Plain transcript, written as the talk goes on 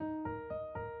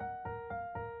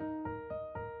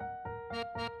Hi,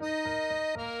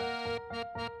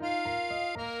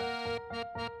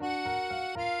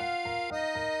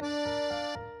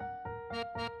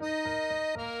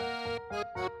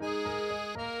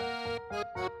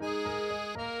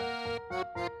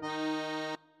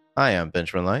 I'm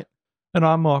Benjamin Light. And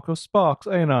I'm Marco Sparks,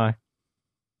 ain't I?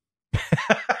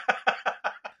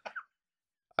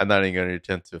 I'm not even going to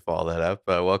attempt to follow that up,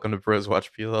 but welcome to Bros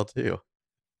Watch PLL 2.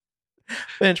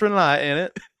 Benjamin Light in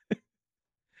it.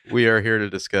 We are here to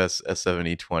discuss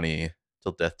S7E20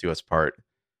 Till Death Do Us Part.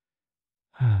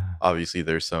 Obviously,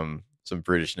 there's some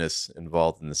Britishness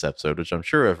involved in this episode, which I'm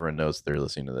sure everyone knows if they're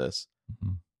listening to this.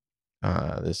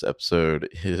 This episode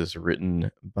is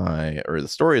written by, or the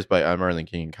story is by I'm Arlen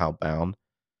King and Kyle Bound.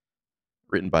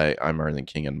 Written by I'm Arlen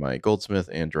King and Mike Goldsmith,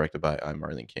 and directed by I'm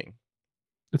Arlen King.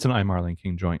 It's an I'm Arlen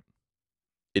King joint.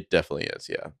 It definitely is,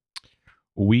 yeah.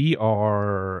 We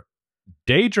are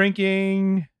day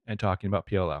drinking and talking about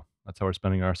PLL. That's how we're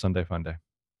spending our Sunday fun day.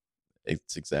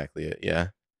 It's exactly it, yeah.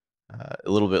 A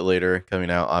little bit later, coming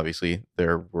out, obviously,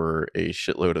 there were a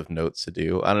shitload of notes to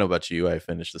do. I don't know about you. I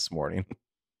finished this morning.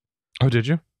 Oh, did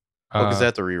you? Because I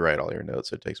have to rewrite all your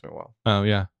notes, so it takes me a while. Oh,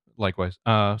 yeah. Likewise.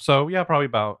 So, yeah, probably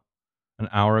about an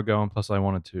hour ago. And plus, I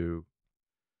wanted to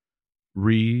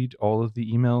read all of the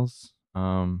emails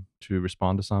to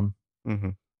respond to some. Mm-hmm.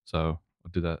 So,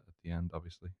 I'll do that at the end,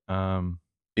 obviously.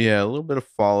 Yeah, a little bit of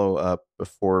follow-up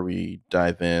before we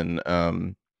dive in.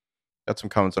 Got some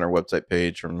comments on our website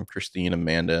page from Christine,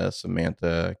 Amanda,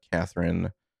 Samantha,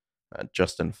 Catherine,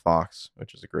 Justin Fox,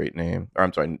 which is a great name. Or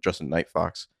I'm sorry, Justin Knight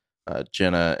Fox,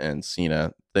 Jenna, and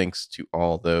Cena. Thanks to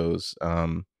all those.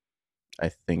 I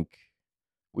think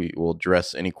we will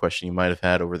address any question you might have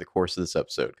had over the course of this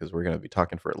episode, because we're going to be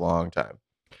talking for a long time.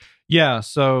 Yeah,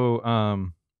 so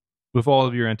with all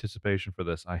of your anticipation for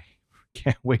this, I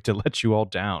can't wait to let you all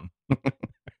down.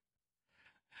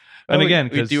 And again,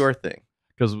 we do our thing.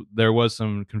 Because there was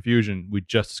some confusion we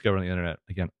just discovered on the internet.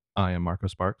 Again, I am Marco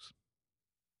Sparks.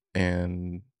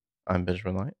 And I'm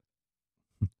Benjamin Light.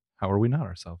 How are we not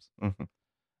ourselves?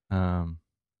 Mm-hmm.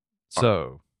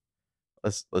 So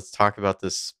let's talk about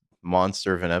this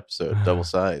monster of an episode, double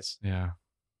size. Yeah.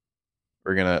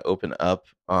 We're gonna open up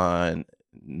on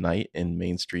night in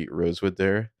Main Street, Rosewood.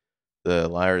 There, the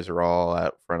liars are all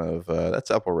out front of that's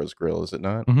Apple Rose Grill, is it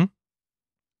not? Mm-hmm.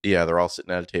 Yeah, they're all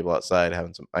sitting at a table outside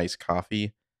having some iced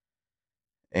coffee.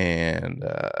 And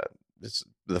it's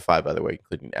the five, by the way,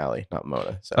 including Allie, not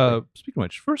Mona. Speaking of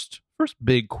which, first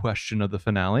big question of the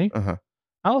finale.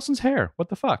 Allison's hair. What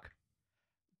the fuck?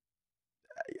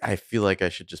 I feel like I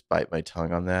should just bite my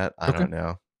tongue on that. I don't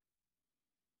know.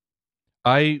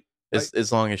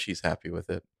 As long as she's happy with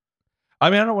it. I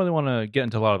mean, I don't really want to get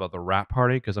into a lot about the rap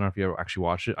party because I don't know if you ever actually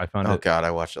watched it. I found Oh God, I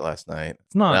watched it last night.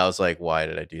 It's not. And I was like, why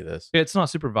did I do this? It's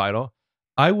not super vital.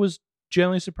 I was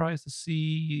genuinely surprised to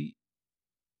see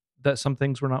that some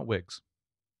things were not wigs.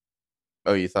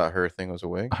 Oh, you thought her thing was a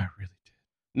wig? I really did.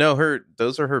 No,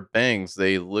 those are her bangs.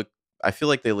 They look. I feel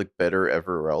like they look better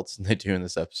everywhere else than they do in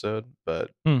this episode. But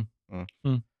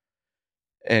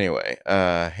anyway,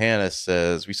 Hannah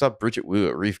says we saw Bridget Wu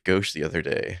at Reef Gauche the other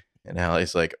day. And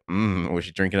Allie's like, was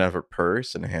she drinking out of her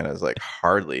purse? And Hannah's like,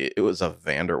 hardly. It was a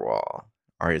Vanderwall.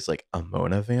 Arya's like, a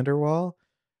Mona Vanderwall?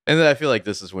 And then I feel like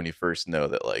this is when you first know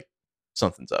that, like,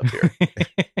 something's up here.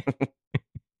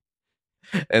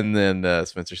 And then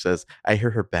Spencer says, I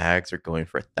hear her bags are going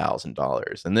for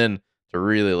 $1,000. And then to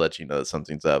really let you know that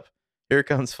something's up, here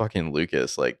comes fucking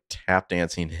Lucas, like, tap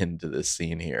dancing into this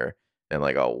scene here. And,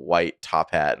 like, a white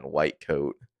top hat and white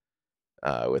coat.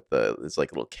 With this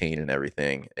like little cane and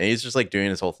everything, and he's just like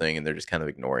doing his whole thing, and they're just kind of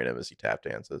ignoring him as he tap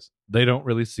dances. They don't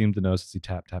really seem to notice as he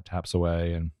taps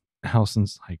away, and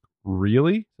Allison's like,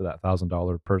 really? So that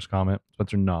 $1,000 purse comment.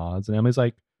 Spencer nods, and Emily's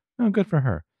like, oh, good for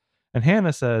her. And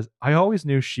Hannah says, I always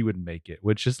knew she would make it,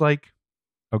 which is like,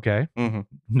 okay,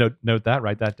 note that,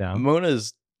 write that down.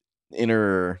 Mona's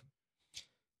inner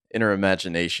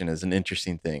imagination is an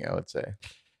interesting thing, I would say.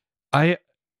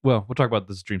 Well, we'll talk about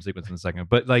this dream sequence in a second.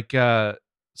 But like, so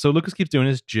Lucas keeps doing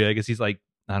his jig as he's like,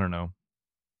 I don't know,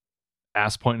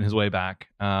 ass pointing his way back.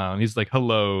 He's like,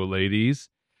 hello, ladies.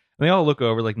 And they all look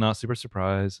over, like, not super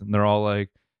surprised. And they're all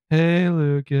like, hey,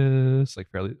 Lucas. Like,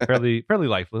 fairly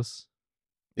lifeless.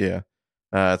 Yeah.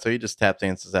 So he just tap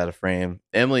dances out of frame.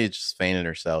 Emily is just fainting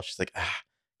herself. She's like,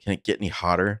 can it get any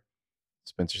hotter?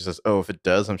 Spencer says, oh, if it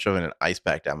does, I'm shoving an ice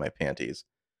pack down my panties.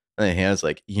 And then Hannah's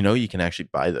like, you can actually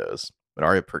buy those. But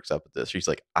Arya perks up at this. She's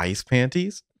like, ice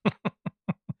panties?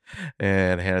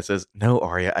 And Hannah says, no,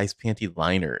 Arya, ice panty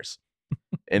liners.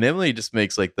 And Emily just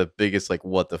makes like the biggest like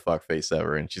what the fuck face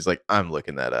ever. And she's like, I'm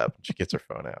looking that up. And she gets her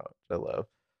phone out, which I love.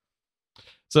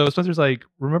 So Spencer's like,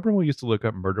 remember when we used to look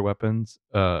up murder weapons,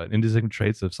 indicating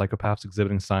traits of psychopaths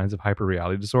exhibiting signs of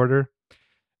hyperreality disorder?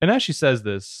 And as she says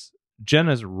this,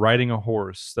 Jenna's riding a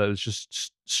horse that is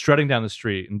just strutting down the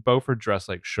street, and both are dressed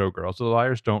like showgirls. So the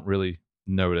liars don't really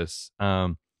notice.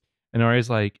 And Arya's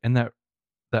like, and that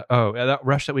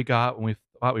rush that we got when we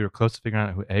thought we were close to figuring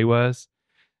out who A was.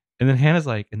 And then Hannah's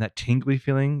like, and that tingly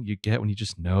feeling you get when you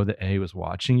just know that A was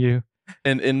watching you.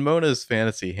 And in Mona's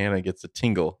fantasy, Hannah gets a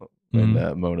tingle when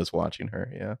Mona's watching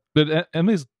her. Yeah. But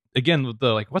Emily's again with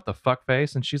the like, what the fuck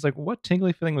face, and she's like, what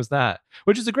tingly feeling was that?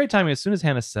 Which is a great timing. As soon as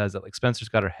Hannah says that, like Spencer's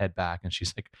got her head back and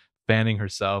she's like fanning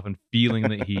herself and feeling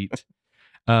the heat.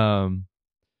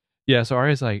 Yeah, so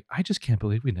Arya's like, I just can't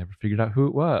believe we never figured out who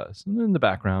it was. And in the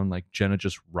background, like Jenna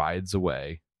just rides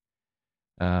away.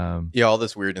 Yeah, all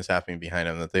this weirdness happening behind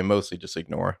him that they mostly just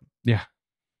ignore. Yeah.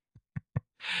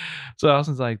 So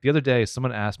Allison's like, the other day,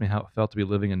 someone asked me how it felt to be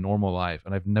living a normal life,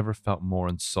 and I've never felt more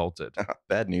insulted.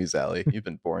 Bad news, Allie. You've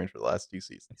been boring for the last 2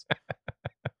 seasons.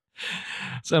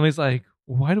 So Emily's like,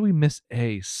 why do we miss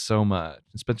A so much?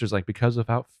 And Spencer's like, because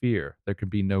without fear, there can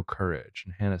be no courage.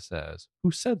 And Hannah says,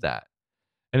 who said that?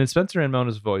 And in Spencer and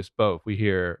Mona's voice, both, we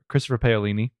hear Christopher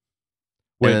Paolini,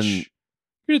 which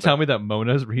you're going to tell me that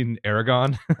Mona's reading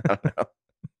Aragon? I don't know.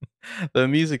 The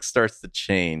music starts to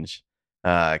change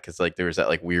because like there was that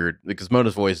like weird, because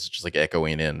Mona's voice is just like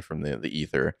echoing in from the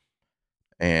ether.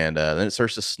 And then it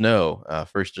starts to snow.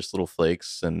 First, just little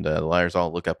flakes, and the liars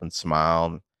all look up and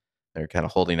smile. They're kind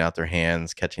of holding out their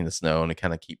hands, catching the snow, and they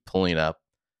kind of keep pulling up,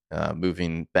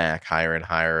 moving back higher and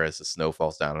higher as the snow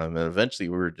falls down on them. And eventually,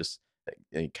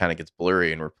 it kind of gets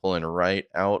blurry, and we're pulling right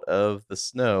out of the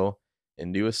snow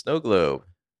into a snow globe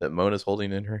that Mona's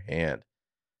holding in her hand.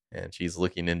 And she's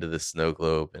looking into the snow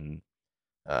globe, and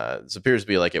this appears to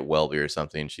be like at Welby or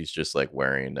something. She's just like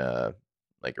wearing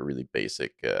like a really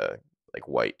basic like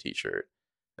white t-shirt.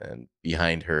 And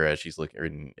behind her, as she's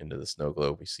looking into the snow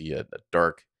globe, we see a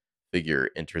dark figure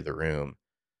enter the room.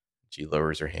 She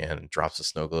lowers her hand and drops the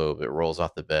snow globe. It rolls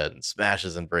off the bed and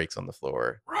smashes and breaks on the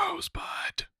floor.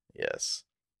 Rosebud. Yes.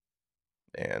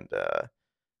 And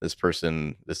this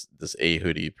person, this A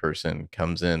hoodie person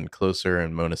comes in closer,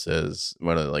 and Mona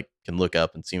like can look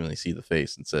up and seemingly see the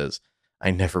face and says,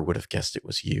 I never would have guessed it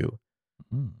was you.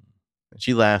 And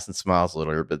she laughs and smiles a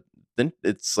little, but then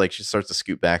it's like she starts to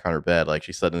scoot back on her bed, like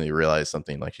she suddenly realized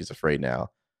something, like she's afraid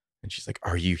now. And she's like,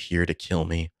 are you here to kill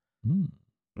me?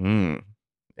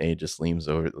 A just leans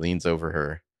over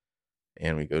her,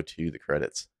 and we go to the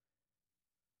credits.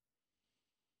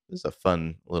 This is a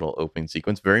fun little opening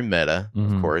sequence, very meta,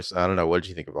 of course. I don't know, what did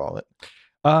you think of all of it?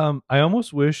 I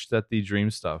almost wish that the dream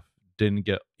stuff didn't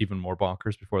get even more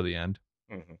bonkers before the end.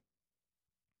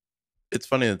 It's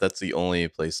funny that that's the only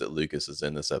place that Lucas is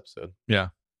in this episode. Yeah.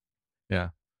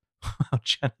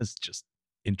 Jenna's just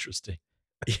interesting.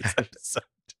 Yeah.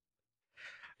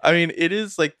 I mean, it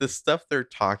is like the stuff they're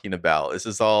talking about. This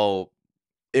is all,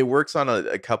 it works on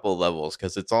a couple levels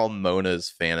because it's all Mona's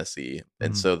fantasy.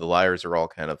 And so the liars are all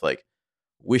kind of like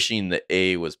wishing that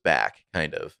A was back,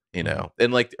 kind of, you know,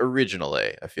 and like the original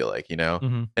A, I feel like, you know,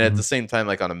 and at the same time,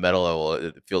 like on a meta level,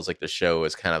 it feels like the show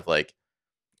is kind of like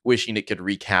wishing it could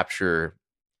recapture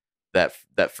that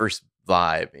first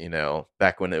vibe, you know,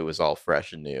 back when it was all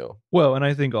fresh and new. Well, and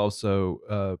I think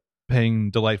also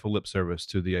paying delightful lip service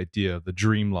to the idea of the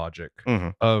dream logic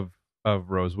of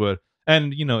Rosewood.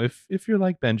 And, you know, if you're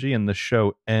like Benji and the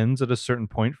show ends at a certain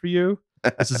point for you,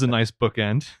 this is a nice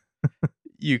bookend.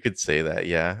 You could say that,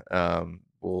 yeah.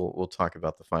 We'll talk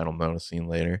about the final Mona scene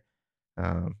later.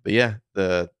 But yeah,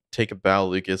 the take a bow,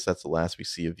 Lucas. That's the last we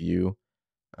see of you.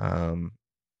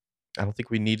 I don't think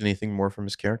we need anything more from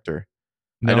his character.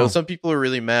 No. I know some people are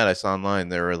really mad. I saw online,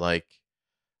 they were like,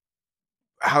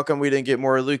 how come we didn't get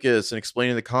more of Lucas and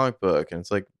explaining the comic book? And it's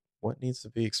like, what needs to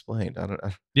be explained? I don't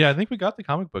know. Yeah, I think we got the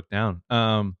comic book down.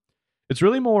 It's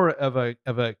really more of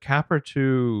a capper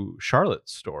to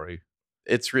Charlotte's story.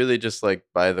 It's really just like,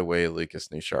 by the way,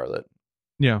 Lucas knew Charlotte.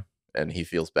 Yeah. And he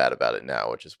feels bad about it now,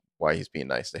 which is why he's being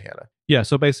nice to Hannah. Yeah,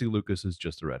 so basically Lucas is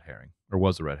just a red herring, or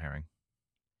was a red herring.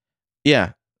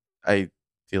 Yeah. I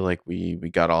feel like we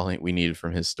got all we needed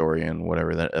from his story and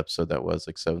whatever that episode that was,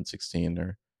 like 716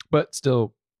 or... But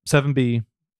still, 7B,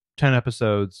 10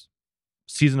 episodes,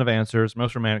 season of answers,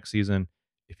 most romantic season.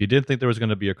 If you did think there was going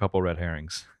to be a couple red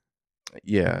herrings,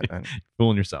 yeah,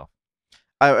 fooling yourself.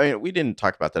 I mean, we didn't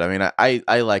talk about that. I mean,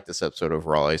 I like this episode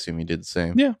overall. I assume you did the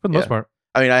same. Yeah, for the most part.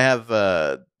 I mean, I have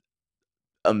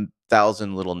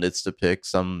 1,000 little nits to pick,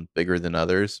 some bigger than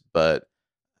others, but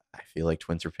I feel like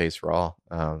Twins are Pace for all.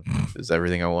 Is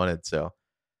everything I wanted. So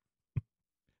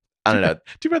I don't know.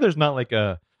 Too bad there's not like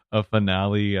a a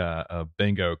finale a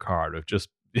bingo card of just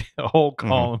a whole Mhm.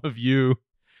 column of you,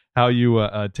 how you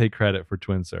take credit for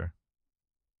Twin Sir.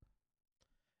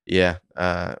 Yeah.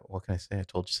 What can I say? I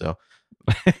told you so.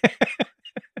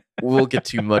 We'll get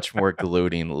to much more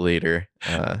gloating later.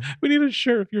 We need a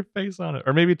shirt with your face on it,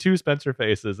 or maybe two Spencer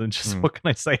faces, and just Hmm. what can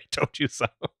I say? I told you so.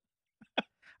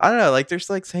 I don't know. Like, there's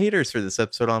like haters for this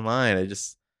episode online.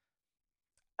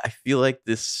 I feel like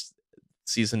this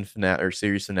season finale or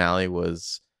series finale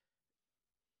was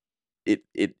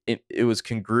it was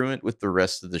congruent with the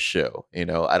rest of the show. You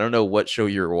know, I don't know what show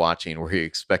you were watching where you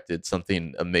expected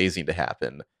something amazing to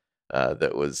happen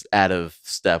that was out of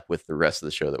step with the rest of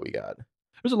the show that we got.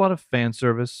 There's a lot of fan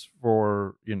service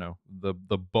for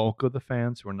the bulk of the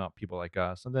fans who are not people like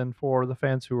us, and then for the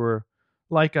fans who are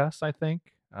like us, I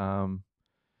think. I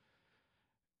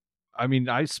mean,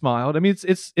 I smiled. I mean,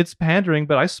 it's pandering,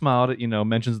 but I smiled at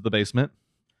mentions of the basement.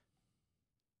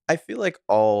 I feel like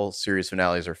all series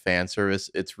finales are fan service.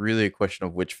 It's really a question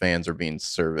of which fans are being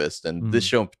serviced, and this Mhm.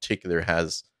 show in particular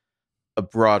has a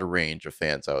broad range of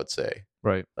fans. I would say,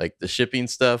 Right, like the shipping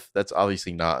stuff, that's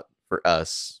obviously not for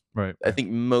us. right, I right. think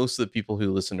most of the people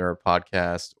who listen to our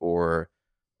podcast or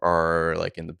are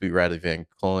like in the Boo Radley Van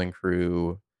Cullen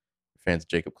crew, fans of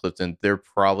Jacob Clifton, they're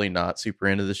probably not super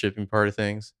into the shipping part of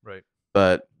things. Right.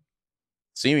 But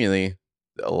seemingly,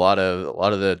 a lot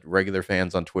of the regular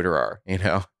fans on Twitter are,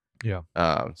 Yeah.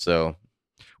 So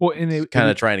Well, and it kind of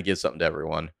would, trying to give something to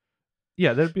everyone.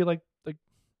 yeah, there'd be like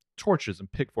torches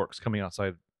and pitchforks coming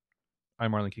outside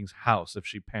I'm Marlon King's house if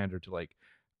she pandered to like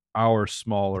our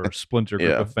smaller splinter group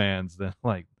Yeah. of fans than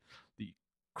like the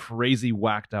crazy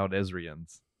whacked out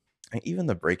Ezrians. And even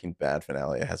the Breaking Bad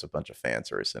finale has a bunch of fan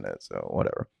service in it, so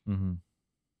whatever. Mm-hmm.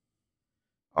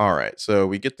 All right, so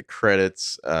we get the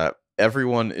credits.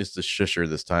 Everyone is the shusher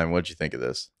this time. What'd you think of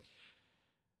this?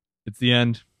 It's the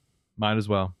end. Might as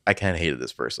well. I kind of hated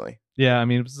this personally. Yeah, I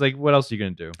mean, it's like, what else are you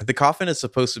gonna do? The coffin is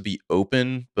supposed to be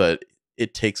open, but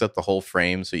it takes up the whole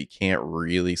frame, so you can't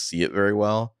really see it very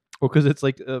well. Well, because it's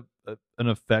like an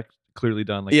effect clearly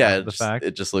done like Yeah, after the fact.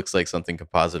 it just looks like something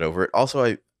composite over it.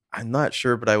 Also, I'm not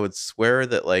sure, but I would swear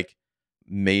that like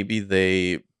maybe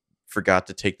they forgot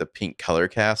to take the pink color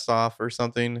cast off or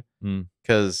something Mm.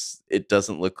 because it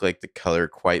doesn't look like the color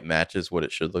quite matches what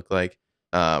it should look like.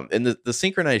 And the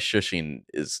synchronized shushing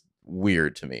is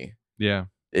weird to me. Yeah.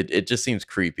 It just seems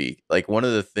creepy. Like one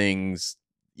of the things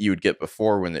you would get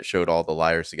before when it showed all the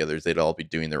liars together is they'd all be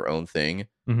doing their own thing.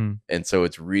 Mm-hmm. And so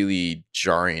it's really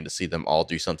jarring to see them all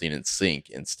do something in sync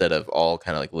instead of all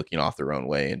kind of like looking off their own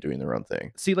way and doing their own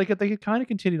thing. See, like if they could kind of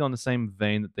continued on the same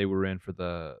vein that they were in for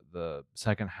the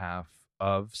second half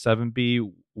of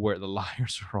 7B, where the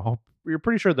liars are all, you're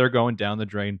pretty sure they're going down the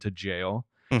drain to jail.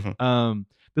 Mhm.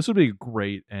 This would be a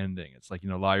great ending. It's like,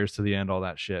 liars to the end, all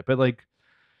that shit. But like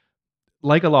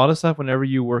a lot of stuff, whenever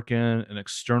you work in an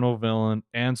external villain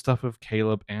and stuff with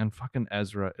Caleb and fucking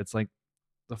Ezra, it's like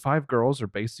the five girls are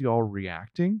basically all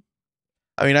reacting.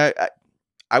 I mean,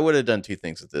 I would have done two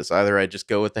things with this. Either I just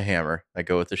go with the hammer, I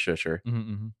go with the shusher,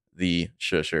 Mm-hmm. the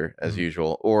shusher as Mhm.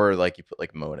 usual, or like you put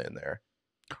like Mona in there.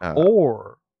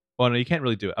 Or, well, no, you can't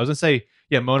really do it. I was gonna say,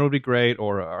 yeah, Mona would be great.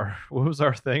 Or what was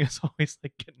our thing? It's always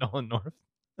like get Nolan North.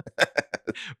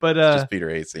 But Just Peter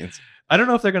Hastings. I don't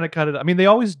know if they're gonna cut it. I mean, they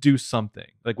always do something.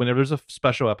 Like whenever there's a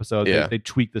special episode, Yeah. they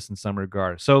tweak this in some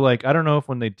regard. So like, I don't know if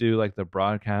when they do like the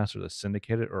broadcast or the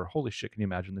syndicated, or holy shit, can you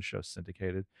imagine the show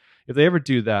syndicated? If they ever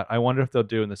do that, I wonder if they'll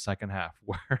do in the second half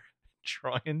where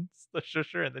Troyan's the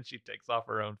shusher and then she takes off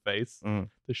her own face. Mm.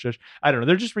 The shush. I don't know.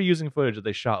 They're just reusing footage that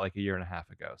they shot like a year and a half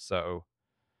ago. So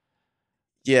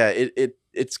Yeah,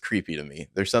 it's creepy to me.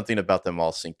 There's something about them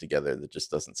all synced together that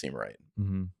just doesn't seem right.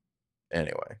 mhm.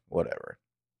 Anyway, whatever.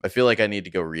 I feel like I need to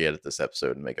go re-edit this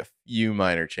episode and make a few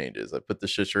minor changes. I put the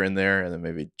shusher in there and then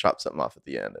maybe chop something off at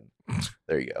the end, and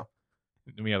there you go.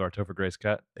 We have our Topher Grace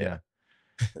cut. Yeah.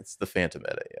 It's the Phantom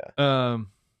edit, yeah.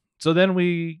 So then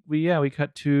we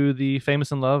cut to the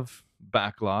Famous in Love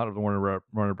backlot of the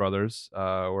Warner Brothers,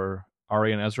 where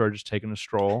Ari and Ezra are just taking a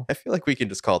stroll. I feel like we can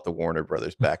just call it the Warner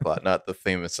Brothers backlot, not the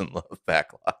Famous in Love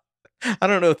backlot. I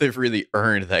don't know if they've really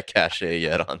earned that cachet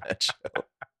yet on that show.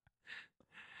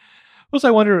 Plus,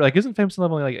 I wonder, like, isn't Famous in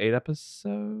Love only like 8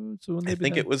 episodes? So I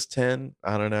think it was 10.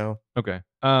 I don't know. Okay.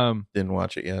 Didn't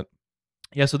watch it yet.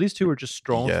 Yeah. So these two were just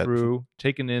strolling Yet. through,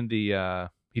 taking in the.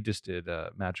 He just did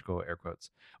magical air quotes.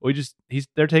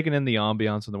 They're taking in the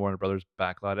ambiance of the Warner Brothers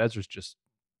backlot. Ezra's just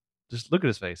look at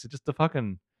his face. It's just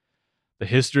the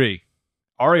history.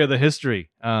 Arya, the history.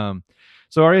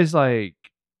 So Arya's like,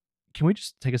 can we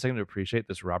just take a second to appreciate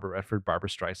this Robert Redford, Barbara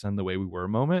Streisand, the way we were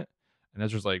moment? And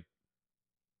Ezra's like,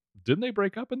 didn't they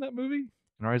break up in that movie?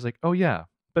 And Arya's like, oh yeah,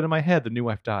 but in my head, the new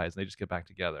wife dies, and they just get back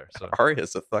together. So,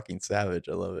 Arya's a fucking savage.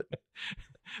 I love it.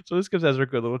 so this gives Ezra a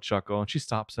good little chuckle, and she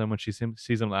stops him when sees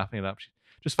him laughing it up. She's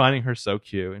just finding her so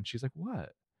cute, and she's like,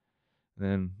 "What?" And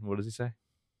then what does he say?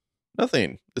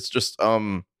 Nothing. It's just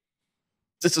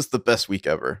this is the best week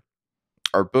ever.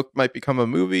 Our book might become a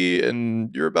movie,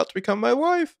 and you're about to become my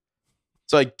wife.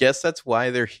 So I guess that's why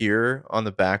they're here on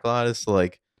the backlot, is to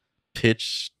like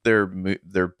pitch their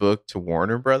book to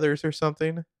Warner Brothers or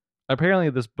something. Apparently,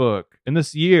 this book in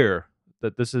this year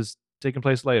that this is taking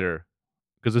place later,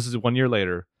 because this is 1 year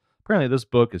later. Apparently, this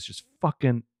book is just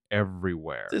fucking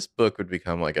everywhere. This book would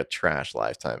become like a trash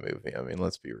Lifetime movie. I mean,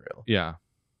 let's be real. Yeah.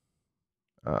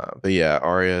 But yeah,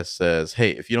 Arya says,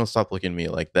 "Hey, if you don't stop looking at me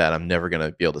like that, I'm never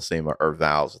gonna be able to say our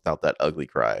vows without that ugly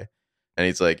cry." And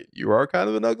he's like, "You are kind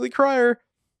of an ugly crier."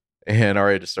 And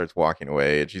Arya just starts walking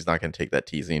away, and she's not gonna take that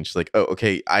teasing. She's like, "Oh,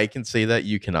 okay, I can say that.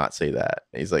 You cannot say that."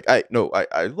 And he's like, "I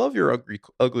love your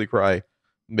ugly cry.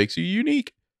 Makes you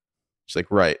unique." She's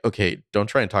like, "Right, okay, don't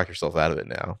try and talk yourself out of it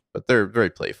now." But they're very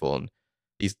playful, and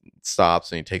he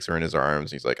stops and he takes her in his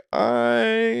arms. And he's like,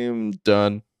 "I'm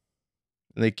done."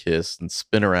 And they kiss and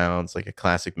spin around. It's like a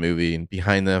classic movie. And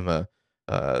behind them,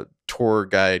 a tour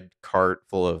guide cart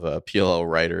full of PLL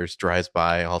writers drives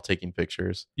by, all taking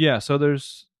pictures. Yeah. So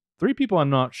there's 3 people I'm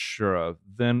not sure of.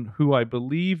 Then who I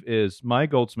believe is Maya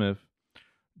Goldsmith,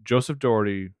 Joseph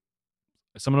Doherty,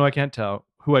 someone who I can't tell,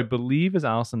 who I believe is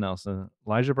Allison Nelson,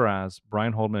 Elijah Baraz,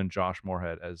 Brian Holdman, and Josh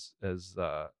Moorhead as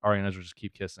Arya and Ezra just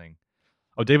keep kissing.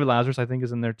 Oh, David Lazarus, I think,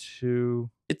 is in there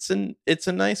too. It's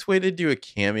a nice way to do a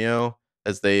cameo,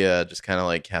 as they just kind of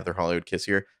like have their Hollywood kiss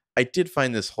here. I did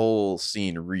find this whole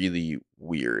scene really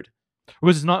weird.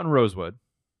 Which is not in Rosewood.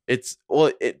 It's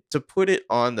to put it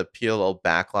on the PLL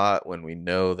backlot when we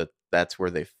know that that's where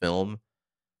they film.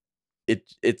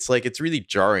 It's like it's really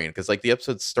jarring, because like the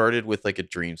episode started with like a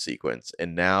dream sequence,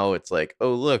 and now it's like,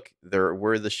 oh look, they're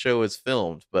where the show is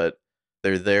filmed, but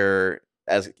they're there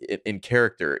as in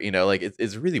character. Like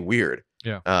it's really weird.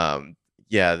 Yeah.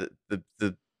 Yeah.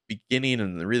 The beginning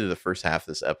and really the first half of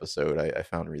this episode I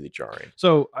found really jarring.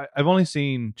 So I've only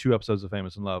seen 2 episodes of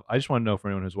Famous in Love. I just want to know, for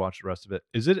anyone who's watched the rest of it,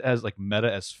 is it as like meta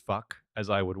as fuck as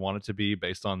I would want it to be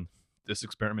based on this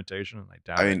experimentation? I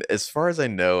doubt I mean, it. as far as I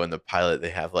know, in the pilot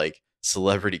they have like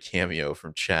celebrity cameo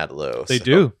from Chad Lowe. They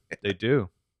do. They do.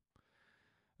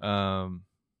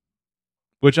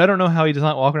 Which I don't know how he does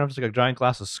not walk around with like a giant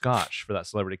glass of scotch for that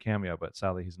celebrity cameo, but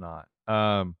sadly he's not.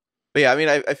 But yeah, I mean,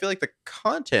 I feel like the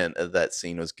content of that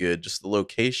scene was good. Just the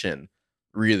location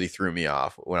really threw me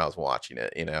off when I was watching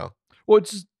it, Well,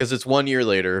 it's because it's 1 year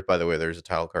later. By the way, there's a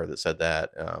title card that said that.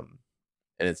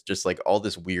 And it's just like all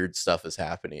this weird stuff is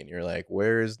happening. You're like,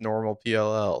 where is normal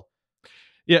PLL?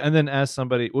 yeah, and then as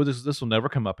somebody, well, this will never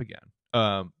come up again.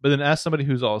 But then as somebody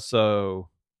who's also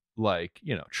like,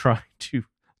 trying to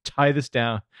tie this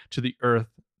down to the earth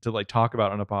to like talk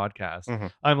about on a podcast, Mm-hmm.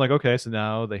 I'm like, okay, so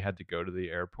now they had to go to the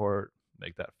airport,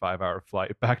 make that 5-hour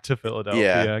flight back to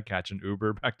Philadelphia, catch an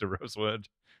Uber back to Rosewood.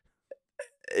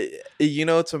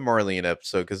 It's a Marlene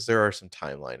episode because there are some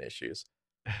timeline issues,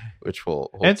 which we'll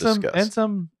discuss. And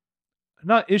some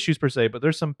not issues per se, but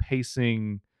there's some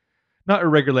pacing, not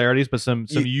irregularities, but some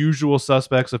usual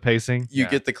suspects of pacing. You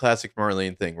get the classic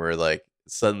Marlene thing where like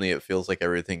suddenly it feels like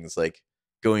everything's like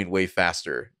going way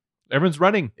faster. Everyone's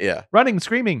running. Yeah. Running,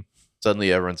 screaming.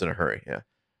 Suddenly everyone's in a hurry.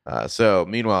 Yeah. So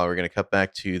meanwhile, we're going to cut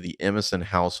back to the Emerson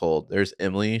household. There's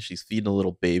Emily. She's feeding a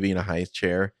little baby in a high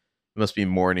chair. It must be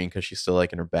morning because she's still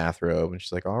like in her bathrobe. And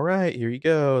she's like, all right, here you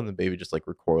go. And the baby just like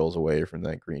recoils away from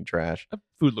that green trash. That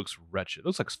food looks wretched. It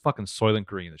looks like fucking Soylent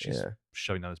Green that she's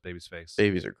shoving down this baby's face.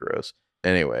 Babies are gross.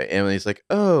 Anyway, Emily's like,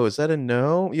 oh, is that a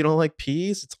no? You don't like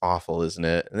peas? It's awful, isn't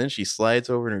it? And then she slides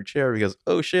over in her chair because,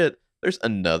 oh shit, there's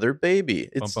another baby.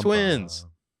 It's twins.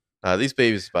 These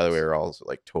babies, by the way, are all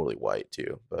like totally white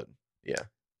too. But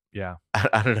yeah.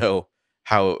 I don't know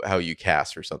how you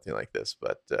cast or something like this,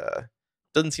 but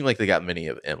doesn't seem like they got many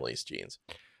of Emily's genes.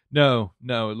 No,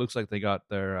 it looks like they got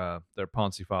their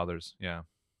Ponzi fathers. Yeah.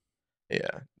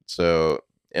 So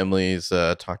Emily's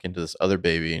talking to this other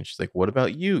baby, and she's like, what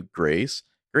about you, Grace?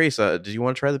 Grace, did you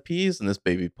want to try the peas? And this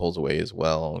baby pulls away as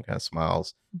well and kind of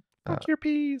smiles. Fuck your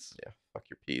peas. Yeah, fuck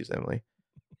your peas, Emily.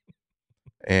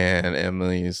 And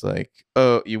Emily's like,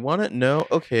 oh, you want it? No?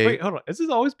 Okay. Wait, hold on. Has this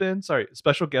always been,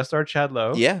 special guest star Chad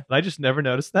Lowe? Yeah. And I just never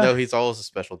noticed that? No, he's always a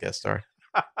special guest star.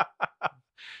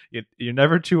 You're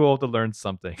never too old to learn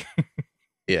something.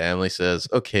 Yeah, Emily says,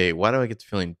 okay, why do I get the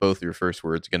feeling both your first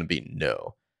words are going to be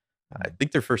no? I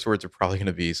think their first words are probably going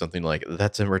to be something like,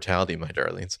 that's immortality, my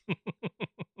darlings.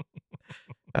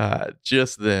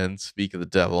 Just then, speak of the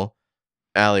devil,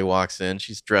 Allie walks in.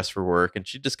 She's dressed for work, and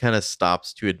she just kind of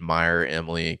stops to admire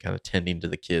Emily, kind of tending to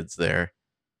the kids there.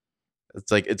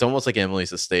 It's almost like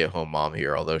Emily's a stay-at-home mom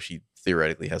here, although she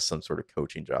theoretically has some sort of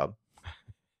coaching job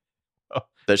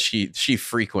that she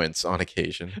frequents on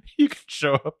occasion. You can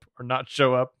show up or not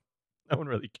show up. No one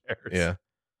really cares.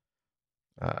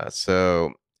 Yeah.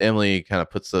 So Emily kind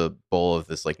of puts a bowl of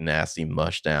this like nasty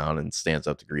mush down and stands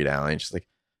up to greet Allie. And she's like,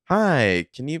 "Hi,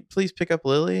 can you please pick up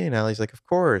Lily?" And Allie's like, "Of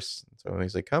course." And so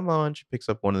he's like, "Come on." She picks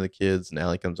up one of the kids, and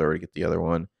Allie comes over to get the other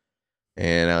one.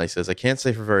 And Allie says, "I can't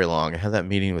stay for very long. I have that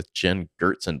meeting with Jen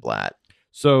Gertzenblatt."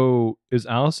 So is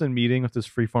Allison meeting with this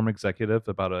freeform executive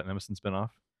about an Emerson spinoff?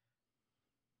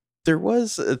 There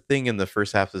was a thing in the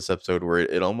first half of this episode where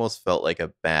it almost felt like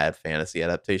a bad fantasy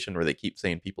adaptation where they keep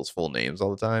saying people's full names all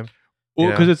the time.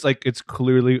 Well, because it's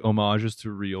clearly homages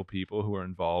to real people who are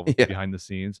involved behind the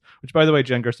scenes. Which, by the way,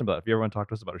 Jen Gerstenblatt, if you ever want to talk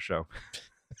to us about a show.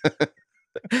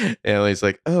 Allie's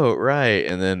like, "Oh, right."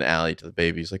 And then Allie to the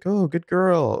baby's like, "Oh, good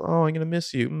girl. Oh, I'm going to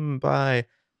miss you. Bye.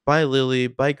 Bye, Lily.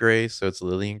 Bye, Grace." So it's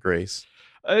Lily and Grace.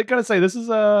 I gotta say, there's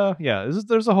a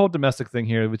whole domestic thing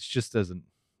here, which just doesn't,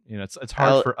 it's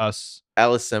hard for us.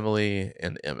 Alice, Emily,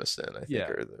 and Emerson, I think,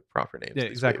 are the proper names. Yeah,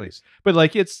 exactly. Babies. But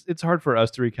like, it's hard for us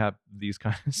to recap these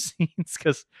kind of scenes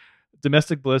because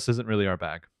domestic bliss isn't really our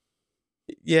bag.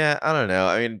 Yeah, I don't know.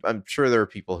 I mean, I'm sure there are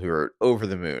people who are over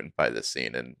the moon by this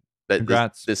scene, and that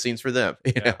this scene's for them.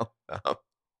 You know.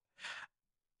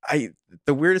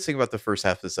 The weirdest thing about the first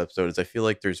half of this episode is I feel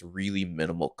like there's really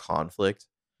minimal conflict.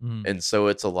 And so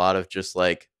it's a lot of just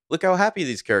like, look how happy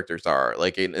these characters are.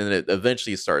 Like, and it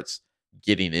eventually starts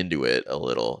getting into it a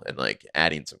little and like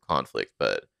adding some conflict.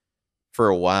 But for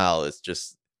a while, it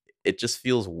just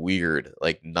feels weird,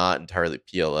 like not entirely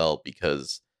PLL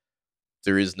because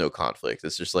there is no conflict.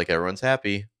 It's just like everyone's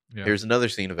happy. Yeah. Here's another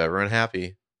scene of everyone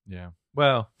happy. Yeah.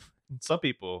 Well, some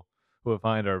people who I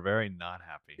find are very not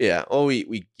happy. Yeah. Oh,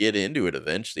 we get into it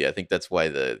eventually. I think that's why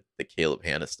the Caleb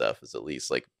Hannah stuff is at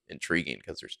least like intriguing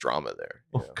because there's drama there.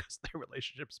 Well, because their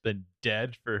relationship's been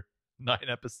dead for 9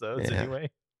 episodes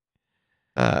anyway.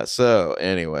 So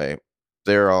anyway,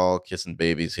 they're all kissing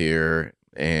babies here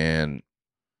and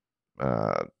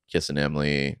kissing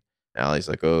Emily. Allie's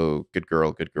like, "Oh, good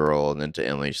girl, good girl." And then to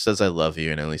Emily, she says, "I love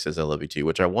you." And Emily says, "I love you too,"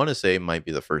 which I want to say might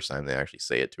be the first time they actually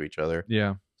say it to each other.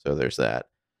 Yeah. So there's that.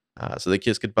 So they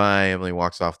kiss goodbye. Emily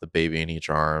walks off, the baby in each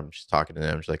arm. She's talking to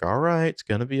them. She's like, "All right, it's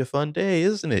going to be a fun day,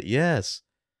 isn't it?" "Yes."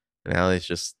 And Allie's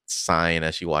just sighing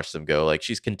as she watches them go. Like,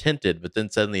 she's contented, but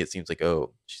then suddenly it seems like,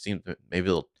 oh, she seems maybe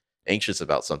a little anxious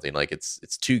about something. Like it's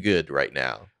too good right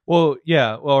now. Well,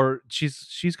 yeah. Well,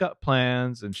 she's got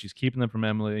plans and she's keeping them from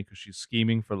Emily because she's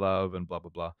scheming for love and blah blah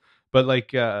blah. But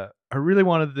like, I really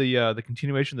wanted the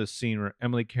continuation of this scene where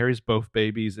Emily carries both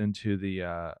babies into the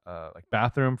like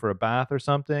bathroom for a bath or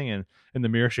something, and in the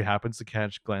mirror she happens to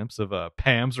catch a glimpse of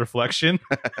Pam's reflection.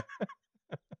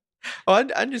 Oh,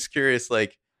 I'm just curious.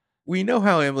 Like, we know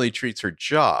how Emily treats her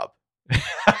job.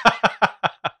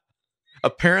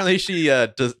 Apparently, she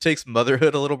takes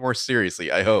motherhood a little more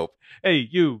seriously, I hope. Hey,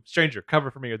 you stranger,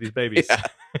 cover for me with these babies. Yeah.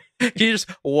 Can you just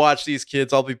watch these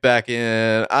kids? I'll be back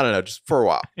in, I don't know, just for a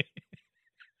while.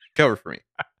 Cover for me.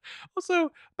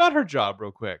 Also, about her job,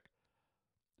 real quick.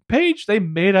 Paige, they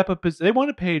made up they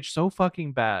wanted Paige so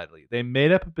fucking badly. They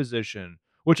made up a position,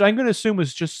 which I'm going to assume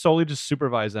was just solely to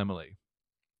supervise Emily.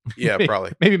 Yeah,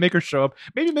 probably. Maybe make her show up.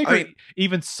 Maybe make her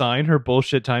even sign her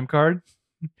bullshit time card.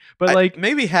 But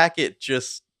maybe Hackett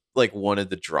just like wanted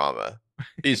the drama.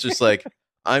 He's just like,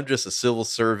 I'm just a civil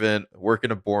servant working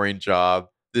a boring job.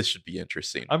 This should be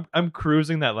interesting. I'm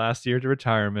cruising that last year to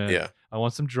retirement. Yeah, I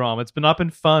want some drama. It's not been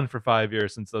fun for 5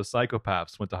 years since those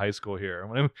psychopaths went to high school here.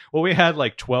 We had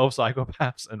like 12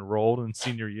 psychopaths enrolled in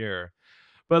senior year.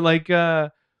 But like,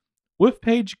 with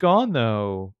Paige gone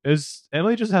though, is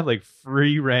Emily just have like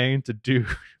free reign to do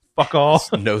fuck all?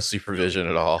 No supervision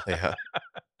at all. Yeah.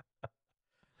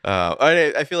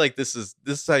 I feel like this is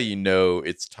how you know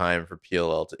it's time for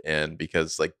PLL to end,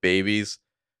 because like babies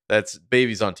on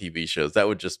TV shows, that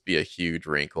would just be a huge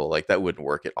wrinkle. Like that wouldn't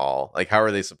work at all. Like, how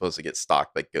are they supposed to get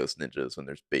stalked like ghost ninjas when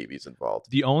there's babies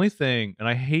involved? The only thing, and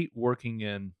I hate working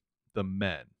in the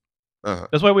men. Uh-huh.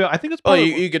 That's why I think it's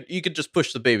probably you could just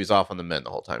push the babies off on the men the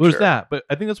whole time. There's that, but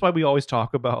I think that's why we always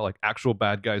talk about like actual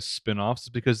bad guys spin-offs,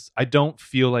 because I don't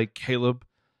feel like Caleb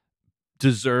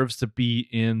deserves to be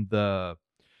in the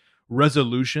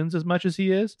resolutions as much as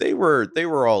he is. They were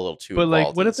all a little too But like,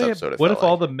 involved what in if this they? episode, it What felt if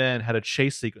all like. the men had a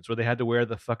chase sequence where they had to wear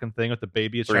the fucking thing with the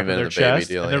baby strapped to 3 Men their and a Baby chest,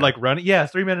 deal, and they're yeah. like running? Yeah,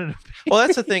 3 men and a baby. Well,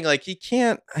 that's the thing. Like,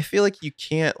 I feel like you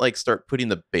can't like start putting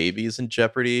the babies in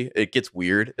jeopardy. It gets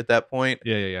weird at that point.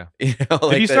 Yeah. You know,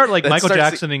 If you start like that Michael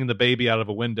starts Jacksoning the baby out of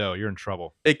a window, you're in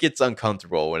trouble. it gets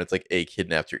uncomfortable when it's like a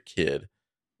kidnapped your kid.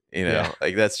 You know, Yeah.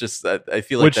 like that's just I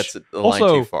feel like Which that's a line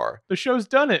also- too far. The show's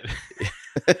done it.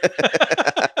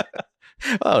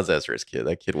 Well, it was Ezra's kid.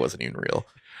 That kid wasn't even real.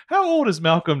 How old is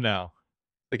Malcolm now?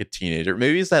 Like a teenager.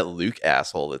 Maybe it's that Luke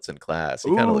asshole that's in class.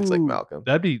 He kind of looks like Ooh, Malcolm.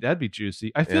 That'd be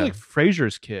juicy. I feel Yeah. like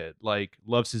Frasier's kid like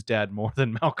loves his dad more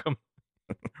than Malcolm.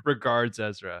 Regards,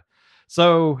 Ezra.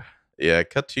 So Yeah,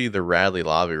 cut to the Radley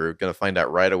lobby. We're gonna find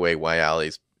out right away why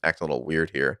Allie's acting a little weird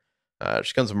here.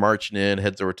 She comes marching in,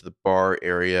 heads over to the bar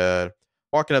area,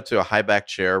 walking up to a high back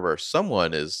chair where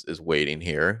someone is waiting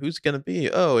here. Who's gonna be?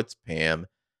 Oh, it's Pam.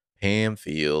 Pam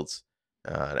Fields.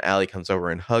 And Allie comes over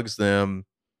and hugs them.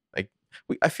 Like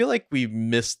I feel like we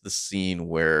missed the scene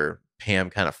where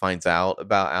Pam kind of finds out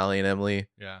about Allie and Emily.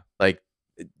 yeah. Like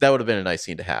that would have been a nice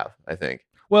scene to have, I think.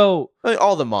 Well, Like,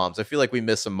 all the moms. I feel like we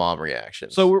missed some mom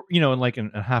reactions. so we're in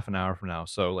a half an hour from now,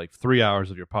 so like 3 hours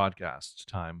of your podcast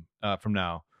time from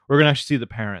now, we're gonna actually see the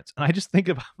parents. And I just think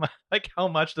about like how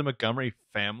much the Montgomery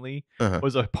family Uh-huh.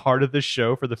 was a part of this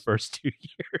show for the first 2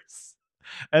 years.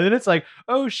 And then it's like,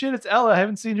 oh shit, it's Ella. I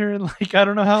haven't seen her in like I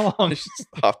don't know how long. She's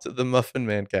off to the Muffin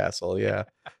Man Castle. Yeah.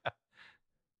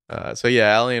 So yeah,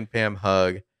 Allie and Pam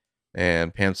hug,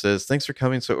 and Pam says, "Thanks for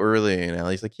coming so early." And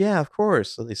Allie's like, "Yeah, of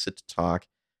course." So they sit to talk,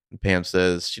 and Pam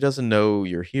says, "She doesn't know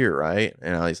you're here, right?"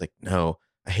 And Allie's like, "No,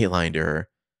 I hate lying to her."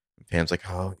 And Pam's like,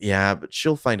 "Oh yeah, but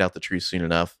she'll find out the truth soon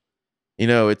enough. You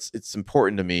know, it's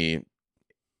important to me,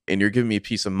 and you're giving me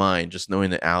peace of mind just knowing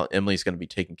that Emily's going to be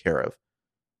taken care of."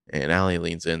 And Allie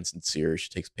leans in, sincere. She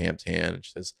takes Pam's hand and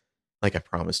she says, "Like I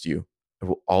promised you, I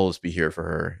will always be here for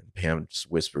her." And Pam just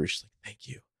whispers, she's like, "Thank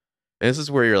you." And this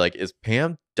is where you're like, is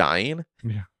Pam dying?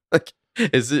 Yeah. Like,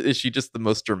 is she just the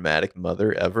most dramatic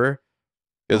mother ever?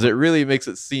 Because it really makes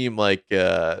it seem like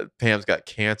Pam's got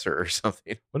cancer or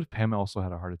something. What if Pam also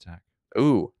had a heart attack?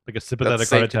 Ooh, Like a that's the sympathetic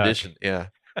same heart attack. condition. Yeah.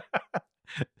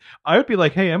 I would be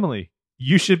like, hey Emily,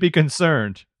 you should be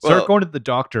concerned. Start Well- going to the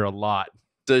doctor a lot.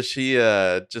 Does she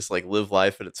just like live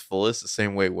life at its fullest the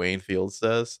same way Wayne Fields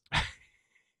does?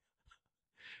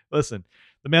 Listen,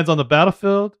 the man's on the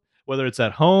battlefield, whether it's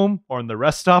at home or in the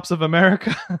rest stops of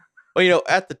America. Well, you know,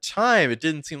 at the time, it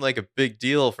didn't seem like a big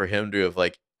deal for him to have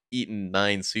like eaten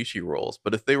 9 sushi rolls.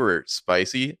 But if they were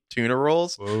spicy tuna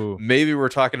rolls, Whoa. maybe we're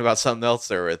talking about something else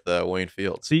there with Wayne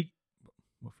Fields. See,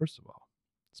 well, first of all,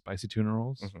 spicy tuna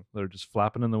rolls Mhm. that are just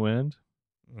flapping in the wind.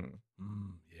 Mhm.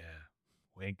 Yeah.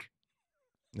 Wink.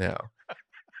 No.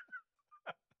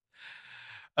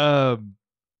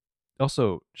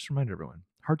 Also, just remind everyone,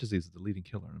 heart disease is the leading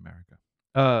killer in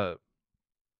America.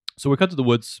 So we cut to the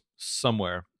woods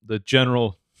somewhere. The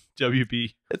general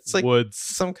WB It's like Woods.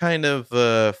 some kind of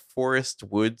forest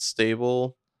wood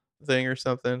stable thing or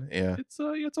something. Yeah.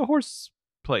 It's a horse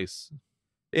place.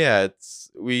 Yeah,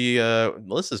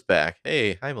 Melissa's back.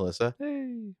 Hey, hi Melissa.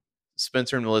 Hey.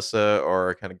 Spencer and Melissa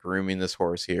are kind of grooming this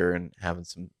horse here and having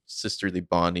some sisterly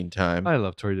bonding time. I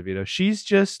love Tori DeVito. She's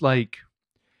just like,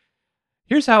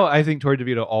 here's how I think Tori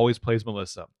DeVito always plays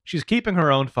Melissa. She's keeping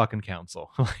her own fucking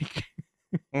counsel.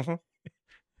 Like,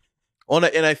 Well,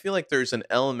 and I feel like there's an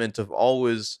element of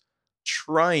always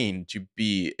trying to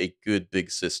be a good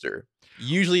big sister.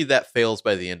 Usually that fails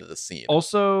by the end of the scene.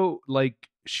 also, like,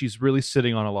 she's really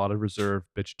sitting on a lot of reserve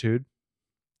bitchitude,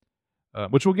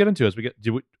 which we'll get into as we get.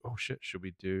 Oh shit! Should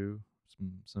we do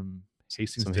some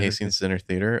Hastings? Some dinner Hastings Center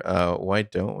Theater. Why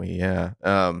don't we? Yeah.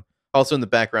 Also in the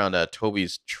background,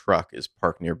 Toby's truck is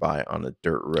parked nearby on a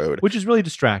dirt road. which is really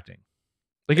distracting.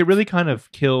 Like, it really kind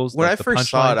of kills. When like, I the first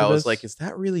saw punchline it, I to was this. like, is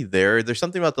that really there? There's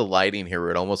something about the lighting here where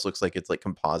it almost looks like it's like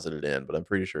composited in, but I'm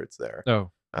pretty sure it's there.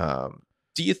 oh,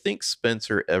 Do you think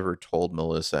Spencer ever told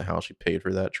Melissa how she paid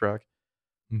for that truck?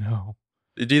 no.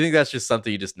 Do you think that's just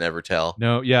something you just never tell?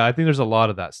 No, yeah, I think there's a lot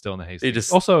of that still in the Hastings.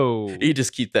 just- Also, You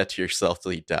just keep that to yourself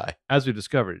till you die. as we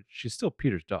discovered, she's still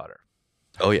Peter's daughter.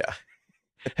 Oh yeah.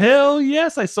 Hell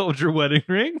yes, I sold your wedding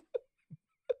ring.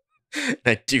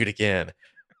 I do it again.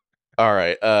 All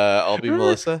right. I'll be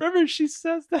Melissa. Remember, she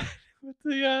says that with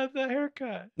the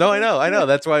haircut. No, I know.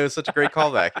 That's why it was such a great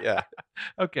callback. Yeah.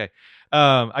 Okay.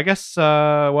 I guess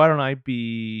why don't I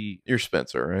be? You're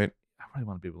Spencer, right? I really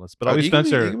want to be Melissa, but I'll be you can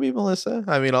Spencer. you can be Melissa.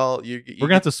 I mean, We're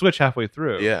gonna have to switch halfway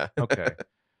through. Yeah. Okay.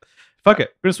 Fuck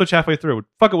it. We're gonna switch halfway through.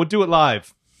 Fuck it. We'll do it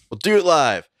live. We'll do it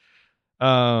live.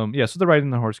 Yeah. So they're riding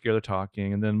the horse gear. They're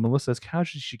talking, and then Melissa, as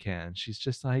casual as she can, she's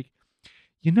just like,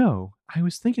 I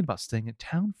was thinking about staying in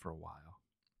town for a while.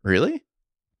 Really?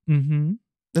 Mm-hmm.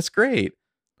 That's great.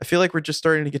 I feel like we're just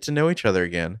starting to get to know each other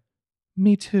again.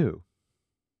 Me too.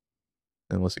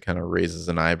 And Melissa kind of raises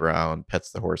an eyebrow and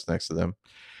pets the horse next to them.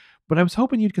 But I was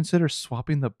hoping you'd consider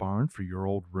swapping the barn for your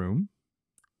old room.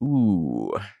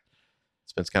 Ooh.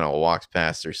 Spence kind of walks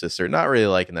past her sister, not really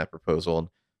liking that proposal. And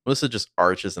Melissa just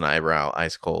arches an eyebrow,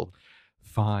 ice cold.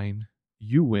 Fine.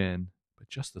 You win, but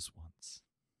just this once.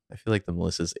 I feel like the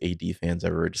Melissa's AD fans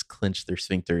ever just clench their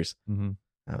sphincters. Mm-hmm.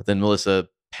 Then Melissa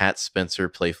pats Spencer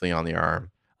playfully on the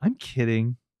arm. I'm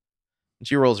kidding. And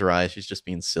she rolls her eyes. She's just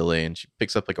being silly. And she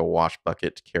picks up like a wash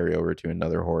bucket to carry over to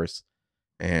another horse.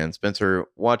 And Spencer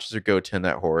watches her go tend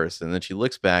that horse. And then she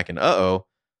looks back and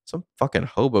some fucking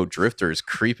hobo drifter is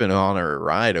creeping on her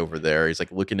ride over there. He's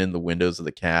like looking in the windows of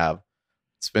the cab.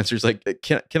 Spencer's like,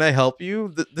 can I help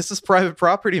you? This is private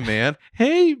property, man.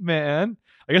 Hey, man.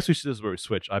 I guess this is where we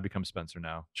switch. I become Spencer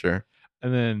now. Sure.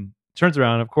 And then turns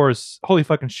around. Of course, holy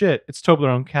fucking shit. It's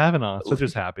Toblerone Kavanaugh.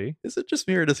 Spencer's happy. Is it just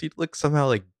me or does he look somehow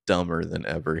like dumber than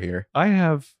ever here? I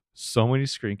have so many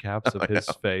screen caps of his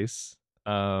face.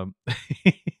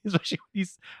 Especially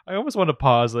I almost want to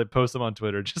pause, like post them on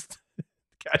Twitter just to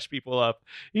catch people up.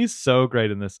 He's so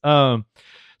great in this.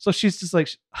 So she's just like,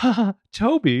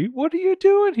 Toby, what are you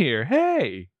doing here?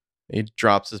 Hey. He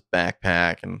drops his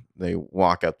backpack and they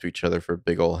walk up to each other for a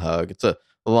big old hug. It's a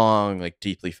long, like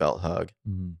deeply felt hug.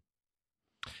 Mm-hmm.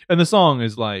 And the song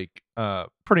is like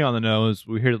pretty on the nose.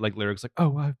 We hear like lyrics like,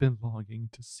 "Oh, I've been longing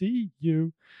to see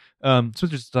you." So it's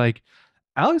just like,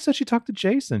 Alex said she talked to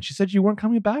Jason. She said you weren't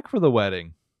coming back for the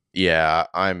wedding. Yeah,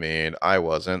 I mean, I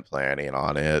wasn't planning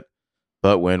on it.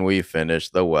 But when we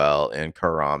finished the well in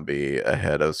Karambi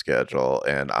ahead of schedule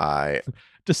and I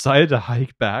decided to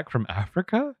hike back from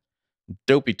Africa,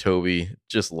 Dopey Toby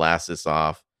just laughs this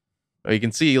off. You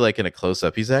can see like in a close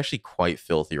up, he's actually quite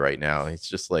filthy right now. He's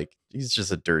just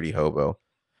a dirty hobo.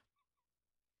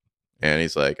 And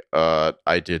he's like,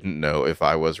 I didn't know if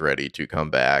I was ready to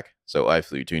come back. So I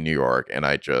flew to New York and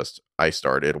I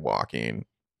started walking.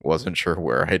 Wasn't sure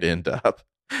where I'd end up.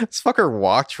 This fucker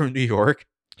walked from New York.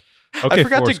 Okay, I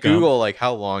forgot Forrest to Google Gump. like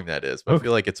how long that is, but I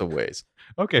feel like it's a ways.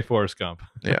 Okay, Forrest Gump.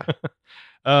 Yeah.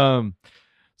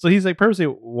 So he's like purposely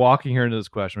walking her into this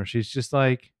question where she's just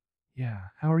like, yeah,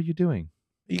 how are you doing?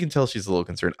 You can tell she's a little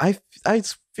concerned. I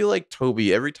feel like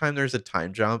Toby, every time there's a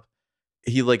time jump,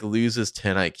 he like loses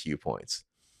 10 IQ points.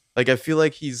 Like I feel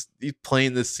like he's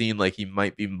playing this scene like he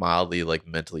might be mildly like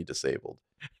mentally disabled.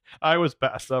 I was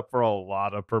passed up for a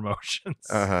lot of promotions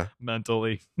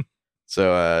mentally.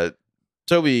 So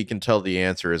Toby, you can tell the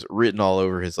answer is written all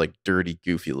over his like dirty,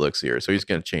 goofy looks here. So he's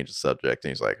going to change the subject and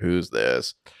he's like, who's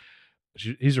this?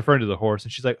 He's referring to the horse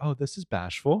and she's like, oh, this is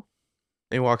Bashful.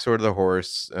 And he walks over to the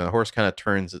horse. The horse kind of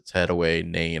turns its head away,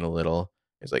 neighing a little.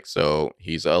 He's like, so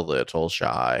he's a little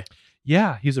shy.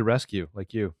 Yeah, he's a rescue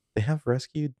like you. They have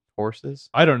rescued horses?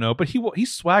 I don't know, but he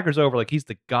swaggers over like he's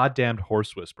the goddamned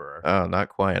horse whisperer. Oh, not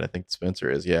quite. I think Spencer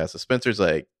is. Yeah. So Spencer's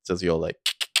like, says the old like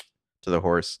to the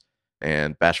horse,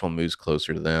 and Bashful moves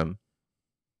closer to them.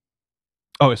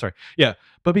 Oh, sorry. Yeah.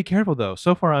 But be careful though.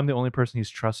 So far, I'm the only person he's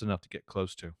trusted enough to get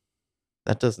close to.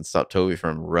 That doesn't stop Toby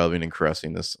from rubbing and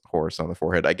caressing this horse on the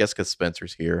forehead. I guess because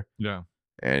Spencer's here. Yeah.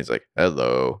 And he's like,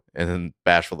 hello. And then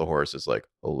Bashful the horse is like,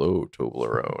 hello,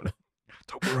 Toblerone.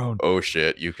 Toblerone. Oh,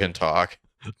 shit. You can talk.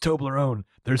 Toblerone.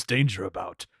 There's danger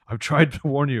about. I've tried to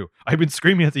warn you. I've been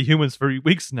screaming at the humans for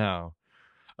weeks now.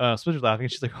 Spencer's laughing.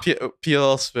 And she's like, PLL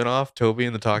spinoff, Toby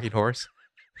and the Talking Horse.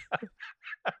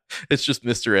 It's just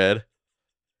Mr. Ed.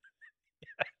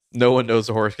 No one knows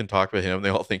the horse can talk but him. They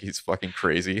all think he's fucking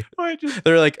crazy.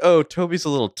 They're like, oh, Toby's a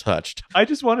little touched. I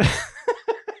just want it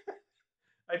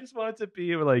to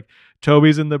be like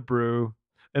Toby's in the brew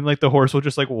and like the horse will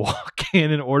just like walk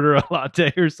in and order a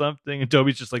latte or something. And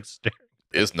Toby's just like staring.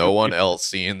 Is no one else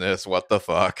seeing this? What the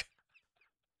fuck?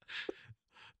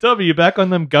 Toby, you back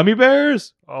on them gummy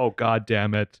bears? Oh, God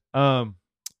damn it.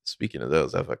 Speaking of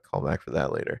those, I have a callback for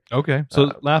that later. Okay.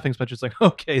 So laughing, Spencer's like,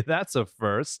 okay, that's a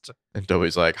first. And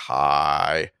Toby's like,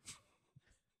 hi.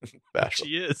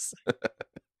 She is.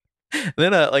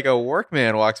 Then like a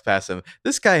workman walks past him.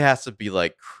 This guy has to be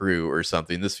like crew or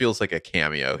something. This feels like a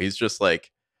cameo. He's just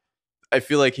like, I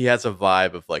feel like he has a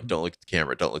vibe of like, don't look at the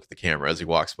camera, don't look at the camera as he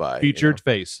walks by. Featured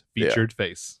face. Yeah.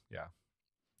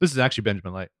 This is actually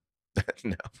Benjamin Light.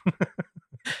 No.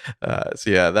 So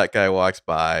yeah, that guy walks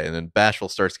by and then Bashful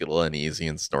starts to get a little uneasy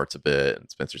and snorts a bit. And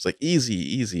Spencer's like,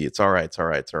 easy. It's all right.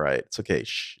 It's okay.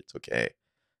 Shh, it's okay.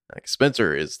 Like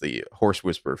Spencer is the horse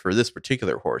whisperer for this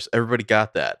particular horse. Everybody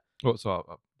got that. Oh, so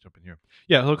I'll jump in here.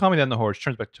 Yeah, so calming down the horse,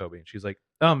 turns back to Toby, and she's like,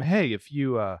 hey, if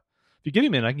you If you give me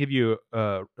a minute, I can give you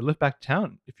a lift back to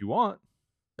town if you want.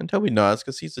 And Toby nods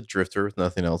because he's a drifter with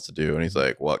nothing else to do. And he's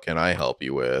like, what can I help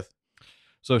you with?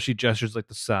 So she gestures like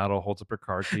the saddle, holds up her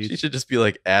car keys. She should just be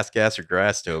like, ass, gas, or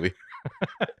grass, Toby.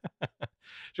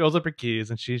 She holds up her keys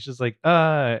and she's just like,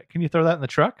 can you throw that in the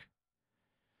truck?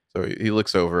 So he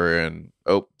looks over and,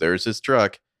 oh, there's his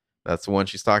truck. That's the one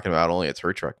she's talking about, only it's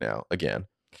her truck now, again.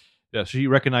 Yeah, she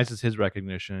recognizes his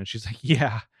recognition and she's like,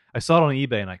 yeah, I saw it on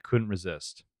eBay and I couldn't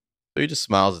resist. So he just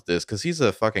smiles at this because he's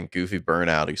a fucking goofy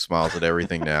burnout who smiles at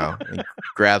everything now. And he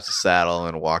grabs the saddle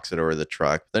and walks it over to the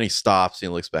truck. Then he stops and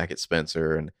he looks back at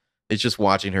Spencer and he's just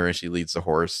watching her, and she leads the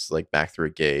horse like back through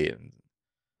a gate. And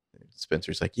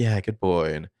Spencer's like, yeah, good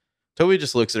boy. And Toby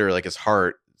just looks at her like his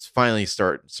heart finally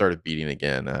started beating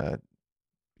again.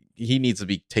 He needs to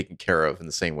be taken care of in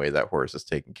the same way that horse is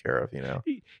taken care of, you know?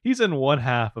 He's in one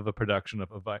half of a production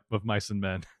of Mice and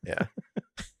Men. Yeah.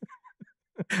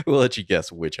 We'll let you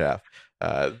guess which half.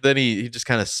 Then he just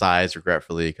kind of sighs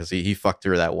regretfully because he fucked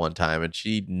her that one time and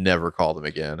she never called him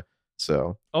again.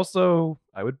 So also,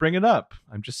 I would bring it up.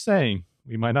 I'm just saying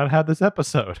we might not have this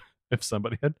episode if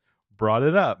somebody had brought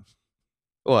it up.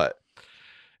 What?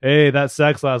 Hey, that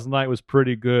sex last night was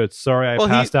pretty good. Sorry, I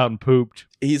passed out and pooped.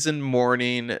 He's in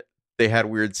mourning. They had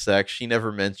weird sex. She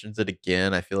never mentions it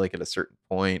again. I feel like at a certain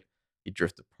point, you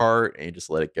drift apart and you just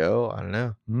let it go. I don't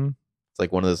know. It's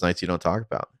like one of those nights you don't talk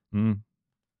about. And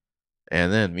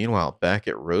then, meanwhile, back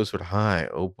at Rosewood High,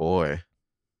 oh boy,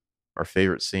 our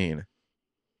favorite scene.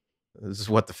 This is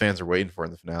what the fans are waiting for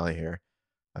in the finale here.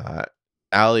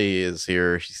 Allie is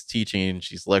here. She's teaching.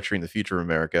 She's lecturing the future of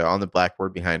America. On the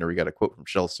blackboard behind her, we got a quote from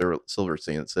Shel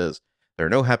Silverstein that says, "There are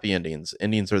no happy endings.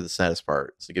 Endings are the saddest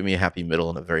part. So give me a happy middle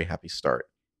and a very happy start."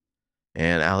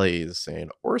 And Allie is saying,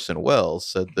 Orson Welles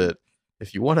said that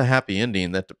if you want a happy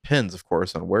ending, that depends, of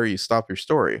course, on where you stop your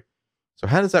story. So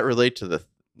how does that relate to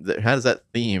how does that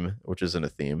theme, which isn't a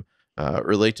theme,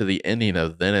 relate to the ending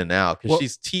of Then and Now? Because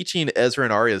she's teaching Ezra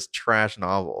and Arya's trash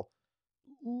novel.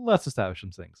 Let's establish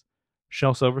some things.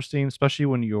 Shel Silverstein, especially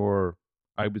when you're,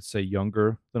 I would say,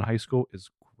 younger than high school, is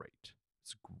great.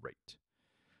 It's great.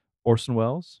 Orson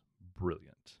Welles,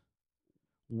 brilliant.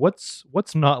 What's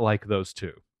not like those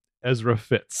two? Ezra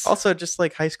fits. Also, just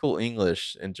like high school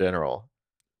English in general.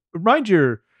 Remind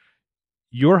your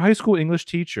high school English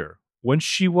teacher, when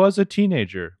she was a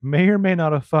teenager, may or may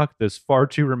not have fucked this far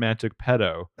too romantic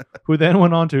pedo, who then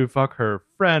went on to fuck her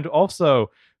friend, also,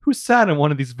 who sat in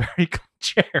one of these very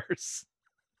chairs.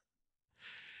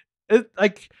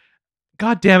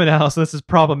 God damn it, Allison, this is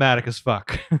problematic as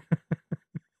fuck.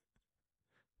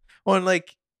 Well, and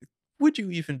like, would you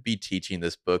even be teaching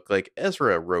this book? Like,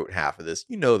 Ezra wrote half of this.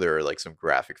 You know there are like some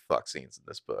graphic fuck scenes in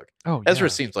this book. Oh, Ezra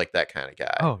seems like that kind of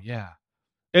guy. Oh, yeah.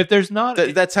 If there's not...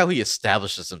 that's how he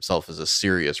establishes himself as a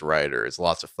serious writer, is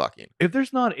lots of fucking. If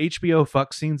there's not HBO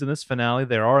fuck scenes in this finale,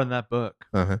 there are in that book.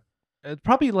 It's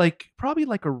probably like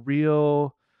a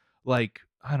real, like,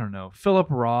 I don't know, Philip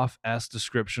Roth-esque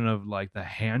description of like the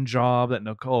hand job that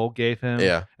Nicole gave him.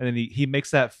 Yeah. And then he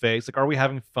makes that face, like, are we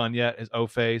having fun yet? His O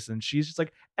face. And she's just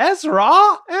like,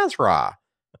 Ezra.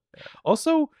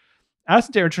 Also,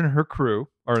 Addison Derringer and her crew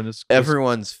are in this.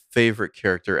 Everyone's favorite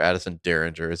character, Addison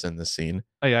Derringer, is in this scene.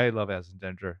 Oh, yeah, I love Addison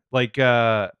Derringer. Like,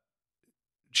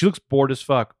 she looks bored as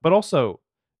fuck, but also,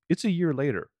 it's a year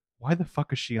later. Why the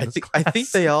fuck is she in this class? I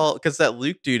think they all, because that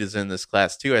Luke dude is in this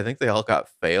class too. I think they all got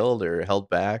failed or held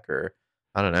back, or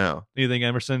I don't know. You think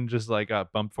Emerson just like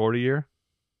got bumped forward a year?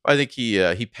 I think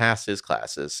he passed his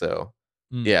classes, so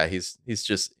yeah, he's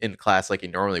just in class like he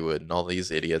normally would, and all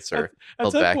these idiots are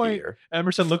held back a year.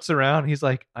 Emerson looks around. He's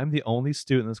like, I'm the only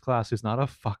student in this class who's not a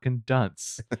fucking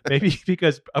dunce. Maybe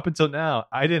because up until now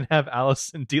I didn't have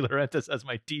Allison De Laurentiis as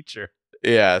my teacher.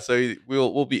 Yeah, so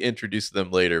we'll be introduced to them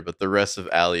later, but the rest of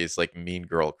Allie's like mean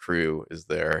girl crew is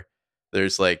there.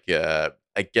 There's like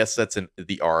I guess that's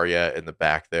the Arya in the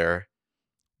back there.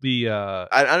 I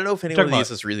don't know if anyone of these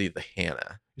is really the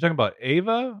Hannah. You're talking about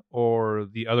Ava or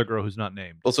the other girl who's not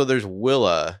named? Well, so there's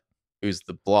Willa, who's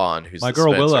the blonde, who's my the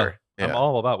girl Spencer. Willa. Yeah. I'm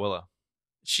all about Willa.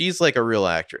 She's like a real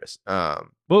actress.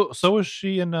 Well, so is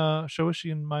she in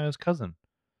Maya's cousin.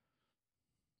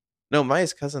 No,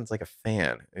 Maya's cousin's like a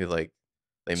fan who like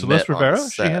they Celeste met Rivera. On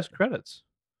She has credits.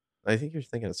 I think you're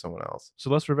thinking of someone else.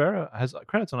 Celeste Rivera has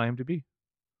credits on IMDb.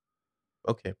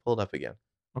 Okay, pull it up again.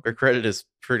 Her credit is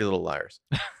Pretty Little Liars.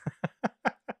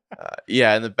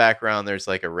 Yeah, in the background there's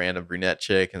like a random brunette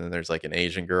chick, and then there's like an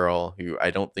Asian girl who I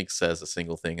don't think says a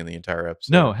single thing in the entire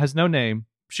episode. No, has no name.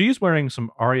 She's wearing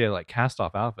some Arya like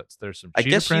cast-off outfits. There's some. I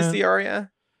guess she's the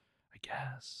Arya. I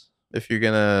guess if you're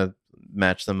gonna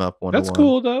match them up one. That's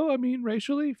cool though. I mean,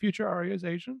 racially, future Arya is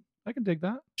Asian. I can dig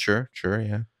that. Sure,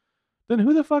 yeah. Then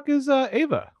who the fuck is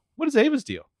Ava? What is Ava's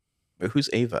deal? Who's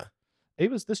Ava?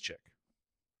 Ava's this chick.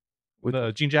 With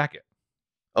The jean jacket.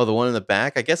 Oh, the one in the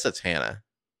back? I guess that's Hannah.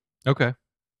 Okay.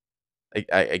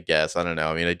 I guess. I don't know.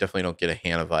 I mean, I definitely don't get a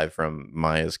Hannah vibe from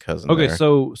Maya's cousin. Okay, there.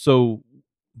 so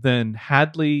then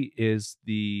Hadley is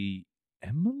the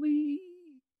Emily?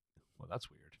 Well, that's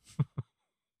weird.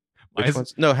 Which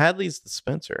one's no, Hadley's the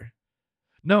Spencer.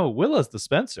 No, Willa's the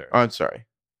Spencer. Oh, I'm sorry.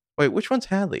 Wait, which one's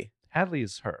Hadley? Hadley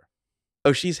is her.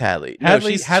 Oh, she's Hadley. Hadley,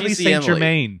 no, she's Hadley she's the Saint Emily.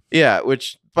 Germain. Yeah,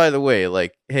 which, by the way,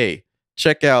 like, hey,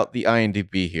 check out the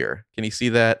IMDb here. Can you see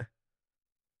that?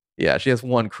 Yeah, she has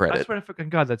one I credit. swear to fucking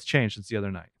God, that's changed since the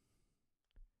other night.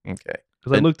 Okay.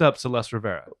 Because I looked up Celeste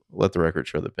Rivera. Let the record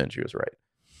show that Benji was right.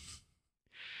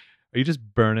 Are you just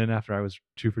burning after I was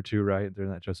 2 for 2 right during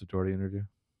that Joseph Doherty interview?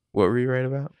 What were you right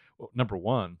about? Well, number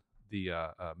one, the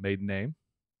maiden name.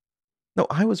 No,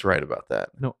 I was right about that.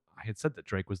 No, I had said that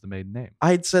Drake was the maiden name.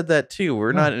 I had said that too.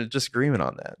 We're No. not in a disagreement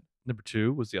on that. Number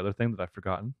two was the other thing that I've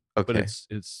forgotten. Okay. But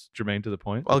it's Germain to the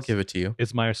point. I'll give it to you.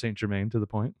 It's Meyer Saint Germain to the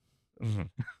point. Mhm.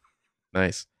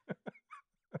 Nice.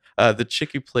 The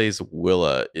chick who plays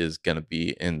Willa is going to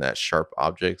be in that Sharp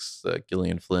Objects,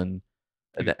 Gillian Flynn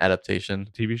adaptation.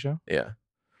 TV show? Yeah.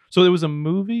 So there was a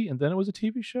movie and then it was a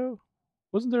TV show?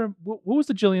 Wasn't there? What was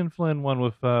the Gillian Flynn one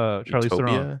with Charlie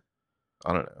Theron? Utopia?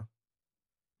 I don't know.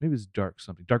 Maybe it was Dark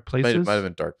something. Dark Places? Might have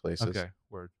been Dark Places. Okay,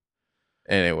 word.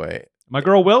 Anyway, My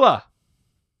girl Willa.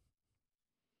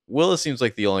 Willa seems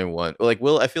like the only one. Like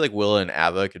Willa, I feel like Willa and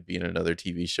Ava could be in another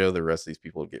TV show. The rest of these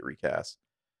people would get recast.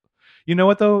 You know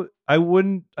what though? I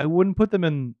wouldn't put them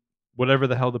in whatever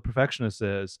the hell the Perfectionist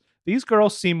is. These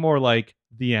girls seem more like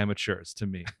the amateurs to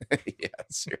me. Yeah,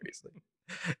 seriously.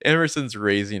 Emerson's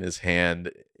raising his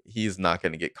hand. He's not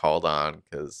going to get called on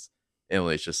because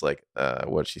Emily's just like,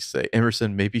 what'd she say?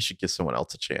 Emerson, maybe you should give someone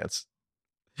else a chance.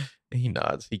 He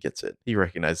nods. He gets it. He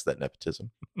recognizes that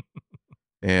nepotism.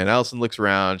 And Allison looks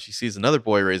around. She sees another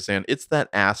boy raise his hand. It's that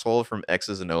asshole from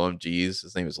X's and OMGs.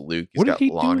 His name is Luke. He's got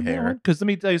long hair. Because let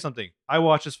me tell you something. I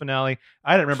watched this finale.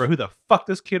 I didn't remember who the fuck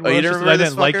this kid was. You didn't remember I this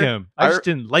didn't like fucker? him. I just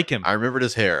didn't like him. I remembered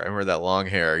his hair. I remember that long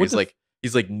hair. What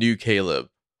He's like new Caleb.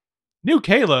 New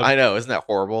Caleb. I know. Isn't that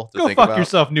horrible to Go think fuck about?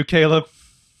 yourself, new Caleb.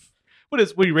 What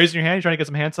are you raising your hand? You trying to get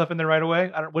some hand stuff in there right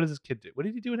away? What does this kid do? What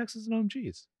did he do in X's and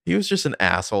OMGs? He was just an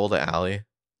asshole to Allie.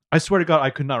 I swear to God,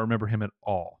 I could not remember him at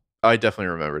all. I definitely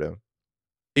remembered him.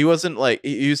 He wasn't like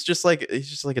he's just like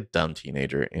a dumb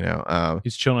teenager, you know.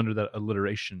 He's chilling under that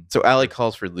alliteration. So Allie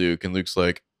calls for Luke, and Luke's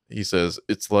like, he says,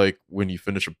 it's like when you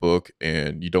finish a book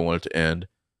and you don't want it to end,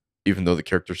 even though the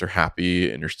characters are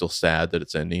happy and you're still sad that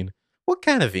it's ending. What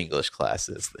kind of English class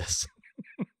is this?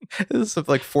 This is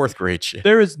like fourth grade shit.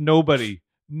 There is nobody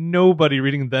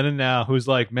reading Then and Now who's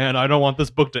like, man, I don't want this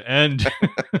book to end.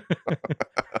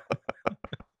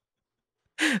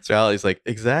 So Allie's like,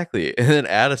 exactly. And then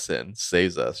Addison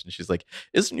saves us. And she's like,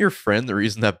 isn't your friend the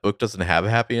reason that book doesn't have a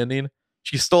happy ending?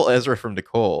 She stole Ezra from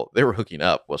Nicole. They were hooking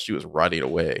up while she was rotting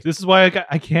away. This is why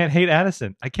I can't hate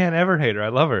Addison. I can't ever hate her. I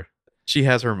love her. She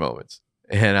has her moments.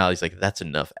 And Allie's like, that's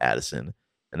enough, Addison.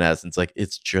 And Addison's like,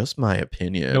 it's just my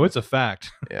opinion. No, it's a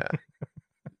fact. Yeah.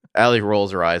 Allie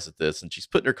rolls her eyes at this and she's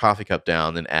putting her coffee cup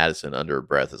down. Then Addison, under her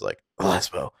breath, is like,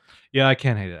 Lesbo. Yeah, I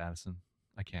can't hate it, Addison.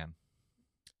 I can.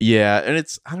 Yeah, and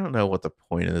I don't know what the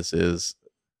point of this is.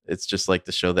 It's just like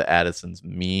to show that Addison's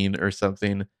mean or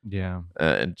something. Yeah.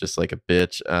 And just like a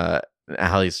bitch. And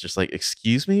Allie's just like,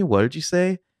 excuse me, what did you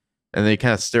say? And they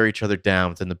kind of stare each other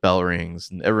down, but then the bell rings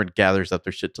and everyone gathers up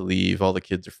their shit to leave. All the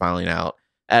kids are filing out.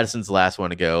 Addison's the last one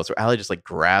to go. So Allie just like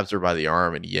grabs her by the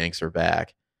arm and yanks her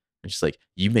back. And she's like,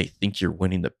 you may think you're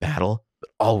winning the battle, but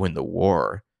I'll win the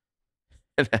war.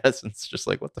 And Addison's just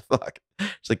like, what the fuck?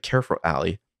 She's like, careful,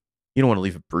 Allie. You don't want to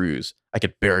leave a bruise. I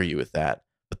could bury you with that.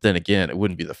 But then again, it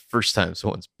wouldn't be the first time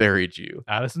someone's buried you.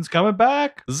 Addison's coming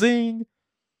back. Zing.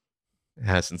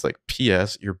 Addison's like,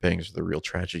 P.S. Your bangs are the real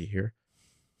tragedy here.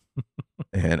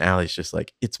 And Allie's just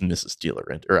like, it's Mrs. De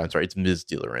Laurentiis. Or I'm sorry, it's Ms.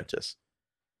 De Laurentiis.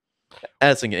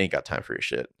 Addison ain't got time for your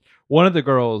shit. One of the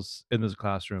girls in this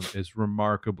classroom is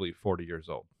remarkably 40 years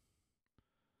old.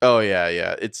 Oh,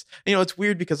 yeah. It's, it's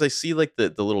weird because I see like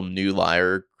the little New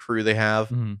Liar crew they have.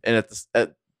 Mm-hmm.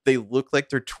 And they look like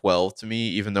they're 12 to me,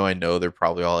 even though I know they're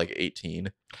probably all like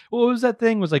 18. Well, it was that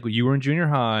thing was like you were in junior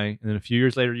high, and then a few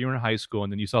years later you were in high school,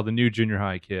 and then you saw the new junior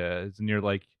high kids, and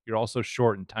you're also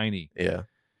short and tiny. Yeah.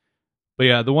 But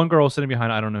yeah, the one girl sitting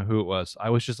behind, I don't know who it was.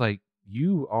 I was just like,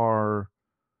 you are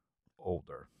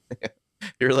older.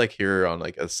 You're like here on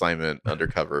like assignment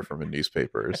undercover from a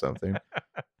newspaper or something.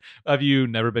 Have you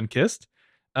never been kissed?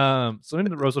 So in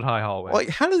the Rosewood High hallway. Like,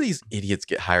 how do these idiots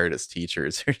get hired as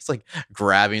teachers? They're just like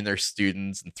grabbing their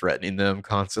students and threatening them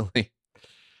constantly.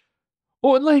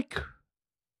 Well, like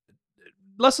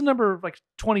lesson number like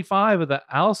 25 of the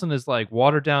Allison is like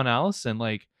watered down Allison.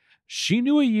 Like she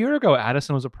knew a year ago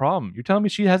Addison was a problem. You're telling me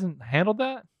she hasn't handled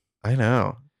that? I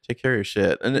know. Take care of your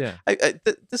shit. And Yeah.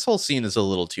 this whole scene is a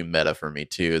little too meta for me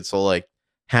too. It's all like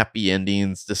happy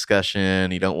endings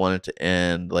discussion. You don't want it to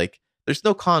end. Like there's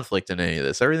no conflict in any of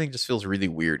this. Everything just feels really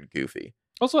weird and goofy.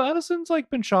 Also, Addison's like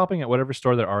been shopping at whatever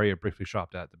store that Arya briefly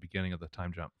shopped at the beginning of the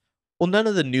time jump. Well, none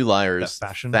of the new liars'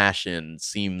 That fashion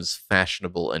seems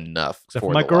fashionable enough Except for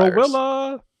for my the girl liars.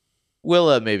 Willa.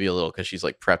 Willa maybe a little because she's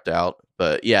like prepped out,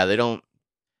 but yeah, they don't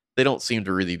seem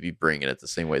to really be bringing it the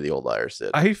same way the old liars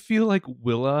did. I feel like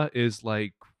Willa is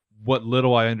like what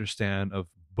little I understand of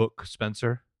Book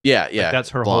Spencer. Yeah, Like, yeah, that's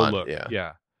her blonde, whole look.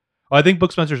 Yeah. Well, I think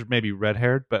Book Spencer's maybe red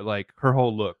haired, but like her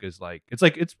whole look is like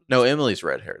it's No, Emily's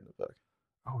red hair in the book.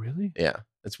 Oh really? Yeah,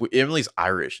 Emily's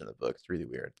Irish in the book. It's really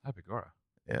weird. Abigora.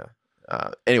 Yeah.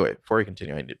 Anyway, before we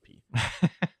continue, I need to pee.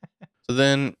 So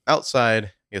then outside,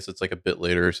 I guess it's like a bit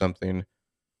later or something.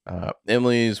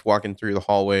 Emily's walking through the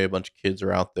hallway. A bunch of kids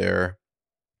are out there.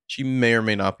 She may or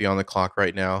may not be on the clock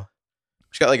right now.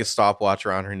 She's got like a stopwatch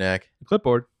around her neck.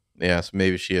 Clipboard. Yeah, so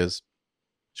maybe she is.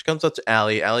 She comes up to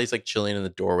Allie. Allie's like chilling in the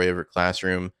doorway of her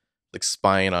classroom, like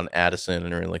spying on Addison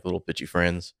and her like little bitchy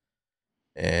friends.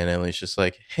 And Emily's just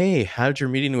like, "Hey, how did your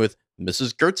meeting with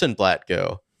Mrs. Gertzenblatt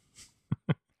go?"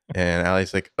 And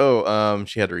Allie's like, "Oh,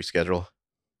 she had to reschedule."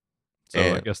 So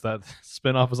I guess that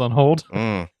spinoff is on hold.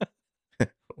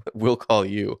 We'll call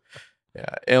you.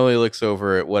 Yeah, Emily looks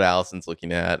over at what Allison's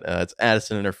looking at. It's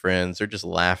Addison and her friends. They're just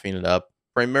laughing it up,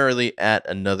 primarily at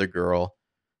another girl.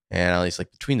 And Allie's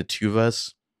like, between the two of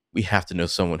us, we have to know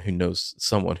someone who knows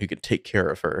someone who can take care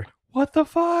of her. What the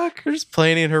fuck? They're just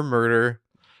planning her murder.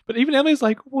 But even Emily's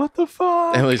like, what the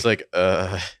fuck? Emily's like,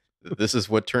 this is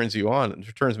what turns me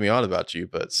on about you,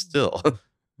 but still.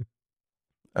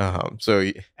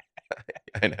 So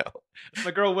I know.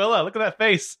 My girl Willa, look at that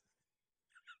face.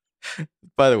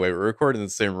 By the way, we're recording in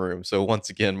the same room, so once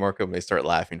again, Marco may start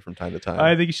laughing from time to time.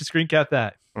 I think you should screen cap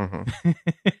that. Mm-hmm.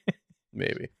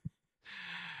 Maybe.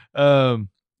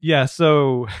 Yeah,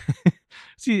 so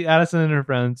see Addison and her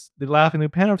friends, they're laughing. They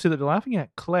pan over to they're laughing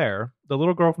at Claire, the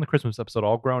little girl from the Christmas episode,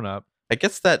 all grown up. I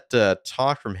guess that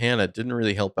talk from Hannah didn't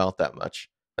really help out that much.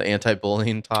 The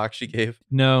anti-bullying talk she gave.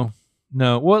 No.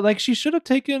 Well, like she should have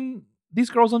taken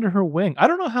these girls under her wing. I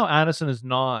don't know how Addison is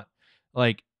not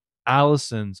like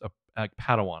Allison's like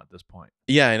Padawan at this point.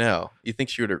 Yeah, I know. You think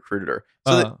she would have recruited her.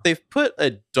 So they've put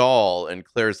a doll in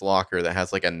Claire's locker that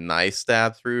has like a knife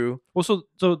stab through. Well, so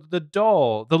the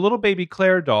doll, the little baby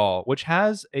Claire doll, which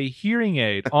has a hearing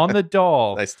aid on the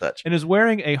doll. Nice touch. And is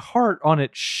wearing a heart on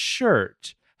its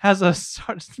shirt, has a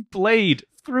blade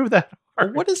through that heart.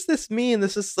 Well, what does this mean?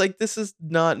 This is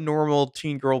not normal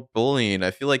teen girl bullying. I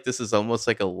feel like this is almost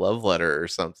like a love letter or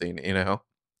something, you know?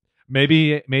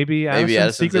 Maybe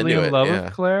Addison's secretly in love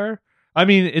with Claire. I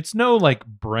mean, it's no like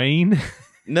brain.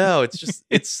 No, it's just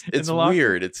it's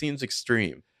weird. It seems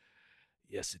extreme.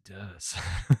 Yes, it does.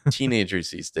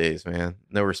 Teenagers these days, man,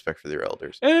 no respect for their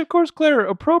elders. And of course, Claire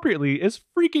appropriately is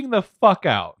freaking the fuck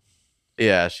out.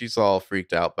 Yeah, she's all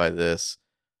freaked out by this.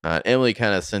 Emily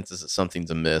kind of senses that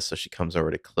something's amiss, so she comes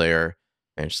over to Claire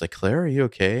and she's like, "Claire, are you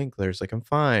okay?" And Claire's like, "I'm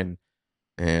fine."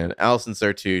 And Allison's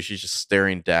there too. She's just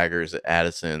staring daggers at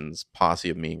Addison's posse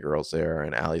of mean girls there.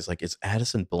 And Allie's like, "Is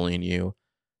Addison bullying you?"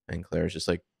 And Claire's just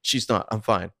like, "She's not. I'm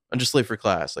fine. I'm just late for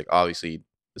class." Like, obviously,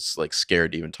 it's like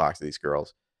scared to even talk to these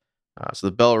girls. So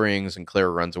the bell rings and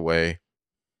Claire runs away.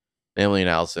 Emily and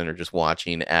Allison are just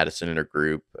watching Addison and her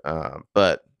group.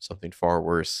 But something far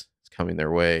worse is coming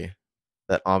their way.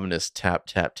 That ominous tap,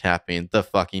 tap, tapping, the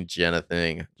fucking Jenna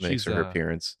thing makes her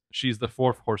appearance. She's the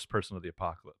fourth horse person of the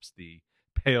apocalypse, the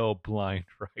pale blind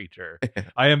writer.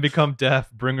 I am become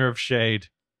deaf, bringer of shade.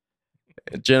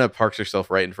 Jenna parks herself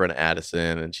right in front of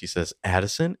Addison and she says,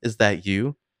 "Addison, is that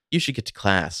you? You should get to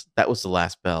class. That was the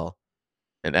last bell."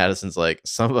 And Addison's like,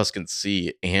 "Some of us can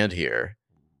see and hear."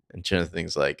 And Jenna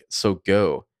thinks like, "So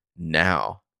go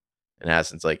now." And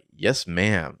Addison's like, "Yes,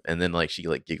 ma'am." And then like she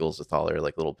like giggles with all her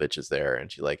like little bitches there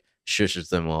and she like shushes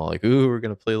them all like, "Ooh, we're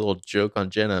gonna play a little joke on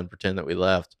Jenna and pretend that we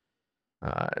left."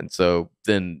 And so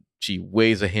then she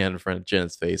waves a hand in front of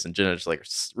Jenna's face and Jenna just like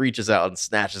reaches out and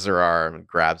snatches her arm and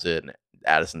grabs it. And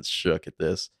Addison's shook at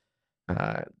this.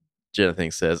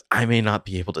 Jenna says, "I may not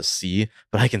be able to see,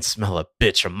 but I can smell a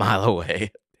bitch a mile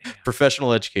away." Damn.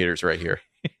 Professional educators right here.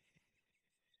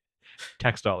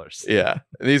 Tax dollars. Yeah.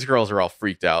 And these girls are all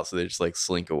freaked out, so they just like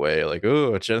slink away, like,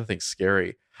 oh, Jenna Thing's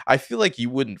scary. I feel like you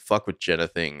wouldn't fuck with Jenna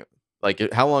Thing.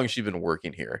 Like, how long has she been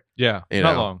working here? Yeah, You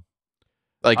not know? long.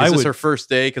 Like, I is this would- her first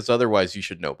day? Because otherwise, you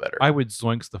should know better. I would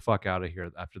zoinks the fuck out of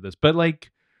here after this. But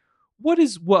like, what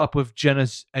is up with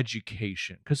Jenna's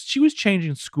education? Because she was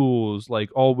changing schools like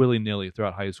all willy nilly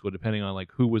throughout high school, depending on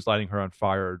like who was lighting her on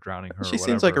fire or drowning her. She or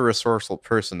seems like a whatever. resourceful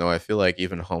person, though. I feel like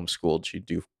even homeschooled, she'd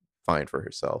do fine for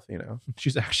herself, you know?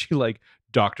 She's actually like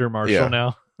Dr. Marshall Yeah.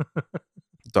 now.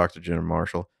 Dr. Jenna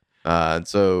Marshall. And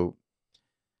so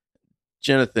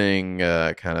Jenna Thing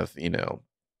kind of, you know,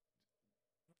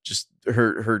 just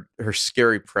her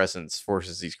scary presence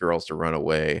forces these girls to run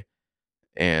away.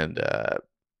 And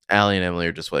Allie and Emily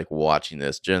are just like watching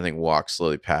this. Jenna Thing walks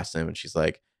slowly past them and she's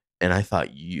like, and I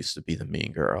thought you used to be the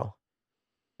mean girl.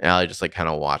 And Allie just like kind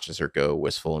of watches her go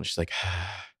wistful and she's like,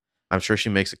 I'm sure she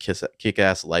makes a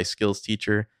kick-ass life skills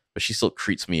teacher, but she still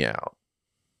creeps me out.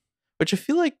 Which I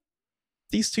feel like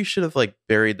these two should have like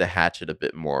buried the hatchet a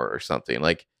bit more or something.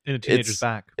 Like In a teenager's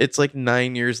back. it's like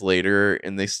 9 years later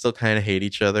and they still kind of hate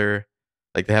each other.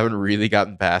 Like they haven't really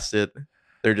gotten past it.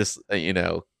 They're just, you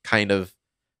know, kind of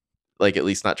like at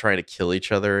least not trying to kill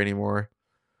each other anymore.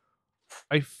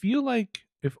 I feel like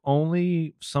if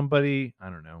only somebody, I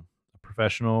don't know, a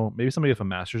professional, maybe somebody with a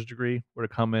master's degree were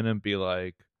to come in and be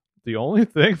like, the only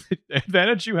thing, the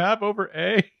advantage you have over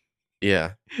A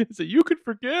Yeah. is that you could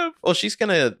forgive. Well, she's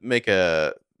gonna make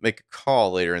a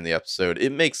call later in the episode.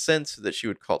 It makes sense that she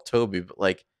would call Toby, but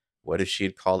like, what if she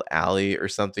had called Allie or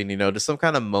something? You know, just some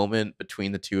kind of moment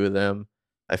between the two of them.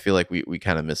 I feel like we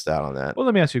kind of missed out on that. Well,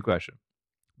 let me ask you a question.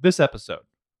 This episode,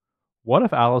 what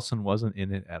if Allison wasn't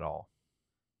in it at all?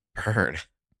 Burn.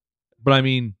 But I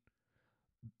mean,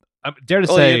 I dare to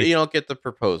Well, say, you don't get the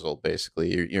proposal.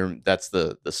 Basically, you're that's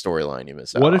the storyline you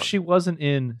miss out. what if on. she wasn't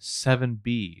in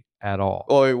 7B at all?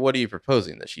 Well, what are you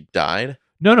proposing? That she died?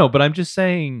 No, but I'm just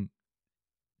saying,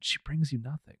 she brings you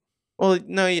nothing Well,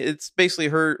 no, it's basically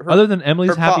her other than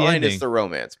Emily's her happy plot line ending. is the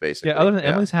romance, basically. Yeah, other than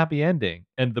Emily's happy ending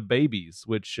and the babies,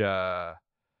 which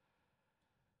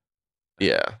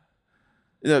Yeah.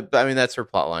 No, I mean, that's her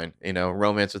plot line. You know,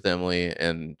 romance with Emily,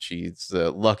 and she's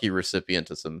the lucky recipient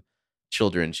of some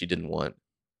children she didn't want.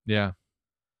 yeah,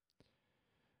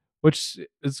 which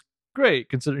is great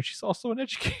considering she's also an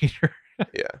educator.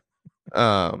 Yeah.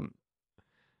 Um.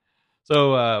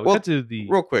 So we Well, got to the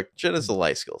Real quick, Jenna's a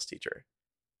life skills teacher.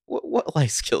 What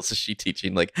life skills is she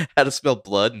teaching? Like how to smell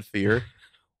blood and fear,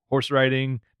 horse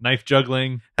riding, knife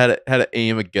juggling, how to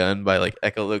aim a gun by like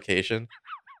echolocation.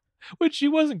 which she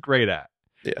wasn't great at.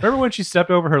 Yeah. Remember when she stepped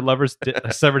over her lover's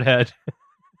severed head?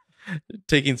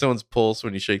 Taking someone's pulse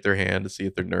when you shake their hand to see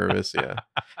if they're nervous. Yeah.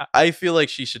 I feel like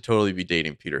she should totally be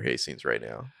dating Peter Hastings right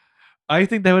now. I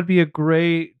think that would be a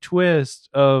great twist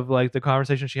of like the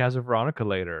conversation she has with Veronica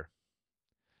later.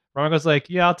 Veronica's like,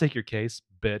 "Yeah, I'll take your case,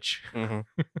 bitch."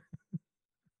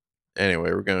 Anyway,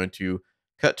 we're going to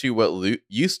cut to what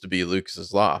used to be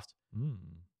Lucas's loft.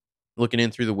 Looking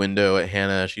in through the window at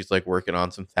Hannah, she's like working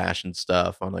on some fashion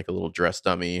stuff on like a little dress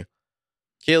dummy.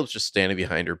 Caleb's just standing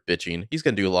behind her bitching. He's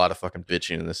gonna do a lot of fucking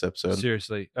bitching in this episode.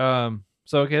 Seriously.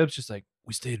 So Caleb's just like,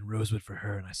 "We stayed in Rosewood for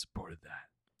her, and I supported that.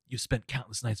 You spent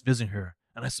countless nights visiting her,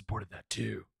 and I supported that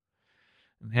too."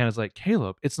 And Hannah's like,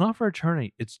 "Caleb, it's not for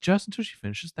eternity. It's just until she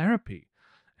finishes therapy.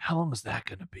 How long is that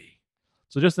gonna be?"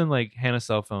 So just then, like, Hannah's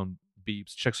cell phone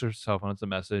beeps, checks her cell phone, it's a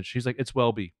message. She's like, "It's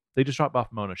Welby. They just dropped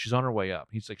off Mona. She's on her way up."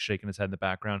 He's like shaking his head in the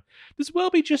background. Does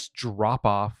Welby just drop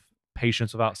off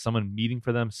patients without someone meeting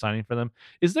for them, signing for them?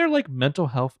 Is there like mental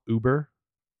health Uber?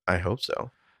 I hope so.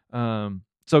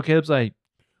 So Caleb's like,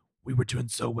 "We were doing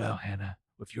so well, Hannah,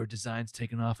 with your designs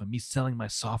taking off and me selling my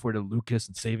software to Lucas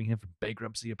and saving him from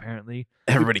bankruptcy, apparently.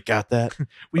 Everybody got that.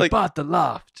 We Like- bought the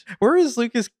loft." Where is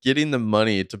Lucas getting the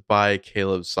money to buy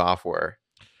Caleb's software?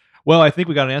 Well, I think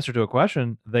we got an answer to a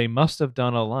question. They must have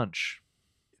done a lunch.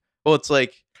 Well, it's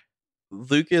like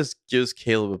Lucas gives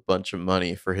Caleb a bunch of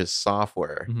money for his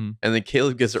software, Mhm. and then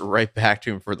Caleb gives it right back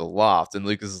to him for the loft, and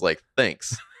Lucas is like,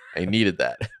 "Thanks, I needed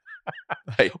that.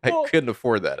 I Well, couldn't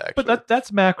afford that actually." But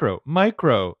that's macro.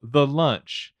 Micro, the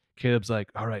lunch. Caleb's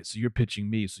like, "All right, so you're pitching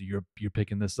me, so you're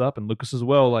picking this up." And Lucas as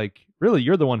well, like, "Really,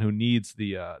 you're the one who needs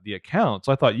the account,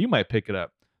 so I thought you might pick it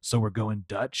up." "So we're going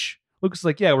Dutch?" Lucas is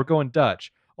like, "Yeah, we're going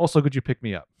Dutch. Also, could you pick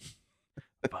me up?"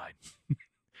 Fine.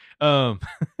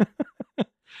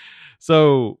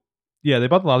 So yeah, they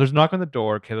bought the loft. There's a knock on the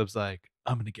door. Caleb's like,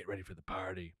 "I'm gonna get ready for the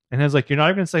party," and Hannah's like, "You're not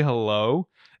even gonna say hello?"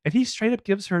 And he straight up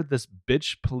gives her this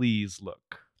bitch please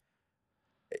look.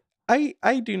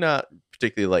 I do not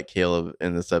particularly like Caleb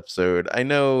in this episode. I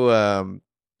know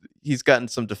he's gotten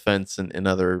some defense in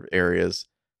other areas,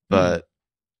 but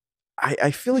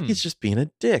I feel like he's just being a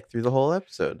dick through the whole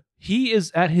episode. He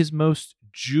is at his most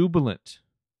jubilant.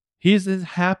 He is his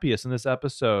happiest in this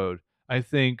episode, I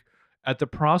think, at the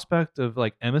prospect of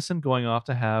like Emerson going off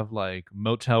to have like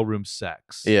motel room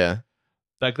sex. Yeah.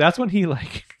 Like that's when he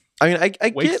like I mean,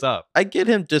 I wakes up. I get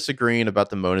him disagreeing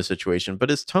about the Mona situation, but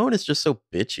his tone is just so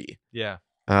bitchy. Yeah.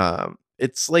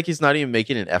 It's like he's not even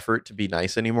making an effort to be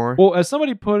nice anymore. Well, as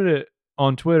somebody put it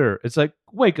on Twitter, it's like,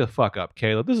 wake the fuck up,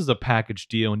 Caleb. This is a package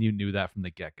deal, and you knew that from the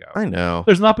get-go. I know.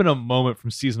 There's not been a moment from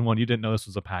season 1 you didn't know this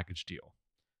was a package deal.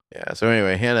 Yeah, so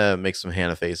anyway, Hannah makes some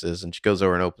Hannah faces, and she goes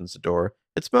over and opens the door.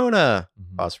 It's Mona!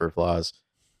 Pause for applause.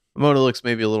 Mona looks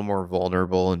maybe a little more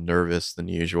vulnerable and nervous than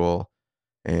usual.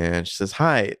 And she says,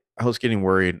 hi, I was getting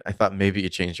worried. I thought maybe you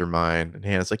changed your mind. And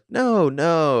Hannah's like, no,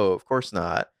 of course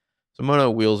not. So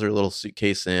Mona wheels her little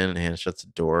suitcase in, and Hannah shuts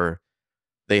the door.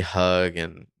 They hug,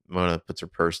 and Mona puts her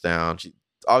purse down. She's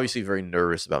obviously very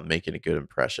nervous about making a good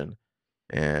impression.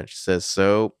 And she says,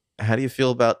 so how do you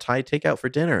feel about Thai takeout for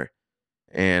dinner?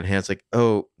 And Hannah's like,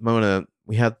 oh, Mona,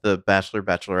 we had the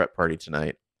bachelorette party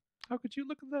tonight. How could you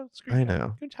look at the screen? I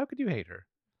know. How could you hate her?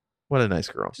 What a nice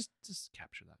girl. Just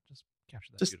capture that. Just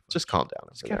capture that beautiful Just image. calm down.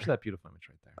 Just capture that beautiful image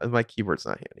right there. My keyboard's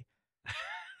not handy.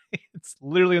 It's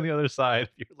literally on the other side of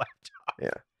your laptop.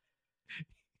 Yeah.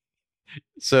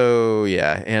 So,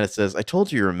 yeah, Hannah says, I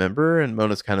told you, remember? And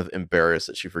Mona's kind of embarrassed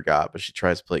that she forgot, but she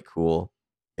tries to play it cool.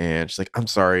 And she's like, I'm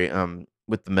sorry.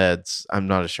 With the meds, I'm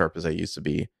not as sharp as I used to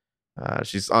be.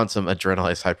 She's on some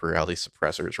adrenalized hyperreality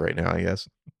suppressors right now, I guess.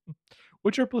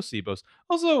 Which are placebos.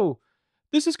 Also,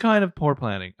 this is kind of poor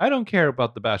planning. I don't care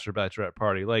about the bachelorette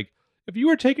party. Like, if you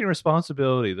were taking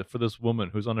responsibility for this woman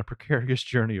who's on a precarious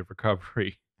journey of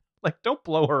recovery, like, don't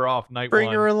blow her off night Bring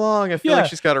one. her along. I feel like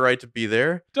she's got a right to be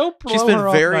there. Don't blow She's her been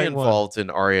off very night involved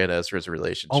in Arya and Ezra's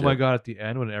relationship. Oh my god, at the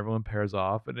end when everyone pairs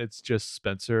off and it's just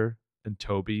Spencer and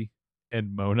Toby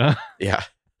and Mona. Yeah.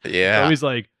 Yeah. Toby's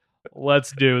like,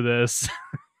 let's do this.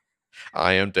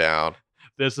 I am down.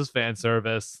 This is fan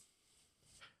service.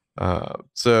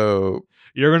 So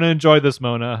you're gonna enjoy this,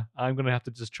 Mona. I'm gonna have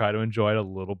to just try to enjoy it a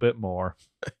little bit more.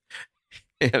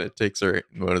 And it takes her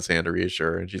Mona's hand to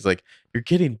reassure her, and she's like, you're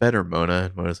getting better, Mona.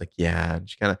 And Mona's like, yeah. And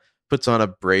she kind of puts on a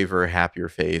braver, happier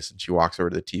face, and she walks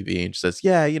over to the TV and she says,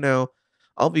 yeah,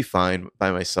 I'll be fine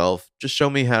by myself. Just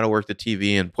show me how to work the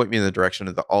TV and point me in the direction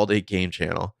of the all-day game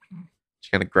channel.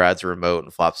 She kind of grabs a remote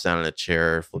and flops down in a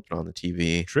chair, flipping on the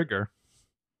TV. Trigger.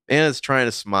 Anna's trying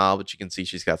to smile, but you can see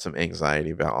she's got some anxiety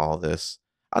about all this.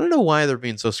 I don't know why they're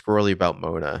being so squirrely about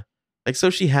Mona. Like,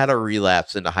 so she had a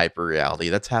relapse into hyper reality.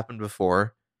 That's happened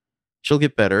before. She'll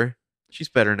get better. She's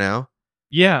better now.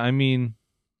 Yeah, I mean,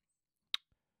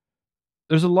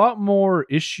 there's a lot more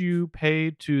issue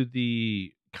paid to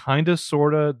the kind of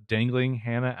sort of dangling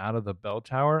Hannah out of the bell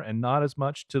tower, and not as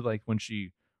much to like when she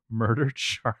murdered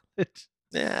Charlotte.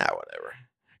 Yeah, whatever.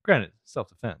 Granted,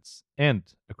 self-defense and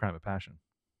a crime of passion.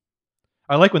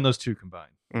 I like when those two combine.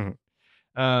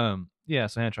 Mm-hmm. Yeah,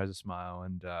 so Hannah tries to smile,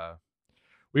 and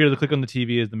we get to click on the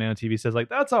TV as the man on TV says, like,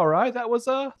 that's all right. That was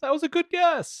a good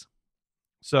guess.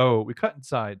 So we cut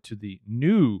inside to the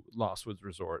new Lost Woods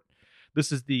Resort.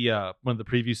 This is the one of the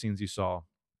preview scenes you saw.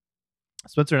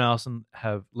 Spencer and Allison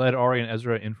have led Ari and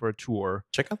Ezra in for a tour.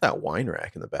 Check out that wine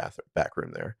rack in the back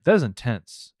room there. That is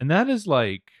intense. And that is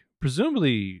like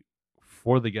presumably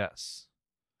for the guests.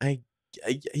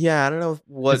 Yeah, I don't know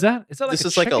what is that like this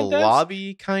is like a desk?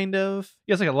 lobby kind of.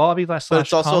 Yeah, it's like a lobby slash. But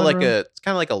it's also like room. it's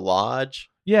kind of like a lodge.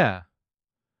 Yeah.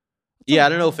 Yeah, I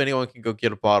don't know if anyone can go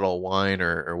get a bottle of wine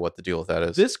or what the deal with that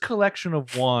is. This collection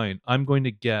of wine, I'm going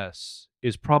to guess,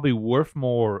 is probably worth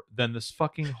more than this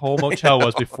fucking whole motel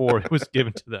was before it was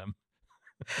given to them.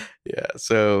 Yeah,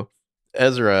 so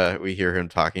Ezra, we hear him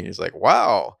talking. He's like,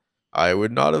 wow, I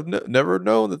would not have never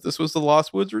known that this was the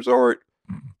Lost Woods Resort.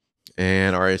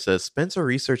 And Arya says, Spencer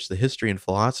researched the history and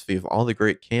philosophy of all the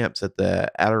great camps at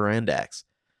the Adirondacks.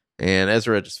 And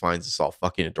Ezra just finds this all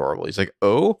fucking adorable. He's like,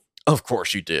 oh, of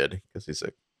course you did. Because he's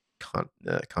a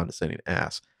condescending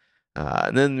ass.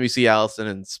 And then we see Allison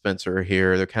and Spencer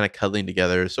here. They're kind of cuddling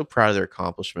together. So proud of their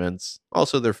accomplishments.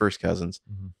 Also, their first cousins.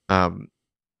 Mm-hmm.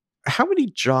 How many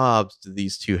jobs do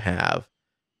these two have?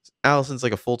 Allison's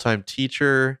like a full-time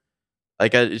teacher.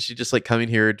 Like, is she just like coming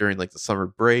here during like the summer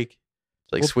break?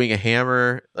 Like swing a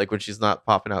hammer, like when she's not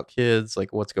popping out kids,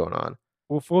 like what's going on?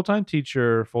 Well, full-time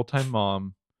teacher, full-time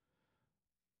mom,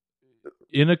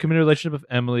 in a committed relationship with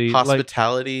Emily,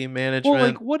 hospitality management. Well,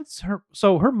 like what's her?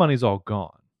 So her money's all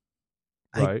gone,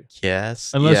 right? I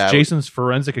guess, unless Jason's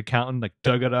forensic accountant like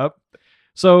dug it up.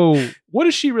 So what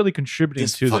is she really contributing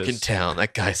to this fucking this town?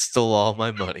 That guy stole all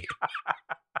my money.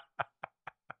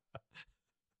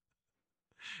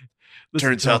 Listen,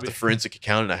 Turns out the Toby, forensic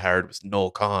accountant I hired was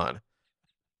Noel Kahn.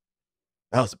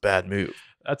 That was a bad move.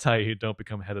 that's how you don't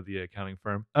become head of the accounting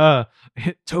firm.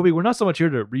 Toby, we're not so much here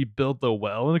to rebuild the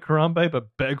well in the Karambe, but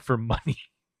beg for money.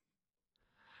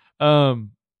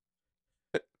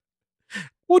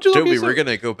 Would you Toby, we're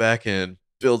gonna go back and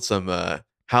build some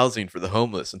housing for the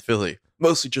homeless in Philly,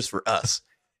 mostly just for us.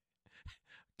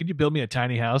 Can you build me a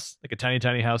tiny house, like a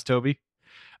tiny house, Toby?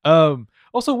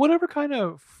 Also, whatever kind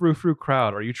of frou-frou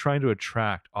crowd are you trying to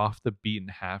attract off the beaten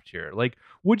path here? Like,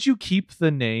 would you keep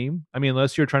the name? I mean,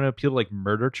 unless you're trying to appeal to like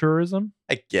murder tourism.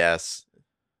 I guess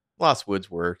Lost Woods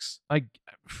works. Like,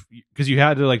 because you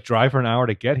had to like drive for an hour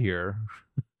to get here.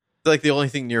 Like the only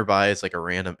thing nearby is like a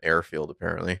random airfield,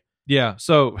 apparently. Yeah.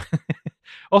 So,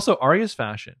 also Arya's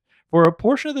fashion. For a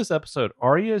portion of this episode,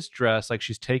 Arya is dressed like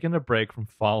she's taken a break from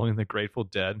following the Grateful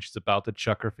Dead, and she's about to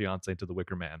chuck her fiance into the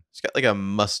Wicker Man. She's got like a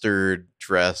mustard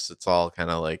dress. It's all kind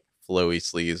of like flowy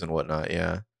sleeves and whatnot.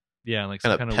 Yeah, Yeah, like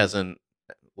kind some of peasant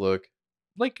look.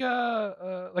 like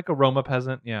a Roma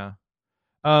peasant. Yeah.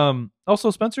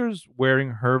 Also, Spencer's wearing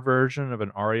her version of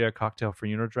an Arya cocktail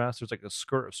funeral dress. There's like a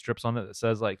skirt of strips on it that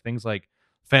says like things like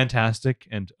fantastic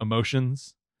and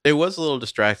emotions. It was a little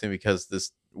distracting because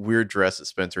this weird dress that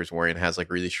Spencer's wearing has like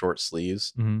really short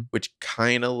sleeves, Mm-hmm. which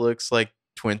kind of looks like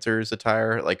Twinter's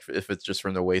attire, like if it's just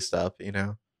from the waist up, you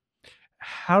know.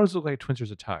 How does it look like Twinter's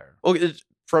attire? Well,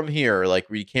 from here, like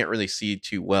we can't really see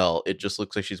too well. It just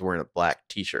looks like she's wearing a black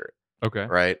T-shirt, Okay.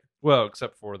 right? Well,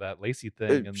 except for that lacy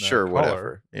thing and the Sure, collar.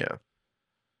 whatever. Yeah.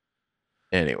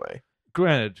 Anyway,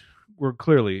 Granted, we're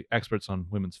clearly experts on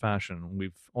women's fashion.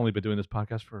 We've only been doing this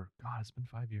podcast for it's been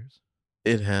 5 years.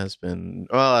 it has been.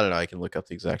 Well, I don't know. I can look up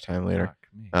the exact time later. Fuck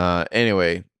me.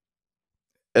 Anyway,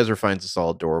 Ezra finds us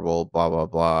all adorable. Blah blah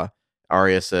blah.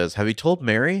 Arya says, "Have you told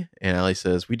Mary?" And Allie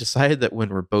says, "We decided that when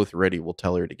we're both ready, we'll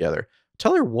tell her together."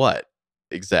 Tell her what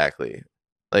exactly?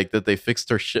 Like that they fixed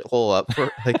her shithole up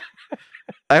for? Like,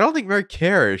 I don't think Mary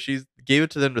cares. She gave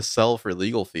it to them to sell for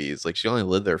legal fees. Like she only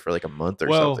lived there for like a month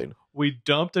or something. We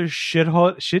dumped a shit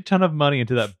ton of money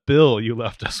into that bill you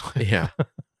left us with. Yeah.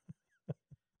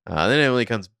 Then Emily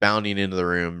comes bounding into the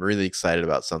room, really excited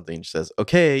about something. She says,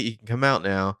 "Okay, you can come out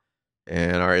now."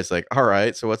 And Arya's like, "All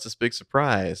right, so what's this big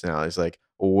surprise?" And Allie's like,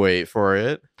 "Wait for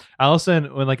it."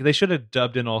 Allison, when like they should have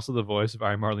dubbed in also the voice of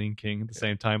I Marlene King at the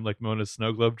same time, like Mona's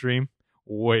Snow Globe Dream.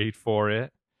 Wait for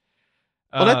it.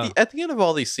 Well, at the end of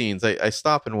all these scenes, I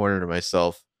stop and wonder to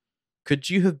myself, could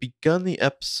you have begun the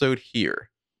episode here?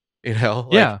 You know,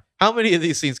 like, yeah. How many of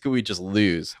these scenes could we just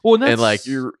lose? Well, And like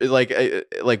you're like,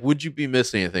 would you be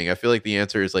missing anything? I feel like the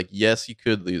answer is like yes, you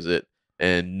could lose it,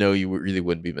 and no, you really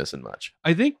wouldn't be missing much.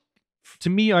 I think to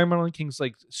me, I Marlene King's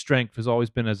like strength has always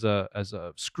been as a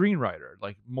screenwriter,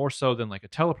 like more so than like a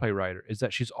teleplay writer, is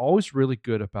that she's always really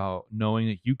good about knowing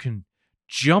that you can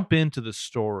jump into the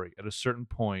story at a certain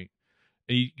point.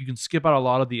 And you can skip out a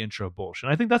lot of the intro bullshit.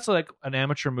 And I think that's like an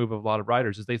amateur move of a lot of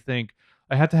writers is they think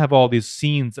I have to have all these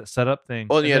scenes that set up things.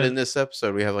 Well, yet in this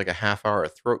episode, we have like a half hour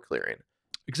of throat clearing.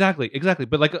 Exactly.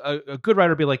 But like a good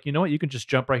writer would be like, you know what, you can just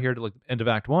jump right here to like the end of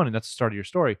Act 1, and that's the start of your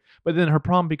story. But then her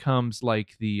problem becomes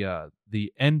like the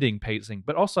ending pacing.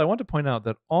 But also, I want to point out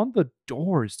that on the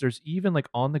doors, there's even like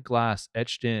on the glass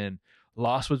etched in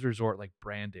Lost Woods Resort like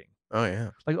branding. Oh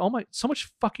yeah, like so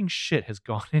much fucking shit has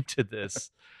gone into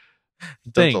this.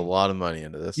 Dumped a lot of money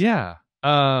into this. Yeah.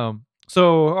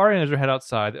 So Arya and Ezra head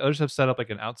outside. The others have set up like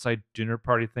an outside dinner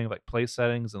party thing, like place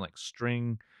settings and like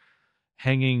string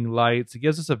hanging lights. It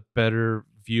gives us a better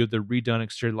view of the redone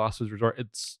exterior Lost Woods Resort.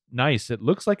 It's nice. It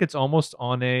looks like it's almost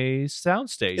on a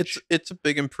soundstage. It's a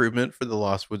big improvement for the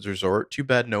Lost Woods Resort. Too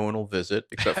bad no one will visit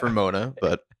except for Mona.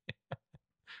 But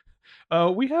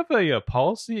we have a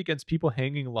policy against people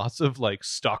hanging lots of like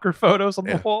stalker photos on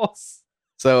the walls.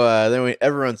 So then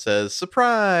everyone says,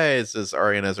 "Surprise!" as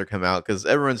Arya and Ezra come out because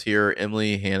everyone's here.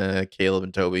 Emily, Hannah, Caleb,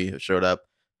 and Toby have showed up.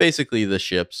 Basically, the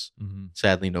ships. Mm-hmm.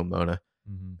 Sadly, no Mona.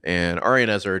 Mm-hmm. And Arya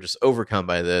and Ezra are just overcome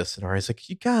by this. And Arya's like,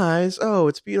 "You guys, oh,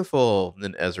 it's beautiful." And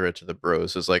then Ezra to the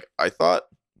bros is like, "I thought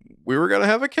we were going to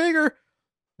have a kegger."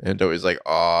 And Toby's like,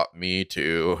 "Ah, me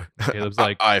too." Caleb's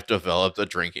like, "I've developed a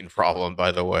drinking problem,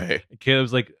 by the way."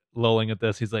 Caleb's like lolling at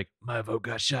this. He's like, "My vote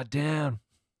got shot down."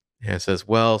 And it says,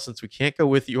 "Well, since we can't go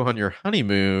with you on your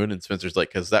honeymoon," and Spencer's like,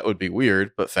 "Because that would be weird,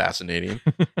 but fascinating."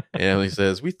 And Emily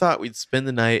says, "We thought we'd spend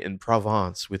the night in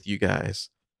Provence with you guys."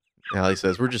 And Allie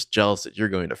says, "We're just jealous that you're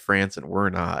going to France and we're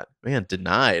not." Man,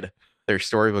 denied their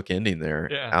storybook ending there,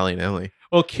 Yeah. Allie and Emily.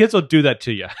 Well, kids will do that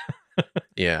to you.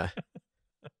 Yeah.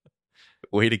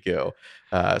 Way to go.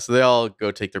 So they all go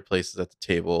take their places at the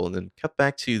table and then cut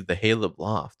back to the Haleb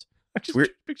loft. I just We're-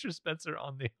 picture Spencer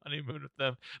on the honeymoon with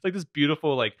them. Like this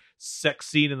beautiful, like, sex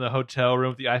scene in the hotel room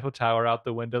with the Eiffel Tower out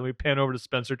the window. And we pan over to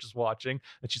Spencer just watching.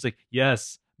 And she's like,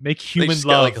 yes, make They human just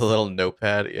got love. like a little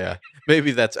notepad. Yeah.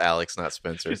 Maybe that's Alex, not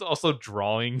Spencer. She's also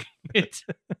drawing it.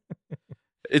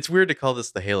 It's weird to call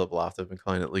this the Haleb loft. I've been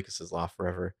calling it Lucas's loft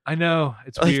forever. I know.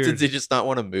 It's Like, weird. did they just not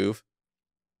want to move?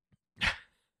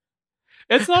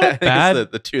 It's not I a think bad.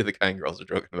 it's the two of the kind girls are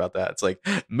joking about that. It's like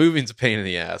moving's a pain in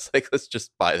the ass. Like, let's just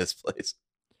buy this place.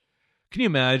 Can you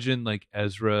imagine like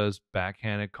Ezra's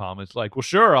backhanded comments like, well,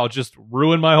 sure, I'll just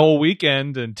ruin my whole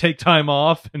weekend and take time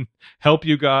off and help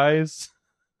you guys.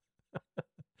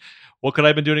 What could I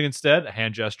have been doing instead?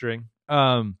 Hand gesturing.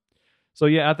 So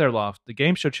yeah, at their loft, the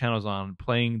game show channel's on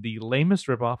playing the lamest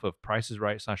ripoff of Price is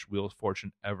Right / Wheel of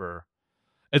Fortune ever.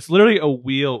 It's literally a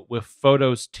wheel with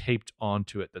photos taped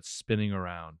onto it that's spinning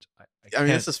around. I mean,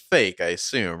 this is fake, I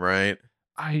assume, right?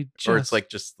 Or it's like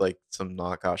just like some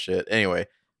knockoff shit. Anyway,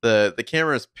 the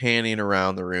camera is panning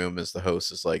around the room as the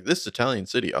host is like, this Italian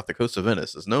city off the coast of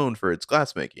Venice is known for its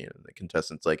glassmaking. And the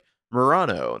contestant's like,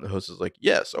 Murano. And the host is like,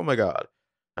 yes, oh my God.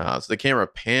 So the camera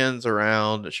pans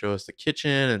around to show us the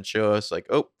kitchen and show us like,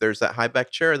 oh, there's that high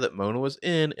back chair that Mona was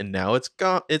in, and now it's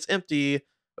gone. It's empty.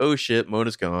 Oh shit,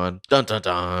 Mona's gone. Dun dun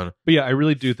dun. But yeah, I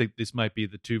really do think these might be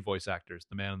the two voice actors,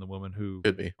 the man and the woman, who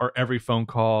Could be. are every phone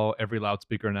call, every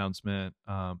loudspeaker announcement.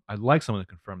 I'd like someone to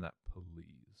confirm that, please.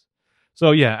 So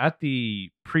yeah, at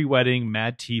the pre-wedding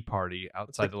mad tea party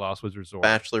outside like the Lost Woods Resort.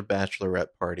 Bachelorette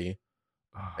party,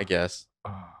 I guess.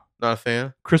 Not a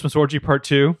fan? Christmas Orgy Part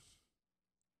 2.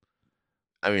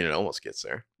 I mean, it almost gets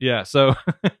there. Yeah, so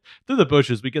through the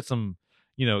bushes, we get some,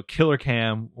 killer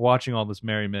cam watching all this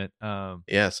merriment.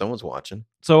 Yeah, someone's watching.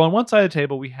 So on one side of the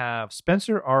table, we have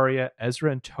Spencer, Arya,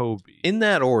 Ezra, and Toby. In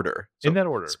that order. In that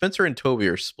order. Spencer and Toby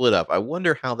are split up. I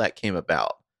wonder how that came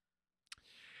about.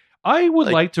 I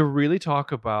would like to really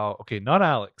talk about, okay, not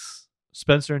Alex,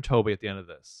 Spencer and Toby at the end of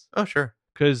this. Oh, sure.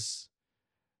 Because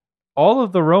all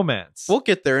of the romance. We'll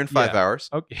get there in 5 hours.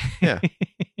 Okay. Yeah.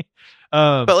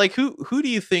 But like, who do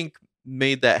you think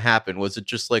made that happen? Was it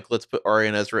just like, let's put Arya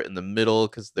and Ezra in the middle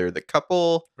because they're the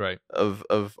couple right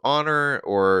of honor,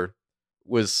 or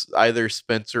was either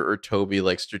Spencer or Toby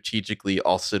like strategically,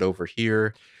 I'll sit over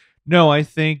here? No, I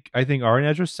think Arya and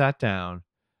Ezra sat down.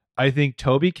 I think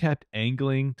Toby kept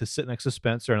angling to sit next to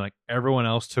Spencer, and like everyone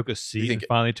else took a seat. And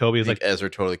finally, Toby was like, Ezra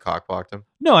totally cockblocked him.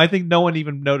 No, I think no one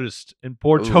even noticed. And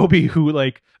poor Toby, who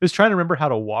like was trying to remember how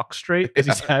to walk straight because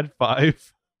he's had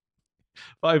five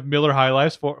Miller High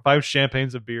Lifes, 5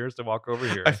 champagnes of beers to walk over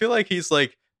here. I feel like he's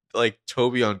like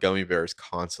Toby on gummy bears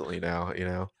constantly now,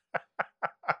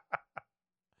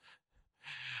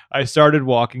 I started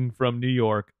walking from New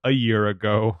York a year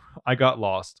ago. I got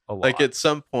lost a lot. Like at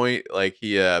some point, like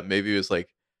he maybe it was like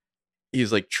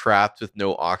he's like trapped with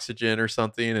no oxygen or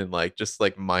something, and like just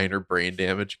like minor brain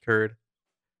damage occurred.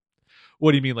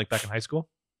 What do you mean, like back in high school?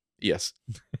 Yes.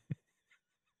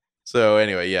 So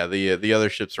anyway, yeah, the other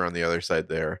ships are on the other side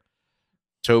there.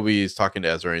 Toby's talking to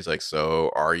Ezra and he's like,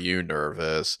 so are you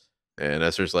nervous? And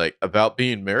Ezra's like, about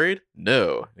being married?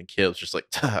 No. And Caleb's just like,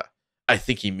 I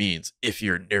think he means if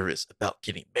you're nervous about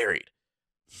getting married.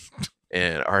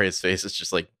 And Arya's face is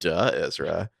just like, duh,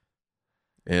 Ezra.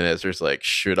 And Ezra's like,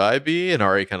 should I be? And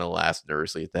Arya kind of laughs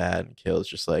nervously at that. And Caleb's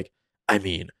just like, I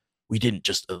mean, we didn't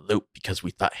just elope because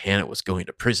we thought Hannah was going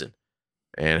to prison.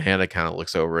 And Hannah kind of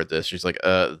looks over at this. She's like,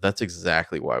 that's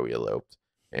exactly why we eloped.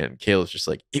 And Caleb's just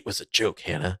like, it was a joke,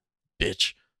 Hannah,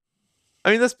 bitch.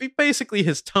 I mean, that's basically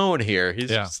his tone here. He's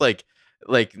just like,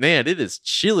 man, it is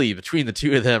chilly between the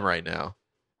two of them right now.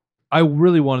 I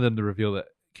really wanted them to reveal that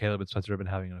Caleb and Spencer have been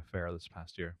having an affair this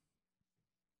past year.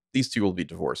 These two will be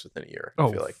divorced within a year. I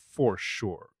feel like. For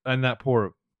sure. And that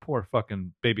poor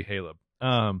fucking baby Caleb.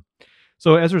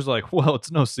 So Ezra's like, well,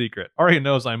 it's no secret. Arya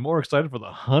knows I'm more excited for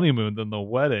the honeymoon than the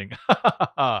wedding.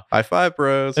 High five,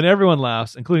 bros. And everyone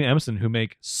laughs, including Emerson, who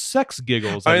make sex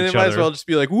giggles at each other. They might as well just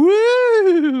be like,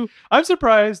 woo! I'm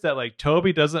surprised that like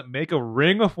Toby doesn't make a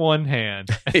ring with one hand.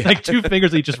 And, like 2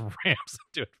 fingers, he just ramps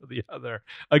into it for the other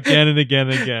again and again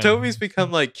and again. Toby's become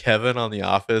like Kevin on The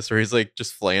Office, where he's like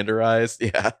just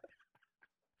flanderized. Yeah.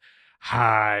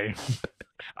 Hi.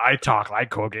 I talk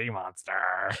like Cookie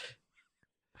Monster.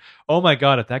 Oh my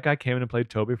God, if that guy came in and played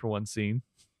Toby for one scene.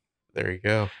 There you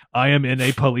go. I am in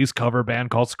a police cover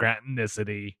band called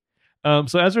Scrantonicity.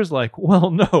 So Ezra's like,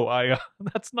 well, no,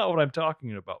 that's not what I'm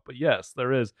talking about. But yes,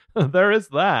 there is. There is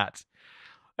that.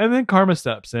 And then Karma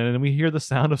steps in, and we hear the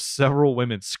sound of several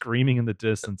women screaming in the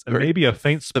distance, and maybe a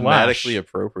faint splash. Thematically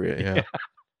appropriate, yeah.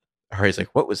 Arya's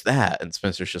like, what was that? And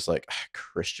Spencer's just like,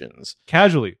 Christians.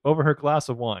 Casually, over her glass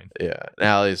of wine. Yeah. And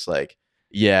Allie's like,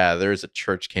 Yeah, there's a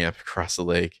church camp across the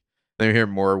lake. Then you hear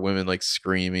more women like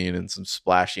screaming and some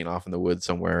splashing off in the woods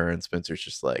somewhere, and Spencer's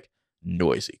just like,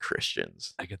 noisy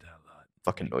Christians. I get that a lot.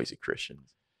 Fucking noisy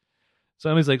Christians. So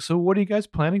Emily's like, so what are you guys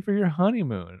planning for your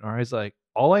honeymoon? And Ari's like,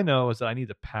 all I know is that I need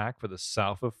to pack for the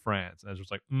south of France. And Ezra's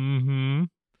like, mm-hmm.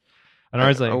 And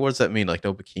Ari's like, what does that mean? Like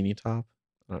no bikini top?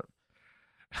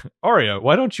 Aria,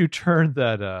 why don't you turn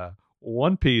that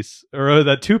one piece or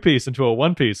that two piece into a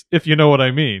one piece, if you know what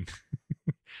I mean?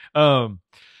 So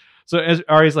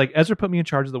Ari's like, Ezra put me in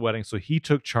charge of the wedding, so he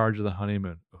took charge of the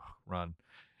honeymoon. Ugh, run.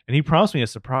 And he promised me a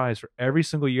surprise for every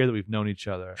single year that we've known each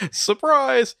other.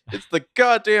 Surprise! It's the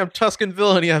goddamn Tuscan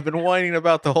villainy I've been whining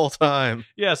about the whole time.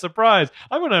 Yeah, surprise.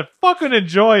 I'm going to fucking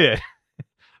enjoy it.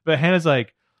 But Hannah's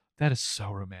like, that is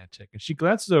so romantic. And she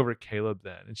glances over at Caleb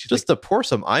then. And she's just like, to pour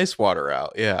some ice water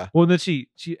out. Yeah. Well, then she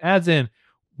adds in,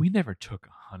 we never took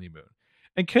a honeymoon.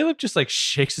 And Caleb just like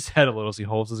shakes his head a little as he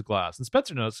holds his glass. And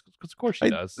Spencer knows, because of course she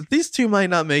does. These two might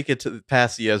not make it to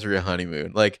past the Ezra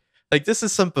honeymoon. Like this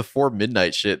is some before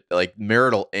midnight shit, like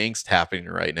marital angst happening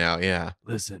right now. Yeah.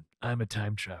 Listen, I'm a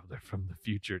time traveler from the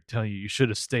future telling you should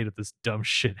have stayed with this dumb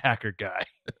shit hacker guy.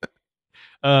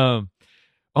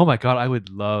 Oh my God, I would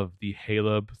love the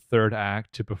Caleb third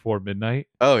act to Before Midnight.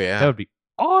 Oh yeah. That would be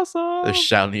awesome. They're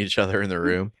shouting at each other in the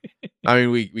room. I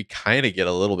mean, we kind of get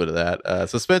a little bit of that.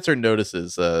 So Spencer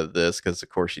notices this because of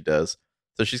course she does.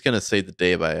 So she's going to save the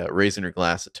day by raising her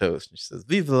glass of toast. And she says,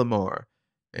 Vive l'amour.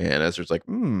 And Ezra's like,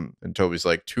 And Toby's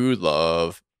like, to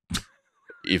love.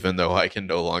 Even though I can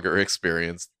no longer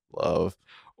experience love.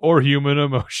 Or human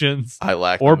emotions. I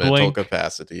lack or the mental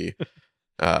capacity.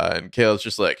 And Caleb's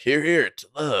just like, here, to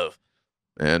love.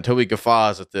 And Toby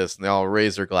guffaws at this, and they all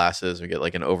raise their glasses. We get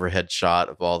like an overhead shot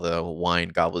of all the wine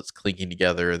goblets clinking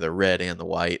together, the red and the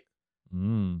white.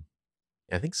 Yeah,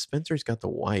 I think Spencer's got the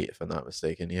white, if I'm not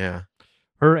mistaken. Yeah.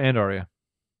 Her and Arya.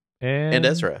 And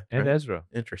Ezra. And right? Ezra.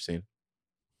 Interesting.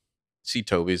 See,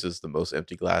 Toby's is the most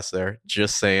empty glass there.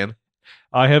 Just saying.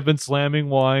 I have been slamming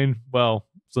wine, well,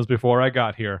 since before I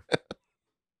got here.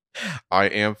 I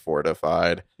am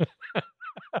fortified.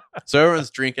 So everyone's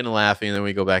drinking and laughing, and then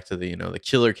we go back to the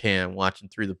killer cam watching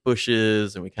through the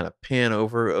bushes, and we kind of pan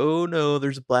over. Oh no,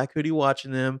 there's a black hoodie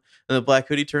watching them, and the black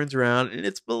hoodie turns around, and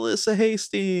it's Melissa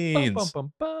Hastings. Bum, bum,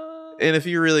 bum, bum. And if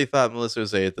you really thought Melissa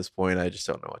was A at this point, I just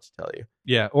don't know what to tell you.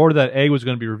 Yeah, or that egg was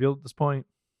going to be revealed at this point.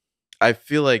 I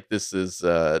feel like this is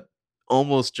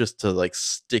almost just to like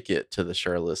stick it to the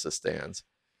Charlissa stands.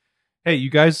 Hey, you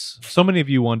guys, so many of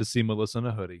you wanted to see Melissa in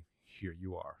a hoodie. Here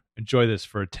you are. Enjoy this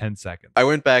for 10 seconds. I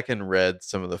went back and read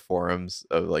some of the forums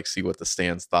of like see what the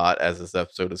stands thought as this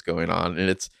episode is going on, and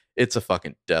it's a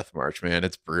fucking death march, man.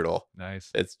 It's brutal.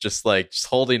 Nice. It's just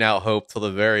holding out hope till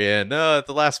the very end. No, at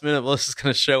the last minute, Melissa's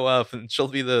gonna show up and she'll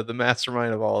be the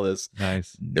mastermind of all this.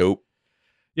 Nice. Nope.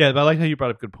 Yeah, but I like how you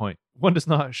brought up a good point. One does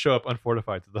not show up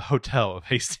unfortified to the hotel of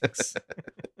Hastings.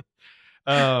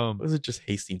 Was it just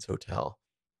Hastings Hotel?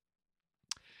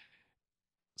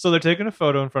 So they're taking a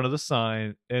photo in front of the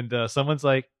sign, and someone's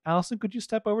like, Allison, could you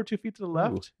step over 2 feet to the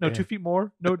left? Ooh, no, yeah. 2 feet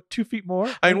more. No, 2 feet more.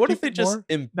 I mean, No, what 2 if they feet just more.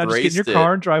 embraced Now just get in your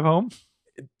car and drive home?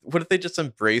 What if they just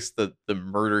embraced the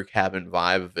murder cabin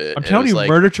vibe of it? I'm telling you,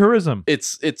 murder tourism.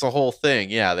 It's a whole thing.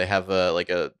 Yeah, they have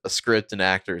a script and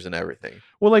actors and everything.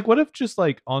 Well, like, what if just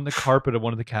like on the carpet of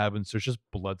one of the cabins, there's just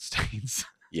blood stains?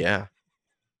 Yeah.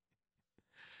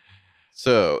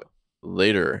 So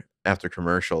later, after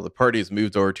commercial, the party is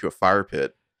moved over to a fire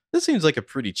pit. This seems like a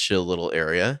pretty chill little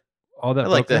area. All that I'd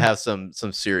like to broken- have some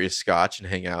serious scotch and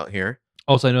hang out here.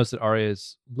 Also, I noticed that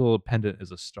Arya's little pendant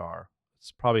is a star.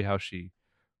 It's probably how she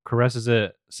caresses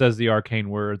it, says the arcane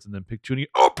words, and then Pictunia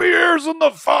appears in the I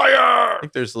fire.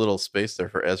 think there's a little space there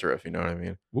for Ezra, if you know what I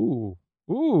mean. Ooh.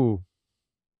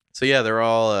 So yeah, they're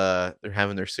all they're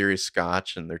having their serious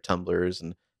scotch and their tumblers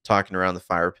and talking around the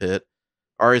fire pit.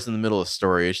 Ari's in the middle of the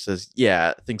story. She says,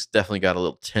 yeah, things definitely got a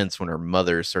little tense when her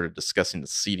mother started discussing the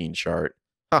seating chart.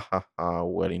 Ha ha ha,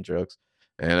 wedding jokes.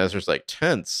 And Ezra's like,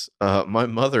 tense? My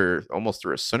mother almost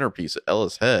threw a centerpiece at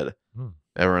Ella's head.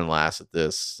 Everyone laughs at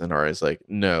this, and Ari's like,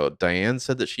 no, Diane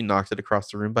said that she knocked it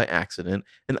across the room by accident,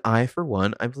 and I, for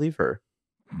one, I believe her.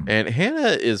 And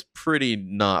Hannah is pretty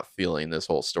not feeling this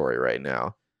whole story right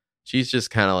now. She's just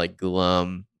kind of like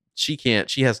glum. She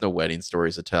has no wedding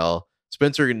stories to tell.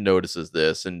 Spencer notices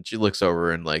this, and she looks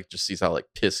over and like just sees how like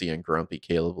pissy and grumpy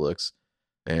Caleb looks.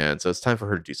 And so it's time for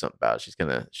her to do something about it. She's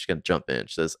gonna jump in.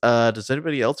 She says, does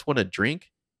anybody else want a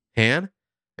drink? Han?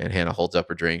 And Hannah holds up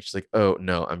her drink. She's like, oh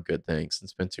no, I'm good, thanks. And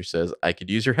Spencer says, I could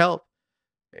use your help.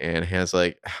 And Hannah's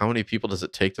like, how many people does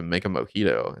it take to make a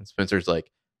mojito? And Spencer's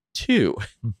like, 2.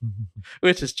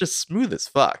 Which is just smooth as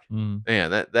fuck.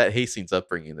 Man, that Hastings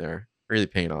upbringing there. really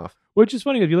paying off. Which is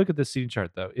funny if you look at the seating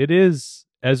chart, though. It is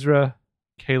Ezra,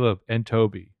 Caleb, and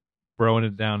Toby throwing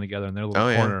it down together in their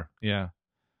little corner. Yeah.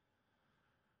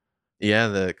 Yeah,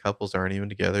 the couples aren't even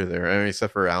together there. I mean,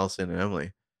 except for Allison and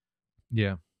Emily.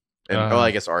 Yeah. And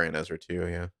I guess Ari and Ezra too,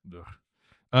 yeah.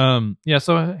 Yeah,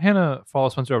 so Hannah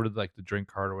follows Spencer over to like the drink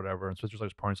cart or whatever, and Spencer's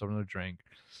like pouring something in a drink.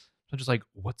 Spencer's like,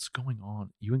 what's going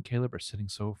on? You and Caleb are sitting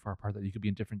so far apart that you could be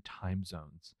in different time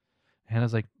zones.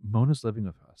 Hannah's like, Mona's living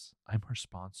with us. I'm her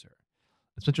sponsor.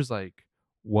 And Spencer's like,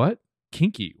 what?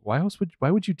 Kinky. Why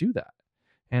would you do that?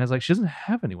 Hannah's like, she doesn't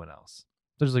have anyone else.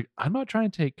 Spencer's like, I'm not trying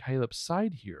to take Caleb's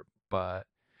side here, but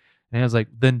Hannah's like,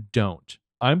 then don't.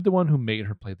 I'm the one who made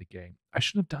her play the game. I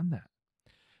shouldn't have done that.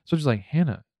 Spencer's like,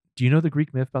 Hannah, do you know the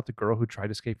Greek myth about the girl who tried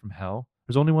to escape from hell?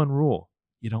 There's only one rule.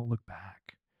 You don't look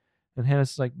back. And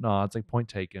Hannah's like, nah, it's like point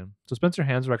taken. So Spencer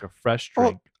hands her like a fresh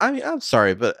drink. Well, I mean, I'm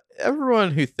sorry, but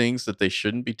everyone who thinks that they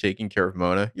shouldn't be taking care of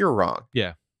Mona, you're wrong.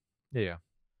 Yeah.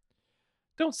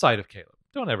 Don't side of Caleb.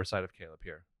 Don't ever side of Caleb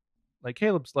here. Like,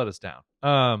 Caleb's let us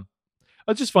down.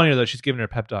 It's just funnier that she's giving her a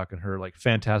pep talk in her like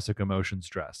fantastic emotions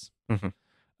dress.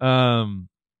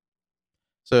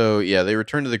 So yeah, they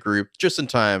return to the group just in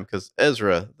time because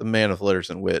Ezra, the man of letters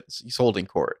and wit, he's holding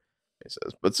court. He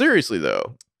says, "But seriously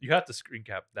though, you have to screen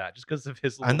cap that just because of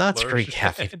his." I'm not screen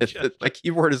capping it. My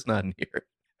keyboard is not in here.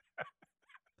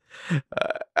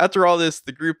 After all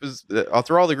the group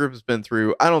has been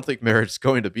through, I don't think marriage is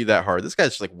going to be that hard. This guy's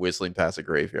just like whistling past a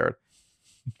graveyard.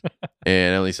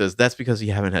 And Emily says, that's because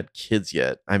you haven't had kids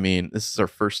yet. I mean, this is our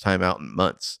first time out in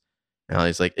months. And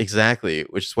Ellie's like, exactly,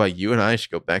 which is why you and I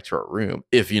should go back to our room,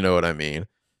 if you know what I mean.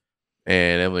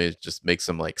 And Emily just makes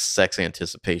some like sex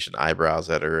anticipation eyebrows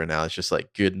at her, and now it's just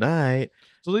like, good night.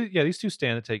 So yeah, these two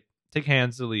stand to take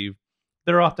hands to leave.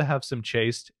 They're off to have some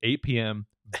chaste 8 p.m.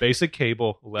 basic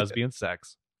cable lesbian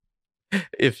sex.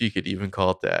 If you could even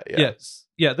call it that. Yeah. Yes.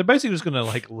 Yeah, they're basically just gonna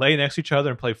like lay next to each other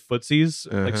and play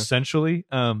footsies, like sensually.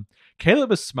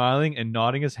 Caleb is smiling and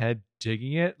nodding his head,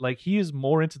 digging it. Like he is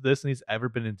more into this than he's ever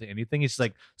been into anything. He's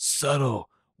like, subtle.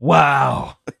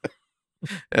 Wow.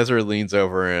 Ezra leans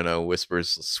over and whispers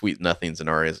sweet nothings in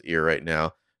Arya's ear right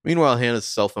now. Meanwhile, Hannah's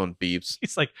cell phone beeps.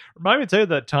 He's like, remind me to tell you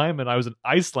that time when I was in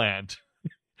Iceland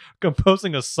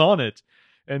composing a sonnet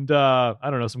and I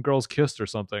don't know, some girls kissed or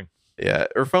something. Yeah,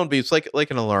 her phone beeps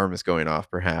like an alarm is going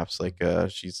off, perhaps. Like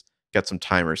she's got some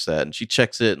timer set, and she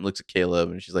checks it and looks at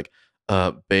Caleb, and she's like,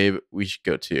 babe, we should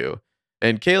go too.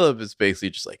 And Caleb is basically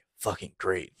just like, fucking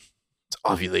great. It's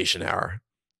ovulation hour.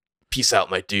 Peace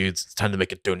out, my dudes. It's time to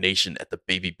make a donation at the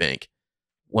baby bank.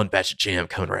 One batch of jam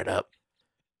coming right up.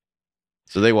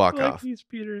 So they walk off. He's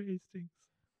Peter Hastings.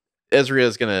 Ezra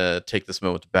is gonna take this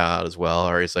moment to bow out as well.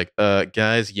 Ari's like,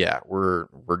 guys, yeah, we're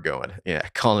going. Yeah,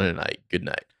 calling it a night. Good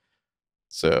night.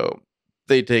 So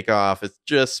they take off. It's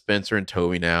just Spencer and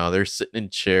Toby now. They're sitting in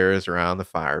chairs around the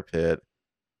fire pit.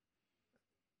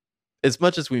 As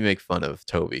much as we make fun of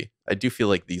Toby, I do feel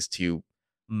like these two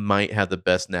might have the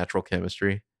best natural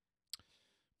chemistry.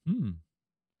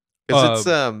 Because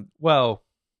it's well.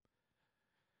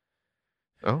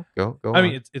 Oh, go. I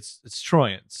mean, it's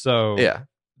Troyan, so yeah,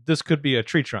 this could be a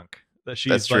tree trunk that she's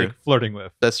That's like true. flirting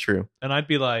with. That's true. And I'd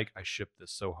be like, I ship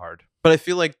this so hard. But I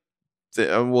feel like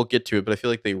we'll get to it. But I feel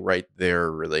like they write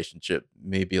their relationship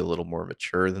maybe a little more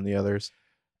mature than the others.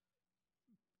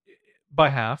 By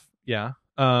half, yeah.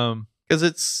 Because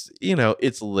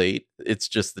it's late. It's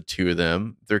just the two of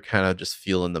them. They're kind of just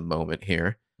feeling the moment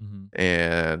here,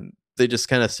 and they just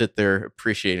kind of sit there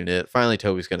appreciating it. Finally,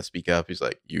 Toby's going to speak up. He's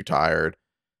like, "You tired?"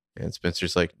 And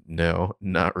Spencer's like, "No,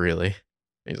 not really."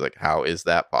 And he's like, "How is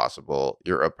that possible?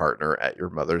 You're a partner at your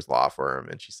mother's law firm."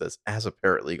 And she says, "As a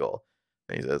paralegal."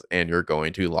 And he says, "And you're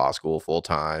going to law school full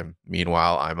time.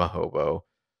 Meanwhile, I'm a hobo."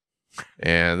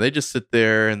 And they just sit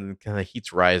there, and kind of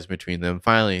heats rise between them.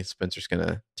 Finally, Spencer's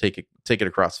gonna take it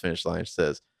across the finish line. She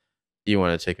says, "You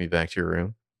want to take me back to your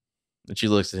room?" And she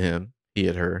looks at him, he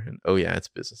at her, and oh yeah, it's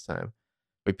business time.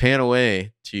 We pan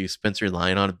away to Spencer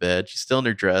lying on a bed. She's still in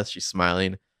her dress. She's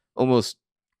smiling, almost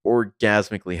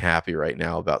orgasmically happy right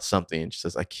now about something. And she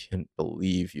says, "I can't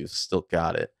believe you've still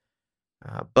got it."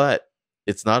 But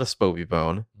it's not a Spoby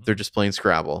bone. They're just playing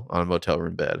Scrabble on a motel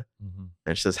room bed.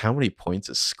 And she says, "How many points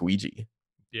is squeegee?"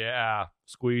 Yeah,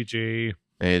 squeegee.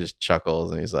 And he just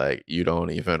chuckles and he's like, "You don't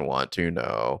even want to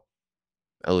know."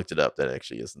 I looked it up. That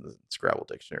actually is in the Scrabble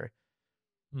dictionary.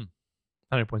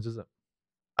 How many points is it?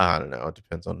 I don't know. It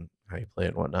depends on how you play it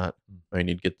and whatnot. I mean,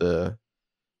 you'd get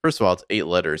first of all, it's 8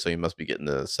 letters, so you must be getting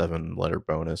the 7-letter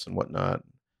bonus and whatnot.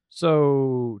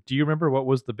 So, do you remember what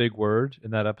was the big word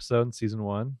in that episode in season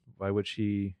 1 by which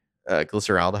he...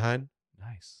 Glyceraldehyde.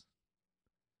 Nice.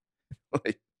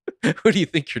 Like, Who do you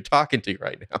think you're talking to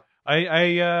right now?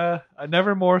 I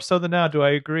never more so than now do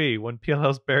I agree. When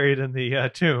PLL's buried in the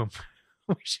tomb,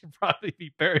 we should probably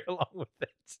be buried along with it.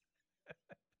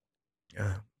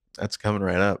 Yeah, that's coming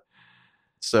right up.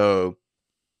 So,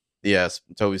 yes,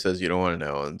 Toby says you don't want to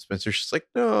know, and Spencer's just like,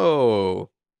 no.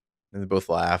 And they both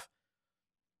laugh.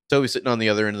 Toby's sitting on the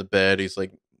other end of the bed. He's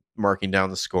like marking down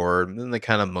the score, and then the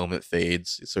kind of moment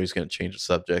fades. So he's going to change the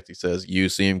subject. He says, "You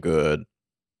seem good."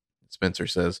 Spencer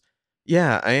says,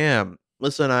 "Yeah, I am.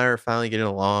 Melissa and I are finally getting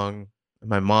along. And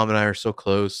my mom and I are so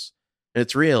close. And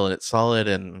it's real and it's solid.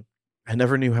 And I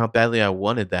never knew how badly I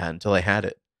wanted that until I had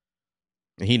it."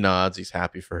 And he nods. He's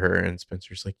happy for her. And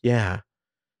Spencer's like, "Yeah."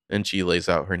 And she lays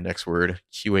out her next word,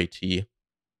 QAT.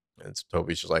 And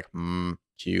Toby's just like,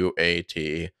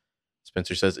 QAT.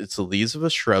 Spencer says, "It's the leaves of a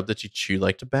shrub that you chew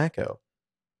like tobacco."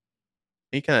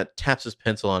 He kind of taps his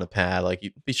pencil on a pad.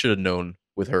 Like he should have known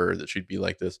with her that she'd be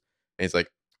like this. And he's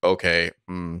like, "Okay,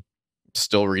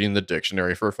 still reading the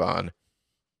dictionary for fun."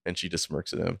 And she just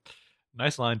smirks at him.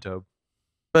 Nice line, Tobe.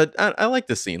 But I like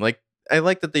this scene. Like, I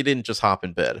like that they didn't just hop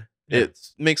in bed. Yeah. It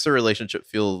makes the relationship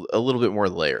feel a little bit more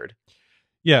layered.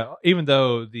 Yeah, even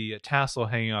though the tassel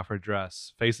hanging off her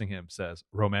dress facing him says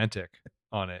romantic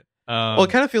on it. Well, it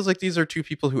kind of feels like these are two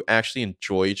people who actually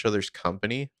enjoy each other's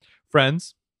company.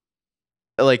 Friends.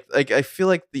 Like I feel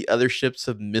like the other ships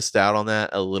have missed out on that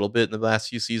a little bit in the last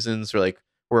few seasons, or like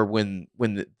where when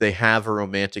they have a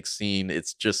romantic scene,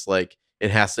 it's just like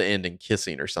it has to end in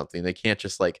kissing or something. They can't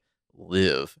just like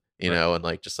live, you know, and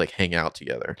like just like hang out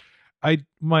together.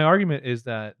 My argument is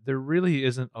that there really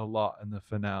isn't a lot in the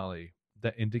finale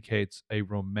that indicates a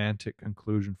romantic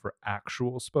conclusion for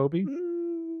actual Spoby.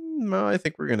 No, I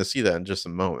think we're going to see that in just a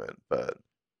moment, but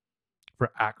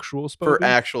for actual Spoby? For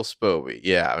actual Spoby,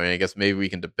 yeah. I mean, I guess maybe we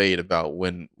can debate about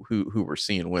who we're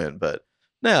seeing when, but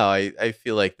no, I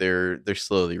feel like they're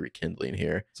slowly rekindling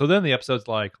here. So then the episode's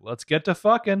like, let's get to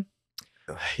fucking.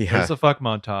 Yeah. There's a fuck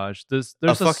montage. There's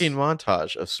a fucking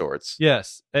montage of sorts.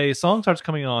 Yes. A song starts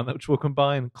coming on which will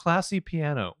combine classy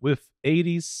piano with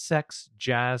 80s sex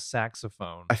jazz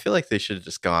saxophone. I feel like they should have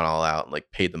just gone all out and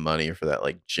like paid the money for that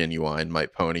like Genuine My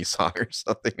Pony song or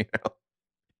something, you know?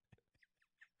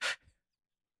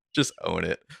 Just own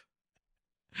it.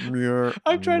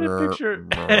 I'm trying to picture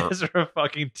Ezra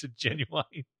fucking to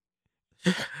Genuine.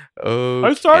 Oh,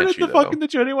 I started the fucking the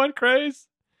Genuine craze.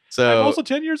 So I'm also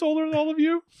 10 years older than all of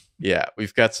you. Yeah,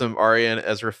 we've got some Arya and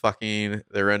Ezra fucking.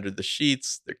 They're under the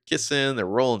sheets. They're kissing. They're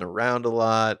rolling around a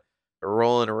lot. They're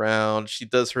rolling around. She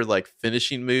does her like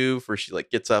finishing move where she like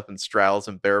gets up and straddles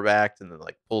them barebacked and then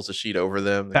like pulls the sheet over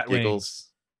them and bat giggles.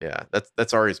 Wings. Yeah,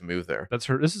 that's Arya's move there. That's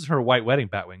her. This is her white wedding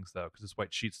bat wings though, because it's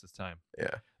white sheets this time.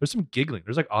 Yeah, there's some giggling.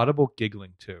 There's like audible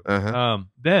giggling too. Uh-huh.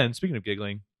 Then speaking of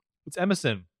giggling, it's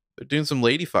Emerson. They're doing some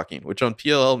lady fucking, which on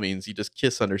PLL means you just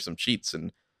kiss under some sheets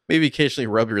and maybe occasionally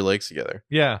rub your legs together.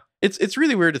 Yeah. It's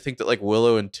really weird to think that like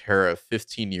Willow and Tara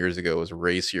 15 years ago was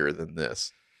racier than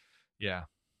this. Yeah.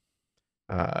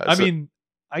 I mean,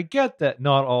 I get that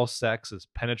not all sex is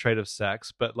penetrative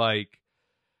sex, but like,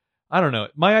 I don't know.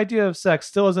 My idea of sex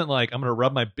still isn't like, I'm going to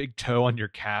rub my big toe on your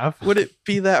calf. Would it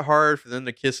be that hard for them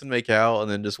to kiss and make out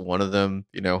and then just one of them,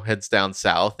 you know, heads down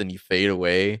south and you fade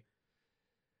away?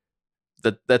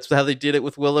 That's how they did it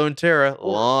with Willow and Tara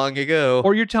long ago.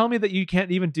 Or you're telling me that you can't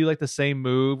even do like the same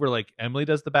move where like Emily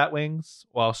does the bat wings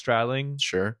while straddling?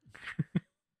 Sure.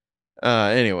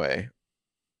 Anyway,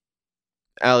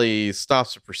 Allie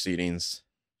stops the proceedings.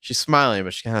 She's smiling,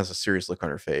 but she kind of has a serious look on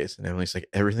her face. And Emily's like,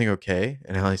 "Everything okay?"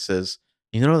 And Allie says,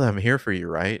 "You know that I'm here for you,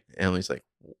 right?" And Emily's like,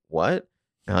 "What?"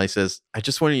 And Allie says, "I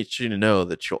just want you to know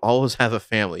that you'll always have a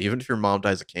family, even if your mom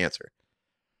dies of cancer."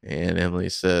 And Emily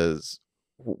says,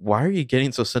 "Why are you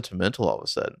getting so sentimental all of a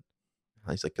sudden?"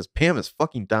 And he's like, "Because Pam is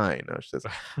fucking dying." And she says,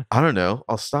 "I don't know.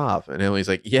 I'll stop." And Emily's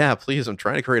like, "Yeah, please. I'm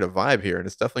trying to create a vibe here. And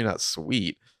it's definitely not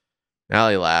sweet." And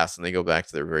Allie laughs and they go back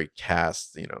to their very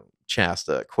chaste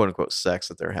quote unquote sex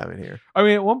that they're having here. I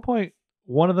mean, at one point,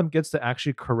 one of them gets to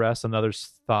actually caress another's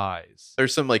thighs.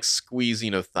 There's some like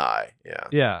squeezing of thigh. Yeah.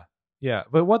 Yeah. Yeah.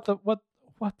 But what the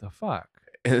fuck?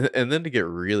 And then to get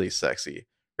really sexy,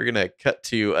 we're going to cut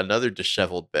to another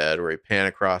disheveled bed where we pan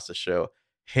across to show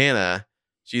Hannah.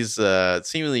 She's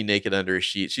seemingly naked under a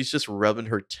sheet. She's just rubbing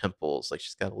her temples like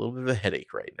she's got a little bit of a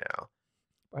headache right now.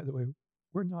 By the way,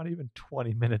 we're not even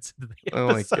 20 minutes into the episode.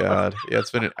 Oh my God. Yeah,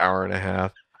 it's been an hour and a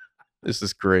half. This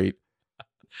is great.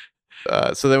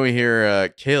 So then we hear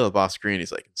Caleb off screen.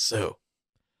 He's like, "So,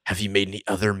 have you made any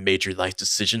other major life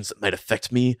decisions that might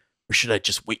affect me? Or should I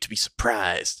just wait to be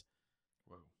surprised?"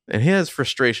 And his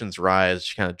frustrations rise.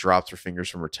 She kind of drops her fingers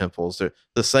from her temples.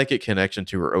 The psychic connection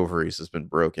to her ovaries has been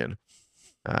broken.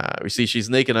 We see she's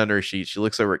naked under a sheet. She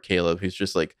looks over at Caleb, who's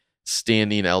just like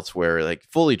standing elsewhere, like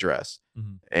fully dressed.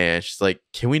 Mhm. And she's like,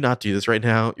 "Can we not do this right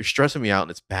now? You're stressing me out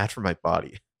and it's bad for my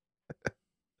body."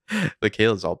 But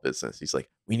Caleb's all business. He's like,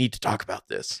 "We need to talk about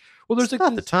this." Well, there's It's like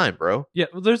not the this, time, bro. yeah.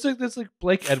 Well, there's like this like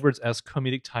Blake Edwards-esque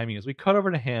comedic timing as we cut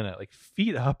over to Hannah, like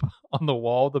feet up on the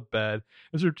wall of the bed.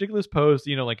 It's a ridiculous pose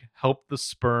to, like help the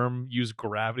sperm use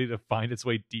gravity to find its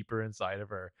way deeper inside of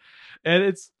her, and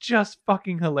it's just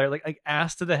fucking hilarious. Like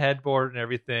ass to the headboard and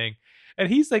everything, and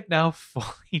he's like now fully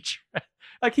dressed.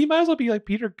 Like he might as well be like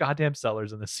Peter goddamn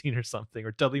Sellers in the scene or something,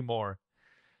 or Dudley Moore.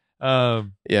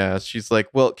 Yeah, she's like,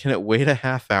 "Well, can it wait a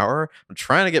half hour? I'm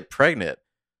trying to get pregnant."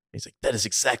 He's like, "That is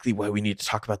exactly why we need to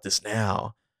talk about this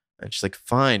now." And she's like,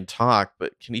 "Fine, talk,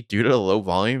 but can you do it at a low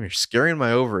volume? You're scaring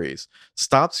my ovaries.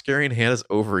 Stop scaring Hannah's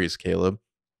ovaries, Caleb."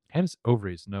 Hannah's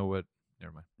ovaries know what?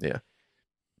 Never mind. Yeah,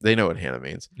 they know what Hannah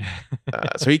means.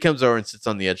 So he comes over and sits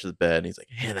on the edge of the bed, and he's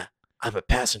like, "Hannah, I'm a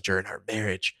passenger in our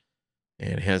marriage."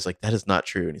 And Hannah's like, "That is not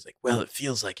true." And he's like, "Well, it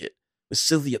feels like it. With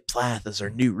Sylvia Plath as our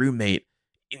new roommate,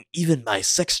 and even my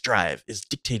sex drive is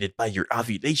dictated by your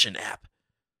ovulation app."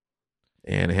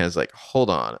 And Hannah's like,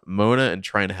 "Hold on. Mona and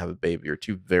trying to have a baby are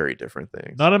two very different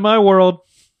things." Not in my world.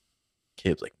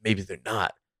 Caleb's like, "Maybe they're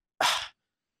not.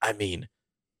 I mean,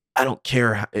 I don't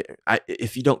care.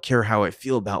 If you don't care how I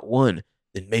feel about one,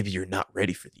 then maybe you're not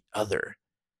ready for the other."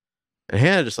 And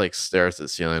Hannah just like stares at the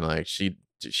ceiling like she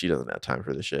doesn't have time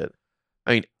for this shit.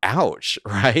 I mean, ouch,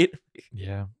 right?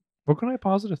 Yeah. Well, can I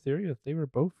posit a theory if they were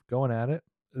both going at it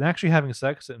and actually having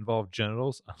sex that involved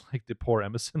genitals, unlike the poor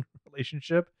Emerson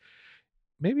relationship?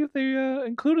 Maybe if they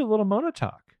included a little Mona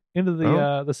talk into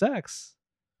the sex,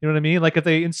 you know what I mean? Like if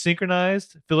they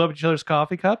synchronized, fill up each other's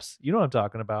coffee cups. You know what I'm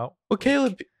talking about? Well,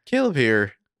 Caleb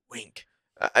here, wink.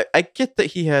 I get that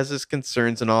he has his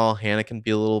concerns and all. Hannah can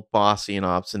be a little bossy and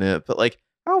obstinate, but like,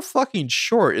 how fucking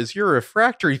short is your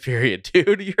refractory period,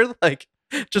 dude? You're like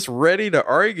just ready to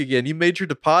argue again. You made your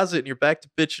deposit and you're back to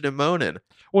bitching and moaning.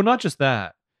 Well, not just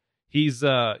that. He's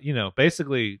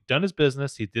basically done his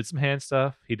business. He did some hand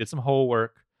stuff. He did some whole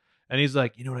work. And he's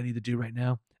like, you know what I need to do right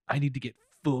now? I need to get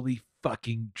fully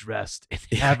fucking dressed and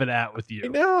have it out with you. I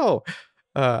know.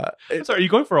 Sorry, are you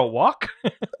going for a walk?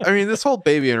 I mean, this whole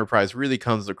baby enterprise really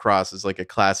comes across as like a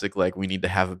classic, like we need to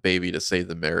have a baby to save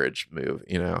the marriage move,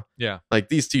 you know? Yeah. Like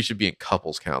these two should be in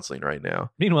couples counseling right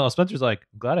now. Meanwhile, Spencer's like,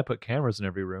 I'm glad I put cameras in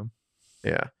every room.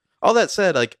 Yeah. All that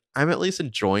said, like I'm at least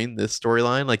enjoying this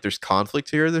storyline. Like there's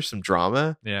conflict here, there's some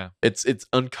drama. Yeah. It's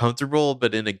uncomfortable,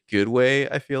 but in a good way.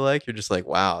 I feel like you're just like,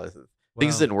 wow,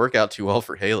 things didn't work out too well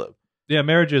for Caleb. Yeah,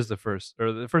 marriage is the first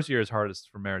year is hardest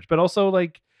for marriage, but also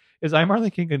like, is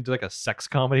iMarley King gonna do like a sex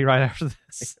comedy right after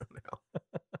this? I don't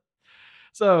know.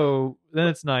 So then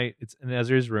it's night. It's in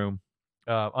Ezra's room.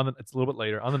 It's a little bit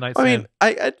later on the night. I mean,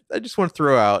 I just want to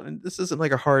throw out, and this isn't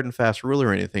like a hard and fast rule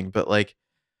or anything, but like,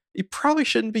 you probably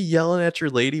shouldn't be yelling at your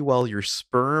lady while your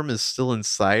sperm is still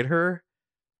inside her.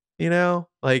 You know,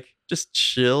 like just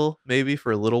chill maybe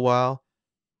for a little while.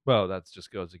 Well, that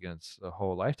just goes against a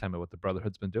whole lifetime of what the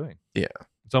Brotherhood's been doing. Yeah,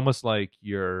 it's almost like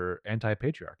you're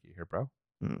anti-patriarchy here, bro.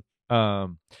 Mm.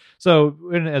 So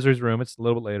in Ezra's room, it's a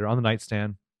little bit later on the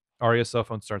nightstand. Arya's cell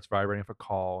phone starts vibrating for a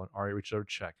call, and Arya reaches over to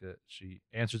check it. She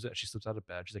answers it. She slips out of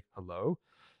bed. She's like, "Hello."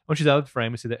 When she's out of the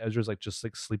frame, we see that Ezra's like just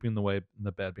like sleeping away in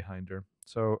the bed behind her.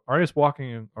 So Arya's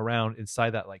walking around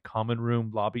inside that like common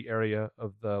room lobby area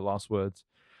of the Lost Woods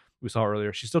we saw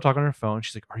earlier. She's still talking on her phone.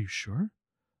 She's like, "Are you sure?"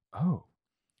 Oh.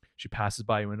 She passes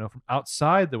by a window. From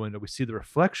outside the window, we see the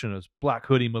reflection of Black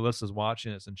Hoodie Melissa's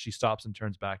watching us, and she stops and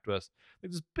turns back to us.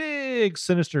 Like this big,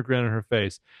 sinister grin on her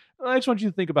face. And I just want you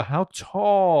to think about how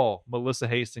tall Melissa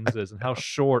Hastings is and how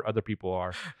short other people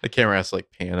are. The camera has to like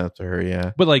pan up to her,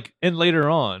 yeah. But like, and later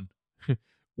on,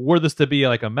 were this to be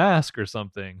like a mask or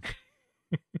something?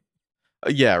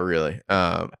 Yeah, really.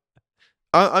 I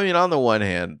mean, on the one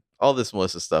hand, all this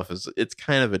Melissa stuff it's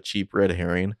kind of a cheap red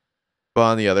herring. But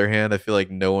on the other hand, I feel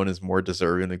like no one is more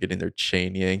deserving of getting their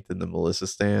chain yanked than the Melissa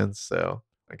stands. So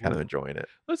I'm kind of enjoying it.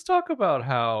 Let's talk about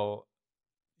how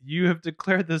you have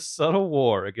declared this subtle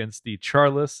war against the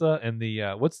Charlissa and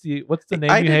the what's the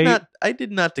name you hate? I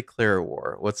did not declare a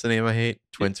war. What's the name I hate?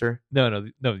 Twinter? No.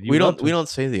 We don't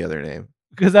say the other name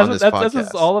because that's what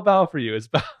it's all about for you. It's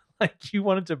about like you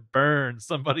wanted to burn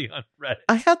somebody on Reddit.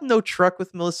 I had no truck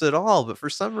with Melissa at all, but for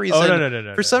some reason,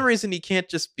 no. For some reason, you can't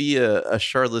just be a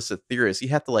Charlissa theorist. You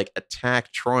have to like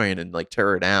attack Troyan and like tear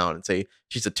her down and say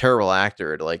she's a terrible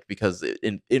actor, like because it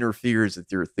interferes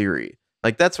with your theory.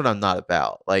 Like that's what I'm not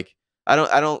about. Like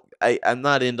I'm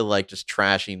not into like just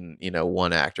trashing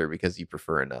one actor because you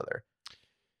prefer another.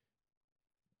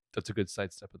 That's a good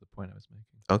sidestep of the point I was making.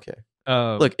 Okay.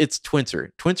 Look, it's Twincer.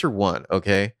 Twincer won.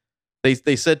 Okay, they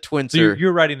said So Twincer.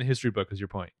 you're writing the history book, is your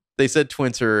point? They said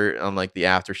Twincer on like the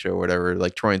after show or whatever.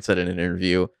 Like Troyan said in an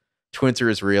interview, Twincer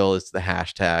is real. It's the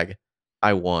hashtag.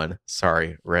 I won.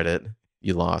 Sorry, Reddit,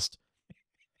 you lost.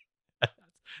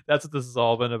 That's what this has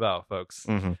all been about, folks.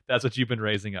 Mm-hmm. That's what you've been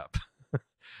raising up.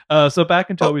 So back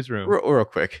in Toby's room. Real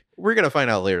quick, we're gonna find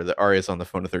out later that Arya's on the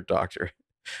phone with her doctor.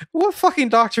 What fucking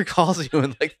doctor calls you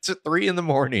in like 3 a.m?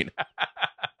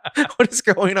 What is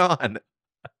going on?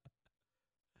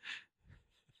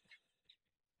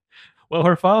 Well,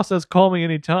 her file says call me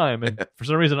anytime, and for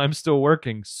some reason I'm still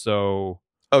working, so...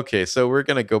 Okay, so we're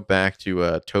going to go back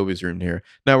to Toby's room here.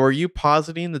 Now, were you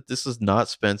positing that this is not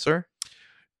Spencer?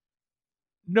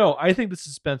 No, I think this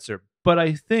is Spencer, but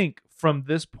I think from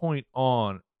this point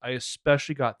on, I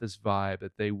especially got this vibe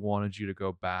that they wanted you to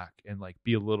go back and like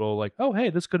be a little like, oh, hey,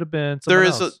 this could have been someone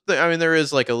else. There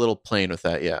is like a little playing with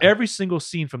that, yeah. Every single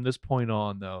scene from this point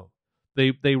on, though,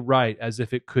 they write as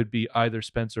if it could be either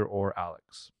Spencer or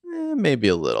Alex. Maybe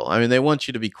a little. I mean, they want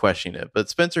you to be questioning it, but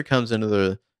Spencer comes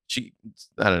into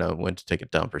I don't know, went to take a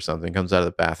dump or something, comes out of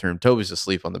the bathroom. Toby's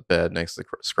asleep on the bed next to the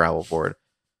Scrabble board.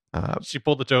 She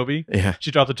pulled the Toby. Yeah.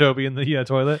 She dropped the Toby in the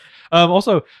toilet.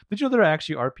 Also, did you know there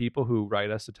actually are people who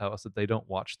write us to tell us that they don't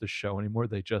watch the show anymore?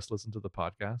 They just listen to the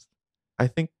podcast. I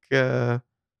think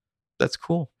that's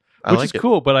cool. Which is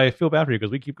cool, but I feel bad for you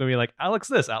because we keep going like, Alex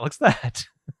this, Alex that.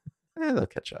 They'll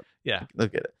catch up. Yeah. They'll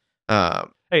get it.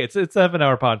 Hey, it's a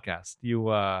 7-hour podcast. You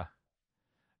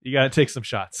got to take some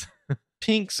shots.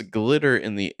 Pink's Glitter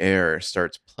in the Air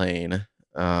starts playing,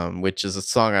 which is a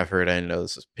song I've heard. I didn't know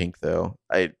this was Pink, though.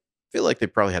 I feel like they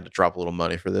probably had to drop a little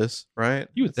money for this, right?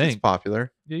 You would think. It's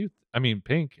popular. Yeah,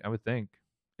 Pink, I would think.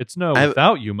 It's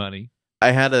Without You money. I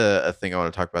had a thing I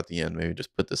want to talk about at the end. Maybe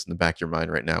just put this in the back of your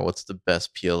mind right now. What's the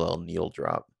best PLL needle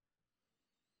drop?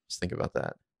 Just think about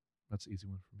that. That's an easy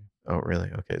one for me. Oh,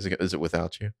 really? Okay. Is it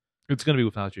Without You? It's going to be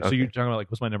Without You. Okay. So you're talking about like,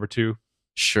 what's my number 2?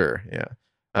 Sure, yeah.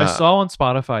 I saw on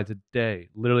Spotify today,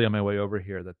 literally on my way over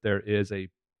here, that there is a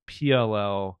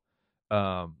PLL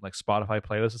like Spotify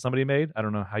playlist that somebody made. I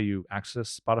don't know how you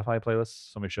access Spotify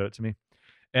playlists. Somebody showed it to me.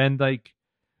 And like,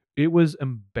 it was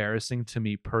embarrassing to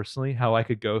me personally how I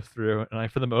could go through and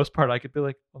for the most part, I could be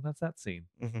like, well, that's that scene.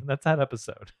 Mm-hmm. And that's that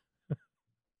episode.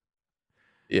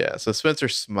 Yeah. So Spencer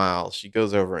smiles. She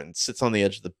goes over and sits on the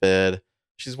edge of the bed.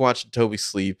 She's watching Toby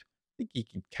sleep. I think you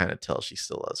can kind of tell she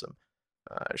still loves him.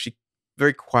 She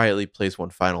very quietly plays one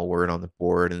final word on the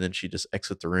board, and then she just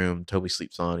exits the room. Toby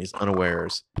sleeps on. He's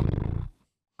unawares.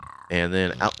 And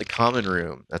then out in the common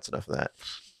room, that's enough of that.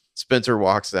 Spencer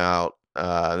walks out,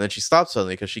 and then she stops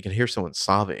suddenly because she can hear someone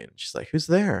sobbing. She's like, who's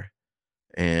there?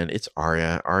 And it's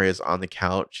Arya. Arya's on the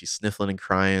couch. She's sniffling and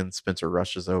crying. Spencer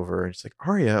rushes over, and she's like,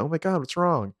 Arya, oh my God, what's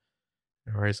wrong?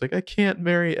 And Arya's like, I can't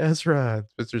marry Ezra. And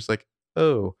Spencer's like,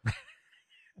 oh.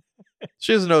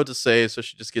 She doesn't know what to say, so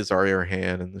she just gives Arya her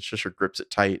hand, and the sister grips it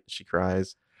tight. She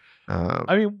cries.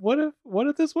 I mean, what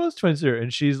if this was Twincer,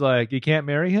 and she's like, you can't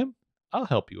marry him? I'll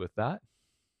help you with that.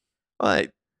 Well,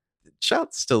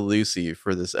 shouts to Lucy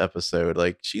for this episode.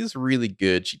 Like, she's really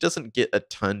good. She doesn't get a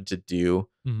ton to do,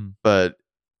 but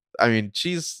I mean,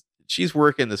 she's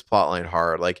working this plotline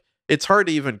hard. Like, it's hard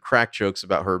to even crack jokes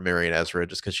about her marrying Ezra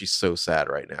just because she's so sad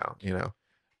right now. You know,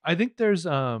 I think there's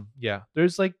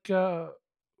there's like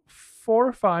 4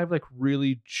 or 5 like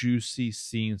really juicy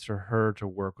scenes for her to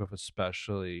work with,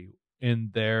 especially in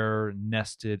their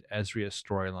nested Ezra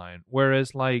storyline.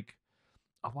 Whereas like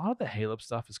a lot of the Halo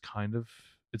stuff is kind of,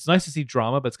 it's nice to see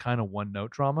drama, but it's kind of one note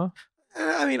drama.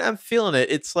 I mean, I'm feeling it.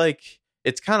 It's like,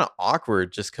 it's kind of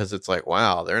awkward just because it's like,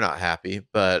 wow, they're not happy.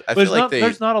 But I feel like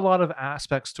there's not a lot of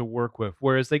aspects to work with,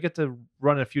 whereas they get to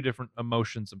run a few different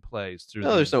emotions and plays through.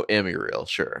 No, there's no Emmy reel,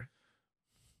 sure.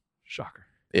 Shocker.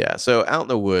 Yeah, so out in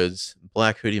the woods,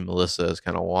 Black Hoodie Melissa is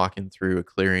kind of walking through a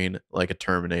clearing like a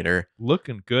Terminator.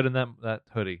 Looking good in that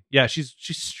hoodie. Yeah, she's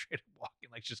straight up walking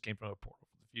like she just came from a portal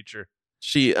from the future.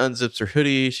 She unzips her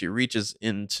hoodie. She reaches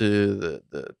into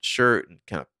the shirt and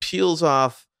kind of peels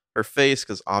off her face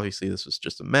because obviously this was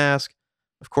just a mask.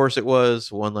 Of course it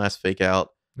was. One last fake out.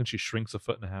 Then she shrinks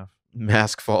 1.5 feet.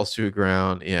 Mask falls to the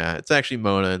ground. Yeah, it's actually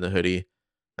Mona in the hoodie.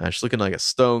 She's looking like a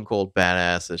stone cold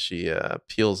badass as she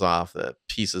peels off the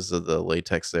pieces of the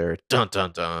latex there. Dun,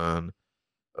 dun, dun.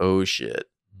 Oh, shit.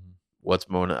 What's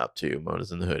Mona up to?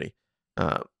 Mona's in the hoodie.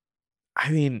 I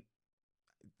mean,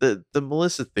 the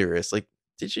Melissa theorist, like,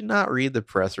 did you not read the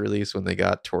press release when they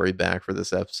got Tori back for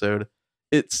this episode?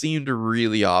 It seemed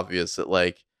really obvious that,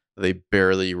 like, they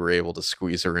barely were able to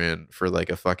squeeze her in for, like,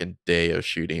 a fucking day of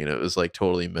shooting. It was, like,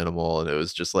 totally minimal, and it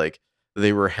was just, like,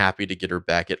 they were happy to get her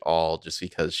back at all just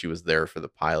because she was there for the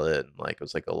pilot and like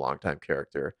was like a longtime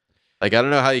character. Like I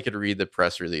don't know how you could read the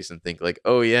press release and think like,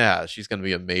 oh yeah, she's gonna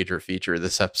be a major feature of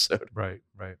this episode. Right.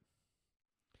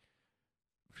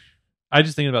 I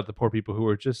just thinking about the poor people who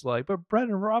were just like, but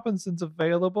Brendan Robinson's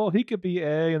available. He could be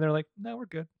A. And they're like, no, we're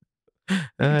good. You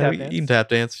can tap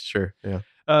dance, sure. Yeah.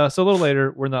 So a little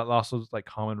later, we're in that Lasso's like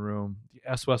common room.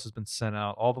 The SOS has been sent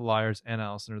out. All the liars and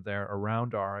Allison are there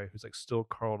around Ari, who's like still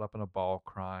curled up in a ball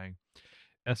crying.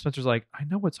 And Spencer's like, I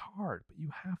know it's hard, but you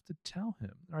have to tell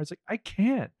him. And Ari's like, I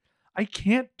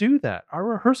can't do that. Our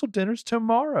rehearsal dinner's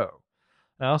tomorrow.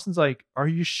 And Allison's like, are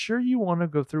you sure you want to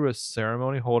go through a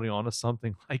ceremony holding on to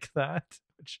something like that?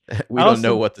 Which we don't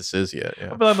know what this is yet.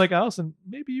 Yeah. But I'm like, Allison,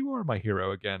 maybe you are my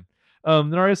hero again.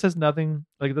 Then Arya says nothing.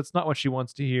 Like, that's not what she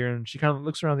wants to hear. And she kind of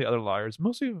looks around the other liars,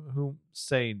 mostly who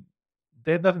say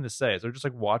they have nothing to say. So they're just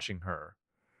like watching her.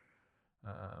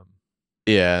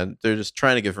 Yeah, they're just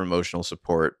trying to give her emotional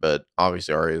support, but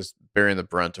obviously Arya's bearing the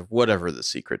brunt of whatever the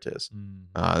secret is.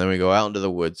 Then we go out into the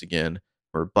woods again,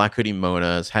 where Black Hoodie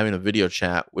Mona is having a video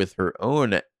chat with her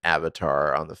own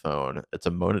avatar on the phone. It's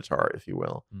a Monatar, if you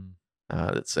will,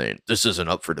 that's saying, this isn't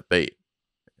up for debate.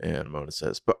 And Mona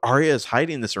says, but Arya is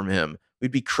hiding this from him.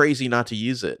 We'd be crazy not to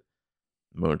use it.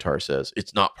 Monatar says,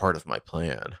 it's not part of my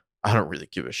plan. I don't really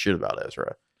give a shit about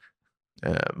Ezra.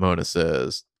 Mona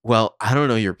says, well, I don't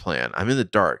know your plan. I'm in the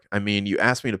dark. I mean, you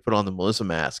asked me to put on the Melissa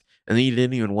mask, and then you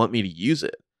didn't even want me to use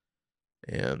it.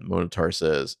 And Monatar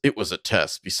says, it was a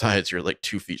test. Besides, you're like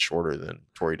 2 feet shorter than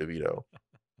Tori DeVito.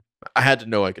 I had to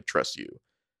know I could trust you.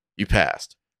 You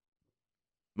passed.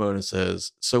 Mona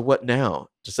says, so what now?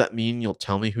 Does that mean you'll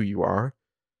tell me who you are?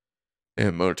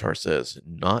 And Monatar says,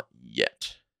 not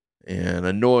yet. And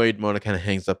annoyed, Mona kind of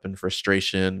hangs up in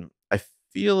frustration. I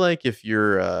feel like if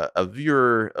you're a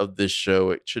viewer of this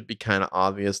show, it should be kind of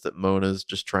obvious that Mona's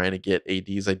just trying to get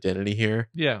AD's identity here.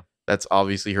 Yeah. That's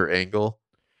obviously her angle.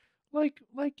 Like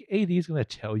AD's going to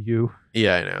tell you.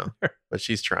 Yeah, I know. But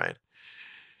she's trying.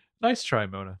 Nice try,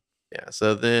 Mona. Yeah,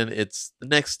 so then it's the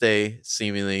next day,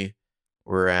 seemingly.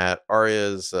 We're at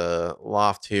Arya's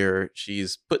loft here.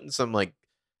 She's putting some like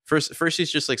first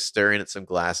she's just like staring at some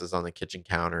glasses on the kitchen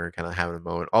counter, kind of having a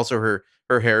moment. Also,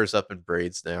 her hair is up in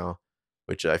braids now,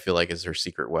 which I feel like is her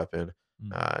secret weapon.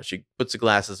 She puts the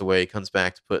glasses away, comes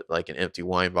back to put like an empty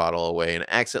wine bottle away, and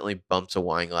accidentally bumps a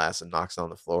wine glass and knocks it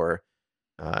on the floor.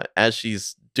 As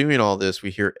she's doing all this, we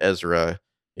hear Ezra.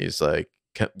 He's like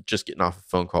just getting off a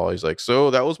phone call. He's like, so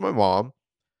that was my mom.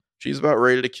 She's about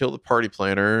ready to kill the party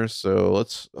planner, so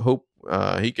let's hope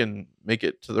he can make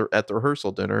it to at the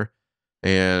rehearsal dinner.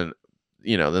 And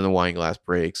then the wine glass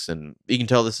breaks, and you can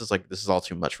tell this is all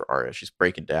too much for Arya. She's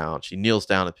breaking down. She kneels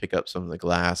down to pick up some of the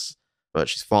glass, but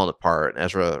she's falling apart. And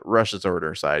Ezra rushes over to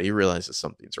her side. He realizes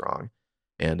something's wrong,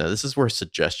 and this is where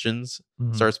Suggestions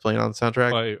starts playing on the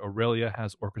soundtrack. By Aurelia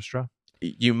Has Orchestra.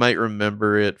 You might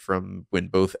remember it from when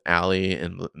both Allie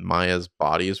and Maya's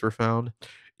bodies were found.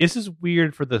 This is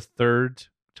weird for the third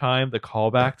time, the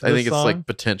callback to I think song. It's like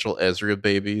potential Ezra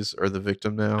babies are the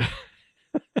victim now.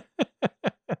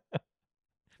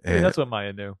 That's what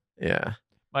Maya knew. Yeah.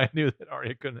 Maya knew that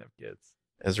Arya couldn't have kids.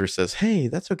 Ezra says, hey,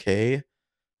 that's okay.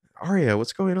 Arya,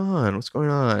 what's going on? What's going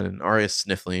on? And Arya's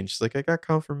sniffling. She's like, I got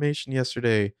confirmation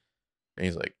yesterday. And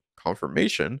he's like,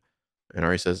 confirmation? And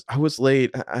Arya says, I was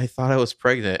late. I thought I was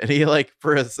pregnant. And he like,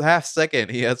 for a half second,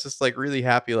 he has this like really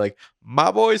happy, like,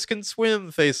 my boys can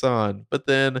swim face on. But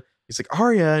then he's like,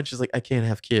 Arya. And she's like, I can't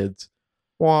have kids.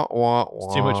 Wah, wah, wah.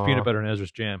 It's too much peanut butter in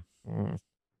Ezra's jam.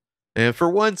 And for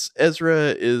once,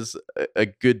 Ezra is a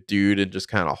good dude and just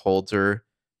kind of holds her.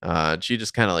 She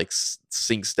just kind of like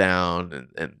sinks down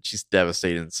and she's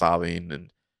devastated and sobbing.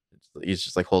 And he's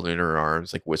just like holding her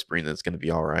arms, like whispering that it's going to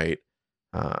be all right.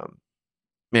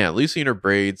 Man, Lucy in her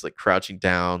braids, like crouching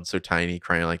down, so tiny,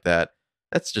 crying like that.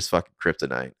 That's just fucking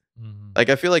kryptonite. Like,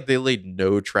 I feel like they laid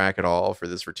no track at all for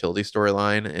this fertility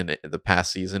storyline in the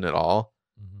past season at all.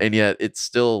 And yet it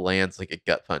still lands like a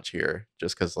gut punch here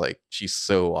just because like she's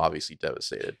so obviously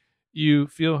devastated. You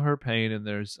feel her pain, and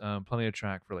there's plenty of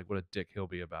track for like what a dick he'll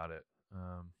be about it.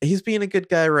 He's being a good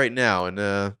guy right now,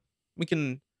 and we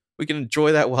can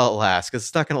enjoy that while it lasts, because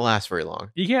it's not going to last very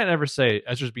long. You can't ever say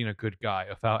Ezra's being a good guy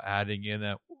without adding in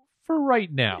that for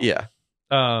right now. Yeah.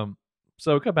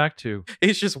 So cut back to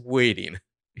he's just waiting.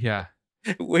 Yeah.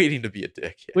 Waiting to be a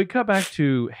dick. Yeah. We cut back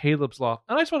to Haleb's loft,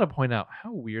 and I just want to point out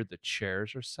how weird the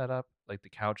chairs are set up, like the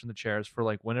couch and the chairs for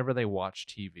like whenever they watch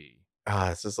TV.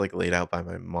 It's just like laid out by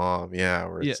my mom. Yeah,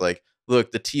 where it's like,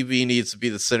 look, the TV needs to be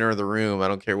the center of the room. I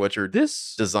don't care what your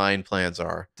design plans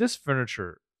are. This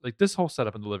furniture like this whole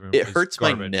setup in the living room. It is hurts my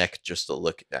garbage. neck just to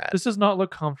look at. This does not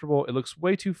look comfortable. It looks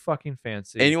way too fucking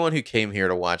fancy. Anyone who came here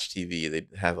to watch TV, they'd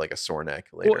have like a sore neck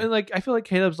later. Well, and like I feel like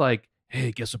Caleb's like,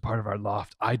 hey, guess what part of our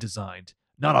loft I designed?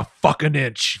 Not a fucking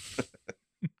inch.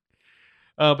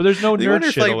 But there's no I nerd wonder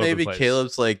if shit like all over the maybe place.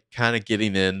 Caleb's like kind of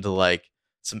getting into like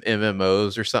some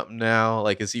MMOs or something now.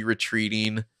 Like, is he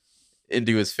retreating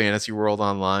into his fantasy world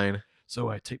online? So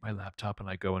I take my laptop and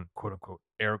I go and quote unquote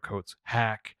air quotes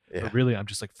hack. Yeah. But really, I'm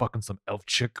just like fucking some elf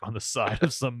chick on the side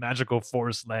of some magical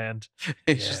forest land.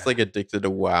 He's just like addicted to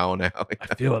WoW now.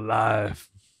 I feel alive.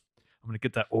 I'm gonna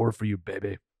get that ore for you,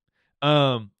 baby.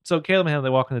 So Caleb and Hannah, they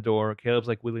walk in the door. Caleb's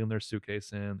like wheeling their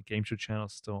suitcase in. The game show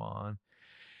channel's still on.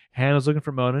 Hannah's looking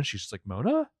for Mona. She's just like,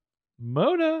 Mona?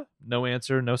 No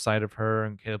answer, no sight of her.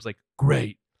 And Caleb's like,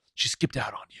 great. She skipped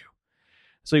out on you.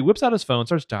 So he whips out his phone,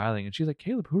 starts dialing, and she's like,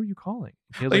 Caleb, who are you calling?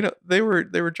 Like, you know, they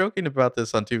were joking about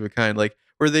this on Two of a Kind. Like,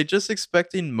 were they just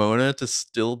expecting Mona to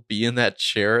still be in that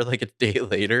chair like a day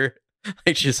later?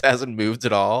 Like, she just hasn't moved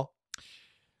at all.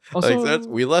 Also, Like,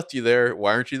 we left you there.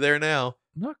 Why aren't you there now?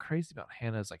 I'm not crazy about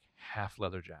Hannah's like half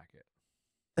leather jacket.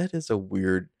 That is a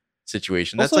weird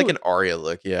situation. That's Also, like an Arya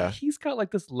look. Yeah. He's got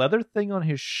like this leather thing on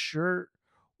his shirt.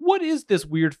 What is this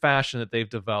weird fashion that they've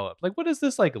developed? Like, what is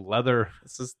this like leather?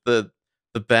 This is the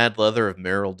bad leather of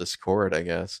Meryl Discord, I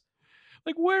guess.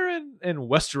 Like, where in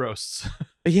Westeros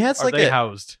But he has are like they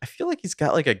housed? I feel like he's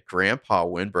got like a grandpa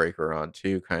windbreaker on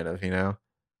too, kind of, you know.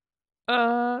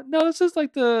 No, this is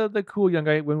like the cool young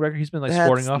guy windbreaker. He's been like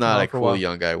sporting off. Not and on a for cool while.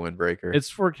 young guy windbreaker. It's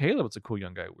for Caleb. It's a cool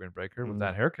young guy windbreaker with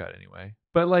that haircut, anyway.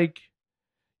 But like,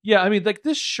 yeah, I mean, like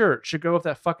this shirt should go with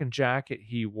that fucking jacket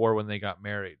he wore when they got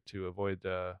married to avoid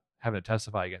having to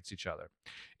testify against each other.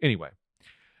 Anyway,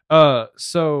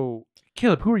 so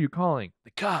Caleb, who are you calling?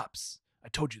 The cops. I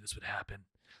told you this would happen.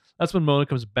 That's when Mona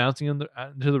comes bouncing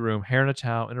into the room, hair in a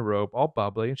towel, in a robe, all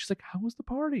bubbly, and she's like, "How was the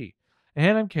party?" And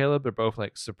Hannah and Caleb are both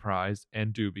like surprised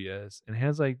and dubious. And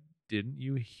Hannah's like, "Didn't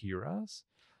you hear us?"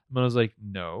 Mona's like,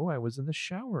 "No, I was in the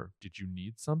shower. Did you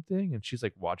need something?" And she's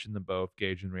like watching them both,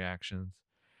 gauging reactions.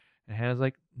 And Hannah's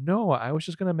like, "No, I was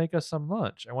just gonna make us some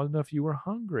lunch. I wanted to know if you were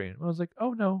hungry." And I was like,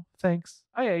 "Oh no, thanks.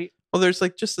 I ate." Well, there's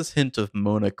like just this hint of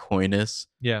Mona coyness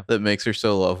Yeah. that makes her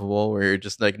so lovable, where you're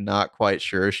just like not quite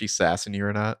sure if she's sassing you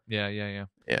or not. Yeah. Yeah.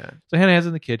 So Hannah has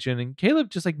in the kitchen, and Caleb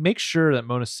just like makes sure that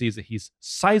Mona sees that he's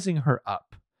sizing her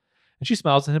up. And she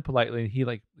smiles at him politely, and he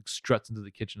like struts into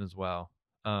the kitchen as well.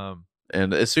 And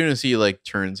as soon as he like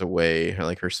turns away,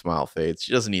 her smile fades.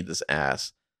 She doesn't need this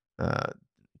ass,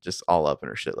 just all up in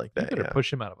her shit like You that. better Yeah.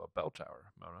 push him out of a bell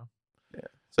tower, Mona. Yeah.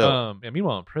 So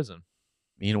meanwhile in prison.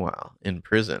 Meanwhile, in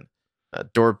prison,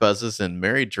 door buzzes and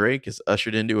Mary Drake is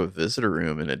ushered into a visitor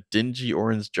room in a dingy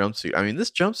orange jumpsuit. I mean, this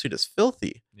jumpsuit is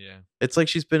filthy. Yeah. It's like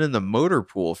she's been in the motor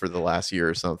pool for the last year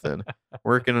or something,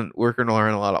 working on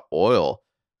a lot of oil.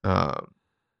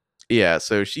 Yeah,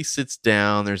 so she sits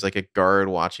down. There's like a guard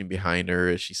watching behind her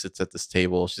as she sits at this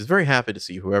table. She's very happy to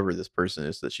see whoever this person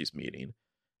is that she's meeting.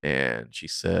 And she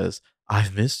says,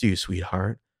 "I've missed you,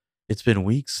 sweetheart. It's been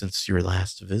weeks since your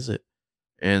last visit."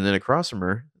 And then across from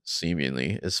her,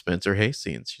 seemingly, is Spencer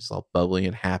Hastings. She's all bubbly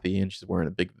and happy, and she's wearing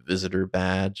a big visitor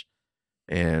badge.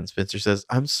 And Spencer says,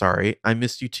 "I'm sorry. I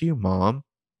missed you too, Mom."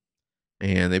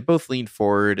 And they both lean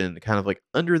forward and kind of like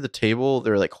under the table,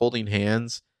 they're like holding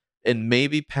hands and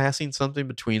maybe passing something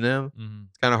between them. Mm-hmm.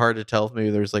 It's kind of hard to tell if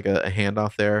maybe there's like a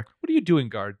handoff there. What are you doing,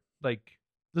 guard? Like,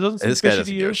 this Guy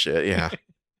doesn't give a shit. Yeah.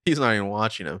 He's not even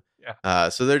watching him. Yeah.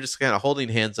 So they're just kind of holding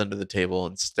hands under the table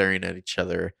and staring at each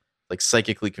other, like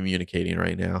psychically communicating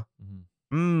right now.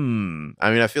 Mm-hmm.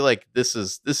 I mean, I feel like this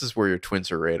is where your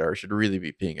Twincer radar should really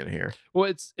be pinging here.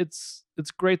 Well, it's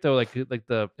great though. Like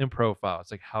the improv file. It's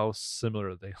like how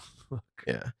similar they look.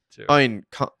 Yeah. To. I mean,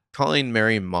 calling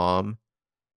Mary Mom,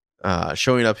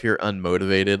 showing up here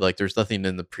unmotivated. Like there's nothing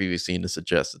in the previous scene to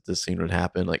suggest that this scene would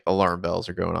happen. Like alarm bells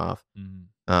are going off.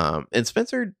 Mm-hmm. And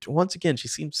Spencer, once again, she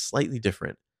seems slightly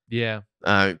different. Yeah.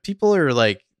 People are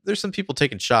like, there's some people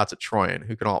taking shots at Troyan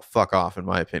who can all fuck off, in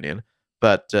my opinion.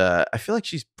 But I feel like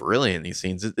she's brilliant in these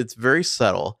scenes. It's very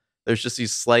subtle. There's just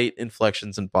these slight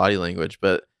inflections in body language.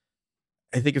 But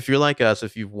I think if you're like us,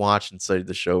 if you've watched and studied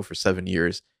the show for 7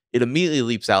 years, it immediately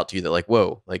leaps out to you that like,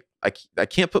 whoa, like I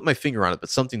can't put my finger on it, but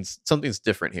something's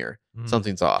different here. Mm-hmm.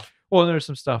 Something's off. Well, and there's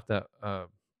some stuff that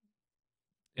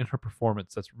in her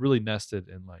performance that's really nested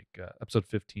in like episode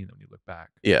 15 when you look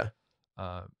back. Yeah.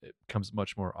 It becomes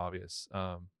much more obvious.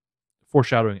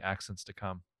 Foreshadowing accents to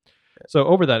come. So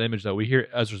over that image, though, we hear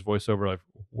Ezra's voiceover like,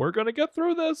 "We're going to get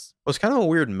through this." Well, it's kind of a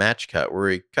weird match cut where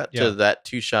we cut to that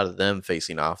 2 shot of them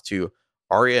facing off to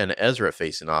Arya and Ezra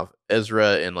facing off.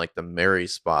 Ezra in like the Mary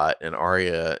spot and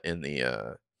Arya in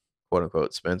the quote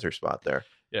unquote Spencer spot there.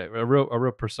 Yeah, a real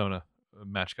persona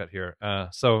match cut here.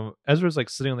 So Ezra's like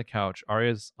sitting on the couch.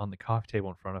 Arya's on the coffee table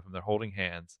in front of him. They're holding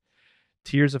hands.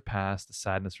 Tears have passed. The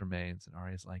sadness remains. And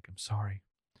Arya's like, I'm sorry.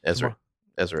 Ezra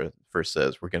first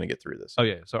says, we're going to get through this. Oh,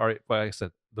 yeah. So Arya, like I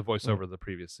said, the voiceover of the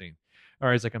previous scene.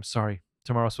 Arya's like, I'm sorry.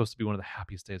 Tomorrow's supposed to be one of the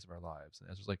happiest days of our lives. And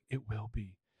Ezra's like, it will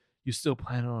be. You still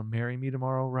planning on marrying me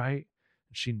tomorrow, right?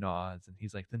 And she nods. And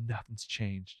he's like, then nothing's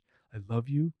changed. I love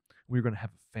you. We're going to have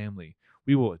a family.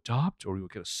 We will adopt or we will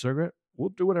get a surrogate. We'll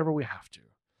do whatever we have to.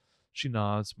 She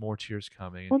nods, more tears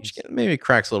coming. Well, maybe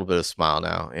cracks a little bit of smile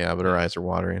now. Yeah, but her eyes are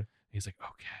watering. He's like,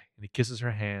 okay. And he kisses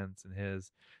her hands and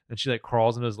his. And she like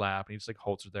crawls into his lap and he just like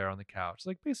holds her there on the couch. It's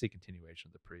like basically a continuation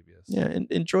of the previous. Yeah, and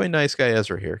enjoy nice guy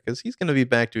Ezra here because he's going to be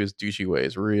back to his douchey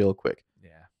ways real quick.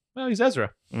 Yeah. Well, he's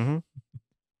Ezra. Mm-hmm.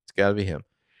 It's got to be him.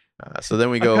 So then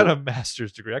we I go. got a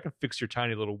master's degree. I can fix your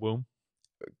tiny little womb.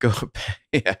 Go back.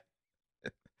 Yeah.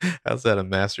 How's that a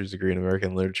master's degree in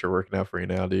American literature working out for you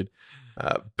now, dude?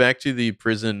 Back to the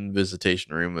prison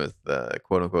visitation room with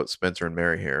quote unquote Spencer and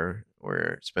Mary here,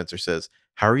 where Spencer says,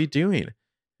 how are you doing?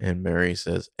 And Mary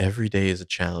says, every day is a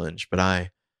challenge, but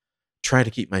I try to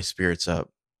keep my spirits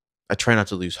up. I try not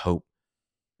to lose hope.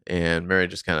 And Mary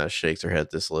just kind of shakes her head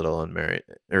this little, and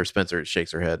Spencer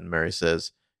shakes her head, and Mary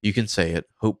says, you can say it.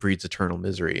 Hope breeds eternal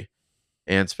misery.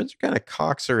 And Spencer kind of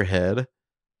cocks her head.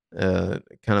 Kind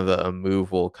of a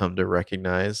move we'll come to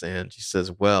recognize. And she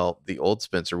says, well, the old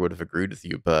Spencer would have agreed with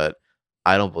you, but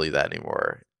I don't believe that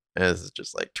anymore. And it's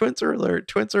just like, Twincer alert,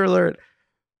 Twincer alert.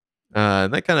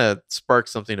 And that kind of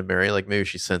sparks something to Mary, like maybe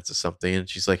she senses something. And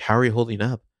she's like, how are you holding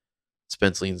up?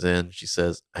 Spence leans in. She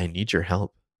says, I need your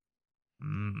help.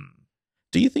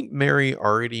 Do you think Mary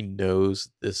already knows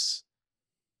this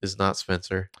is not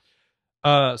Spencer?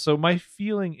 So my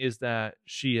feeling is that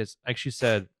she has, like she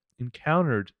said,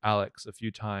 encountered Alex a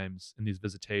few times in these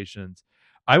visitations.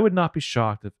 I would not be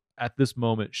shocked if at this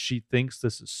moment she thinks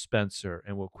this is Spencer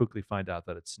and will quickly find out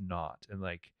that it's not. And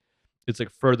like it's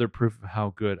like further proof of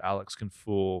how good Alex can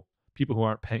fool people who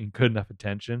aren't paying good enough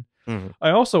attention. Mm-hmm.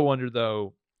 I also wonder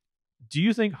though, do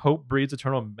you think hope breeds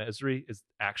eternal misery is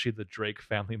actually the Drake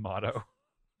family motto?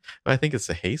 I think it's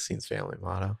the Hastings family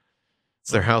motto.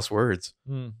 It's their house words.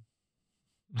 I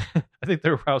think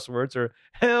their house words are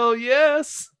hell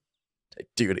yes. I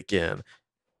do it again.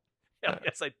 Hell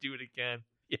yes, I do it again.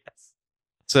 Yes.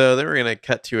 So then we're going to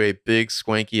cut to a big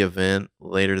swanky event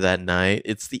later that night.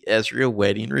 It's the Ezra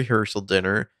wedding rehearsal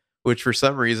dinner, which for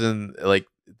some reason, like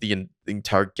the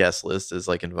entire guest list is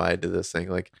like invited to this thing.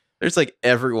 Like there's like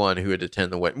everyone who would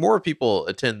attend the wedding. More people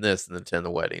attend this than attend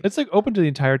the wedding. It's like open to the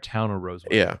entire town of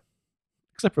Rosewood. Yeah.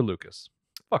 Except for Lucas.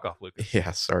 Fuck off, Lucas.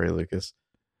 Yeah, sorry, Lucas.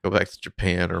 Go back to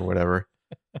Japan or whatever.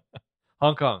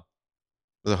 Hong Kong.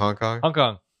 Was it Hong Kong? Hong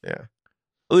Kong. Yeah.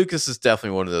 Lucas is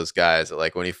definitely one of those guys that,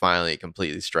 like, when he finally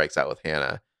completely strikes out with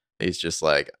Hannah, he's just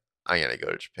like, I'm going to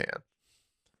go to Japan. I'm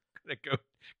going to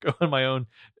go on my own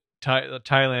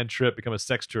Thailand trip, become a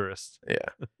sex tourist.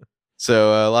 Yeah.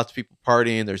 So lots of people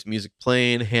partying. There's music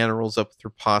playing. Hannah rolls up with her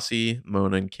posse,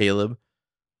 Mona and Caleb.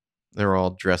 They're all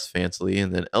dressed fancily.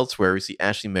 And then elsewhere, we see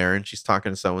Ashley Marin. She's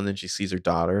talking to someone. Then she sees her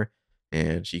daughter.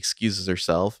 And she excuses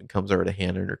herself and comes over to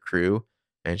Hannah and her crew.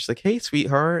 And she's like, hey,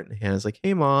 sweetheart. And Hannah's like,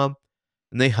 hey, mom.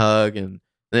 And they hug. And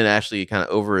then Ashley kind of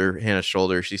over Hannah's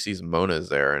shoulder, she sees Mona's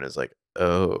there and is like,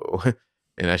 oh.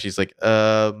 And Ashley's like,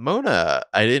 Mona,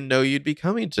 I didn't know you'd be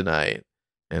coming tonight.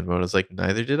 And Mona's like,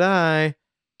 neither did I.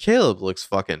 Caleb looks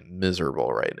fucking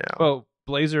miserable right now. Well,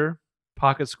 Blazer,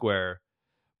 Pocket Square,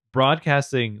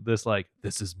 broadcasting this like,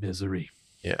 this is misery.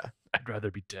 Yeah. I'd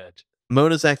rather be dead.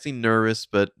 Mona's acting nervous,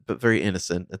 but very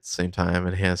innocent at the same time.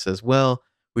 And Hannah says, well,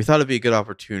 we thought it'd be a good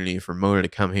opportunity for Mona to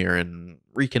come here and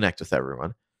reconnect with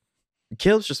everyone. And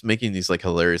Caleb's just making these like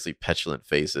hilariously petulant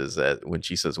faces when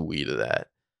she says we to that.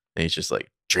 And he's just like,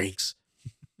 drinks.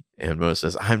 And Mona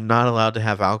says, I'm not allowed to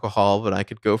have alcohol, but I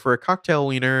could go for a cocktail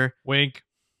wiener. Wink.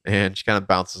 And she kind of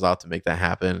bounces off to make that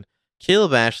happen.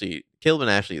 Caleb and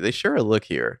Ashley, they share a look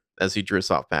here as he drifts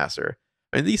off past her.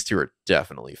 I mean, these two are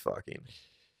definitely fucking.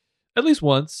 At least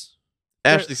once.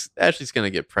 Ashley's going to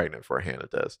get pregnant before Hannah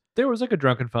does. There was like a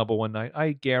drunken fumble one night.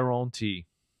 I guarantee.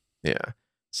 Yeah.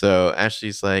 So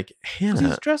Ashley's like, Hannah.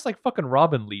 He's dressed like fucking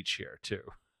Robin Leach here, too.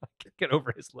 I can't get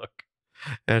over his look.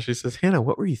 Ashley says, Hannah,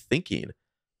 what were you thinking?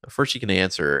 Before she can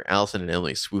answer, Allison and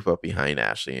Emily swoop up behind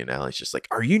Ashley. And Allie's just like,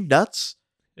 are you nuts?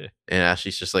 Yeah. And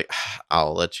Ashley's just like,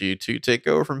 I'll let you two take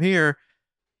over from here.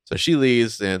 So she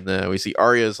leaves, and we see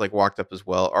Arya's like walked up as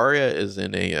well. Arya is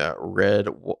in a red,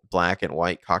 black, and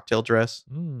white cocktail dress,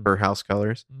 her house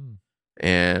colors.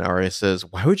 And Arya says,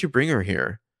 why would you bring her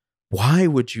here? Why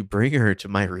would you bring her to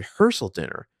my rehearsal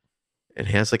dinner? And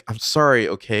Hannah's like, I'm sorry,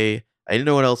 okay? I didn't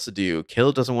know what else to do.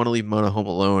 Caleb doesn't want to leave Mona home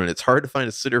alone, and it's hard to find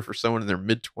a sitter for someone in their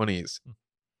mid-20s.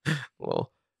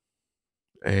 Well,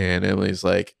 and Emily's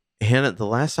like, Hannah, the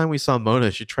last time we saw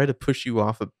Mona, she tried to push you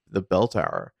off of the bell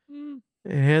tower. And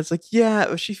Hannah's like,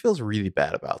 yeah, she feels really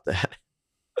bad about that.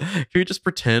 Can we just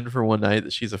pretend for one night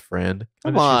that she's a friend?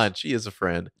 Come on, she is a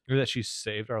friend. Or that she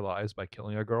saved our lives by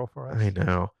killing a girl for us. I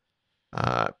know.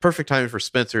 Perfect timing for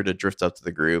Spencer to drift up to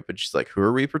the group, and she's like, who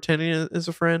are we pretending is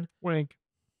a friend? Wink.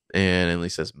 And Emily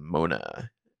says, Mona.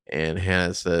 And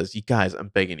Hannah says, you guys, I'm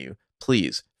begging you,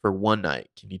 please, for one night,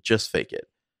 can you just fake it?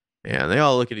 And they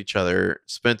all look at each other.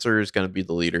 Spencer is going to be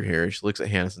the leader here. She looks at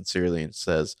Hannah sincerely and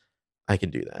says, I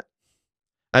can do that.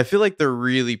 I feel like they're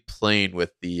really playing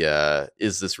with the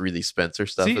is this really Spencer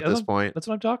stuff at this point. That's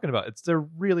what I'm talking about. They're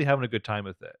really having a good time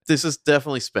with it. This is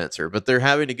definitely Spencer, but they're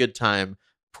having a good time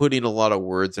putting a lot of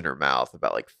words in her mouth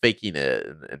about like faking it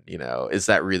and you know, is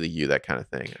that really you, that kind of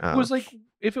thing. It was like,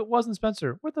 if it wasn't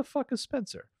Spencer, where the fuck is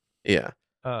Spencer? Yeah.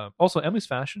 Also, Emily's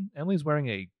fashion. Emily's wearing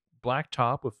a black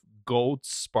top with gold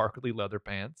sparkly leather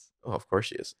pants. Oh, of course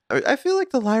she is. I feel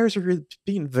like the liars are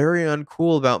being very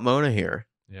uncool about Mona here.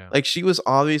 Yeah. Like, she was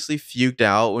obviously fugued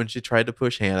out when she tried to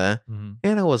push Hannah. Mm-hmm.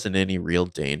 Hannah wasn't in any real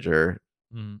danger.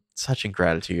 Mm-hmm. Such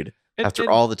ingratitude. After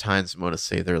all the times Mona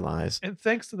saved their lives. And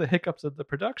thanks to the hiccups of the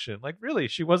production. Like, really,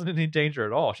 she wasn't in any danger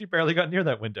at all. She barely got near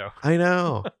that window. I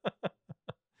know.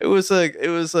 It was a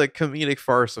comedic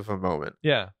farce of a moment.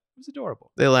 Yeah. It was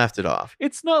adorable. They laughed it off.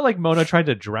 It's not like Mona tried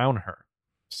to drown her.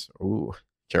 Ooh,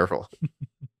 careful.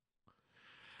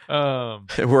 We're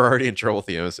already in trouble with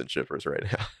the innocent shippers right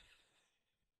now.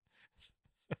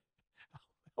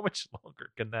 How much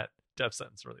longer can that death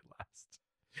sentence really last?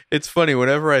 It's funny,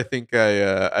 whenever I think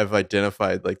I've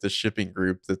identified like the shipping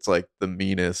group that's like the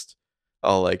meanest,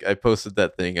 I posted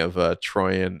that thing of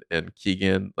Troy and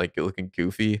Keegan like looking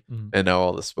goofy, and now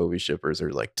all the Spoby shippers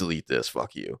are like, delete this,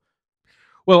 fuck you.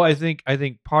 Well, I think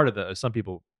part of that is some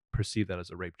people perceive that as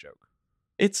a rape joke.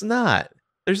 It's not.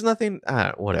 There's nothing.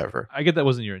 Whatever. I get that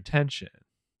wasn't your intention,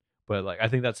 but like I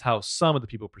think that's how some of the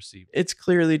people perceive it. It's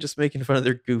clearly just making fun of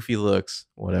their goofy looks.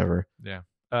 Whatever. Yeah.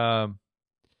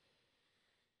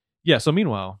 Yeah. So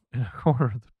meanwhile, in a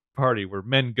corner of the party where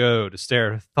men go to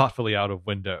stare thoughtfully out of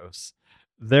windows,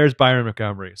 there's Byron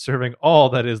Montgomery serving all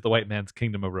that is the white man's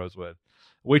kingdom of Rosewood.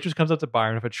 A waitress comes up to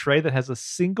Byron with a tray that has a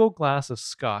single glass of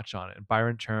scotch on it, and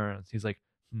Byron turns. He's like,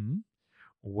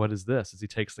 what is this? As he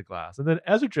takes the glass. And then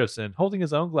Ezra drifts in, holding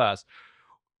his own glass.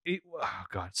 Oh,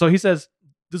 God. So he says,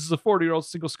 this is a 40-year-old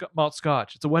single malt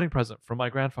scotch. It's a wedding present from my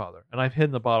grandfather, and I've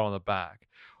hidden the bottle on the back.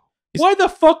 Why the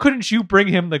fuck couldn't you bring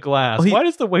him the glass? Well, why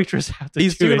does the waitress have to do it?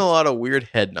 He's doing a lot of weird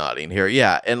head nodding here.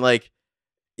 Yeah, and like,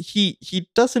 he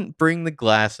doesn't bring the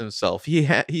glass himself. He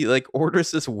like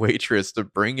orders this waitress to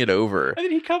bring it over, and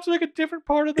then he comes to like a different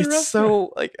part of the restaurant.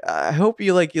 So like, I hope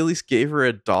you like at least gave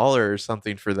her $1 or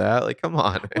something for that. Like, come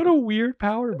on, man. What a weird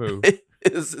power move.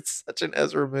 It's such an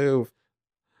Ezra move.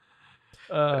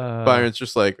 Byron's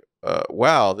just like,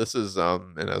 wow, this is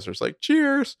and Ezra's like,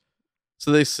 cheers. So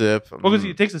they sip. Well, because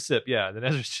he takes a sip, yeah. And then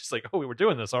Ezra's just like, oh, we were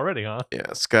doing this already, huh?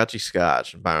 Yeah, scotchy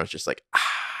scotch. And Byron's just like, ah.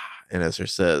 And Ezra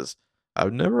says,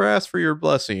 I've never asked for your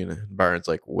blessing. And Byron's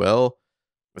like, well,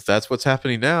 if that's what's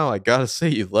happening now, I gotta say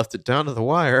you've left it down to the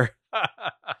wire. And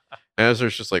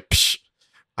Ezra's just like, psh,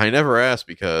 I never asked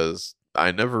because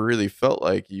I never really felt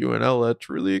like you and Ella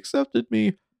truly accepted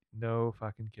me. No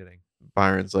fucking kidding.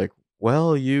 Byron's like,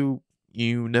 well, you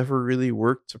never really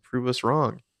worked to prove us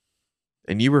wrong.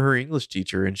 And you were her English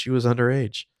teacher and she was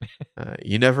underage.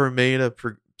 You never made a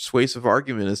persuasive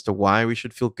argument as to why we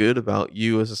should feel good about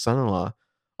you as a son-in-law.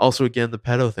 Also, again, the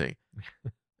pedo thing.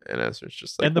 And Ezra's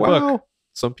just like, and the wow, book.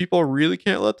 Some people really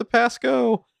can't let the past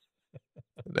go.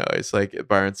 No, it's like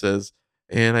Byron says,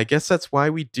 and I guess that's why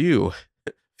we do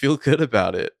feel good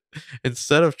about it.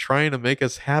 Instead of trying to make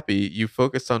us happy, you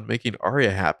focused on making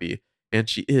Arya happy. And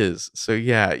she is. So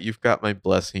yeah, you've got my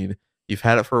blessing. You've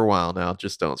had it for a while now.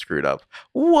 Just don't screw it up.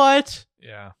 What?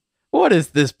 Yeah. What is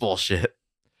this bullshit?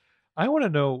 I want to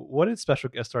know, what did special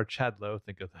guest star Chad Lowe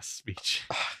think of this speech?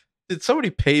 Did somebody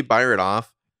pay Byron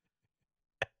off?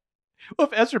 Well,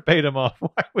 if Ezra paid him off,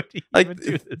 why would he even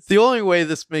do this? The only way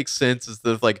this makes sense is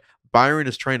that like Byron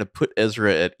is trying to put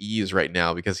Ezra at ease right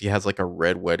now because he has like a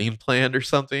red wedding planned or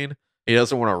something. He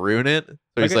doesn't want to ruin it.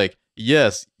 So he's like,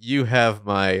 yes, you have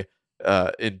my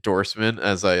endorsement,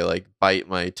 as I like bite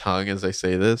my tongue as I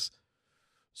say this.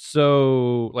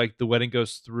 So like the wedding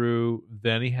goes through,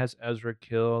 then he has Ezra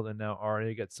killed, and now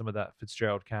Arya gets some of that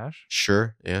Fitzgerald cash.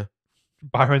 Sure, yeah.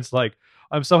 Byron's like,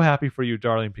 I'm so happy for you,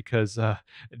 darling, because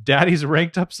Daddy's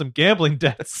ranked up some gambling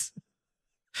debts.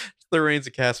 The Reigns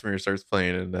of Casimir starts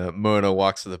playing, and Mona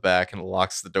walks to the back and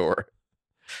locks the door.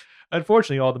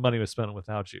 Unfortunately, all the money was spent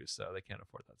Without You, so they can't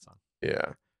afford that song.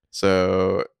 Yeah.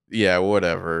 So yeah,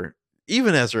 whatever.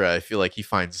 Even Ezra, I feel like he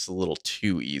finds this a little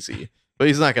too easy, but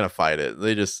he's not gonna fight it.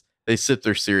 They sip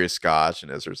their serious scotch,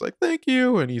 and Ezra's like, "Thank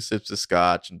you," and he sips the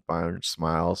scotch, and Byron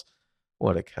smiles.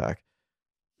 What a cuck.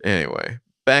 Anyway,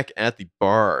 back at the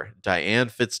bar, Diane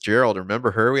Fitzgerald.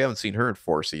 Remember her? We haven't seen her in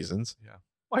 4 seasons. Yeah.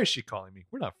 Why is she calling me?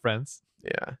 We're not friends.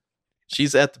 Yeah.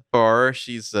 She's at the bar.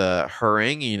 She's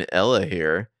haranguing Ella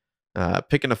here,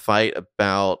 picking a fight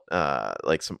about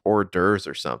like some hors d'oeuvres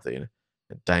or something.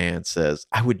 And Diane says,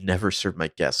 I would never serve my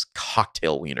guests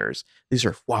cocktail wieners. These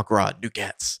are foie gras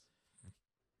nuggets.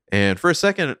 And for a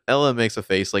second, Ella makes a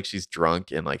face like she's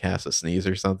drunk and like has to sneeze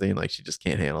or something. Like she just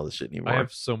can't handle this shit anymore. I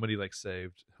have so many like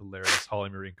saved hilarious Holly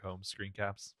Marie Combs screen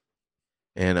caps.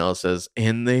 And Ella says,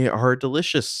 and they are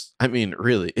delicious. I mean,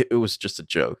 really, it was just a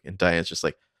joke. And Diane's just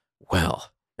like,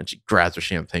 well, and she grabs her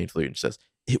champagne flute and says,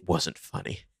 it wasn't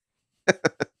funny.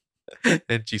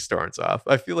 And she storms off.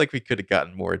 I feel like we could have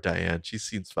gotten more Diane. She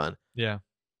seems fun. Yeah.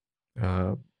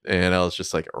 And Ella's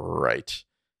just like, right.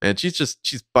 And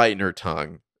she's biting her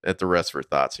tongue at the rest of her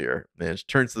thoughts here. And she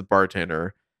turns to the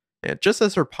bartender. And just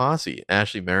as her posse,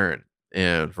 Ashley Marin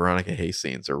and Veronica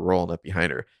Hastings are rolling up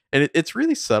behind her. And it's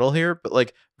really subtle here, but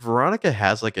like Veronica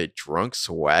has like a drunk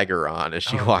swagger on as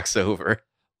she walks over.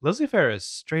 Leslie Fair is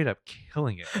straight up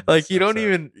killing it. Like you don't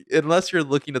even, unless you're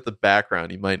looking at the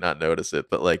background, you might not notice it.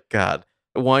 But like, God,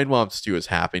 Wine Mom Stew is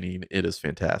happening. It is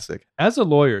fantastic. As a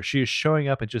lawyer, she is showing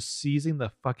up and just seizing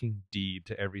the fucking deed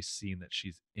to every scene that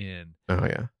she's in. Oh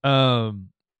yeah.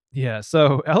 Yeah.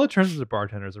 So Ella turns to the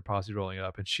bartender as her posse rolling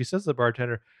up, and she says to the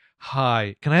bartender,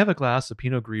 "Hi, can I have a glass of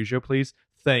Pinot Grigio, please?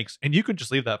 Thanks. And you can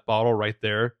just leave that bottle right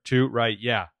there, too. Right?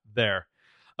 Yeah, there."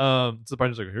 So the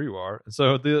bartender's like, "Here you are." And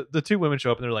so the two women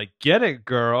show up and they're like, "Get it,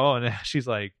 girl." And she's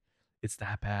like, "It's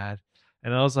that bad."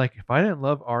 And I was like, if I didn't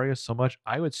love Arya so much,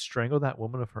 I would strangle that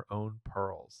woman of her own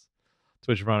pearls.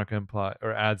 To which Veronica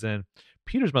adds in,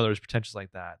 Peter's mother is pretentious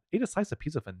like that. Ate a slice of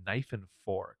pizza with a knife and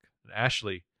fork. And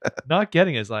Ashley, not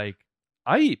getting it, is like,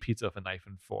 I eat pizza with a knife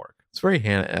and fork. It's very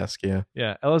Hannah-esque, yeah.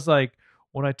 Yeah. Ella's like,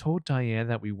 when I told Diane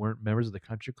that we weren't members of the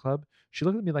country club, she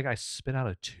looked at me like I spit out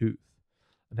a tooth.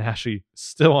 And Ashley,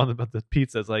 still on the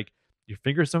pizza, is like, your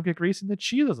fingers don't get greasy and the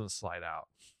cheese doesn't slide out.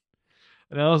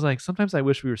 And I was like, sometimes I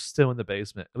wish we were still in the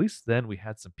basement. At least then we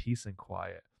had some peace and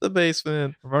quiet. The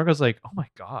basement. And Marco's like, oh my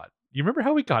God. You remember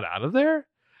how we got out of there?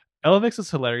 Ella makes this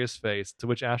hilarious face, to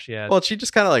which Ashley adds, well, she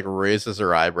just kind of like raises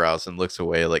her eyebrows and looks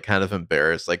away, like kind of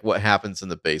embarrassed. Like what happens in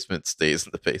the basement stays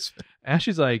in the basement.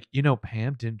 Ashley's like,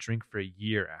 Pam didn't drink for a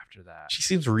year after that. She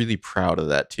seems really proud of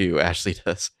that too. Ashley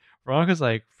does. Veronica's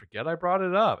like, forget I brought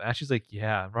it up. Ashley's like,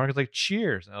 yeah. And Veronica's like,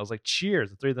 cheers. And I was like, cheers.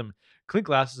 The three of them clink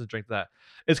glasses and drink that.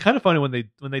 It's kind of funny when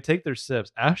they take their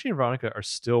sips. Ashley and Veronica are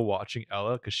still watching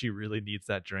Ella because she really needs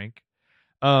that drink.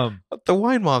 The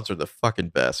Wine Moms are the fucking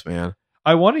best, man.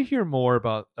 I want to hear more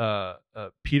about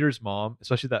Peter's mom,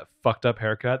 especially that fucked up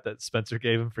haircut that Spencer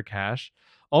gave him for cash.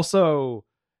 Also,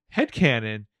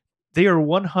 headcanon, they are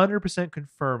 100%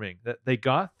 confirming that they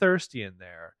got thirsty in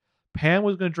there. Pam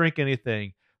was going to drink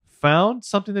anything, found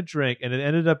something to drink, and it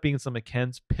ended up being some of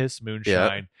Ken's piss moonshine.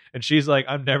 Yep. And she's like,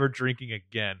 I'm never drinking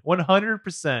again.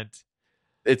 100%.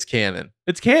 It's canon.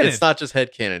 It's canon. It's not just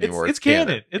headcanon anymore. It's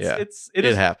canon. It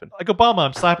is happened. Like Obama,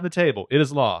 I'm slapping the table. It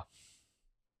is law.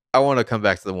 I want to come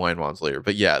back to the Wine Moms later,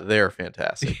 but yeah, they're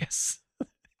fantastic. Yes.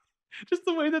 Just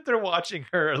the way that they're watching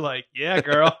her, like, yeah,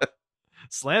 girl,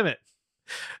 slam it.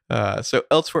 So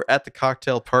elsewhere at the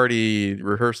cocktail party,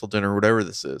 rehearsal dinner, whatever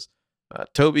this is,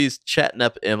 Toby's chatting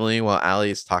up Emily while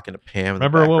Allie's talking to Pam.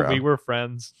 Remember when we were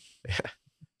friends? Yeah.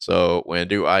 So when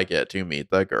do I get to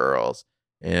meet the girls?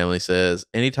 And Emily says,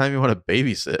 anytime you want to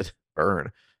babysit,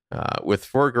 burn. With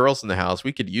 4 girls in the house,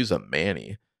 we could use a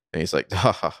Manny. And he's like,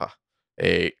 ha ha ha.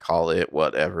 Hey, call it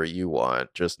whatever you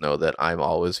want. Just know that I'm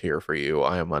always here for you.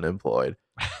 I am unemployed.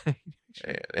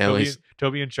 And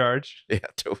Toby in charge. Yeah,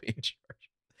 Toby in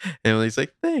charge. Emily's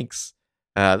like, thanks.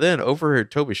 Then over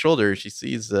Toby's shoulder, she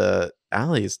sees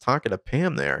Allie is talking to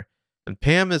Pam there. And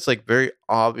Pam is like very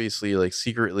obviously like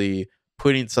secretly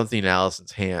putting something in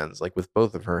Allison's hands, like with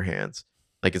both of her hands.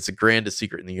 Like it's the grandest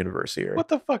secret in the universe here. What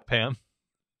the fuck, Pam?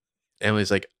 Emily's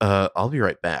like, I'll be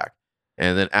right back.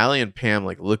 And then Allie and Pam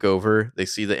like look over. They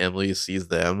see that Emily sees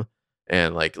them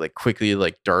and like quickly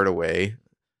like dart away.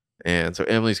 And so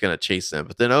Emily's gonna chase them.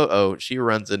 But then she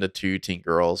runs into 2 teen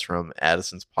girls from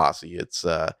Addison's posse. It's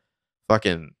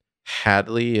fucking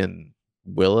Hadley and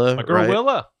Willa. My girl, right?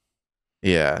 Willa.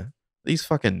 Yeah. These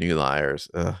fucking new liars.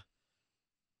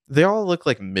 They all look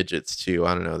like midgets too.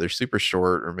 I don't know. They're super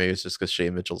short, or maybe it's just because Shay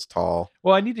Mitchell's tall.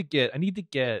 Well, I need to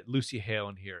get Lucy Hale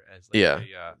in here as like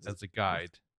Yeah. as a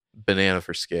guide. Banana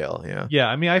for scale. Yeah. Yeah,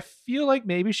 I mean, I feel like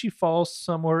maybe she falls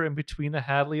somewhere in between a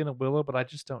Hadley and a Willow, but I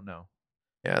just don't know.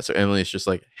 Yeah. So Emily's just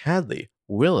like, Hadley,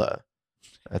 Willa.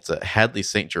 That's a Hadley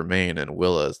St. Germain, and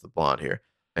Willa is the blonde here.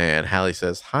 And Hadley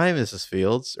says, "Hi, Mrs.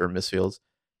 Fields," or Miss Fields.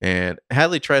 And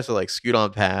Hadley tries to like scoot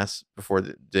on past before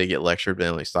they get lectured, but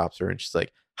Emily stops her and she's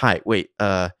like, "Hi, wait,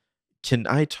 can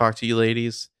I talk to you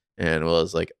ladies?" And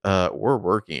Willa's like, "We're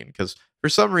working," because for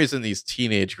some reason these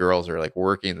teenage girls are like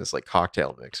working this like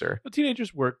cocktail mixer. But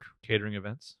teenagers work catering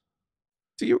events.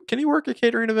 Can you work a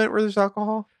catering event where there's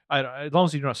alcohol? As long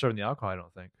as you're not serving the alcohol, I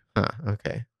don't think.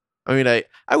 Okay. I mean,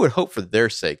 I would hope for their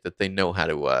sake that they know how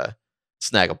to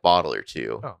snag a bottle or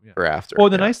two for after. Well,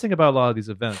 the nice thing about a lot of these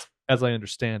events, as I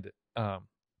understand it,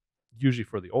 usually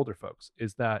for the older folks,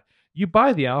 is that you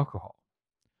buy the alcohol.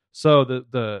 So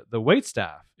the wait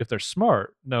staff, if they're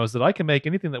smart, knows that I can make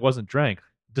anything that wasn't drank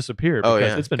disappear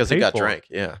because it's been paid it got for. Drank,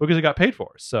 yeah. Because it got paid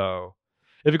for. So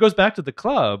if it goes back to the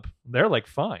club, they're like,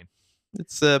 fine.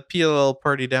 It's a PLL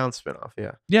Party Down spinoff,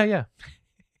 yeah. Yeah.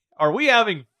 Are we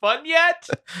having fun yet?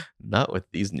 Not with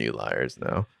these new liars,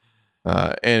 no.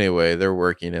 Anyway, they're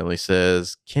working. Emily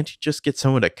says, "Can't you just get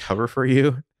someone to cover for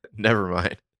you?" Never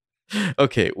mind.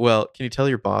 Okay, well, can you tell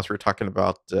your boss we're talking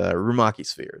about Rumaki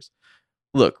spheres?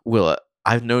 Look, Willa,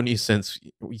 I've known you since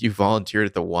you volunteered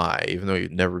at the Y, even though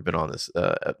you've never been on this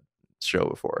show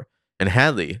before. And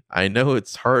Hadley, I know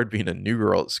it's hard being a new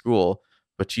girl at school,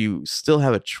 but you still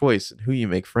have a choice in who you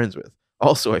make friends with.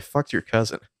 Also, I fucked your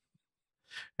cousin.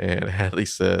 And Hadley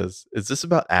says, "Is this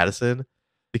about Addison?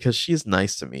 Because she's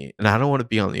nice to me, and I don't want to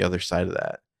be on the other side of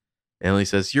that." And Emily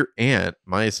says, "Your aunt,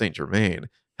 Maya St. Germain,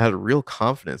 had a real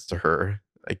confidence to her,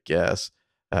 I guess.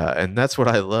 And that's what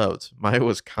I loved. Maya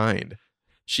was kind.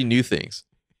 She knew things."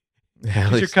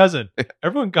 She's your cousin.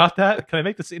 Everyone got that? Can I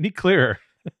make this any clearer?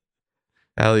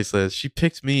 Allie says, "She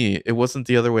picked me. It wasn't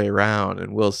the other way around."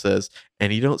 And Will says,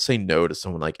 "And you don't say no to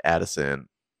someone like Addison.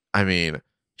 I mean,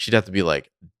 she'd have to be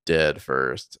like dead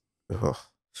first." Ugh.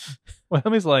 Well,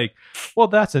 Emmy's like, "Well,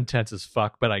 that's intense as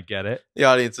fuck, but I get it." The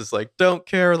audience is like, "Don't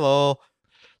care, lol."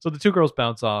 So the two girls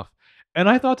bounce off. And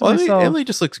I thought to myself, Emily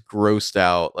just looks grossed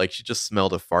out. Like she just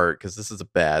smelled a fart because this is a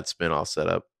bad spinoff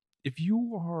setup. If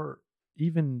you are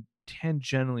even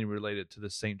tangentially related to the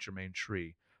Saint Germain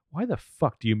tree, why the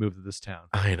fuck do you move to this town?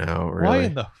 I know, really. Why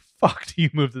in the fuck do you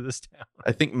move to this town?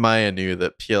 I think Maya knew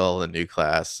that PL in the new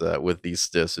class with these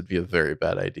stiffs would be a very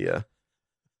bad idea.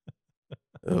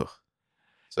 Ugh.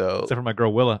 So, except for my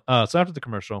girl Willa. So after the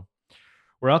commercial,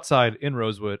 we're outside in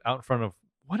Rosewood, out in front of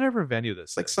whatever venue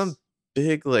this is. Like some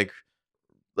big like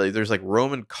there's like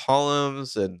Roman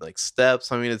columns and like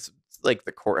steps. I mean, it's like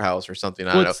the courthouse or something.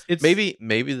 I don't know.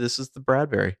 Maybe this is the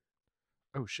Bradbury.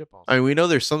 Oh shit balls. I mean, we know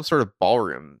there's some sort of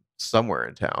ballroom somewhere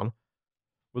in town.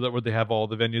 Where they have all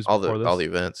the venues all the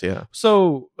events, yeah.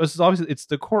 So this is obviously it's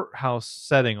the courthouse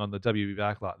setting on the WB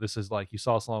backlot. This is like you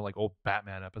saw some like old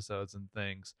Batman episodes and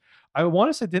things. I want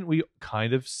to say, didn't we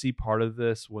kind of see part of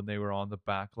this when they were on the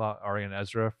backlot, Ari and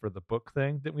Ezra, for the book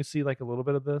thing? Didn't we see like a little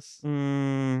bit of this?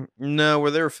 No,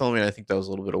 where they were filming, I think that was a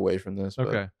little bit away from this.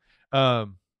 Okay.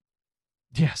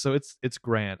 Yeah, so it's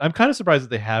grand. I'm kind of surprised that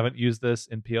they haven't used this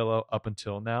in PLO up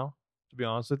until now, to be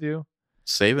honest with you.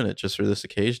 Saving it just for this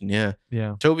occasion,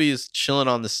 yeah. Toby's chilling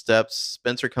on the steps.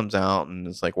 Spencer comes out and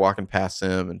is like walking past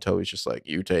him, and Toby's just like,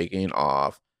 "You taking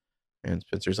off?" And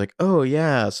Spencer's like, "Oh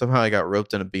yeah, somehow I got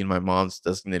roped into being my mom's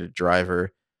designated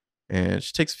driver." And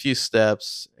she takes a few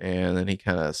steps, and then he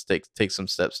kind of takes some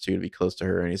steps too to be close to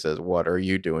her, and he says, "What are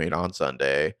you doing on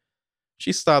Sunday?"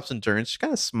 She stops and turns. She's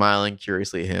kind of smiling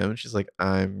curiously at him. She's like,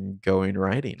 "I'm going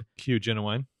riding." Cue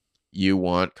genuine. "You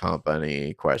want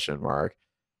company? Question mark.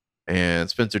 And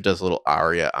Spencer does a little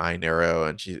aria eye narrow,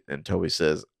 and Toby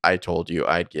says, "I told you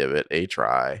I'd give it a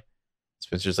try."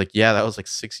 Spencer's like, "Yeah, that was like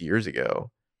 6 years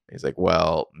ago." And he's like,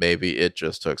 "Well, maybe it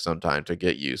just took some time to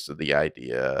get used to the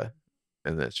idea."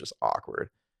 And then it's just awkward.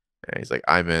 And he's like,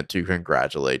 "I meant to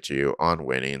congratulate you on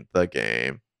winning the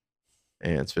game."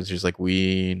 And Spencer's like,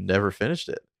 "We never finished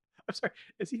it." I'm sorry.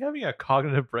 Is he having a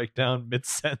cognitive breakdown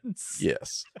mid-sentence?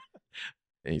 Yes.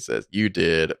 And he says, "You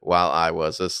did while I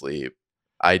was asleep.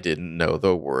 I didn't know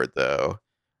the word though."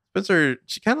 Spencer,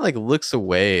 she kind of like looks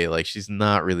away, like she's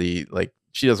not really like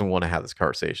she doesn't want to have this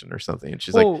conversation or something. And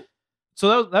she's like,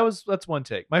 so that's one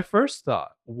take. My first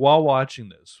thought while watching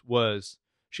this was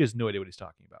she has no idea what he's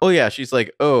talking about. Oh yeah, she's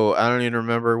like, "Oh, I don't even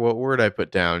remember what word I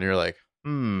put down." And you're like,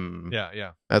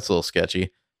 yeah, that's a little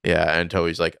sketchy. Yeah, and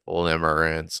Toby's like,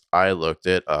 "Limerence. I looked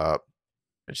it up."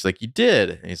 And she's like, you did.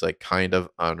 And he's like, kind of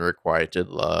unrequited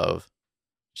love.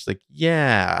 She's like,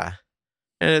 yeah.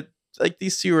 And like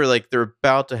these two are like, they're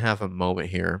about to have a moment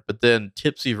here. But then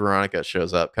tipsy Veronica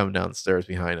shows up coming down the stairs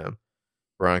behind him.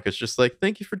 Veronica's just like,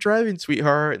 thank you for driving,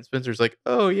 sweetheart. And Spencer's like,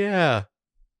 oh yeah.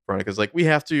 Veronica's like, we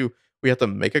have to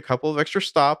make a couple of extra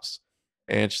stops.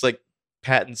 And she's like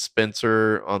patting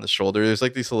Spencer on the shoulder. There's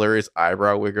like these hilarious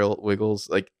eyebrow wiggles.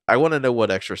 Like, I want to know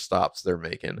what extra stops they're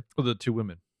making. For the two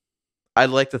women I'd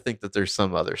like to think that there's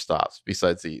some other stops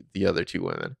besides the other two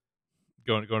women.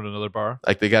 going to another bar.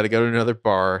 Like, they got to go to another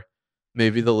bar,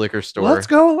 maybe the liquor store. Let's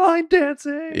go line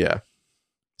dancing. Yeah.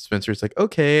 Spencer's like,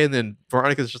 okay. And then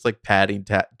Veronica's just like patting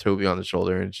Toby on the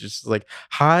shoulder. And she's just like,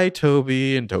 hi,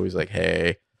 Toby. And Toby's like,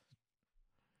 hey.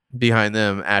 Behind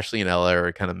them, Ashley and Ella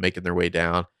are kind of making their way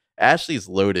down. Ashley's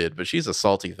loaded, but she's a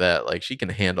salty vet. Like, she can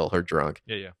handle her drunk.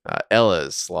 Yeah. Ella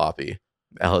is sloppy.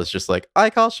 Ella's just like, I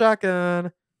call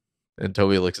shotgun. And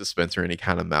Toby looks at Spencer and he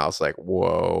kind of mouths like,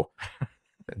 whoa.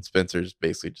 And Spencer's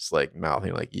basically just like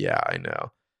mouthing like, yeah, I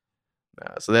know.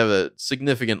 So they have a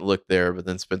significant look there, but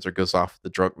then Spencer goes off with the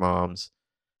drunk moms.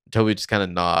 Toby just kind of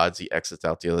nods. He exits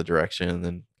out the other direction. And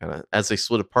then kind of as they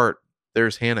split apart,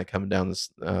 there's Hannah coming down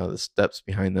the steps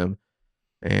behind them.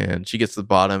 And she gets to the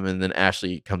bottom, and then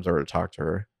Ashley comes over to talk to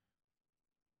her.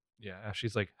 Yeah,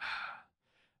 Ashley's like,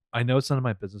 I know it's none of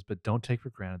my business, but don't take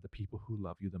for granted the people who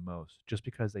love you the most just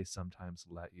because they sometimes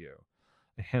let you.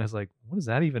 And Hannah's like, what does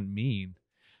that even mean?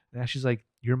 And Ashley's like,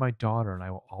 you're my daughter and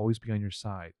I will always be on your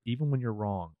side, even when you're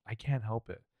wrong. I can't help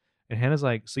it. And Hannah's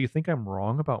like, so you think I'm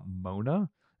wrong about Mona?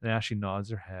 And Ashley nods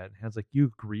her head. And Hannah's like, you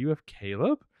agree with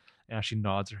Caleb? And Ashley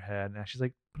nods her head. And Ashley's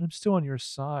like, but I'm still on your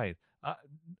side.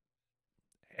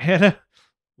 Hannah,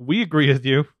 we agree with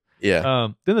you. Yeah.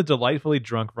 Then the delightfully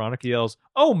drunk Veronica yells,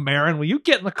 oh, Marin, will you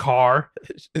get in the car?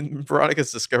 And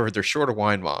Veronica's discovered they're short of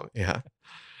wine, Mom. Yeah.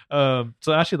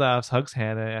 So Ashley laughs, hugs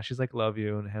Hannah. Ashley's like, love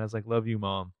you. And Hannah's like, love you,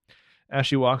 Mom.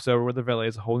 Ashley walks over where the valet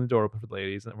is holding the door open for the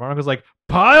ladies. And Veronica's like,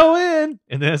 pile in.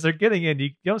 And then as they're getting in, you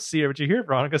don't see her, but you hear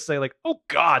Veronica say like, oh,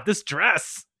 God, this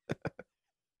dress.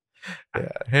 Yeah.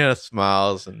 Hannah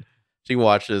smiles and she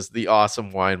watches the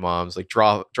awesome wine moms like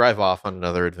drive off on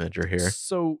another adventure here.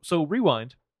 So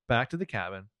rewind back to the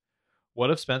cabin.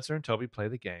 What if Spencer and Toby play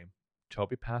the game?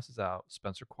 Toby passes out.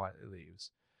 Spencer quietly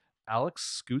leaves. Alex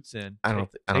scoots in. I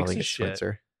don't think it's shit,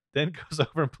 Spencer. Then goes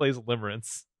over and plays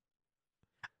Limerence.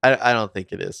 I don't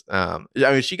think it is. I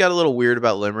mean, she got a little weird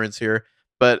about Limerence here,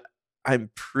 but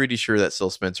I'm pretty sure that's still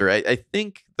Spencer. I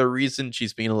think the reason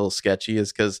she's being a little sketchy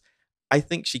is because I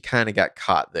think she kind of got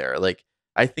caught there. Like,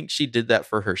 I think she did that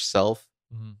for herself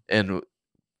and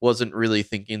wasn't really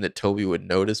thinking that Toby would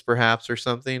notice, perhaps, or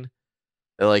something.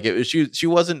 Like, it was she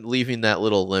wasn't leaving that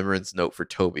little Limerence note for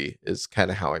Toby. Is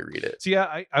kind of how I read it. So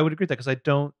yeah, I would agree with that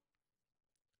because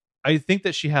I think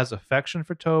that she has affection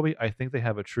for Toby. I think they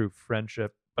have a true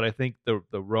friendship, but I think the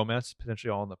romance is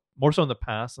potentially all more so in the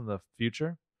past than the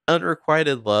future.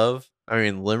 Unrequited love. I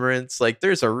mean, Limerence. Like,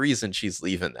 there's a reason she's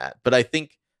leaving that, but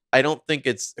I don't think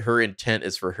it's her intent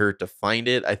is for her to find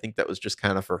it. I think that was just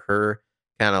kind of for her,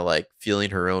 kind of like feeling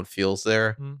her own feels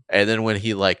there. And then when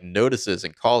he like notices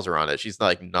and calls her on it, she's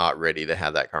like not ready to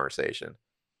have that conversation.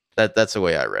 That's the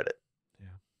way I read it.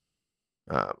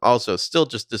 Yeah. Also, still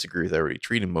just disagree with everybody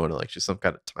treating Mona like she's some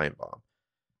kind of time bomb.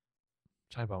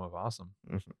 Time bomb of awesome.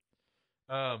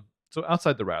 So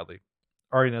outside the Radley,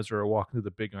 Ari and Ezra are walking through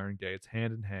the big iron gates,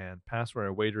 hand in hand, past where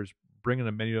a waiter's bringing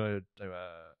a menu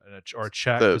or a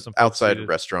check the to some outside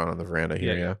restaurant on the veranda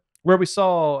here. Yeah. Where we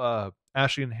saw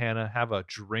Ashley and Hannah have a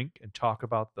drink and talk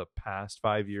about the past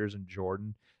 5 years in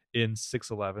Jordan in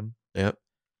 611. Yep.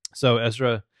 So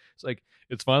Ezra is like,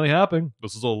 it's finally happening.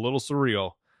 This is a little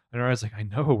surreal. And Arya's like, I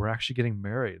know, we're actually getting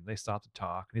married. And they stop to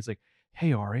talk. And he's like,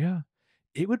 hey, Arya,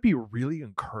 it would be really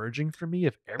encouraging for me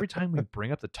if every time we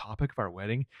bring up the topic of our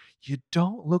wedding, you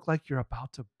don't look like you're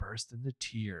about to burst into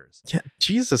tears. Yeah,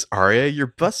 Jesus, Arya, your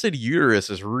busted uterus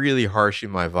is really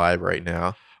harshing my vibe right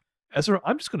now. Ezra,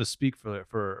 I'm just going to speak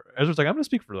for Ezra's like, I'm going to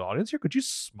speak for the audience here. Could you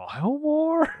smile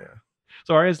more? Yeah.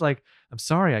 So Arya's like, I'm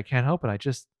sorry, I can't help it.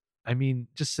 Just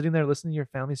sitting there listening to your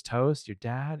family's toast, your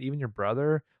dad, even your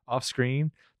brother off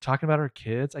screen, talking about our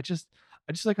kids. I just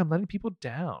like I'm letting people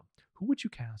down. Who would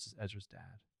you cast as Ezra's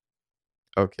dad?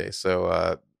 Okay,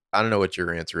 so I don't know what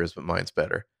your answer is, but mine's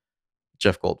better.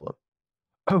 Jeff Goldblum.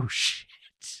 Oh, shit.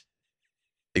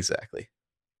 Exactly.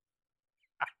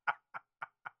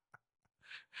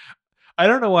 I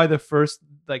don't know why the first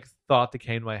thought that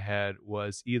came to my head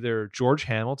was either George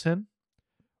Hamilton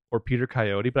or Peter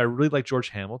Coyote, but I really like George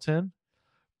Hamilton.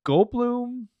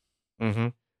 Goldblum.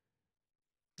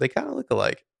 They kind of look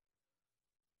alike.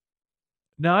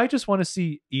 Now I just want to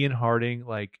see Ian Harding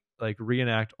like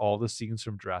reenact all the scenes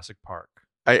from Jurassic Park.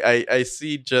 I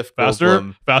see Jeff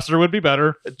Goldblum. Faster would be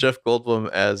better. Jeff Goldblum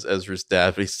as Ezra's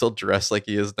dad, but he's still dressed like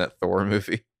he is in that Thor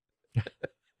movie.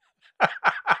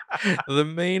 The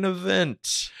main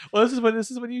event. Well, this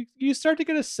is when you start to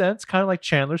get a sense, kind of like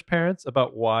Chandler's parents,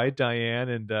 about why Diane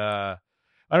and I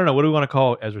don't know, what do we want to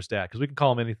call Ezra's dad? Because we can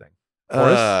call him anything.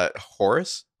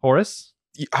 Horace? Horace?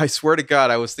 I swear to God,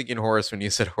 I was thinking Horace when you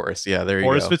said Horace. Yeah, there you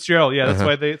Horace go. Fitzgerald. Yeah,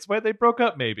 that's why they broke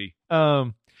up, maybe.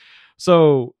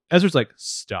 So Ezra's like,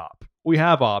 stop. We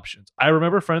have options. I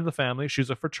remember a friend of the family.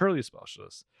 She's a fertility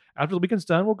specialist. After the weekend's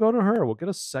done, we'll go to her. We'll get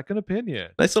a second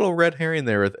opinion. Nice little red herring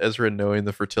there with Ezra knowing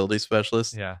the fertility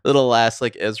specialist. Yeah. Little last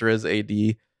like Ezra's AD.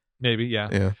 Maybe, yeah.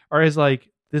 Yeah. Or he's like,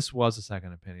 this was a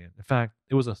second opinion. In fact,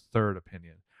 it was a third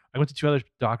opinion. I went to 2 other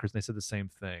doctors and they said the same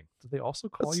thing. Did they also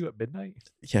call you at midnight?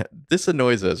 Yeah, this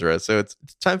annoys Ezra. So it's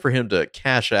time for him to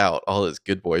cash out all his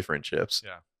good boyfriendships.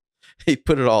 Yeah. He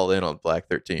put it all in on Black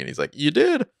 13. He's like, you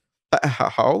did?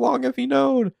 How long have you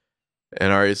known?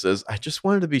 And Arya says, I just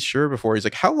wanted to be sure before. He's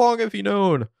like, how long have you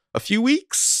known? A few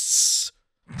weeks?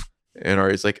 And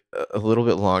Arya's like, a little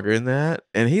bit longer than that.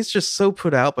 And he's just so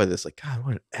put out by this. Like, God,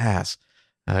 what an ass.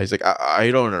 He's like, I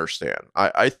don't understand.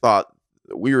 I thought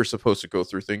we were supposed to go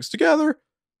through things together.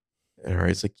 And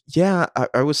Arya's like, yeah,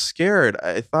 I was scared.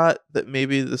 I thought that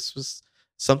maybe this was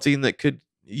something that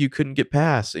you couldn't get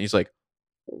past. And he's like,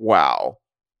 wow.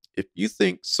 If you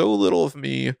think so little of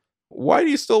me, why do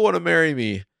you still want to marry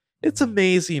me? It's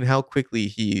amazing how quickly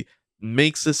he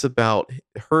makes this about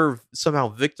her somehow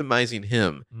victimizing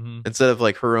him instead of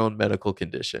like her own medical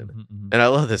condition. And I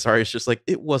love this. Arya's just like,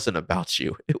 it wasn't about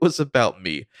you. It was about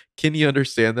me. Can you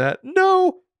understand that?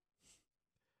 No.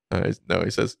 No,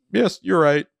 he says, yes, you're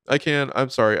right. I can. I'm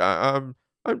sorry. I'm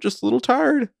just a little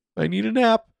tired. I need a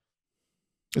nap.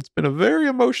 It's been a very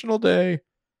emotional day.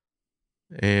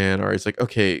 And Arya's like,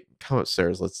 okay, come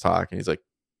upstairs. Let's talk. And he's like,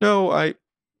 no, I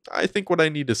think what I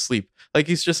need is sleep. Like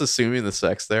he's just assuming the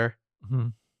sex there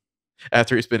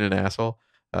after he's been an asshole.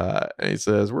 And he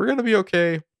says, we're going to be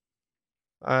okay.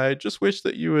 I just wish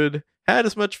that you had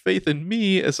as much faith in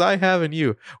me as I have in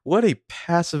you. What a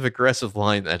passive aggressive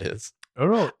line that is. Oh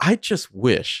no. I just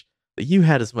wish that you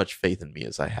had as much faith in me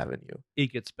as I have in you.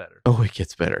 It gets better. Oh, it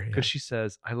gets better. Because she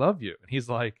says, I love you. And he's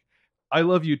like, I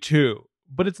love you too.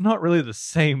 But it's not really the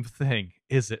same thing,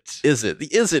 is it? Is it? The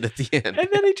is it at the end. And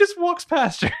then he just walks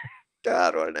past her.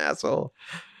 God, what an asshole.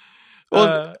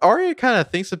 Well, Arya kind of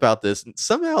thinks about this and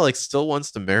somehow like still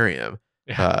wants to marry him.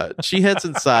 Yeah. She heads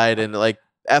inside and like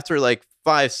after like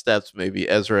 5 steps, maybe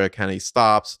Ezra kind of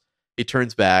stops. He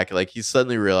turns back. Like he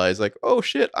suddenly realized like, oh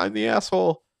shit, I'm the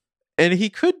asshole. And he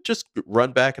could just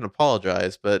run back and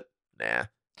apologize, but nah.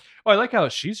 Oh, I like how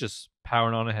she's just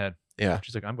powering on ahead. Yeah.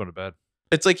 She's like, I'm going to bed.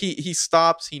 It's like he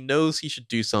stops. He knows he should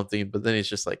do something, but then he's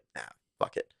just like, nah,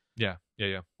 fuck it. Yeah.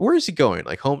 Where is he going?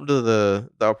 Like home to the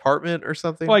apartment or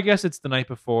something? Well, I guess it's the night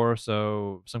before,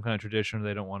 so some kind of tradition.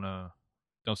 They don't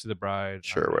see the bride.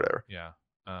 Sure, whatever. Yeah.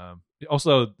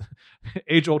 Also,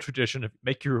 age-old tradition of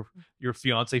make your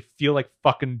fiance feel like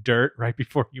fucking dirt right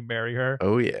before you marry her.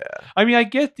 Oh yeah. I mean, I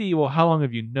get well, how long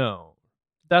have you known?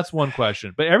 That's one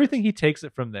question, but everything he takes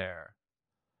it from there.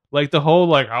 Like the whole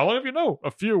like, how long have you known?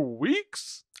 A few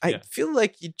weeks. I feel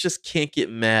like you just can't get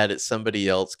mad at somebody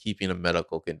else keeping a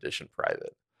medical condition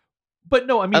private. But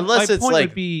no, I mean, unless my it's point like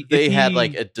would be they had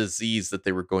like a disease that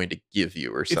they were going to give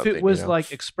you or something. If it was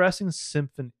like expressing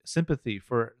sympathy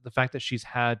for the fact that she's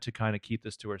had to kind of keep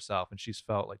this to herself and she's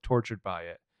felt like tortured by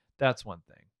it, that's one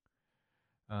thing.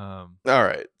 All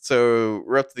right, so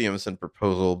we're up to the Emerson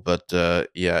proposal, but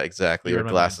yeah, exactly. Our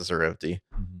glasses are empty.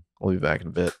 We'll be back in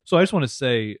a bit. So I just want to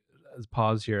say, as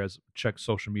pause here, as check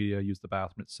social media, use the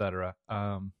bathroom, etc.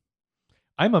 I'm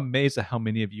amazed at how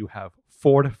many of you have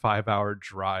 4 to 5 hour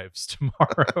drives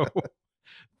tomorrow.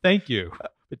 Thank you.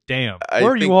 But damn,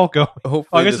 where are you all going? Oh,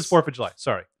 I guess it's 4th of July.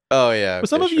 Sorry. Oh yeah. But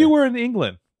some of you were in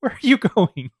England. Where are you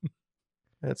going?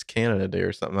 That's Canada Day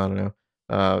or something. I don't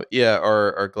know. Yeah,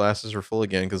 our glasses are full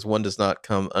again because one does not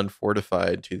come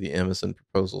unfortified to the Emerson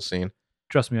proposal scene.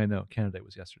 Trust me, I know. Canada Day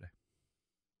was yesterday.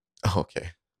 Okay.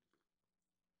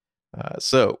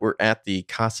 So we're at the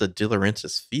Casa de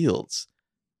Laurentiis Fields.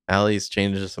 Allie's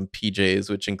changed to some PJs,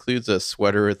 which includes a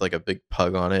sweater with like a big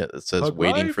pug on it that says Pug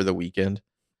waiting life? for the weekend.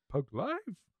 Pug life?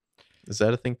 Is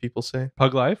that a thing people say?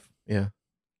 Pug life? Yeah.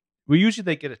 Well, usually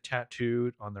they get it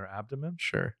tattooed on their abdomen.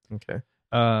 Sure. Okay.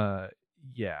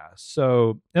 Yeah.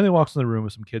 So Emily walks in the room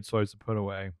with some kids' toys to put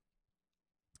away.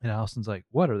 And Allison's like,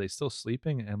 what? Are they still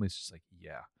sleeping? And Emily's just like,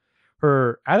 yeah.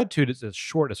 Her attitude is as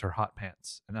short as her hot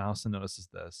pants. And Allison notices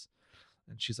this.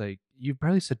 And she's like, "You've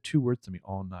barely said 2 words to me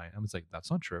all night." I was like, "That's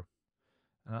not true."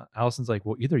 Allison's like,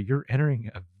 "Well, either you're entering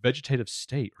a vegetative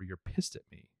state or you're pissed at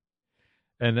me."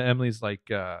 And Emily's like,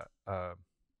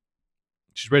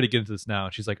 she's ready to get into this now.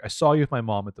 And she's like, "I saw you with my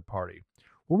mom at the party.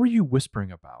 What were you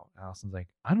whispering about?" Allison's like,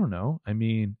 "I don't know. I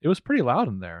mean, it was pretty loud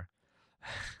in there."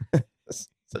 That's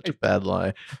such a bad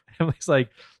lie. Emily's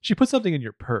like, "She put something in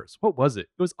your purse. What was it?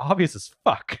 It was obvious as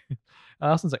fuck."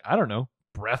 Allison's like, "I don't know.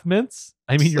 Breath mints?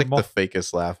 I mean, It's your like mom, the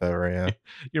fakest laugh ever. Yeah.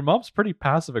 your mom's pretty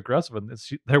passive aggressive, and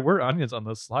there were onions on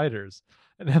those sliders."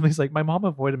 And Emily's like, "My mom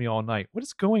avoided me all night. What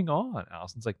is going on?"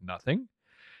 Allison's like, "Nothing."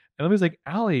 And Emily's like,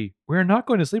 "Allie, we're not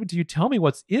going to sleep until you tell me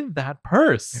what's in that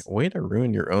purse." Way to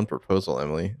ruin your own proposal,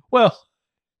 Emily. Well,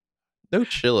 No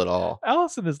chill at all.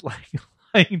 Allison is like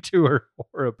lying to her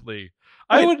horribly.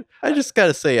 I just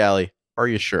gotta say, Allie, are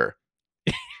you sure?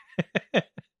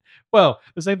 Well,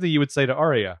 the same thing you would say to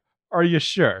Arya. Are you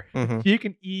sure? Mhm. You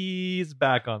can ease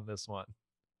back on this one.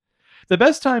 The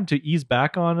best time to ease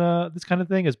back on this kind of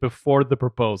thing is before the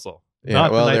proposal. Yeah,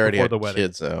 not well, the they night already before had the wedding.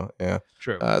 kids, though. Yeah.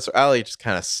 True. So Allie just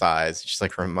kind of sighs. She's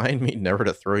like, "Remind me never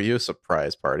to throw you a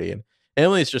surprise party." And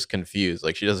Emily's just confused.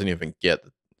 Like, she doesn't even get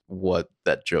what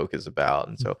that joke is about.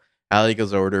 And so Allie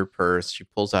goes over to her purse. She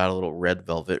pulls out a little red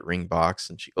velvet ring box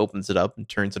and she opens it up and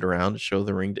turns it around to show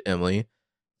the ring to Emily.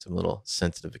 Some little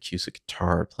sensitive acoustic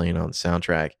guitar playing on the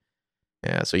soundtrack.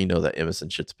 Yeah, so you know that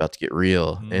innocent shit's about to get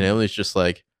real. Mhm. And Emily's just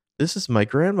like, "This is my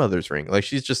grandmother's ring." Like,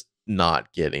 she's just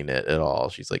not getting it at all.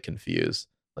 She's like confused.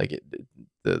 Like,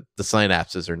 the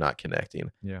synapses are not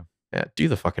connecting. Yeah. Yeah, do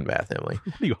the fucking math, Emily.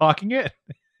 What are you hawking it?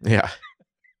 Yeah.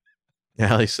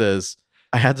 Allie says,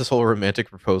 "I had this whole romantic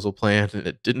proposal planned, and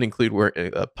it didn't include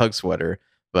wearing a pug sweater,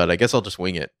 but I guess I'll just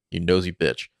wing it, you nosy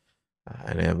bitch."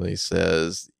 And Emily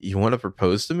says, "You want to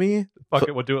propose to me?" Fuck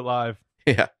it, we'll do it live.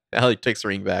 Yeah. Allie takes the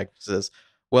ring back. Says,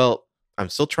 "Well, I'm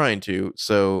still trying to,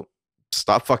 so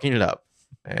stop fucking it up."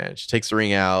 And she takes the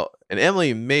ring out, and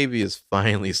Emily maybe is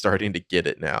finally starting to get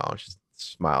it now. She's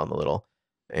smiling a little.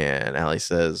 And Allie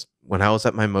says, "When I was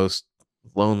at my most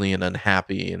lonely and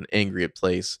unhappy and angry at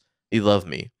place, you loved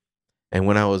me. And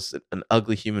when I was an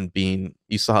ugly human being,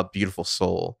 you saw a beautiful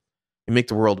soul. You make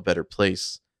the world a better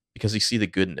place because you see the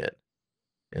good in it."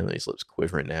 Emily's lips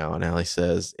quivering now, and Allie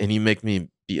says, "And you make me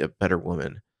be a better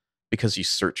woman because you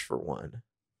search for one."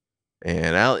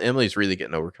 And Emily's really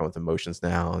getting overcome with emotions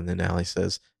now. And then Allie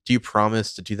says, "Do you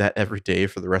promise to do that every day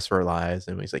for the rest of our lives?"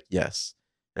 And Emily's like, "Yes."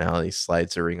 And Allie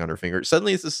slides her ring on her finger.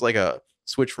 Suddenly, it's just like a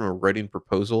switch from a wedding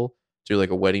proposal to like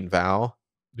a wedding vow.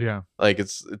 Yeah. Like,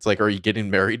 it's like, are you getting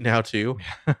married now too?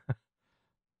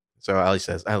 So Allie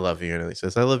says, "I love you." And Ellie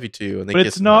says, "I love you too." And they But kiss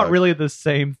it's and not hug. really the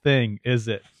same thing, is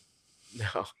it?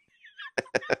 No.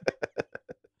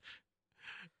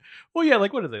 Well, yeah,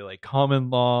 like what are they, like common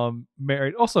law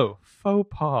married? Also, faux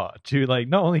pas to like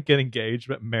not only get engaged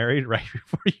but married right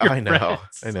before you're I know.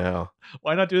 friends. I know.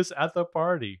 Why not do this at the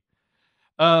party?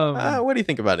 What do you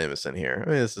think about Innocent here? I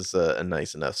mean, this is a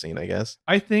nice enough scene, I guess.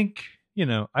 I think,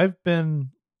 I've been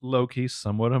low key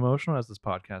somewhat emotional as this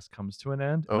podcast comes to an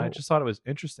end. And I Oh. just thought it was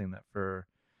interesting that for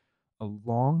a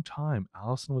long time,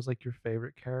 Allison was like your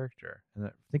favorite character. And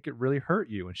I think it really hurt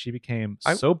you when she became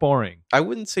so boring. I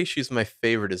wouldn't say she's my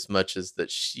favorite as much as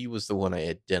that she was the one I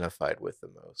identified with the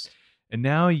most. And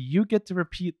now you get to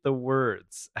repeat the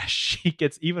words as she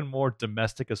gets even more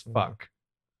domestic as fuck.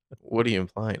 What are you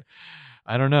implying?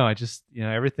 I don't know. I just,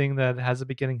 everything that has a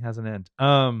beginning has an end.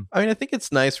 I mean, I think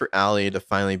it's nice for Allie to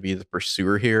finally be the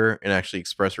pursuer here and actually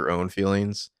express her own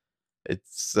feelings.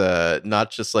 It's not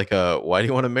just like "Why do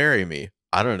you want to marry me?"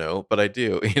 I don't know, but I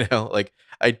do. Like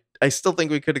I still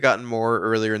think we could have gotten more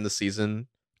earlier in the season.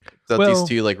 That these Well-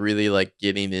 two like really like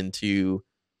getting into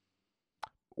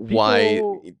why,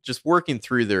 just working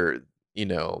through their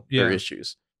Yeah.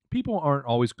 issues. People aren't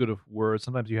always good with words.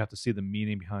 Sometimes you have to see the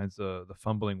meaning behind the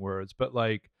fumbling words. But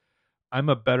like, I'm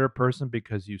a better person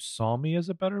because you saw me as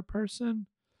a better person.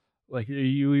 Like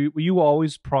you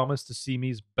always promise to see me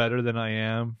as better than I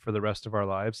am for the rest of our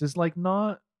lives. Is like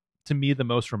not to me the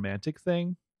most romantic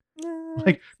thing.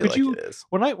 Like, I feel could you it is.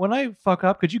 when I fuck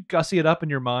up, could you gussy it up in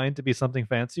your mind to be something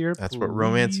fancier? That's what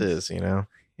romance please? is.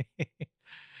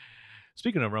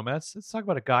 Speaking of romance, let's talk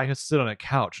about a guy who sit on a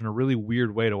couch in a really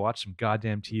weird way to watch some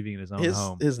goddamn TV in his own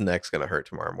home. His neck's gonna hurt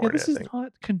tomorrow Yeah, morning. this I is think.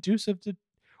 not conducive to.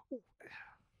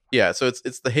 Yeah, so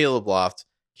it's the Caleb loft.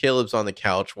 Caleb's on the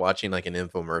couch watching like an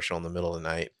infomercial in the middle of the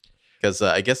night because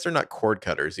I guess they're not cord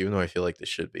cutters, even though I feel like they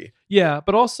should be. Yeah,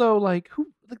 but also like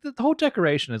the whole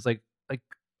decoration is like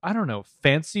I don't know,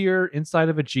 fancier inside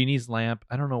of a genie's lamp.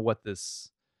 I don't know what this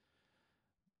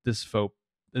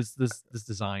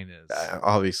design is.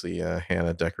 Obviously,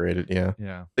 Hannah decorated. Yeah,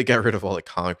 Yeah. they got rid of all the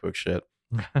comic book shit.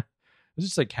 It's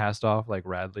just like cast off like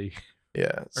Radley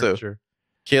Yeah. So furniture.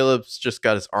 Caleb's just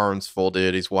got his arms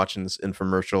folded. He's watching this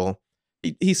infomercial.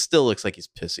 He still looks like he's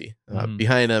pissy. Mhm.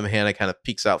 Behind him, Hannah kind of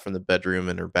peeks out from the bedroom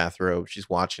in her bathrobe. She's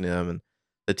watching him, and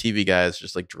the TV guy is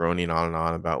just like droning on and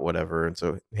on about whatever. And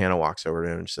so Hannah walks over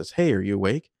to him and she says, "Hey, are you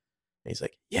awake?" And he's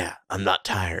like, "Yeah, I'm not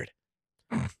tired."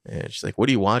 And she's like, "What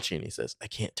are you watching?" He says, "I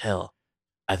can't tell.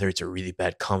 Either it's a really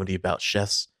bad comedy about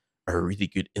chefs or a really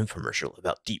good infomercial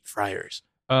about deep fryers."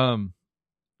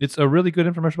 It's a really good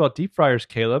infomercial about deep fryers,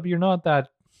 Caleb. You're not that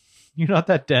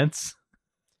dense.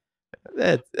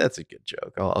 That's a good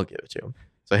joke. I'll give it to him.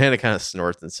 So Hannah kind of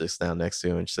snorts and sits down next to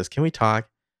him and she says, "Can we talk?"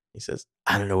 He says,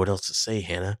 "I don't know what else to say,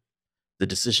 Hannah. The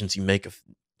decisions you make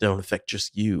don't affect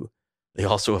just you. They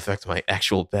also affect my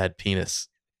actual bad penis.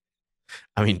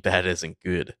 I mean, bad isn't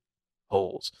good.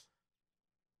 Holes."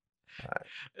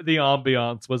 The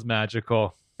ambiance was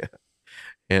magical.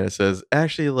 Hannah says,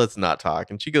 "Actually, let's not talk."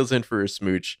 And she goes in for a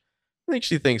smooch. I think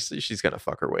she thinks that she's going to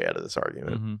fuck her way out of this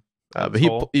argument. Mhm.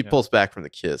 But he pulls back from the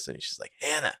kiss and she's like,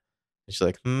 "Hannah." And she's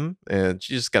like, "Hmm?" And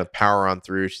she's just going to power on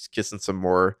through. She's kissing some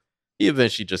more. He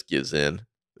eventually just gives in.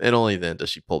 And only then does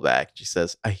she pull back. She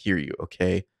says, "I hear you,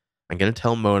 okay? I'm going to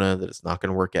tell Mona that it's not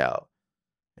going to work out."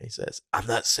 And he says, "I'm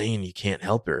not saying you can't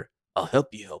help her. I'll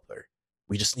help you help her.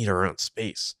 We just need our own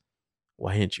space.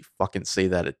 Why didn't you fucking say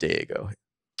that a day ago?"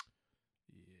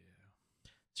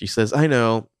 She says, "I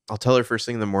know. I'll tell her first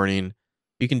thing in the morning.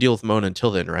 You can deal with Mona until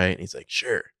then, right?" And he's like,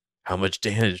 "Sure. How much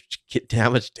damage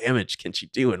can she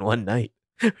do in one night?"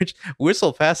 Which,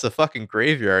 whistle past the fucking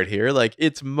graveyard here. Like,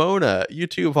 it's Mona. You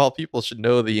two of all people should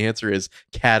know the answer is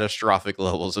catastrophic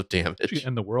levels of She damage. could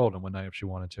end the world in one night if she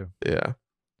wanted to. Yeah.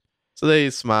 So they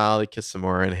smile, they kiss some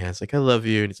more, and Hannah's like, "I love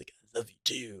you." And he's like, "I love you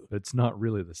too." It's not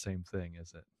really the same thing,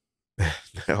 is it?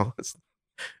 No,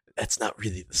 that's not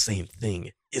really the same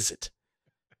thing, is it?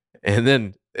 And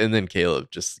then Caleb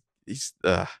he's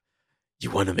 "You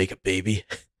want to make a baby?"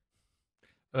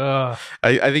 I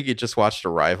think he just watched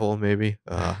Arrival, maybe.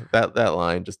 That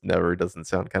line just never doesn't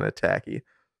sound kind of tacky.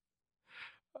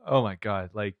 Oh my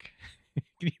god! Like,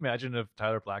 can you imagine if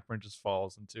Tyler Blackburn just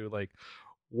falls into like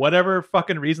whatever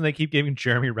fucking reason they keep giving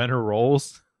Jeremy Renner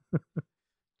roles?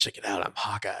 "Check it out, I'm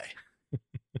Hawkeye."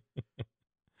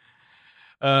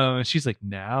 And she's like,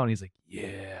 "Now," and he's like,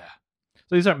 "Yeah."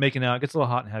 So they start making out. It gets a little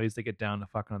hot and heavy as they get down to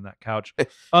fucking on that couch.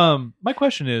 My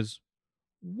question is,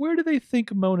 where do they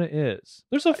think Mona is?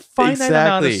 There's a finite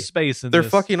amount of space in They're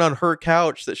this. fucking on her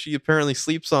couch that she apparently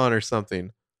sleeps on or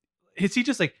something. Is he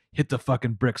just like, "Hit the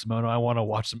fucking bricks, Mona. I want to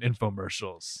watch some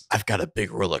infomercials." "I've got a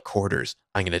big roll of quarters.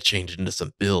 I'm going to change it into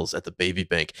some bills at the baby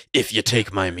bank, if you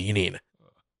take my meaning."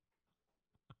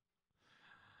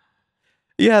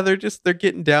 Yeah, they're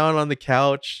getting down on the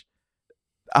couch.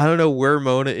 I don't know where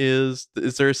Mona is.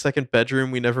 Is there a second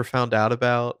bedroom we never found out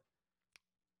about?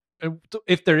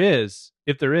 If there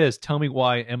is, tell me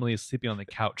why Emily is sleeping on the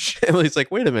couch. Emily's like,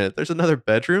 "Wait a minute, there's another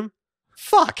bedroom?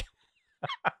 Fuck."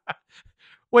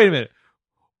 Wait a minute.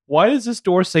 Why does this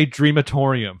door say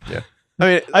Dreamatorium? Yeah. I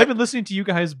mean, I've been listening to you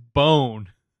guys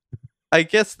bone I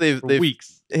guess they've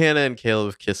weeks. Hannah and Caleb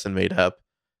have kissed and made up.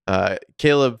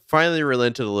 Caleb finally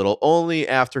relented a little, only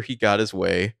after he got his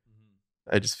way.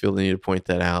 I just feel the need to point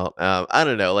that out. I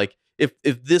don't know, like if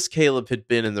this Caleb had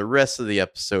been in the rest of the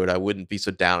episode, I wouldn't be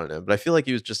so down on him. But I feel like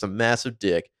he was just a massive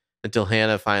dick until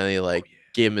Hannah finally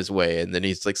gave him his way, and then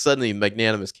he's like suddenly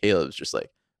magnanimous. Caleb's just like,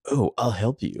 "Oh, I'll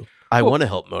help you. I want to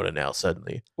help Mona now."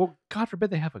 Suddenly, well, God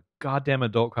forbid they have a goddamn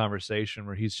adult conversation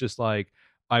where he's just like,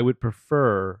 "I would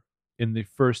prefer in the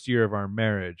first year of our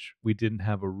marriage we didn't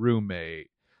have a roommate."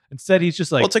 Instead, he's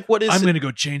just like, well, it's like, what is "I'm going to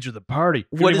go change her the party."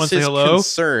 What is his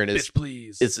concern? Bitch,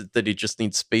 please. Is it that he just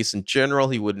needs space in general?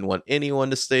 He wouldn't want anyone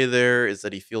to stay there? Is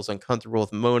that he feels uncomfortable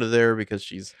with Mona there because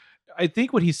she's... I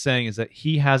think what he's saying is that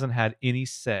he hasn't had any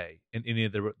say in any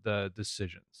of the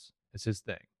decisions. It's his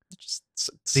thing. Just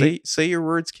say your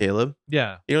words, Caleb.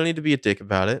 Yeah. You don't need to be a dick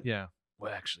about it. Yeah.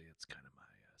 Well, actually, it's kind of my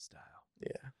style.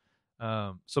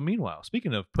 Yeah. So meanwhile,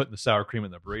 speaking of putting the sour cream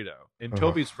in the burrito, in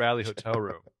Toby's Raleigh hotel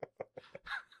room,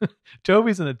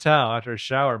 Toby's in a towel after a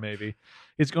shower, maybe.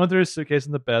 He's going through his suitcase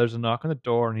in the bed. There's a knock on the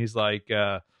door, and he's like,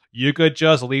 "You could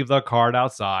just leave the card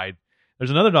outside."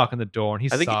 There's another knock on the door, and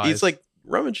I think he's like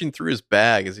rummaging through his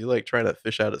bag. Is he like trying to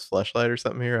fish out his fleshlight or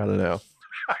something here? I don't know.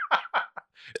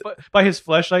 But by his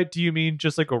fleshlight, do you mean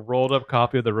just like a rolled up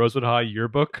copy of the Rosewood High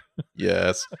yearbook?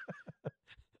 Yes.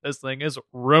 This thing is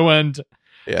ruined.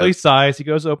 Yeah. So he sighs. He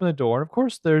goes to open the door, and of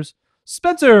course, there's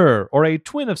Spencer, or a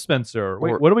twin of Spencer.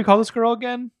 Wait, what do we call this girl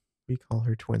again? We call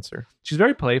her Twincer. She's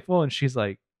very playful, and she's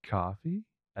like, "Coffee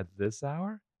at this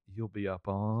hour? You'll be up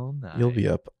all night." You'll be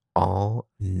up all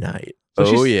night. So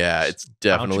Oh she's yeah, it's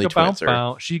definitely bounce, Twincer.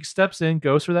 bounce. She steps in,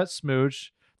 goes for that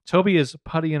smooch. Toby is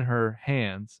putty in her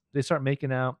hands. They start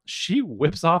making out. She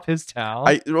whips off his towel.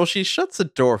 Well, she shuts the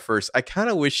door first. I kind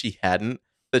of wish she hadn't.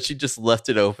 That she just left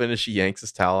it open as she yanks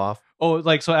his towel off. Oh,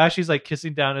 like so as she's like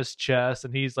kissing down his chest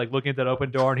and he's like looking at that open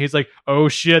door and he's like, oh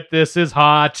shit, this is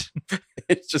hot.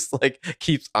 It's just like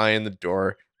keeps eyeing the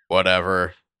door.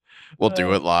 Whatever. We'll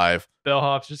do it live.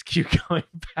 Bellhops just keep going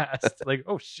past. Like,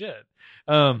 oh shit.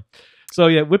 So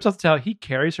yeah, whips off the towel. He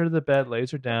carries her to the bed,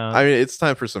 lays her down. I mean, it's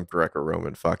time for some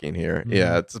Greco-Roman fucking here. Mhm.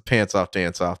 Yeah, it's a pants off,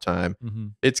 dance off time. Mm-hmm.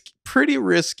 It's pretty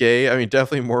risque. I mean,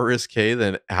 definitely more risque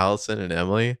than Allison and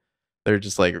Emily. They're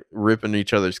just like ripping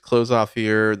each other's clothes off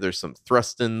here. There's some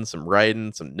thrusting, some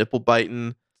riding, some nipple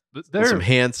biting, and some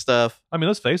hand stuff. I mean,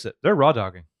 let's face it, they're raw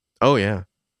dogging. Oh yeah.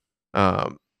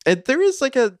 And there is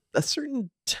like a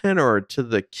certain tenor to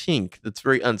the kink that's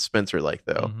very unspencer like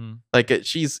though. Mhm. Like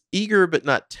she's eager but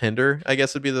not tender, I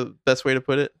guess would be the best way to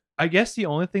put it. I guess the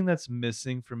only thing that's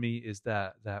missing for me is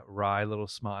that wry little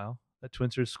smile that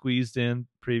Twincer squeezed in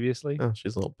previously. Oh,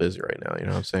 she's a little busy right now, you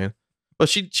know what I'm saying? Well,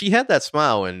 she had that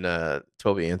smile when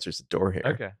Toby answers the door here.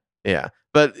 Okay. Yeah.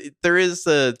 But there is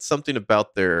something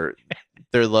about their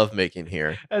lovemaking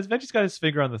here. As Benji's got his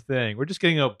finger on the thing, we're just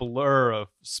getting a blur of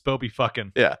Spoby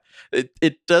fucking. Yeah.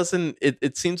 It doesn't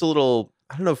it seems a little,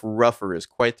 I don't know if rougher is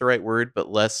quite the right word,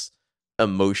 but less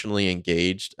emotionally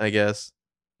engaged, I guess.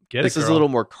 This is a little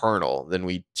more carnal than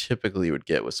we typically would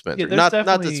get with Spencer. Yeah, not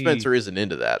that Spencer isn't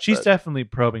into that. She's definitely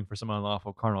probing for some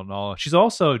unlawful carnal knowledge. She's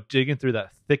also digging through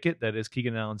that thicket that is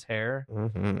Keegan Allen's hair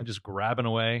and just grabbing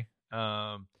away.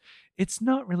 It's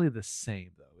not really the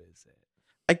same though, is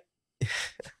it?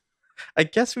 I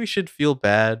guess we should feel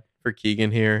bad for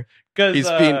Keegan here. Because he's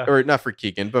being, or not for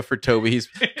Keegan, but for Toby. He's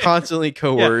constantly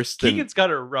coerced. Keegan's got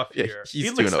it rough here. He's he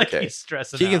doing looks okay. Like he's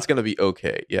stressing Keegan's out. Gonna be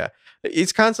okay. Yeah,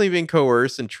 he's constantly being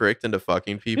coerced and tricked into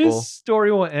fucking people. His story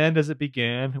will end as it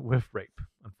began, with rape.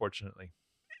 Unfortunately,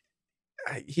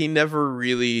 he never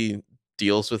really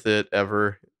deals with it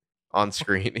ever on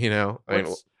screen. You know,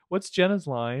 what's Jenna's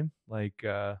line? Like,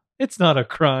 it's not a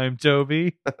crime,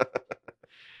 Toby.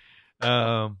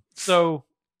 So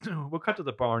we'll cut to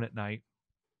the barn at night,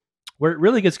 where it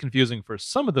really gets confusing for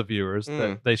some of the viewers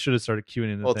that they should have started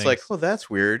queuing in. Well, it's like, oh, that's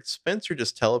weird. Spencer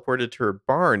just teleported to her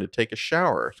barn to take a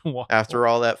shower after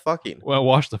all that fucking. Well,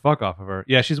 wash the fuck off of her.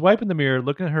 Yeah, she's wiping the mirror,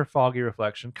 looking at her foggy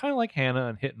reflection, kind of like Hannah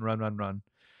and Hit and Run, Run, Run.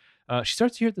 She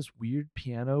starts to hear this weird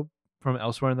piano from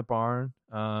elsewhere in the barn.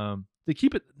 They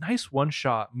keep it nice one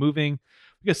shot, moving.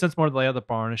 We get a sense more of the layout of the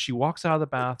barn as she walks out of the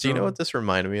bathroom. Do you know what this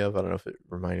reminded me of? I don't know if it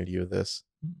reminded you of this.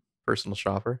 Personal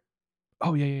Shopper.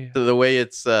 Oh yeah. The way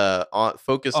it's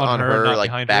focused on her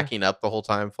like backing up the whole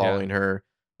time, following her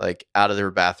like out of her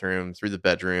bathroom, through the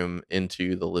bedroom,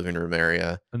 into the living room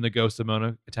area. And the ghost of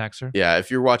Mona attacks her. Yeah,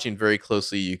 if you're watching very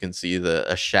closely, you can see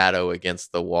a shadow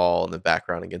against the wall in the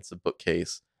background against the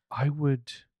bookcase. I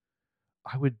would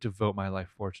devote my life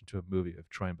fortune to a movie of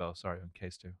Troy and Belisario and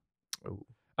Case 2.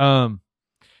 Oh.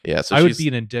 Yeah, so I would be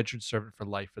an indentured servant for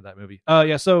life for that movie.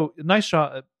 Yeah, so nice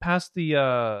shot past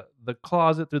the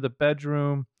closet, through the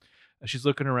bedroom. She's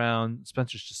looking around.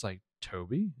 Spencer's just like,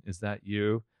 Toby, is that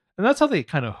you? And that's how they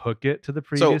kind of hook it to the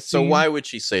previous So scene. why would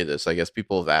she say this? I guess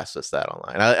people have asked us that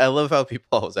online. I love how people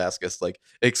always ask us, like,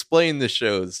 explain the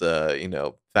show's,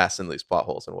 fast and loose plot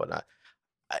holes and whatnot.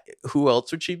 Who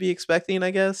else would she be expecting,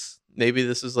 I guess? Maybe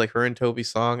this is like her and Toby's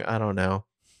song. I don't know.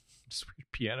 Just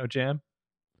piano jam.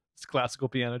 It's classical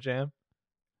piano jam.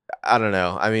 I don't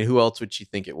know. I mean, who else would she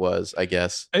think it was? I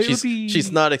guess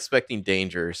she's not expecting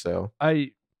danger, so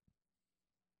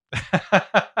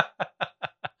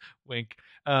wink.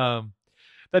 That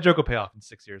joke will pay off in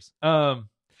 6 years. I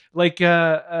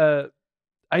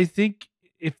think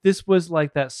if this was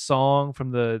like that song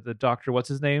from the Doctor, what's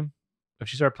his name? If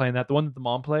she started playing that, the one that the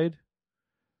mom played,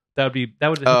 that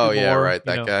would. Oh yeah, right,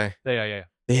 that guy. Yeah.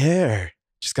 The hair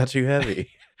just got too heavy.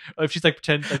 If she's like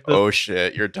pretend. Like oh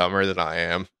shit, you're dumber than I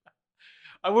am.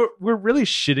 We're really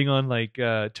shitting on like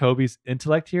Toby's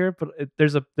intellect here, but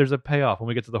there's a payoff when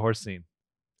we get to the horse scene.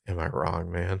 Am I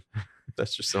wrong, man?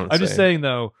 That's just so insane. I'm just saying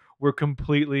though, we're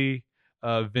completely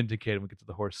vindicated when we get to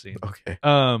the horse scene. Okay.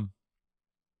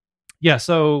 Yeah.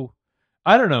 So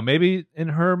I don't know. Maybe in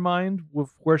her mind, with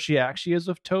where she actually is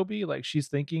with Toby, like she's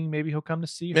thinking maybe he'll come to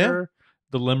see her.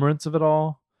 The limerence of it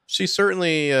all. She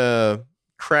certainly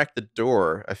cracked the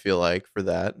door, I feel like, for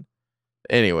that.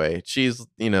 Anyway, she's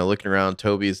looking around.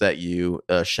 Toby, is that you?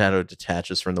 A shadow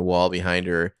detaches from the wall behind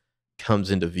her, comes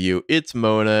into view. It's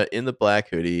Mona in the black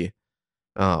hoodie.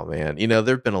 Oh man,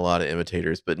 there have been a lot of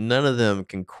imitators, but none of them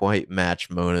can quite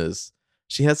match Mona's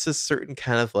she has this certain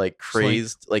kind of like Slink.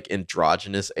 crazed, like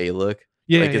androgynous A look.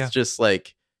 Yeah, Like yeah.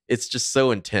 it's just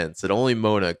so intense. And only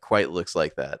Mona quite looks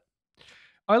like that.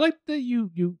 I like that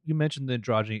you mentioned the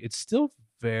androgyny. It's still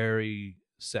very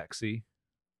sexy.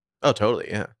 Oh, totally,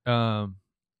 yeah.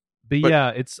 But But yeah,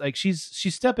 it's like she's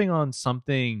stepping on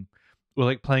something with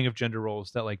like playing of gender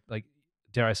roles that like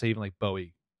dare I say even like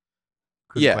Bowie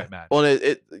couldn't yeah, quite well,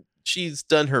 match. she's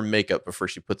done her makeup before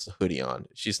she puts the hoodie on.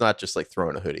 She's not just like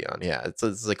throwing a hoodie on. Yeah, it's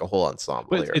like a whole ensemble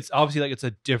But here. it's obviously like it's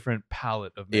a different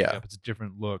palette of makeup. Yeah, It's a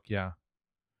different look. Yeah.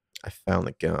 I found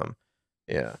the gum.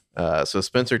 Yeah. So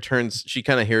Spencer turns. She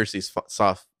kind of hears these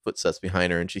soft footsteps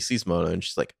behind her, and she sees Mona, and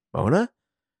she's like, "Mona."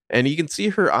 And you can see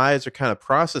her eyes are kind of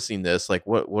processing this. Like,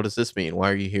 what does this mean?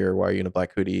 Why are you here? Why are you in a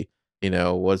black hoodie? You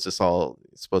know, what is this all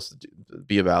supposed to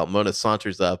be about? Mona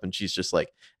saunters up and she's just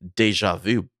like, deja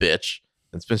vu, bitch.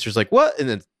 And Spencer's like, what? And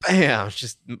then bam,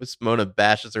 just Mona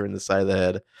bashes her in the side of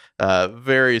the head.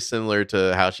 Very similar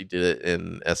to how she did it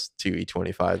in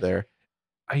S2E25 there.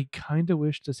 I kind of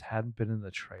wish this hadn't been in the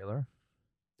trailer.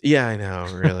 Yeah, I know,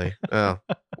 really. Oh,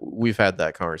 we've had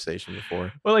that conversation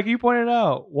before. Well, like you pointed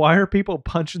out, why are people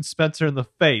punching Spencer in the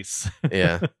face?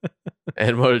 Yeah.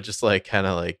 And Mona just like kind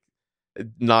of like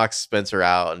knocks Spencer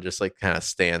out and just like kind of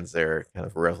stands there, kind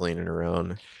of reveling in her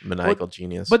own maniacal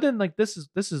genius. But then, like this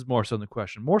is more so than the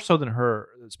question, more so than her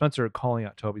Spencer calling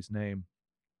out Toby's name.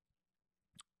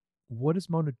 What is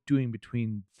Mona doing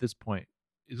between this point?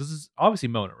 This is obviously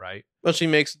Mona, right? Well, she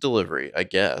makes a delivery, I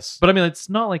guess. But I mean, it's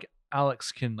not like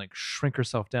Alex can like shrink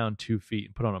herself down 2 feet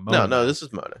and put on a Mona. No, mask. this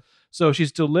is Mona. So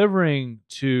she's delivering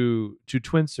to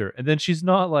Twincer, and then she's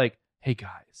not like, "Hey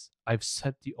guys, I've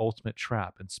set the ultimate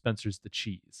trap, and Spencer's the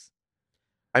cheese."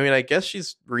 I mean, I guess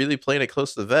she's really playing it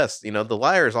close to the vest. You know, the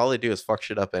liars, all they do is fuck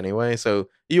shit up anyway. So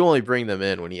you only bring them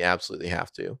in when you absolutely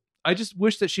have to. I just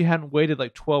wish that she hadn't waited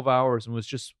like 12 hours and was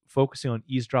just focusing on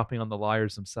eavesdropping on the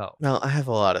liars themselves. Well, I have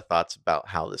a lot of thoughts about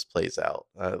how this plays out.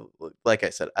 Like I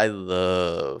said, I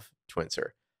love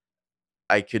Twincer.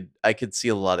 I could see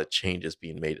a lot of changes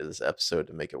being made to this episode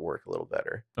to make it work a little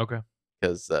better. Okay.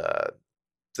 Because the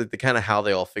kind of how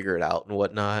they all figure it out and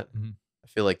whatnot. Mhm. I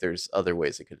feel like there's other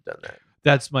ways they could have done that.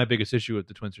 That's my biggest issue with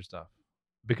the Twincer stuff,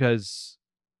 because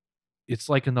it's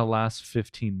like in the last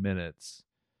 15 minutes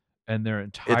and they're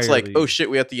entirely. It's like, oh shit,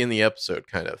 we have to end the episode,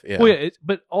 kind of. Yeah. Well, yeah,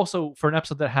 but also for an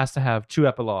episode that has to have 2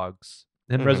 epilogues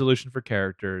and Mhm. resolution for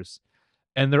characters,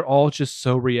 and they're all just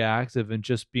so reactive and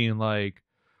just being like,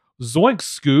 "Zoink,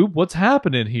 Scoob, what's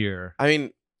happening here?" I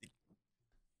mean,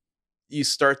 you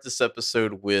start this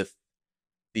episode with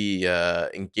the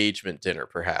engagement dinner,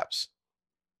 perhaps.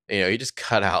 You know, you just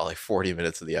cut out like 40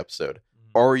 minutes of the episode.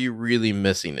 Or are you really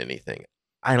missing anything?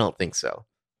 I don't think so.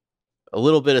 A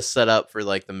little bit of setup for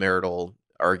like the marital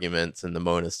arguments and the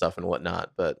Mona stuff and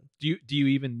whatnot, but Do you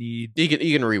even need? you can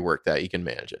rework that. You can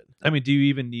manage it. I mean, do you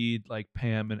even need like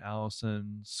Pam and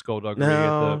Allison skullduggery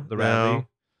No, at the rally?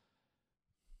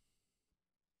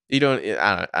 You don't.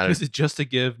 I don't. Is it just to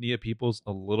give Nia Peoples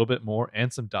a little bit more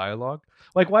and some dialogue?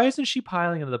 Like, why isn't she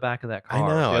piling into the back of that car? I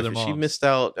with know. the other She moms? missed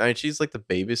out. I mean, she's like the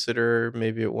babysitter,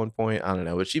 maybe at one point. I don't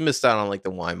know, but she missed out on like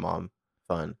the wine mom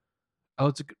fun. Oh,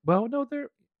 it's a good, well, no, there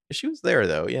She was there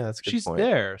though. Yeah, that's a good she's point.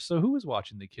 there. So who was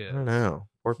watching the kids? I don't know.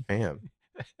 Poor Pam.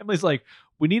 Emily's like,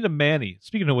 we need a Manny.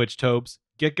 Speaking of which, Tobes,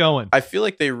 get going. I feel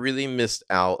like they really missed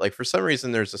out. Like for some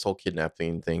reason, there's this whole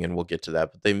kidnapping thing, and we'll get to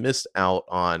that. But they missed out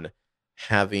on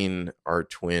having our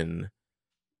twin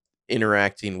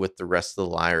interacting with the rest of the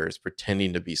liars,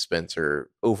 pretending to be Spencer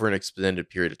over an extended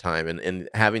period of time, and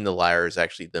having the liars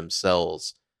actually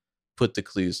themselves put the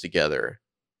clues together.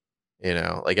 You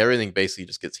know, like everything basically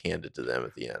just gets handed to them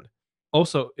at the end.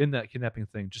 Also, in that kidnapping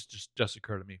thing, just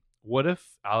occurred to me. What if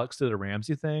Alex did a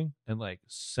Ramsey thing and like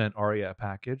sent Arya a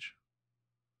package?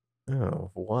 Oh,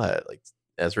 what? Like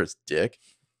Ezra's dick?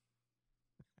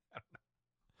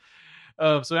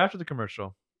 So after the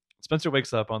commercial, Spencer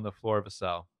wakes up on the floor of a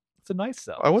cell. It's a nice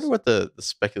cell. I wonder what the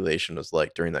speculation was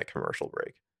like during that commercial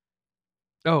break.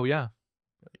 Oh yeah.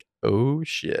 Oh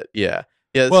shit. Yeah.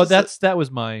 Yeah. Well, that was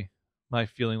my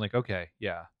feeling. Like, okay,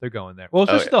 yeah, they're going there. Well,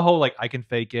 especially the whole like I can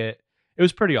fake it. It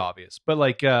was pretty obvious, but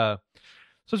like, so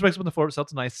it wakes up on the floor of a cell.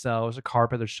 It's a nice cell. There's a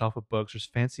carpet. There's a shelf of books. There's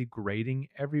fancy grating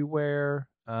everywhere.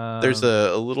 There's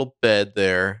a little bed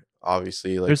there.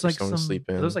 Obviously, like there's for like someone to sleep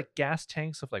in. There's like gas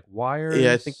tanks of like wires.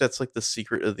 Yeah, I think that's like the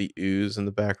secret of the ooze in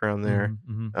the background there.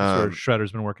 That's where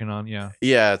Shredder's been working on. Yeah.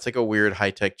 Yeah, it's like a weird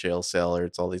high tech jail cell, or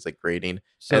it's all these like grating.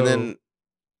 So, and then,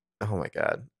 oh my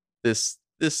god, this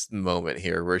moment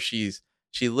here where she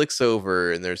looks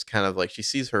over and there's kind of like she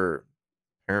sees her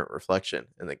parent reflection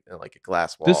in like a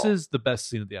glass wall. this is the best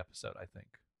scene of the episode, I think.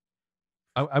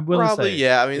 I'm willing to Probably, say,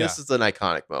 yeah. I mean, yeah. this is an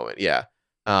iconic moment, yeah.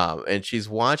 And she's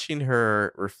watching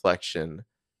her reflection,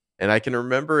 and I can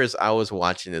remember as I was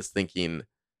watching this thinking,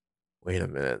 "Wait a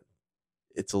minute,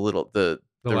 it's a little The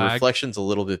the lag. reflection's a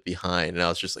little bit behind," and I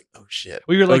was just like, "Oh shit!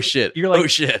 Well, you're Oh like, shit! you're Oh like,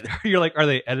 shit!" you're like, are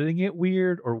they editing it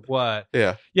weird or what?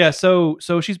 Yeah, Yeah. So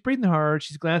she's breathing hard.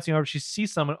 She's glancing over. She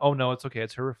sees someone. Oh no, it's okay.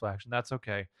 It's her reflection. That's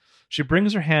okay. She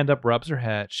brings her hand up, rubs her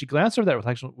head. She glances over that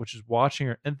reflection, which is watching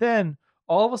her, and then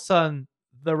all of a sudden,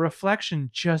 the reflection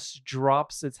just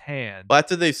drops its hand. well,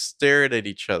 after they stared at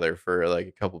each other for like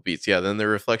a couple beats, yeah, then the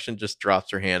reflection just drops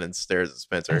her hand and stares at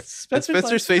Spencer. And Spencer's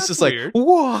like, face "That's is like, weird."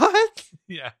 "What?"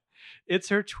 Yeah. It's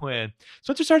her twin.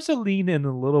 Spencer starts to lean in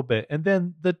a little bit, and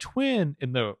then the twin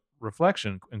in the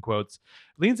reflection, in quotes,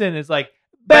 leans in and is like,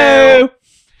 boo!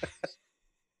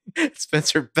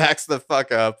 Spencer backs the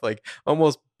fuck up, like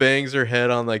almost bangs her head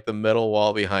on like the metal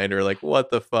wall behind her. Like, what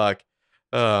the fuck?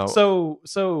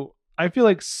 So I feel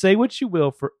like, say what you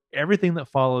will for everything that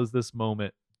follows this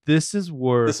moment, this is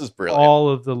worth This is brilliant. all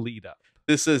of the lead up.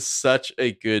 This is such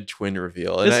a good twin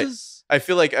reveal, and I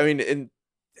feel like, I mean,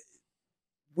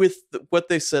 with what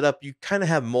they set up, you kind of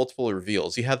have multiple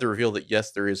reveals. You have the reveal that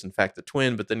yes, there is in fact a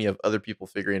twin, but then you have other people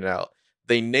figuring it out.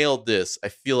 They nailed this. I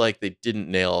feel like they didn't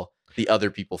nail the other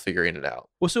people figuring it out.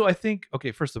 Well, so I think,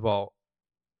 okay, first of all,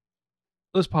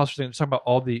 let's pause for a second. Let's talk about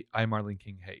all the I, Marlene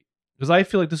King hate. Because I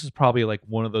feel like this is probably like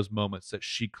one of those moments that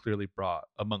she clearly brought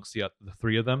amongst the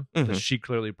three of them, that she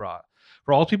clearly brought.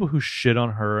 For all the people who shit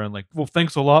on her and like, well,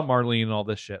 thanks a lot, Marlene, and all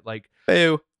this shit. Like,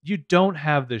 Boo. You don't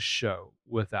have this show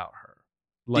without her.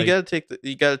 Like, you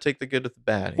gotta take the good with the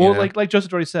bad. Well, you know? like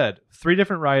Joseph already said, 3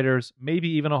 different writers, maybe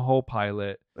even a whole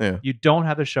pilot. Yeah. You don't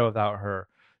have the show without her.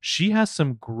 She has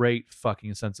some great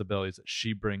fucking sensibilities that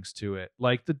she brings to it,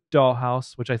 like the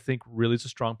Dollhouse, which I think really is a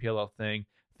strong PLL thing.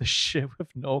 The shit with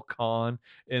Noel Kahn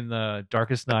in The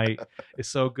Darkest Night is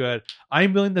so good.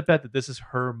 I'm willing to bet that this is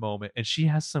her moment, and she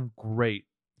has some great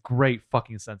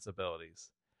fucking sensibilities.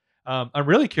 I'm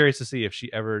really curious to see if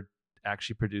she ever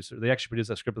actually produced, or they actually produced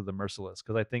that script of The Merciless,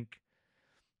 because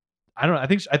I don't know.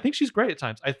 I think she's great at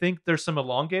times. I think there's some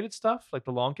elongated stuff, like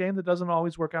The Long Game, that doesn't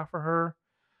always work out for her.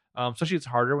 Especially it's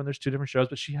harder when there's 2 different shows,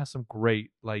 but she has some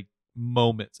great like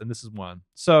moments, and this is one.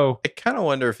 So I kind of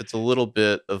wonder if it's a little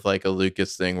bit of like a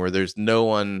Lucas thing where there's no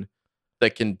one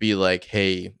that can be like,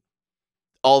 hey,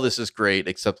 all this is great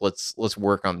except let's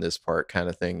work on this part kind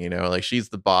of thing, you know? Like, she's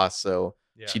the boss, so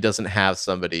she doesn't have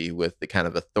somebody with the kind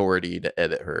of authority to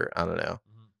edit her. I don't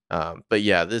know. But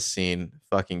yeah, this scene,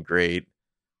 fucking great.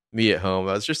 Me at home,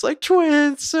 I was just like,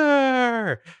 twin,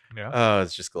 sir. Yeah. Oh,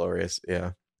 it's just glorious.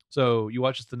 Yeah. So you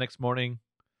watch this the next morning?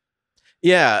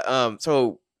 Yeah.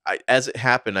 So as it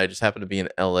happened, I just happened to be in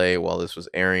LA while this was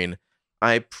airing.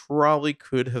 I probably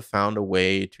could have found a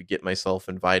way to get myself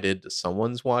invited to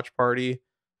someone's watch party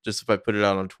just if I put it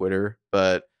out on Twitter.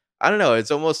 But I don't know.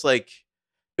 It's almost like,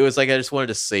 it was like I just wanted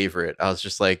to savor it. I was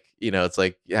just like, you know, it's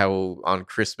like how on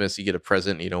Christmas you get a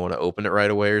present and you don't want to open it right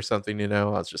away or something, you know?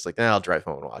 I was just like, I'll drive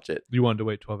home and watch it. You wanted to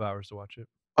wait 12 hours to watch it?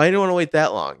 I didn't want to wait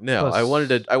that long. No, Plus, I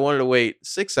wanted to wait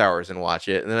 6 hours and watch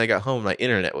it, and then I got home and my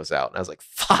internet was out, and I was like,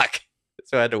 fuck.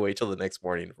 So I had to wait till the next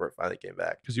morning before it finally came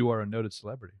back. Because you are a noted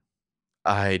celebrity.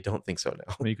 I don't think so, no.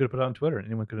 I mean, you could have put it on Twitter and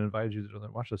anyone could have invited you to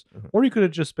watch this. Or you could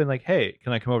have just been like, hey,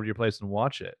 can I come over to your place and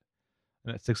watch it?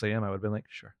 And at 6 a.m. I would have been like,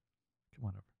 sure, come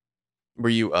on over. Were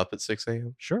you up at 6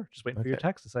 a.m.? Sure, just waiting for your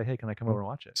text to say, hey, can I come over and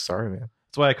watch it? Sorry, man.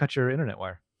 That's why I cut your internet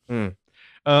wire.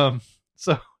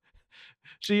 So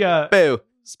she Boo.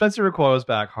 Spencer recoils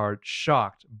back hard,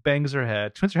 shocked, bangs her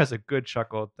head. Twinster has a good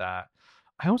chuckle at that.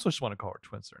 I almost just want to call her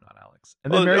Twinster, not Alex.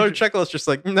 And then Mary chuckle is just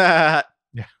like, nah.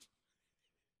 Yeah.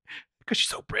 Because she's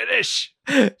so British.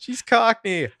 She's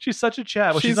Cockney. She's such a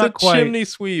chat. Well, she's not a quite chimney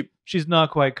sweep. She's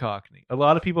not quite Cockney. A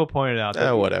lot of people pointed out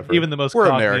that whatever. Even the most We're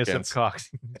Cockneyest Americans. of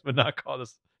Cocks would not call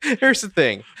this. Here's the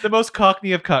thing. The most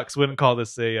Cockney of Cucks wouldn't call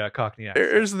this a Cockney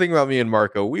accent. Here's the thing about me and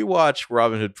Marco. We watch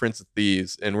Robin Hood, Prince of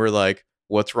Thieves, and we're like,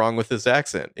 what's wrong with this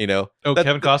accent? You know? Oh,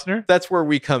 Kevin Costner? That's where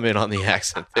we come in on the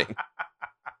accent thing.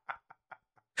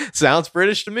 Sounds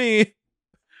British to me.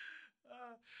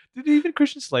 Did even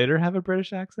Christian Slater have a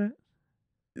British accent?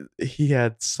 He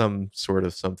had some sort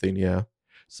of something, yeah.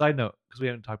 Side note, because we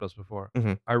haven't talked about this before,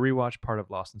 I rewatched part of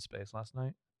Lost in Space last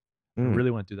night. I really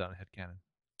want to do that on Headcanon.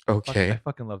 Okay. I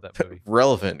fucking love that movie.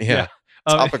 Relevant, yeah.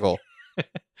 Topical.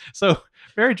 So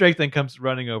Mary Drake then comes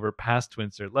running over past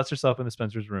Twinster, lets herself into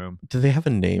Spencer's room. Do they have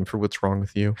a name for what's wrong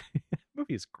with you? The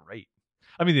movie is great.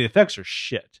 I mean, the effects are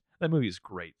shit. That movie is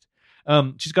great.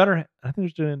 She's got her. I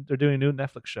think they're doing a new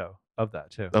Netflix show. of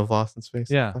that too. Of Lost in Space?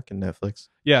 Yeah. Fucking Netflix.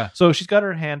 Yeah. So she's got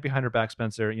her hand behind her back,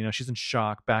 Spencer. You know, she's in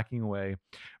shock, backing away.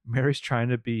 Mary's trying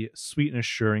to be sweet and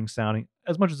assuring sounding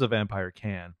as much as a vampire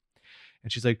can.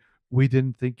 And she's like, "We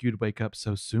didn't think you'd wake up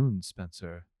so soon,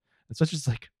 Spencer." And Spencer's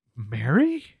like,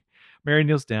 "Mary?" Mary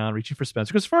kneels down, reaching for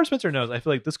Spencer. Because as far as Spencer knows, I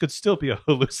feel like this could still be a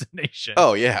hallucination.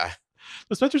 Oh, yeah.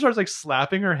 So Spencer starts like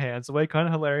slapping her hands away, kind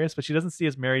of hilarious, but she doesn't see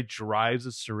as Mary drives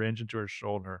a syringe into her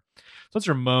shoulder.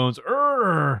 Spencer moans,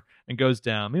 "Urgh," and goes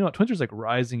down. Meanwhile, Twinter's like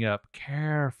rising up,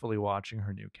 carefully watching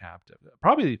her new captive.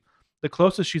 Probably the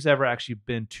closest she's ever actually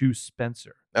been to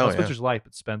Spencer. Oh, Not yeah. Spencer's life,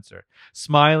 but Spencer.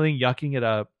 Smiling, yucking it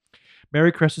up.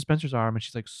 Mary caresses Spencer's arm and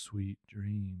she's like, "Sweet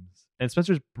dreams." And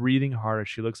Spencer's breathing harder.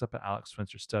 She looks up at Alex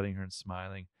Spencer, studying her and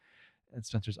smiling. And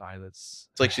Spencer's eyelids,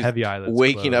 It's like she's heavy eyelids,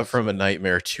 waking up close. from a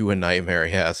nightmare to a nightmare.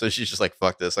 Yeah. So she's just like,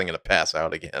 fuck this. I'm going to pass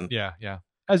out again. Yeah, yeah.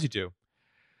 As you do.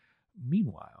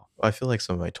 Meanwhile, I feel like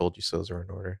some of my told you so's are in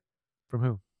order. from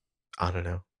who? I don't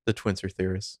know. The Twincer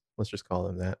theorists. Let's just call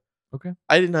them that. Okay.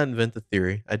 I did not invent the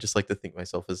theory. I just like to think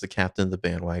myself as the captain of the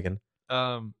bandwagon.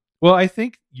 Well, I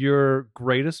think your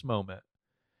greatest moment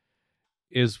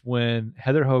is when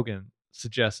Heather Hogan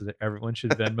suggested that everyone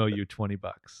should Venmo you $20.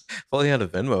 If only I had a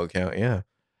Venmo account, yeah.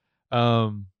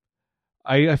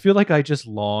 I feel like I just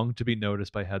long to be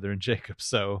noticed by Heather and Jacob,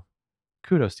 so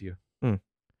kudos to you.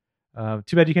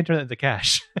 Too bad you can't turn that into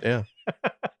cash. Yeah.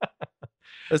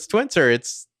 It's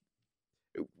Twincer.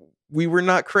 We were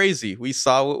not crazy. We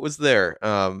saw what was there.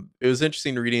 It was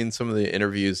interesting reading some of the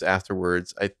interviews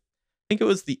afterwards. I think it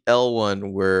was the L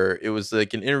one where it was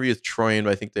like an interview with Troyan,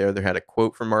 but I think they either had a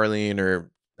quote from Marlene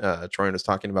or Troyan was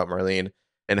talking about Marlene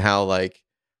and how like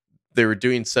they were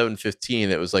doing 715.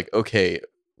 It was like, okay,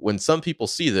 when some people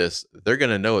see this, they're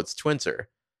gonna know it's Twincer.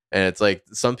 And it's like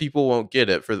some people won't get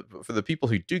it. For the people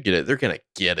who do get it, they're gonna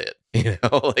get it. You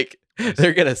know, like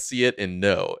they're gonna see it and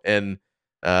know. And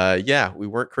yeah, we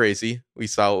weren't crazy. We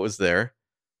saw what was there,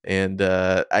 and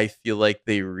I feel like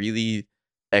they really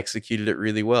executed it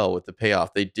really well with the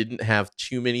payoff. They didn't have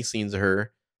too many scenes of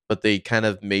her, but they kind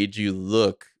of made you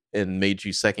look and made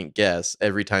you second guess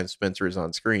every time Spencer is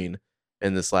on screen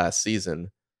in this last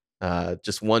season.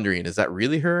 Just wondering, is that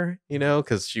really her? You know,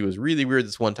 because she was really weird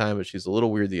this one time, but she's a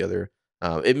little weird the other.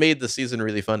 It made the season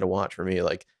really fun to watch for me.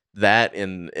 Like that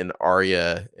and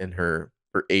Arya and her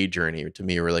A journey to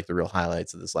me were like the real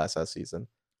highlights of this last season.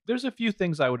 There's a few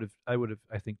things I would have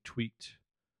I think tweaked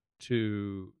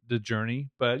to the journey,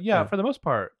 but yeah, for the most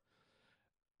part,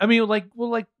 I mean, like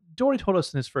Dory told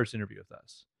us in his first interview with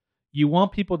us, you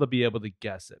want people to be able to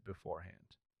guess it beforehand,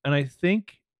 and I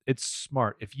think it's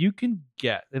smart if you can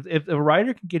get if a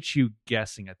writer can get you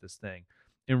guessing at this thing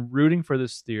and rooting for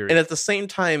this theory, and at the same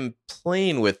time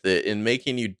playing with it and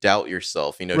making you doubt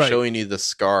yourself, you know, Right. showing you the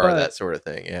scar, that sort of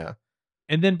thing. Yeah.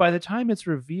 And then by the time it's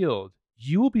revealed,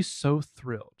 you will be so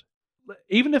thrilled.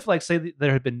 Even if, like, say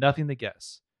there had been nothing to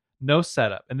guess, no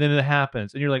setup, and then it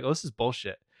happens, and you're like, "Oh, this is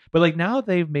bullshit." But like now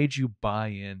they've made you buy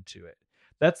into it.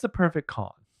 That's the perfect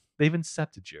con. They've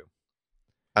incepted you.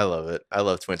 I love it. I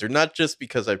love Twincer, not just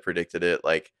because I predicted it.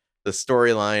 Like the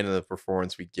storyline and the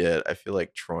performance we get, I feel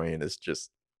like Troyan is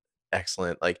just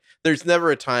excellent. Like there's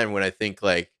never a time when I think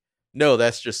like, no,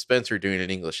 that's just Spencer doing an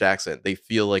English accent. They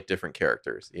feel like different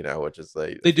characters, you know, which is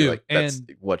like They I feel do, like that's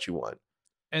and what you want.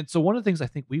 And so one of the things I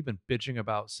think we've been bitching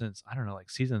about since, I don't know, like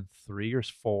season 3 or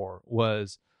 4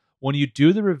 was when you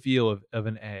do the reveal of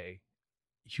an A,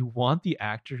 you want the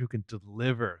actor who can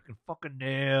deliver, can fucking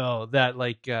nail that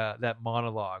that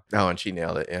monologue. Oh, and she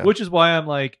nailed it. Yeah. Which is why I'm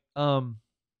like,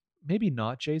 maybe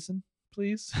not Jason,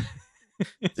 please.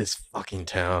 This fucking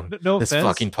town. No this offense.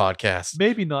 fucking podcast.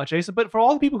 Maybe not Jason, but for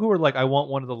all the people who are like, I want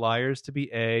one of the liars to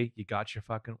be A, you got your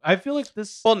fucking. I feel like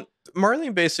this. Well,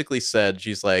 Marlene basically said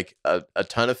she's like a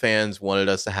ton of fans wanted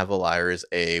us to have a liar as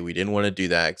A. We didn't want to do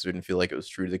that because we didn't feel like it was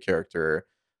true to the character.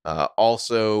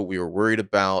 Also, we were worried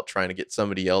about trying to get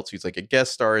somebody else who's like a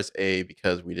guest star as A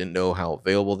because we didn't know how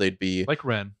available they'd be. Like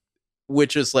Ren.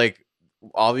 Which is like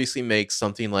obviously makes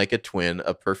something like a twin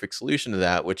a perfect solution to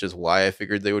that, which is why I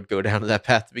figured they would go down to that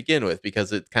path to begin with,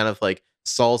 because it kind of like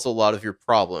solves a lot of your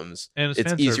problems. And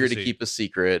it's easier to keep a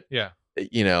secret. Yeah.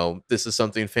 You know, this is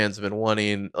something fans have been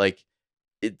wanting. Like,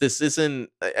 this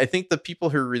isn't. I think the people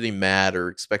who are really mad are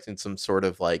expecting some sort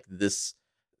of like this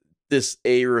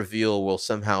A reveal will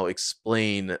somehow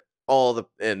explain all the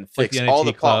and fix like all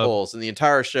the plot club. holes in the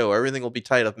entire show. Everything will be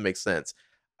tied up and make sense.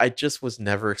 I just was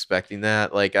never expecting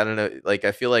that. Like, I don't know. Like,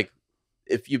 I feel like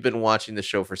if you've been watching the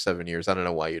show for 7 years, I don't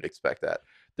know why you'd expect that.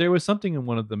 There was something in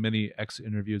one of the many exit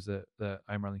interviews that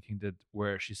I, Marlene King, did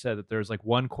where she said that there's like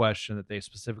one question that they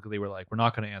specifically were like, we're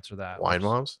not going to answer that. Wine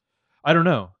moms? I don't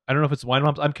know. I don't know if it's wine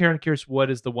moms. I'm kind of curious. What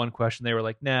is the one question they were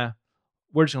like? Nah,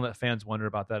 we're just gonna let fans wonder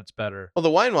about that. It's better. Well,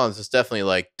 the wine moms is definitely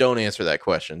like, don't answer that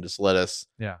question. Just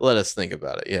Yeah, let us think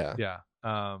about it. Yeah.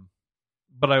 yeah.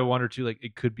 But I wonder too. Like,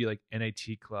 it could be like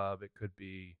NAT Club. It could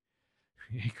be,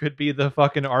 it could be the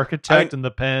fucking architect and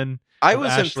the pen. I of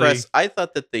was Ashley. impressed. I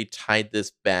thought that they tied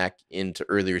this back into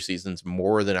earlier seasons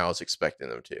more than I was expecting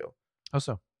them to. How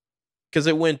so? Because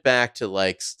it went back to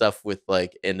like stuff with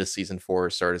like end of season 4,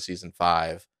 start of season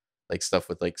 5, like stuff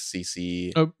with like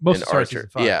CC Most and of Star Archer. Season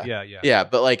 5. Yeah, Yeah. yeah.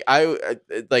 But like I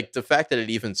like the fact that it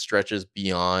even stretches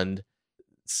beyond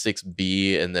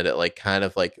 6B and that it like kind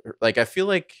of like I feel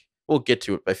like we'll get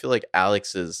to it, but I feel like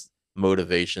Alex's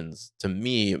motivations to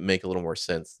me make a little more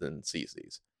sense than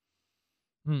CC's.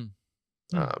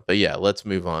 But yeah, let's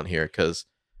move on here because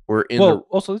we're in.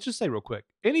 Also, let's just say real quick: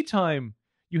 anytime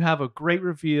you have a great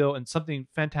reveal and something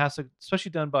fantastic,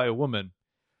 especially done by a woman,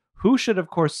 who should, of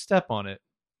course, step on it?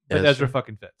 But Ezra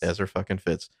fucking Fitz. Ezra fucking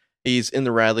Fitz. He's in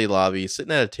the Radley lobby,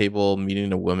 sitting at a table,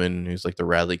 meeting a woman who's like the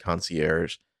Radley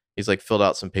concierge. He's like filled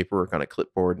out some paperwork on a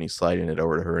clipboard and he's sliding it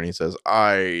over to her and he says,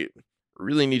 "I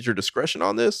really need your discretion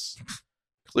on this.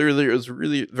 Clearly, it was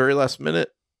really very last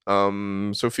minute.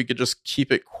 So if you could just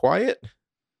keep it quiet."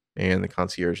 And the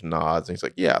concierge nods and he's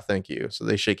like, "Yeah, thank you." So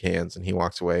they shake hands and he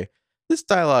walks away. This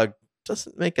dialogue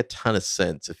doesn't make a ton of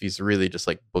sense if he's really just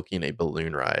like booking a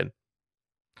balloon ride.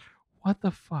 What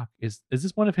the fuck is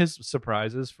this one of his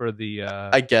surprises for the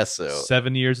I guess so.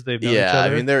 7 years that they've known each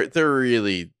other? I mean they're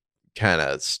really kind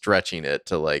of stretching it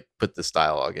to like put this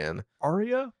dialogue in.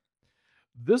 Arya,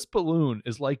 this balloon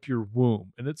is like your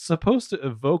womb, and it's supposed to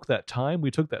evoke that time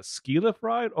we took that ski lift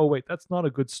ride. Oh wait, that's not a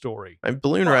good story. And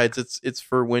balloon rides, it's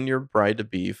for when your bride to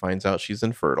be finds out she's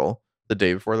infertile the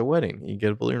day before the wedding. You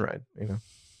get a balloon ride, you know.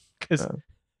 Because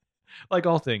like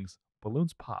all things,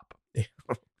 balloons pop.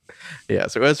 Yeah,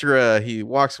 so Ezra, he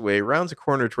walks away, rounds a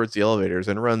corner towards the elevators,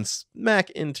 and runs smack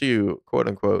into quote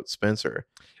unquote Spencer.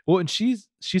 Well, and she's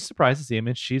surprised to see him,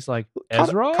 and she's like,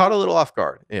 Ezra? Caught a little off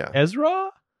guard. Yeah.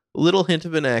 Ezra? Little hint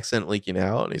of an accent leaking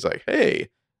out, and he's like, "Hey,"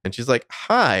 and she's like,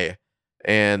 "Hi,"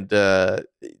 and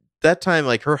that time,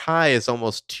 like her hi is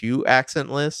almost too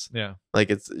accentless. Yeah,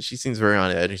 like she seems very on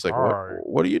edge. He's like,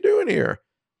 "What are you doing here?"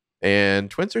 And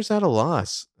Twincer's at a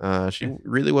loss. She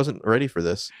really wasn't ready for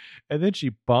this. And then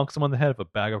she bonks him on the head with a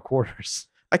bag of quarters.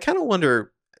 I kind of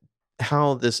wonder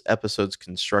how this episode's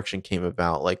construction came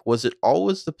about. Like, was it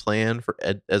always the plan for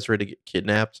Ezra to get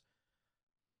kidnapped?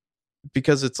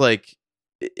 Because it's like,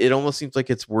 it almost seems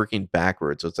like it's working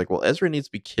backwards. So it's like, well, Ezra needs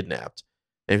to be kidnapped.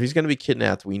 And if he's going to be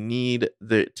kidnapped, we need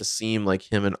to seem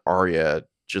like him and Arya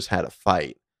just had a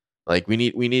fight. Like we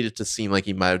need it to seem like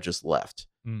he might have just left.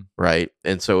 Right.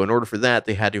 And so in order for that,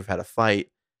 they had to have had a fight.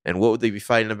 And what would they be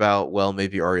fighting about? Well,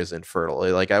 maybe Arya's infertile.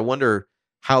 Like, I wonder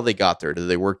how they got there. Did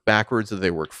they work backwards or did they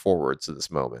work forwards to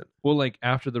this moment? Well, like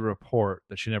after the report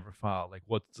that she never filed, like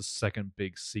what's the second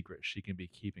big secret she can be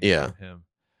keeping from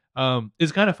him?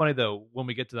 It's kind of funny though, when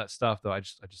we get to that stuff though, I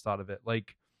just thought of it.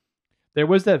 Like there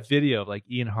was that video of like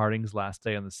Ian Harding's last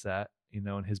day on the set, you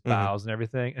know, and his bows and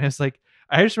everything. And it's like,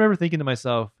 I just remember thinking to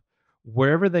myself,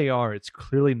 wherever they are, it's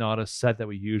clearly not a set that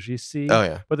we usually see. Oh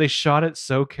yeah. But they shot it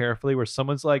so carefully where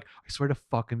someone's like, I swear to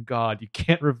fucking God, you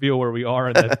can't reveal where we are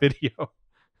in that video.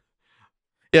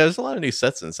 Yeah, there's a lot of new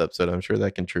sets in this episode. I'm sure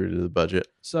that contributed to the budget.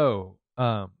 So,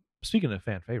 speaking of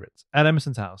fan favorites, at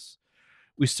Emerson's house,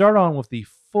 we start on with the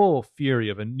full fury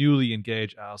of a newly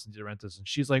engaged Allison DeRentis, and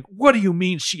she's like, "What do you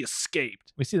mean she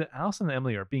escaped?" We see that Allison and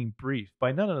Emily are being briefed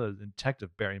by none other than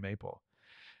Detective Barry Maple.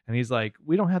 And he's like,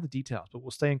 "We don't have the details, but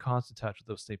we'll stay in constant touch with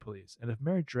those state police. And if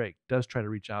Mary Drake does try to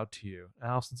reach out to you,"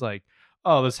 Allison's like,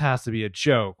 "Oh, this has to be a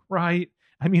joke, right?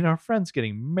 I mean, our friend's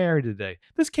getting married today.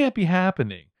 This can't be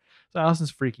happening." So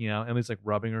Allison's freaking out. Emily's like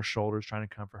rubbing her shoulders, trying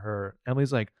to comfort her.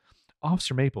 Emily's like,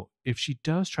 "Officer Maple, if she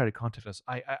does try to contact us,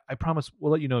 I promise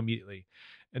we'll let you know immediately."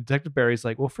 And Detective Barry's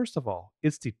like, "Well, first of all,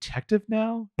 it's detective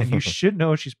now, and you should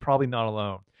know she's probably not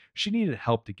alone. She needed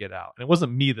help to get out, and it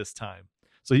wasn't me this time.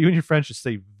 So you and your friends should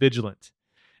stay vigilant."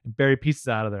 And Barry pieces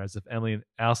out of there as if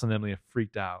Allison and Emily have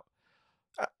freaked out.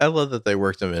 I love that they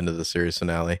worked him into the series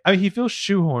finale. I mean, he feels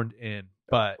shoehorned in,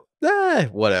 but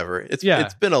whatever.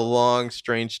 It's been a long,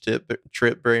 strange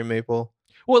trip, Barry Maple.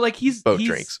 Well, like he's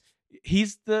drinks.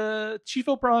 He's the Chief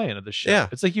O'Brien of the show. Yeah.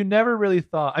 It's like you never really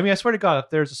thought. I mean, I swear to God, if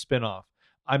there's a spinoff,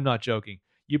 I'm not joking.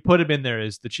 You put him in there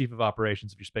as the chief of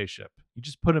operations of your spaceship. You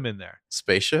just put him in there.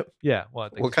 Spaceship? Yeah. Well,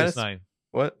 what kind of Nine.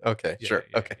 What? Okay, yeah, sure.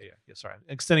 Yeah, okay. Yeah, sorry.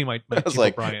 Extending my I was Chief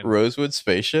like, O'Brien. Rosewood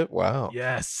Spaceship? Wow.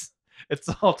 Yes. It's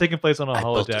all taking place on a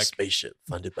holodeck. Built a spaceship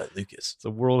funded by Lucas. It's a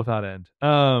world without end.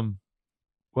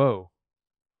 Whoa.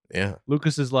 Yeah.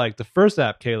 Lucas is like, the first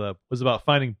app, Caleb, was about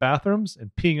finding bathrooms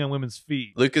and peeing on women's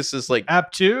feet. Lucas is like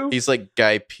App 2? he's like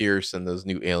Guy Pearce in those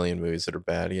new Alien movies that are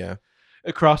bad. Yeah.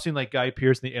 Crossing like Guy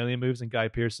Pearce in the Alien movies and Guy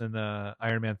Pearce in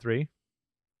Iron Man 3.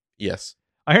 Yes.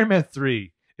 Iron Man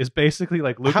 3 is basically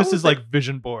like Lucas's like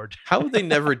vision board. How have they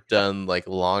never done like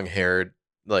long haired,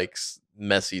 like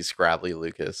messy, scrabbly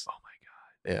Lucas? Oh my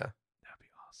God. Yeah. That'd be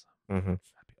awesome. Mm-hmm.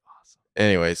 That'd be awesome.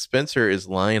 Anyway, Spencer is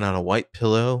lying on a white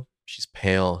pillow. She's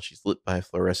pale. She's lit by a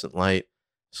fluorescent light.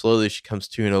 Slowly, she comes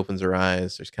to and opens her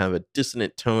eyes. There's kind of a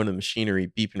dissonant tone of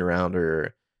machinery beeping around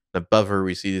her. And above her,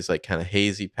 we see these like kind of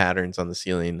hazy patterns on the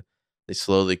ceiling. They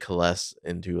slowly coalesce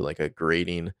into like a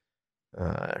grating.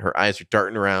 Her eyes are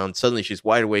darting around. Suddenly, she's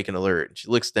wide awake and alert. She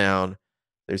looks down.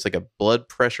 There's like a blood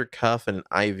pressure cuff and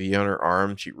an IV on her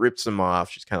arm. She rips them off.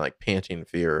 She's kind of like panting in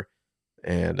fear.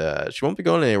 And she won't be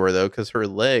going anywhere, though, because her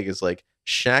leg is like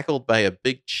shackled by a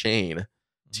big chain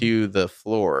to the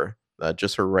floor.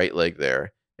 Just her right leg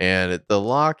there. And the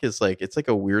lock is like, it's like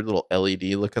a weird little LED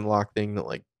looking lock thing that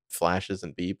like flashes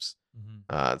and beeps.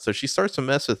 So she starts to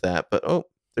mess with that. But oh,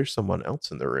 there's someone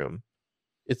else in the room.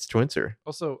 It's Twincer.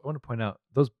 Also, I want to point out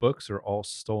those books are all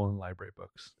stolen library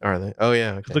books. Are they? Oh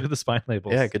yeah. Okay. Look at the spine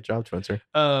labels. Yeah, good job, Twincer.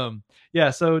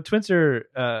 Yeah. So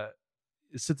Twincer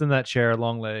sits in that chair,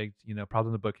 long legged, propped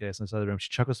in the bookcase in this other room. She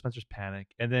chuckles Spencer's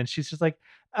panic, and then she's just like,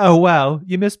 "Oh wow,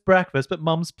 you missed breakfast, but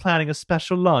Mom's planning a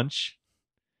special lunch."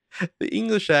 The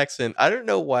English accent. I don't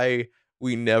know why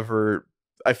we never.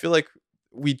 I feel like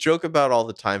we joke about all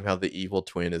the time how the evil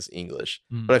twin is English,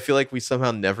 but I feel like we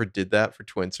somehow never did that for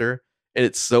Twincer. And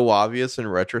it's so obvious in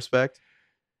retrospect.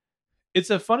 It's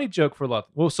a funny joke for a lot.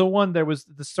 Well, so one, there was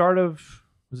the start of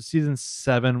season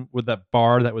 7 with that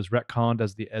bar that was retconned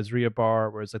as the Ezria bar,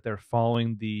 where it's like they're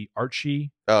following the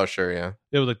Archie. Oh, sure, yeah.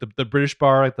 It was like the British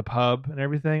bar, like the pub and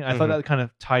everything. I thought that kind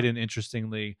of tied in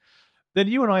interestingly. Then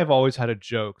you and I have always had a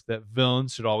joke that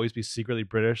villains should always be secretly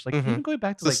British. Like even going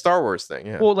back to the Star Wars thing,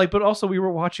 yeah. Well, but also we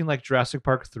were watching like Jurassic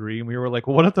Park 3, and we were like,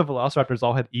 well, what if the Velociraptors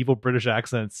all had evil British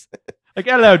accents? Like,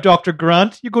 hello, Dr.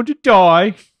 Grunt, you're going to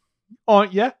die,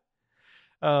 aren't you?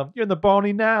 You're in the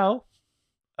Barney now.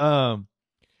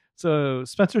 So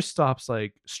Spencer stops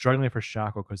like struggling with her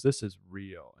shackle because this is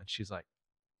real, and she's like,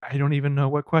 I don't even know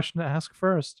what question to ask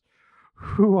first.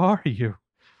 Who are you?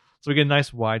 So we get a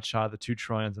nice wide shot of the two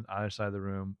Troyans on either side of the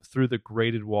room through the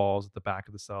grated walls at the back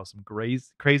of the cell. Some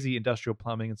crazy industrial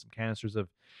plumbing and some canisters of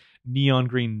neon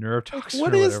green nerve toxin.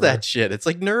 What is that shit? It's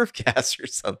like nerve gas or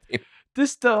something.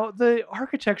 The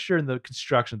architecture and the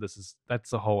construction.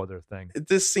 That's a whole other thing.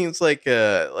 This seems like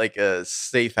a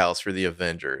safe house for the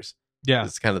Avengers. Yeah,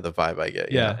 it's kind of the vibe I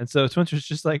get. Yeah, and so Twincer's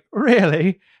just like,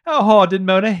 really? How hard did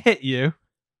Mona hit you?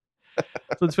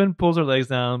 So the twin pulls her legs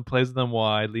down, plays with them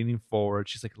wide, leaning forward.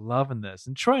 She's like loving this.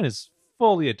 And Troyan has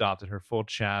fully adopted her full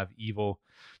chav evil.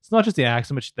 It's not just the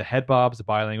accent, but the head bobs, the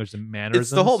body language, the mannerisms.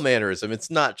 It's the whole mannerism. It's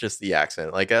not just the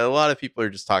accent. Like a lot of people are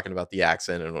just talking about the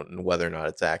accent and whether or not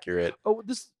it's accurate. Oh,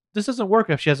 this doesn't work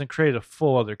if she hasn't created a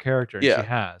full other character. And she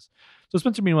has. So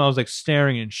Spencer, meanwhile, is like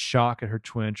staring in shock at her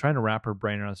twin, trying to wrap her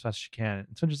brain around as fast as she can.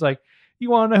 And Spencer's like, you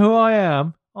want to know who I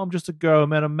am? I'm just a girl who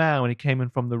met a man when he came in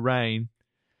from the rain.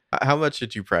 How much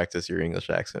did you practice your English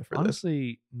accent for this?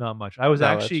 Honestly, not much. I was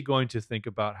actually going to think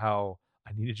about how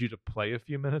I needed you to play a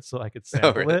few minutes so I could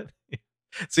sample it.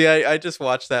 See, I just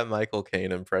watched that Michael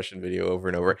Caine impression video over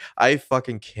and over. I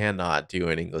fucking cannot do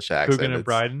an English accent. Coogan and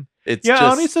Bryden. You're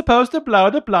only supposed to blow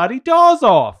the bloody doors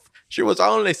off. She was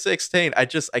only 16. I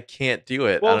can't do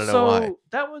it. Well, I don't know why.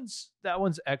 That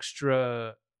one's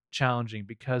extra challenging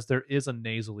because there is a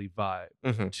nasally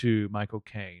vibe to Michael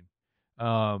Caine.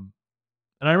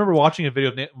 And I remember watching a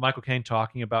video of Michael Caine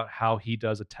talking about how he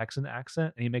does a Texan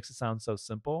accent, and he makes it sound so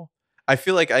simple. I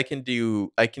feel like I can do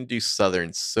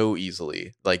Southern so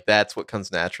easily. Like that's what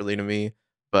comes naturally to me.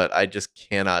 But I just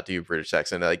cannot do British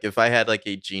accent. Like if I had like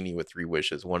a genie with 3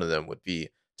 wishes, one of them would be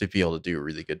to be able to do a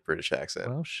really good British accent.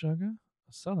 Well, sugar,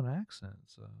 a Southern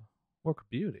accent's a work of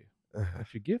beauty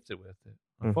if you're gifted with it.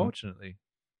 Unfortunately,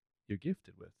 you're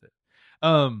gifted with it.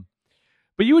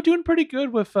 But you were doing pretty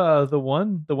good with the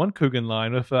one Coogan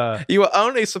line with you were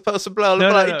only supposed to blow the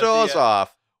bloody doors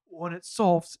off. When it's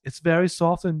soft, it's very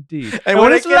soft indeed. And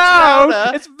when it's loud,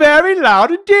 louder, it's very loud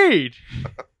indeed.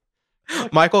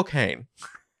 Michael Caine,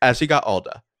 as he got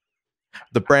older,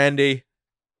 the brandy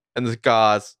and the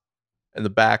cigars in the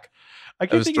back. I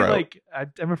keep thinking like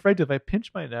I'm afraid if I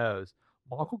pinch my nose,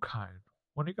 Michael Caine,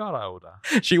 when he got older.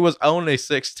 She was only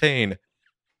 16.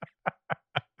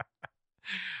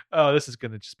 Oh, this is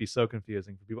going to just be so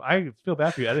confusing for people. I feel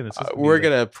bad for you editing this. We're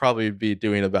going to probably be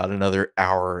doing about another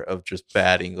hour of just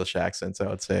bad English accents, I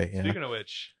would say. Yeah. Speaking of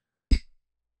which,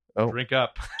 Oh, Drink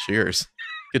up. cheers.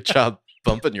 Good job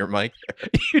bumping your mic there.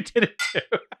 You did it too.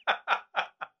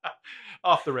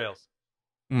 Off the rails.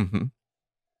 Mm-hmm.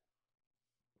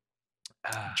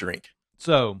 Ah. Drink.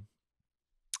 So,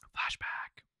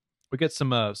 flashback. We get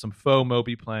some faux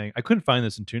Moby playing. I couldn't find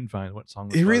this in TuneFind. What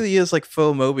song? It really is like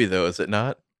faux Moby, though, is it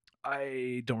not?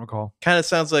 I don't recall. Kind of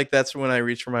sounds like That's When I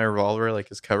Reach for My Revolver, like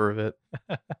his cover of it.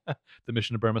 The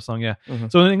Mission to Burma song, yeah.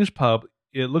 Mhm. So in an English pub,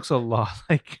 it looks a lot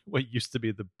like what used to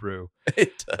be the Brew.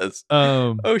 It does.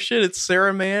 Oh shit! It's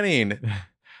Sarah Manning.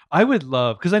 I would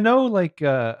love, because I know like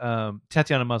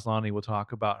Tatiana Maslany will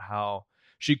talk about how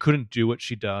she couldn't do what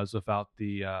she does without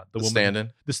the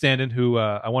woman, the stand-in, who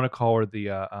I want to call her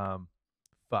the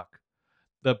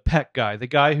Peck guy, the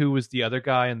guy who was the other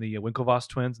guy in the Winklevoss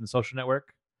twins in the Social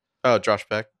Network. Oh, Josh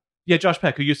Peck. Yeah, Josh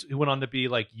Peck, who went on to be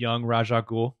like young Raja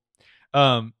Ghul.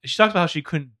 She talks about how she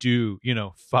couldn't do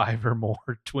 5 or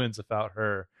more twins without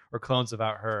her, or clones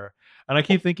without her. And I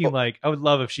keep thinking, like, I would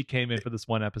love if she came in for this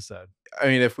one episode. I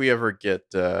mean, if we ever get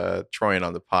Troyan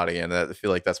on the potty, and I feel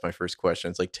like that's my first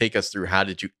question. It's like, take us through, how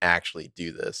did you actually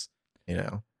do this?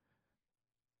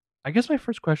 I guess my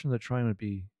first question to Troyan would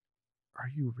be, are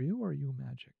you real or are you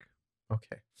magic?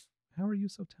 Okay. How are you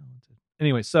so talented?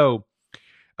 Anyway, so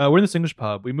we're in this English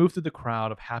pub. We move through the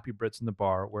crowd of happy Brits in the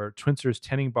bar, where Twinster's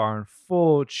tending bar in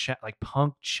full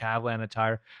punk Chavlan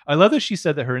attire. I love that she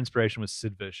said that her inspiration was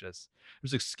Sid Vicious.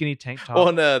 There's like skinny tank top. Well,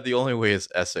 and the only way is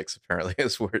Essex, apparently,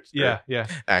 is where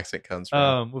accent comes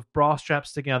from. With bra straps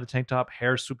sticking out of the tank top,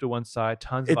 hair swooped to one side,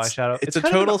 tons of eyeshadow. It's a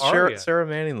total Sarah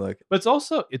Manning look. But it's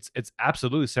also it's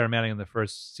absolutely Sarah Manning in the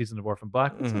first season of Orphan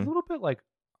Black. It's a little bit like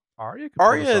Arya.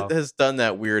 Arya has done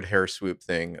that weird hair swoop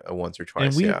thing once or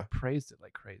twice, and we praised it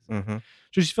like crazy. Mm-hmm. So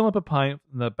she's filling up a pint,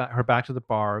 her back to the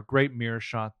bar. Great mirror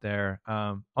shot there.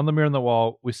 On the mirror on the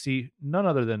wall, we see none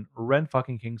other than Ren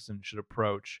fucking Kingston should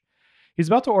approach. He's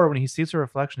about to order when he sees her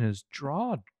reflection. His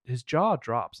jaw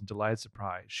drops in delighted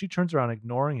surprise. She turns around,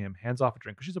 ignoring him, hands off a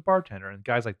drink because she's a bartender, and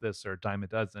guys like this are a dime a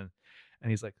dozen.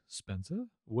 And he's like, "Spencer,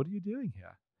 what are you doing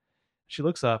here?" She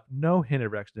looks up, no hint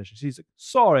of recognition. She's like,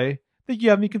 "Sorry, think you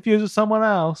have me confused with someone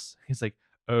else." He's like,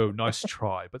 "Oh, nice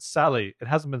try. But Sally, it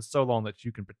hasn't been so long that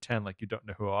you can pretend like you don't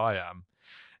know who I am."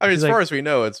 I mean, as far as we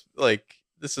know, it's like,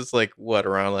 this is like what,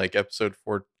 around like episode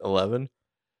 411?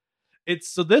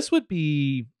 So this would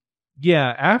be,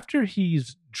 after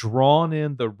he's drawn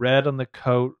in the red on the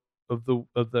coat of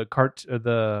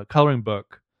the coloring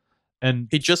book, and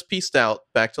he just pieced out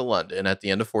back to London at the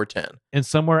end of 410, and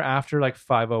somewhere after like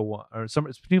 501, or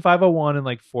somewhere between 501 and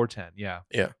like 410.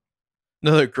 Yeah.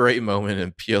 Another great moment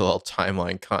in PLL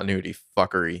timeline continuity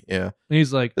fuckery. Yeah. And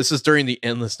he's like, this is during the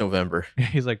endless November.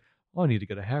 He's like, "Oh, I need to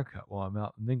get a haircut while I'm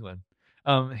out in England."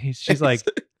 She's like,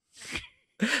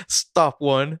 "Stop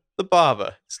 1, the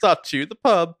barber. Stop 2, the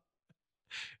pub."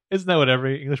 Isn't that what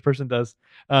every English person does?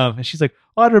 And she's like,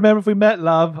 "Oh, I'd remember if we met,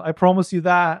 love. I promise you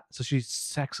that." So she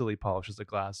sexily polishes the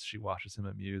glass. She watches him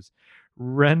amuse.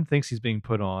 Ren thinks he's being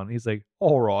put on. He's like,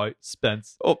 "All right,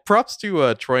 Spence." Oh, props to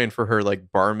Troyan for her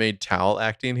like barmaid towel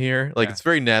acting here. Like, it's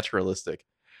very naturalistic.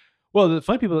 Well, the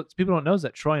funny people don't know is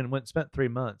that Troyan spent 3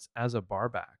 months as a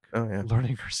barback,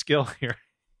 learning her skill here.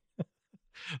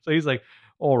 So he's like,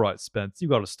 "All right, Spence, you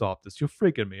got to stop this. You're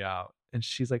freaking me out." And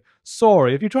she's like,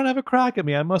 "Sorry, if you're trying to have a crack at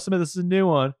me, I must admit this is a new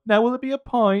one. Now, will it be a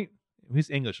pint?" He's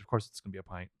English, of course it's gonna be a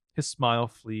pint. His smile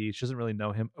flees. She doesn't really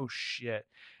know him. Oh shit!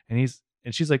 And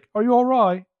she's like, "Are you all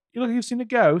right? You look like you've seen a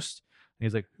ghost." And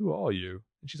he's like, "Who are you?"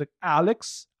 And she's like,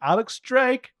 Alex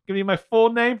Drake. Give me my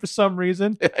full name for some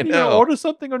reason. I know. You gonna order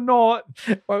something or not?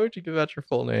 Why would you give out your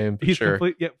full name? He's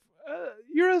complete. Yeah,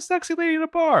 you're a sexy lady in a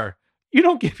bar. You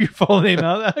don't give your full name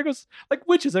out. There goes, like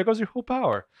witches. There goes your whole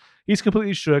power. He's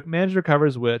completely shook. Manager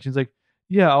recovers witch. He's like,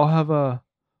 "Yeah, I'll have a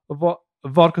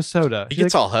vodka soda." He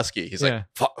gets all husky. He's like,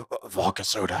 "Vodka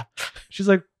soda." She's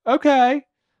like, "Okay."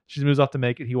 She moves off to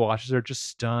make it. He watches her, just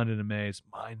stunned and amazed,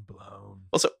 mind blown.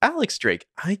 Also, Alex Drake,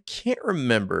 I can't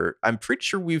remember. I'm pretty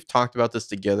sure we've talked about this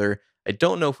together. I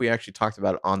don't know if we actually talked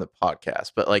about it on the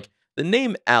podcast, but like, the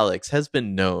name Alex has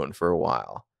been known for a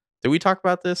while. Did we talk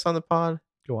about this on the pod?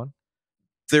 Go on.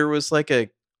 There was like a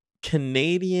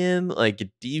Canadian like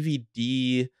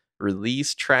DVD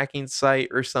release tracking site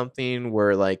or something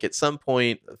where like at some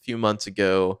point a few months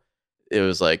ago, it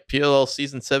was like PLL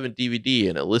season 7 DVD,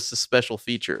 and it lists the special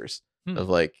features of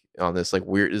like on this like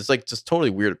weird, it's like just totally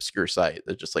weird obscure site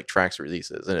that just like tracks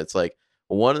releases. And it's like,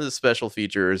 one of the special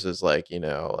features is like,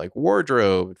 like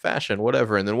wardrobe, fashion,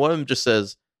 whatever. And then one of them just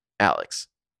says Alex.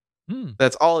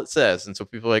 That's all it says. And so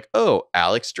people are like, "Oh,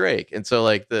 Alex Drake." And so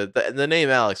like the name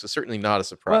Alex was certainly not a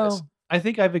surprise. Well, I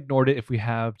think I've ignored it if we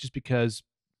have, just because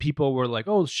people were like,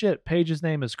 oh shit, Paige's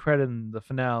name is credited in the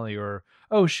finale, or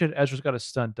oh shit, Ezra's got a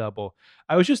stunt double.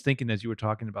 I was just thinking as you were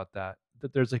talking about that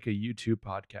there's like a YouTube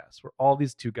podcast where all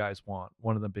these two guys want,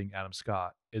 one of them being Adam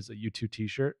Scott, is a YouTube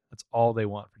t-shirt. That's all they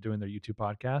want for doing their YouTube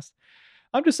podcast.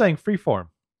 I'm just saying, freeform,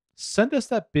 send us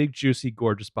that big, juicy,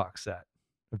 gorgeous box set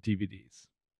of DVDs.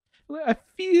 I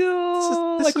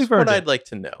feel This like is we've what earned I'd it. like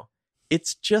to know.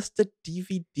 It's just a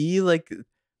DVD. Like,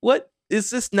 what is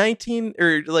this 19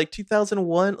 or like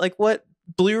 2001? Like, what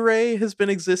Blu-ray has been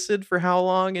existed for how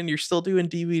long, and you're still doing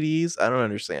DVDs? I don't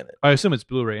understand it. I assume it's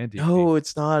Blu-ray and DVD. No,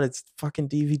 it's not. It's fucking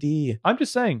DVD. I'm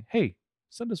just saying, hey,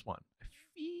 send us one.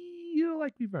 I feel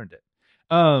like we've earned it.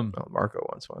 Oh, Marco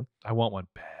wants one. I want one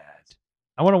bad.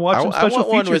 I want to watch some special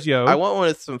want features, yo. I want one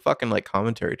with some fucking like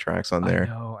commentary tracks on there. I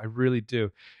know, I really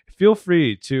do. Feel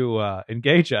free to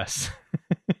engage us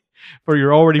for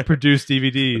your already produced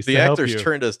DVDs. The to help actors you.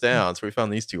 turned us down, so we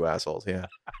found these two assholes. Yeah.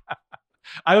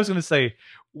 I was going to say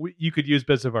you could use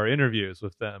bits of our interviews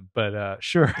with them, but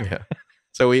sure. Yeah.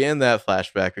 So we end that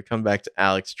flashback. We come back to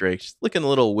Alex Drake. She's looking a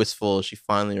little wistful as she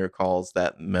finally recalls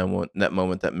that moment,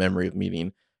 that memory of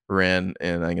meeting Ren.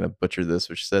 And I'm going to butcher this,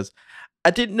 where she says,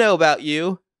 I didn't know about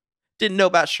you. Didn't know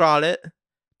about Charlotte.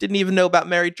 Didn't even know about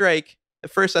Mary Drake.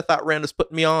 At first, I thought Ren was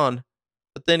putting me on.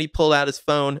 But then he pulled out his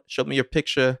phone, showed me your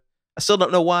picture. I still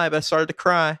don't know why, but I started to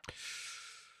cry.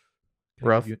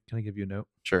 Rough. Can I give you a note?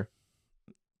 Sure.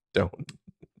 Don't.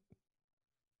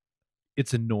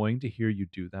 It's annoying to hear you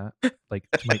do that, like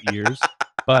to my ears,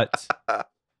 but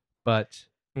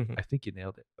Mhm. I think you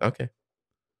nailed it. Okay.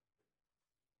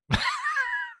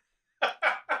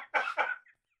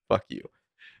 Fuck you.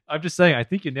 I'm just saying, I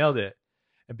think you nailed it,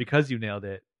 and because you nailed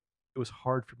it, it was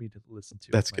hard for me to listen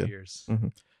to. That's with my good. ears. Mm-hmm.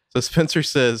 So Spencer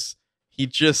says he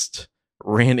just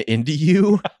ran into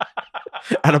you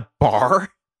at a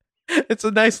bar. It's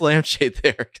a nice lampshade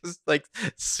there, because like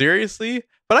seriously,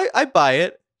 but I buy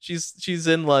it. She's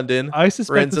in London. I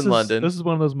suspect Ren's this in is, London. This is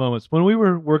one of those moments when we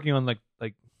were working on like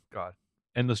God,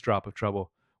 endless drop of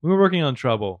Trouble. We were working on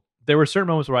Trouble. There were certain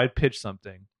moments where I'd pitch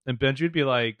something, and Benji would be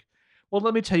like, "Well,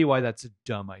 let me tell you why that's a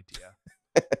dumb idea."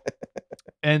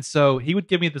 And so he would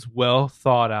give me this well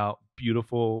thought out,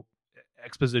 beautiful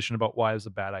exposition about why it was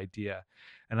a bad idea,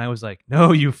 and I was like,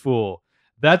 "No, you fool!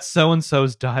 That's so and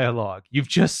so's dialogue. You've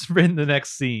just written the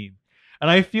next scene."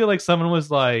 And I feel like someone was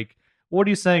like, "What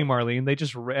are you saying, Marlene?" They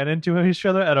just ran into each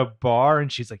other at a bar,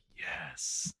 and she's like,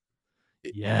 "Yes,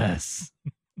 yes."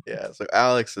 Yeah. So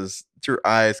her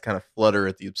eyes kind of flutter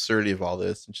at the absurdity of all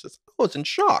this, and she says, "Oh, it's in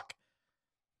shock."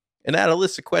 And add a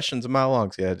list of questions a mile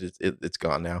long. So yeah, it's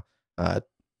gone now.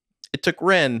 It took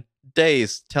Ren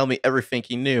days to tell me everything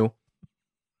he knew.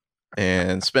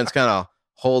 And Spence kind of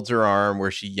holds her arm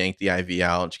where she yanked the IV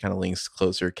out, and she kind of leans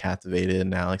closer, captivated.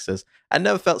 And Alex says, I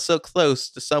never felt so close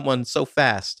to someone so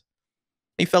fast.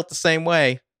 He felt the same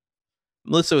way.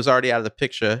 Melissa was already out of the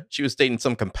picture. She was dating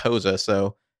some composer,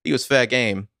 so he was fair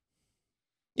game.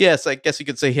 Yes, I guess you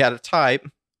could say he had a type.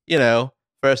 You know,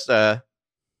 first,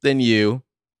 then you,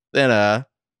 then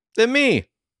me.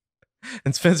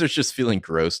 And Spencer's just feeling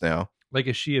gross now. Like,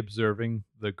 is she observing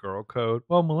the girl code?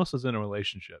 Well, Melissa's in a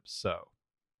relationship, so.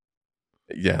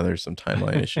 Yeah, there's some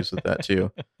timeline issues with that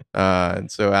too.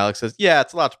 And so Alex says, yeah,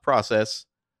 it's a lot to process.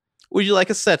 Would you like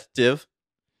a sedative?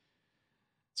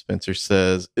 Spencer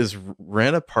says, is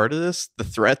Ren a part of this? The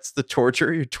threats, the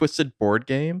torture, your twisted board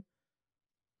game?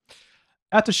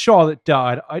 After Charlotte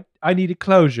died, I needed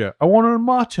closure. I wanted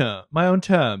on my own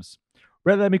terms.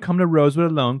 Red let me come to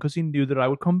Rosewood alone because he knew that I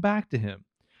would come back to him.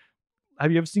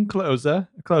 Have you ever seen Closer?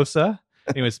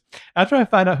 Anyways, after I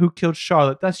found out who killed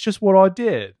Charlotte, that's just what I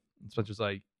did. And Spencer's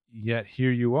like, yet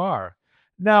here you are.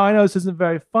 Now, I know this isn't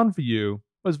very fun for you,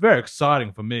 but it's very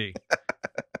exciting for me.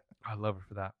 I love her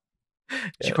for that. Yeah.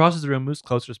 She crosses the room, moves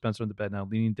closer to Spencer on the bed now,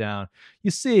 leaning down.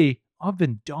 You see, I've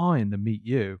been dying to meet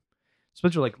you.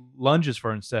 Spencer like lunges for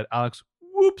her instead. Alex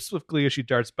whoops with glee as she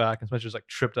darts back, and Spencer's like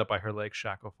tripped up by her leg.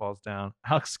 Shackle falls down.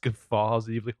 Alex guffaws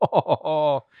evilly.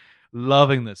 Oh,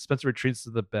 loving this. Spencer retreats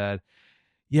to the bed.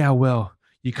 Yeah, well,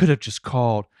 you could have just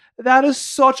called. That is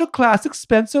such a classic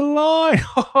Spencer line.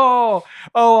 Oh,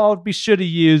 I'll be sure to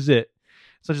use it.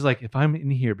 Spencer's like, if I'm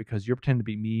in here because you're pretending to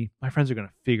be me, my friends are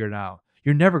gonna figure it out.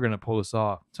 You're never gonna pull this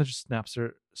off.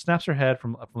 Spencer snaps her head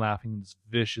from laughing in this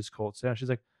vicious cold sound. She's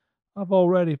like, I've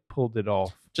already pulled it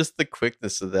off. Just the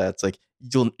quickness of that. It's like,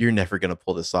 you're never going to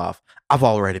pull this off. I've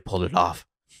already pulled it off.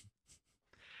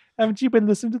 Haven't you been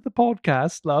listening to the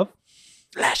podcast, love?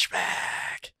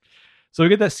 Flashback. So we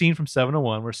get that scene from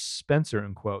 701 where Spencer,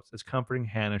 in quotes, is comforting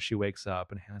Hannah as she wakes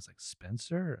up. And Hannah's like,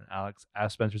 Spencer? And Alex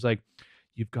asks Spencer's like,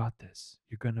 you've got this.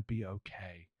 You're going to be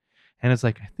okay. Hannah's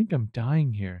like, I think I'm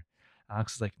dying here.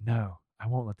 Alex is like, no, I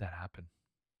won't let that happen.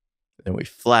 And we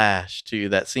flash to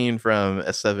that scene from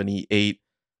S78,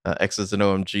 X's and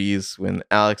OMGs, when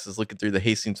Alex is looking through the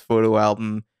Hastings photo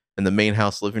album in the main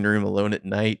house living room alone at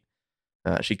night.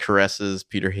 She caresses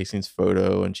Peter Hastings'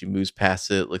 photo and she moves past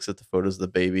it, looks at the photos of the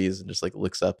babies, and just like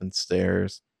looks up and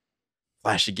stares.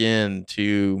 Flash again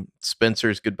to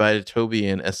Spencer's goodbye to Toby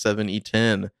in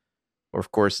S7E10. Or,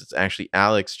 of course, it's actually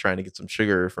Alex trying to get some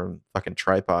sugar from fucking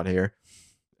Tripod here.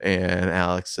 And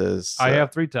Alex says, I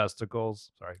have 3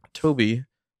 testicles. Sorry. Toby,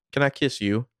 can I kiss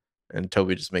you? And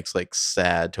Toby just makes like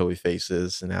sad Toby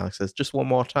faces. And Alex says, just one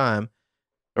more time.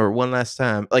 Or one last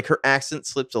time. Like her accent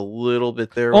slips a little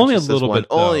bit there. Only a little bit.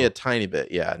 Only a tiny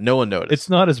bit. Yeah. No one noticed. It's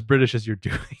not as British as you're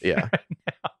doing. Yeah. Right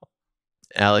now.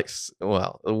 Alex,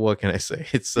 well, what can I say?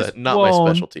 It's not my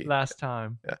specialty. Last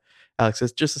time. Yeah. Alex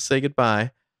says, just to say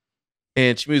goodbye.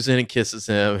 And she moves in and kisses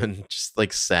him, and just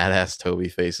like sad ass Toby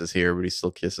faces here, but he still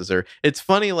kisses her. It's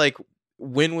funny, like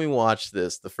when we watched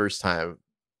this the first time,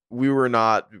 we were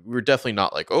definitely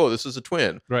not like, oh, this is a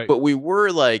twin. Right. But we were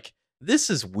like, this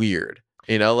is weird.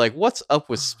 You know, like what's up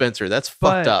with Spencer? That's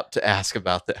fucked up to ask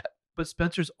about that. But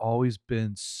Spencer's always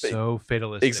been so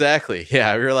fatalistic. Exactly.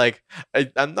 Yeah. We were like,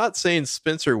 I'm not saying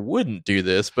Spencer wouldn't do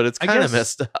this, but it's kind of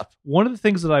messed up. One of the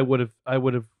things that I would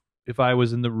have, if I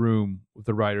was in the room with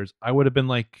the writers, I would have been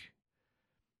like,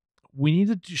 we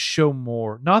need to show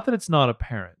more. Not that it's not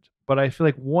apparent, but I feel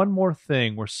like one more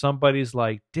thing where somebody's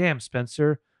like, damn,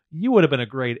 Spencer, you would have been a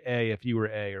great A if you were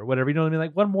A or whatever. You know what I mean?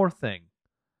 Like one more thing.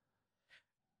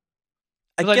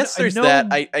 I guess there's that.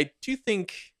 I do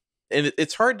think, and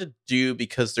it's hard to do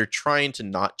because they're trying to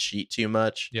not cheat too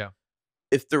much. Yeah.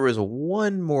 If there was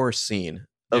one more scene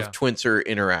of Twincer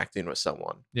interacting with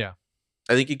someone. Yeah.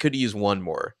 I think you could use one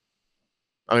more.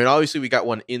 I mean, obviously we got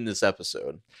one in this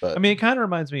episode, but I mean, it kind of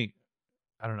reminds me,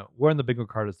 I don't know, wearing the bingo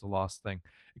card is the lost thing.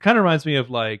 It kind of reminds me of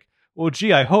like, well,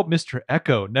 gee, I hope Mr.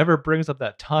 Echo never brings up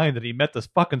that time that he met this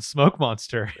fucking smoke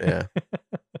monster. Yeah.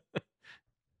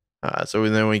 So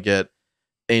then we get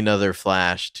another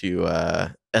flash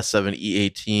to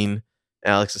S7E18.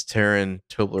 Alex is tearing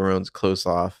Toblerone's clothes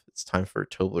off. It's time for a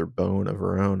Toblerone of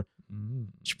her own.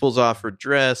 She pulls off her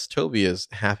dress. Toby is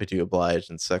happy to oblige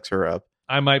and sex her up.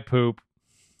 I might poop.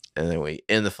 And then we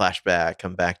end the flashback,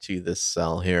 come back to this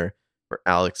cell here where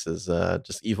Alex is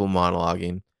just evil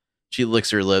monologuing. She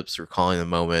licks her lips, recalling the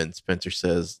moment. Spencer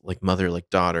says, like mother, like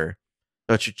daughter.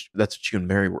 That's what you and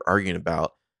Mary were arguing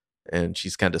about. And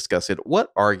she's kind of discussing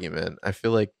what argument. I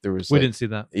feel like there was. We didn't see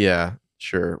that. Yeah,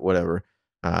 sure, whatever.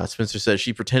 Spencer says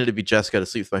she pretended to be Jessica to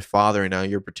sleep with my father, and now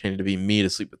you're pretending to be me to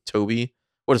sleep with Toby.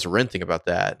 What does Ren think about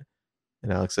that?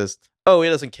 And Alex says, oh, he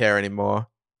doesn't care anymore.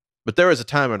 But there was a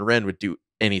time when Ren would do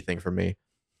anything for me.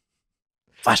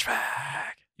 Flashback.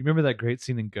 You remember that great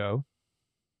scene in Go?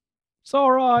 It's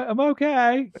all right. I'm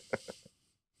okay.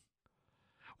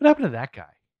 What happened to that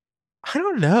guy? I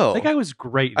don't know. That guy was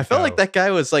great. I felt like that guy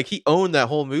was like, he owned that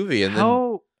whole movie. And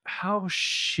how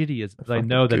shitty is it? I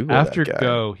know that after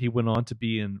Go, he went on to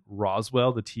be in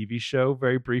Roswell, the TV show,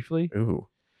 very briefly. Ooh.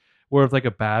 Where with like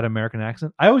a bad American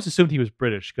accent. I always assumed he was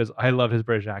British because I love his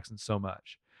British accent so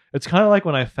much. It's kind of like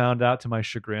when I found out to my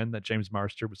chagrin that James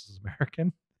Marster was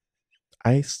American.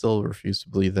 I still refuse to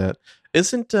believe that.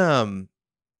 Isn't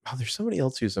there's somebody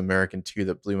else who's American too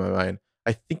that blew my mind.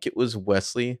 I think it was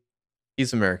Wesley.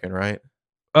 He's American, right?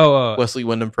 Oh, Wesley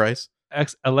Wyndham-Pryce.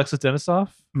 Alexis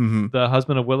Denisof, the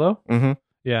husband of Willow.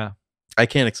 Yeah, I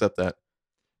can't accept that.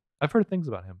 I've heard things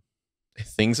about him.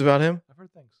 Things about him? I've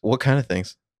heard things. What kind of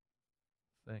things?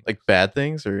 Like bad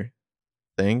things or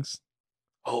things?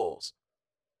 Holes.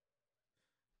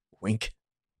 Wink.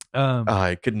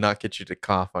 I could not get you to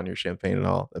cough on your champagne at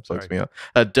all. That bugs me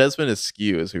out. Desmond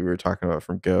Askew, as we were talking about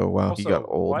from Go. Wow, also, he got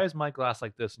old. Why is my glass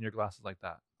like this and your glass is like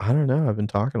that? I don't know. I've been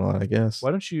talking a lot, I guess.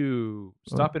 Why don't you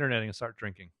stop interneting and start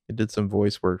drinking? I did some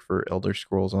voice work for Elder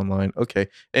Scrolls Online. Okay.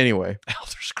 Anyway.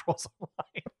 Elder Scrolls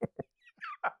Online.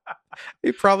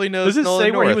 He probably knows. Does it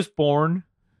say where he was born?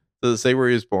 Does it say where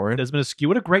he was born? Desmond Askew.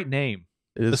 What a great name.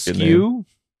 It is Askew.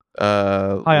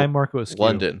 Hi, I'm Marco Askew.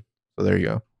 London. So there you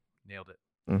go. Nailed it.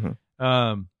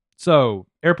 So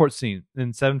airport scene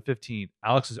in 7:15.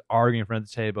 Alex is arguing in front of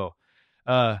the table.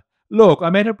 Look, I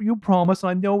made you promise,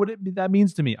 and I know what that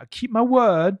means to me. I keep my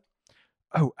word.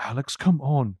 Oh, Alex, come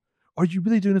on. Are you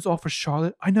really doing this all for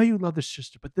Charlotte? I know you love this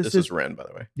sister, but this is Ren, by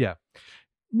the way. Yeah.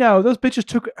 No, those bitches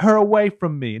took her away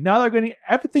from me. Now they're getting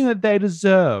everything that they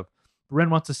deserve. Ren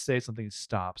wants to say something. He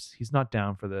stops. He's not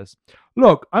down for this.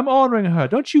 Look, I'm honoring her.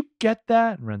 Don't you get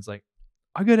that? And Ren's like,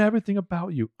 I get everything about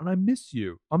you, and I miss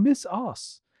you. I miss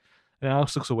us. And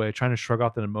Alex looks away, trying to shrug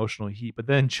off that emotional heat. But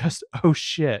then just, oh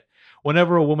shit.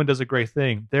 Whenever a woman does a great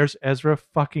thing, there's Ezra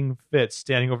fucking Fitz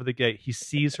standing over the gate. He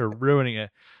sees her ruining it.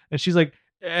 And she's like,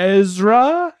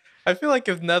 Ezra? I feel like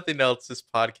if nothing else, this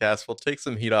podcast will take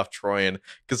some heat off Troyan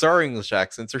because our English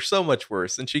accents are so much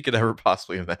worse than she could ever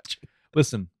possibly imagine.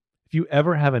 Listen, if you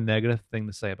ever have a negative thing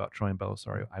to say about Troyan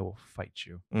Bellisario, I will fight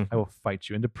you. Mm-hmm. I will fight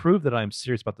you. And to prove that I'm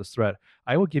serious about this threat,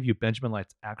 I will give you Benjamin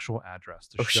Light's actual address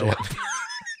to show up.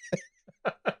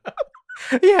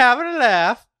 You having a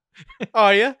laugh?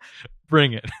 Are you?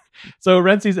 Bring it. So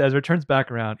Ren sees Ezra, turns back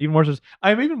around.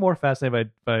 I'm even more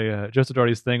fascinated by Joseph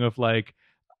Doherty's thing of like,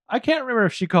 I can't remember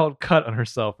if she called cut on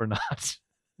herself or not.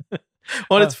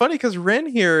 Well, it's funny because Ren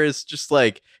here is just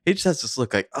like, he just has this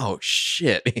look like, oh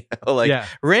shit. You know, like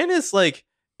Ren is like,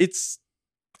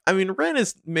 Ren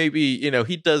is maybe,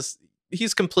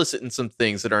 he's complicit in some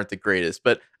things that aren't the greatest,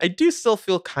 but I do still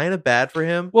feel kind of bad for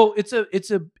him. Well, it's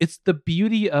the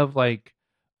beauty of like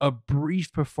a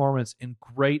brief performance in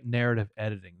great narrative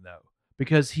editing though,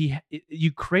 because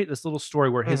you create this little story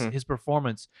where his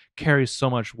performance carries so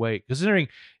much weight, considering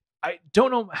I don't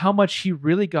know how much he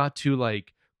really got to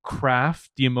like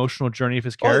craft the emotional journey of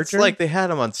his character. It's like they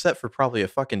had him on set for probably a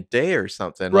fucking day or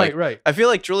something. Right, like, right. I feel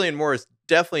like Julian Moore is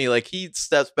definitely like, he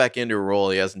steps back into a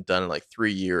role he hasn't done in like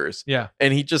 3 years. Yeah.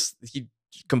 And he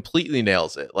completely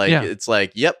nails it. Like, it's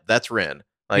like, yep, that's Ren.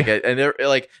 Like, and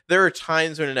there are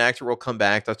times when an actor will come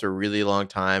back after a really long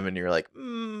time and you're like,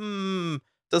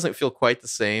 doesn't feel quite the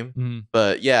same. Mm-hmm.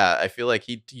 But yeah, I feel like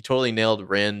he totally nailed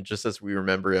Ren just as we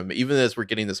remember him, even as we're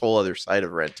getting this whole other side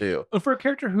of Ren too. And for a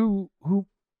character who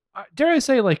dare I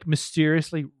say, like,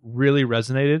 mysteriously really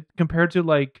resonated compared to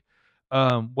like,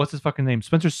 what's his fucking name?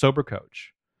 Spencer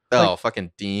Sobercoach. Oh,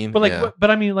 fucking Dean. But like, but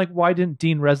I mean, like, why didn't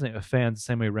Dean resonate with fans the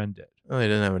same way Ren did? Oh, he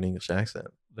didn't have an English accent.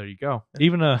 There you go.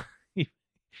 Even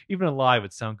alive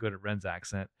would sound good at Ren's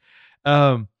accent.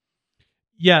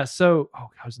 Yeah. So,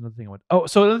 how's another thing I want?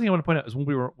 So another thing I want to point out is when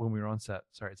we were on set.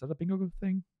 Sorry, is that a bingo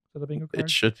thing? Is that a bingo card? It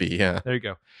should be. Yeah. There you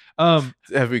go.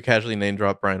 Have we casually name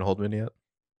dropped Brian Holdman yet?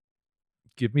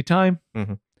 Give me time.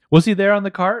 Mm-hmm. Was he there on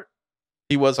the cart?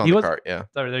 He was on the cart. Yeah.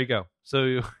 Sorry, there you go.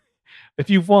 So if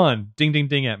you've won, ding, ding,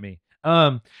 ding at me.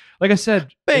 Like I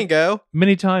said, bingo,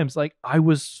 many times, like I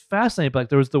was fascinated. Like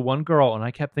there was the one girl, and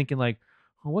I kept thinking, like,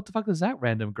 well, what the fuck does that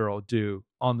random girl do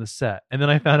on the set? And then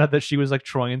I found out that she was like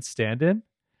Troyan's stand-in,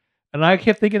 and I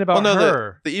kept thinking about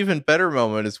her. The even better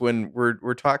moment is when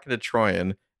we're talking to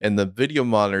Troyan, and the video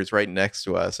monitor is right next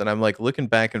to us, and I'm like looking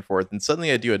back and forth, and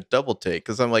suddenly I do a double take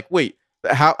because I'm like, wait,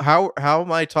 how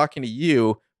am I talking to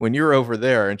you when you're over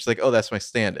there? And she's like, oh, that's my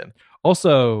stand-in.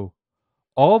 Also,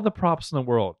 all the props in the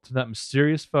world to that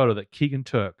mysterious photo that Keegan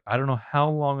took, I don't know how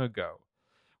long ago,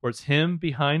 where it's him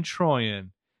behind Troyan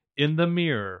in the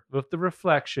mirror with the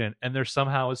reflection, and there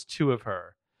somehow is two of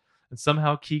her. And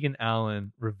somehow Keegan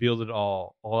Allen revealed it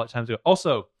all that time ago.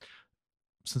 Also,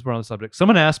 since we're on the subject,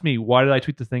 someone asked me, why did I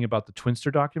tweet the thing about the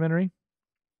Twinster documentary?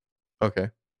 Okay.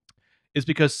 It's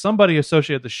because somebody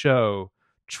associated with the show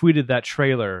tweeted that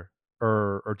trailer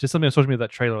or did something on social media with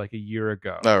that trailer like a year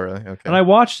ago. Oh, really? Okay. And I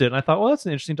watched it and I thought, well, that's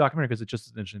an interesting documentary because it's just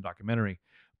an interesting documentary.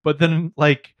 But then,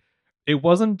 like, it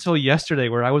wasn't until yesterday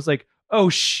where I was like, oh,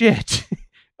 shit.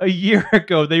 A year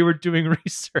ago, they were doing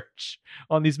research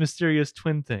on these mysterious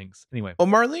twin things. Anyway. Well,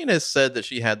 Marlene has said that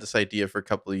she had this idea for a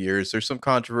couple of years. There's some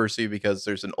controversy because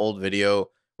there's an old video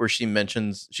where she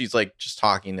mentions, she's like just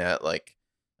talking at like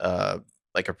a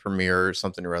premiere or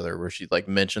something or other, where she like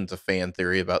mentions a fan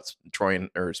theory about Troyan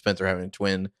or Spencer having a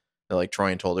twin that like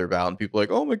Troyan told her about, and people are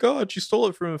like, oh my god, she stole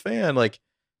it from a fan. Like,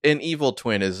 an evil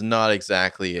twin is not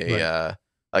exactly a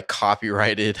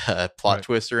copyrighted plot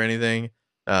twist or anything.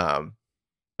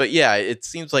 But yeah, it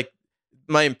seems like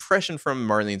my impression from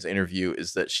Marlene's interview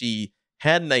is that she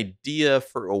had an idea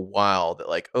for a while that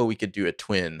like, oh, we could do a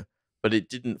twin, but it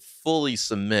didn't fully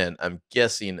cement, I'm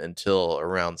guessing, until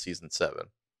around season 7.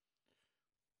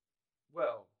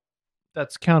 Well,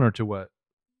 that's counter to what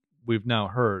we've now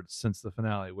heard since the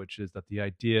finale, which is that the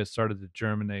idea started to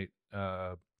germinate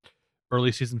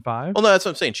early season 5. Well, no, that's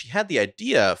what I'm saying. She had the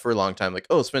idea for a long time, like,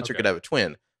 oh, Spencer could have a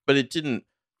twin, but it didn't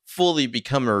fully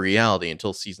become a reality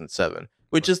until season 7,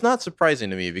 which is not surprising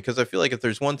to me, because I feel like if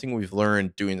there's one thing we've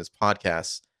learned doing this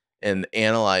podcast and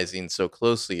analyzing so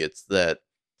closely, it's that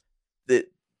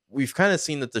we've kind of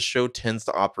seen that the show tends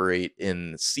to operate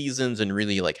in seasons and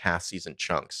really like half season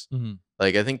chunks. Mm-hmm.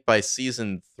 Like, I think by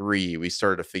season 3 we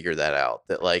started to figure that out,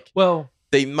 that like, well,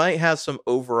 they might have some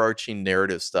overarching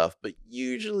narrative stuff, but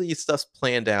usually stuff's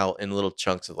planned out in little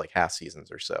chunks of like half seasons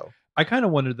or so. I kind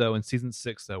of wondered though in season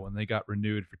 6 though, when they got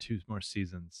renewed for 2 more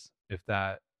seasons, if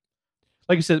that,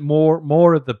 like you said,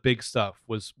 more of the big stuff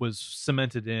was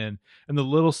cemented in, and the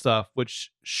little stuff, which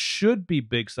should be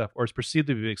big stuff or is perceived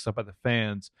to be big stuff by the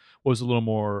fans, was a little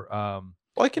more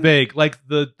Well, I can vague, like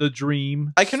the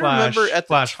dream. I can remember at the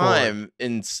flash forward. time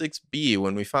in 6B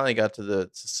when we finally got to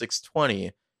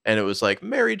 620 and it was like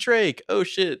Mary Drake, oh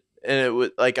shit, and it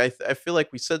was like I feel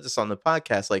like we said this on the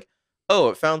podcast, like, oh,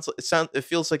 it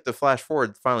feels like the flash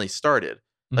forward finally started.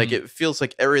 Like Mhm. it feels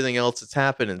like everything else that's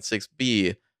happened in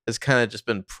 6B has kind of just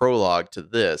been prologue to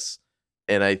this,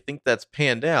 and I think that's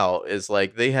panned out. Is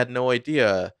like they had no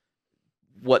idea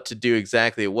what to do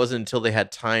exactly. It wasn't until they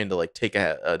had time to like take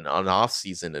an off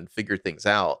season and figure things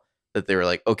out that they were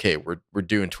like, okay, we're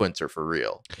doing Twincer for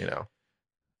real, you know?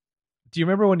 Do you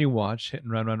remember when you watch Hit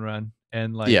and Run, Run, Run,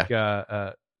 and like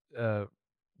Yeah.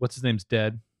 what's his name's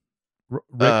dead?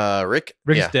 Rick.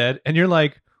 Rick's Yeah. dead, and you're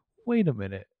like, wait a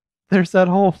minute, there's that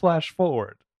whole flash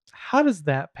forward. How does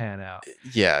that pan out?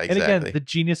 Yeah, And exactly. again, the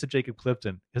genius of Jacob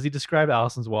Clifton, because he described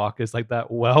Allison's walk as like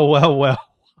that well walk.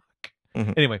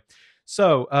 Mhm. Anyway,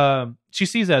 so she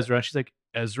sees Ezra, and she's like,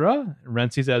 Ezra? And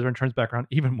Ren sees Ezra and turns back around,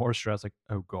 even more stressed, like,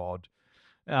 oh God.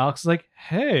 And Alex is like,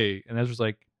 hey. And Ezra's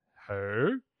like, hey.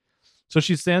 So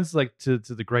she stands like to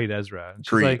the great Ezra. And she's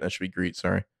Greet. like, That should be Greet,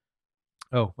 sorry.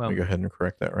 oh, well, Let me go ahead and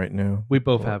correct that right now. we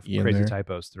both Little have E in crazy there.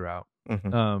 typos throughout.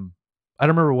 Mhm. I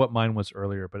don't remember what mine was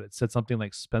earlier, but it said something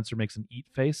like Spencer makes an eat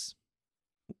face.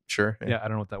 Sure. Yeah, I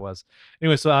don't know what that was.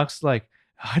 Anyway, so Alex is like,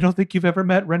 I don't think you've ever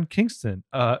met Ren Kingston.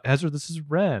 Ezra, this is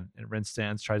Ren. And Ren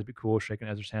stands, tries to be cool, shaking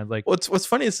Ezra's hand, like, What's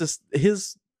funny is this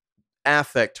his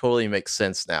affect totally makes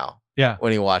sense now yeah.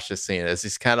 when he watched this scene. Is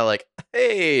he's kind of like,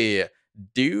 hey,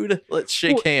 dude, let's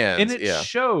shake Well, hands. And it Yeah.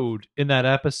 showed in that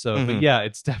episode, but Mhm. yeah,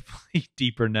 it's definitely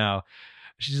deeper now.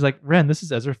 She's like, Ren, this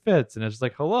is Ezra Fitz. And Ezra's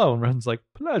like, hello. And Ren's like,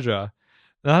 pleasure.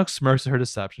 And Alex smirks at her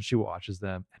deception. She watches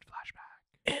them and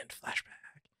flashback.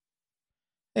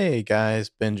 Hey guys,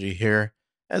 Benji here.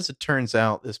 As it turns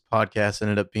out, this podcast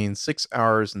ended up being 6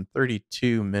 hours and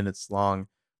 32 minutes long,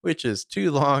 which is too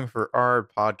long for our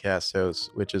podcast hosts,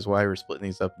 which is why we're splitting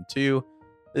these up in two.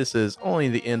 This is only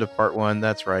the end of part one.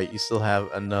 That's right, you still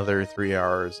have another 3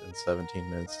 hours and 17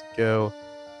 minutes to go.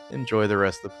 Enjoy the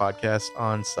rest of the podcast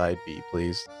on side B,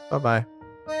 please. Bye bye.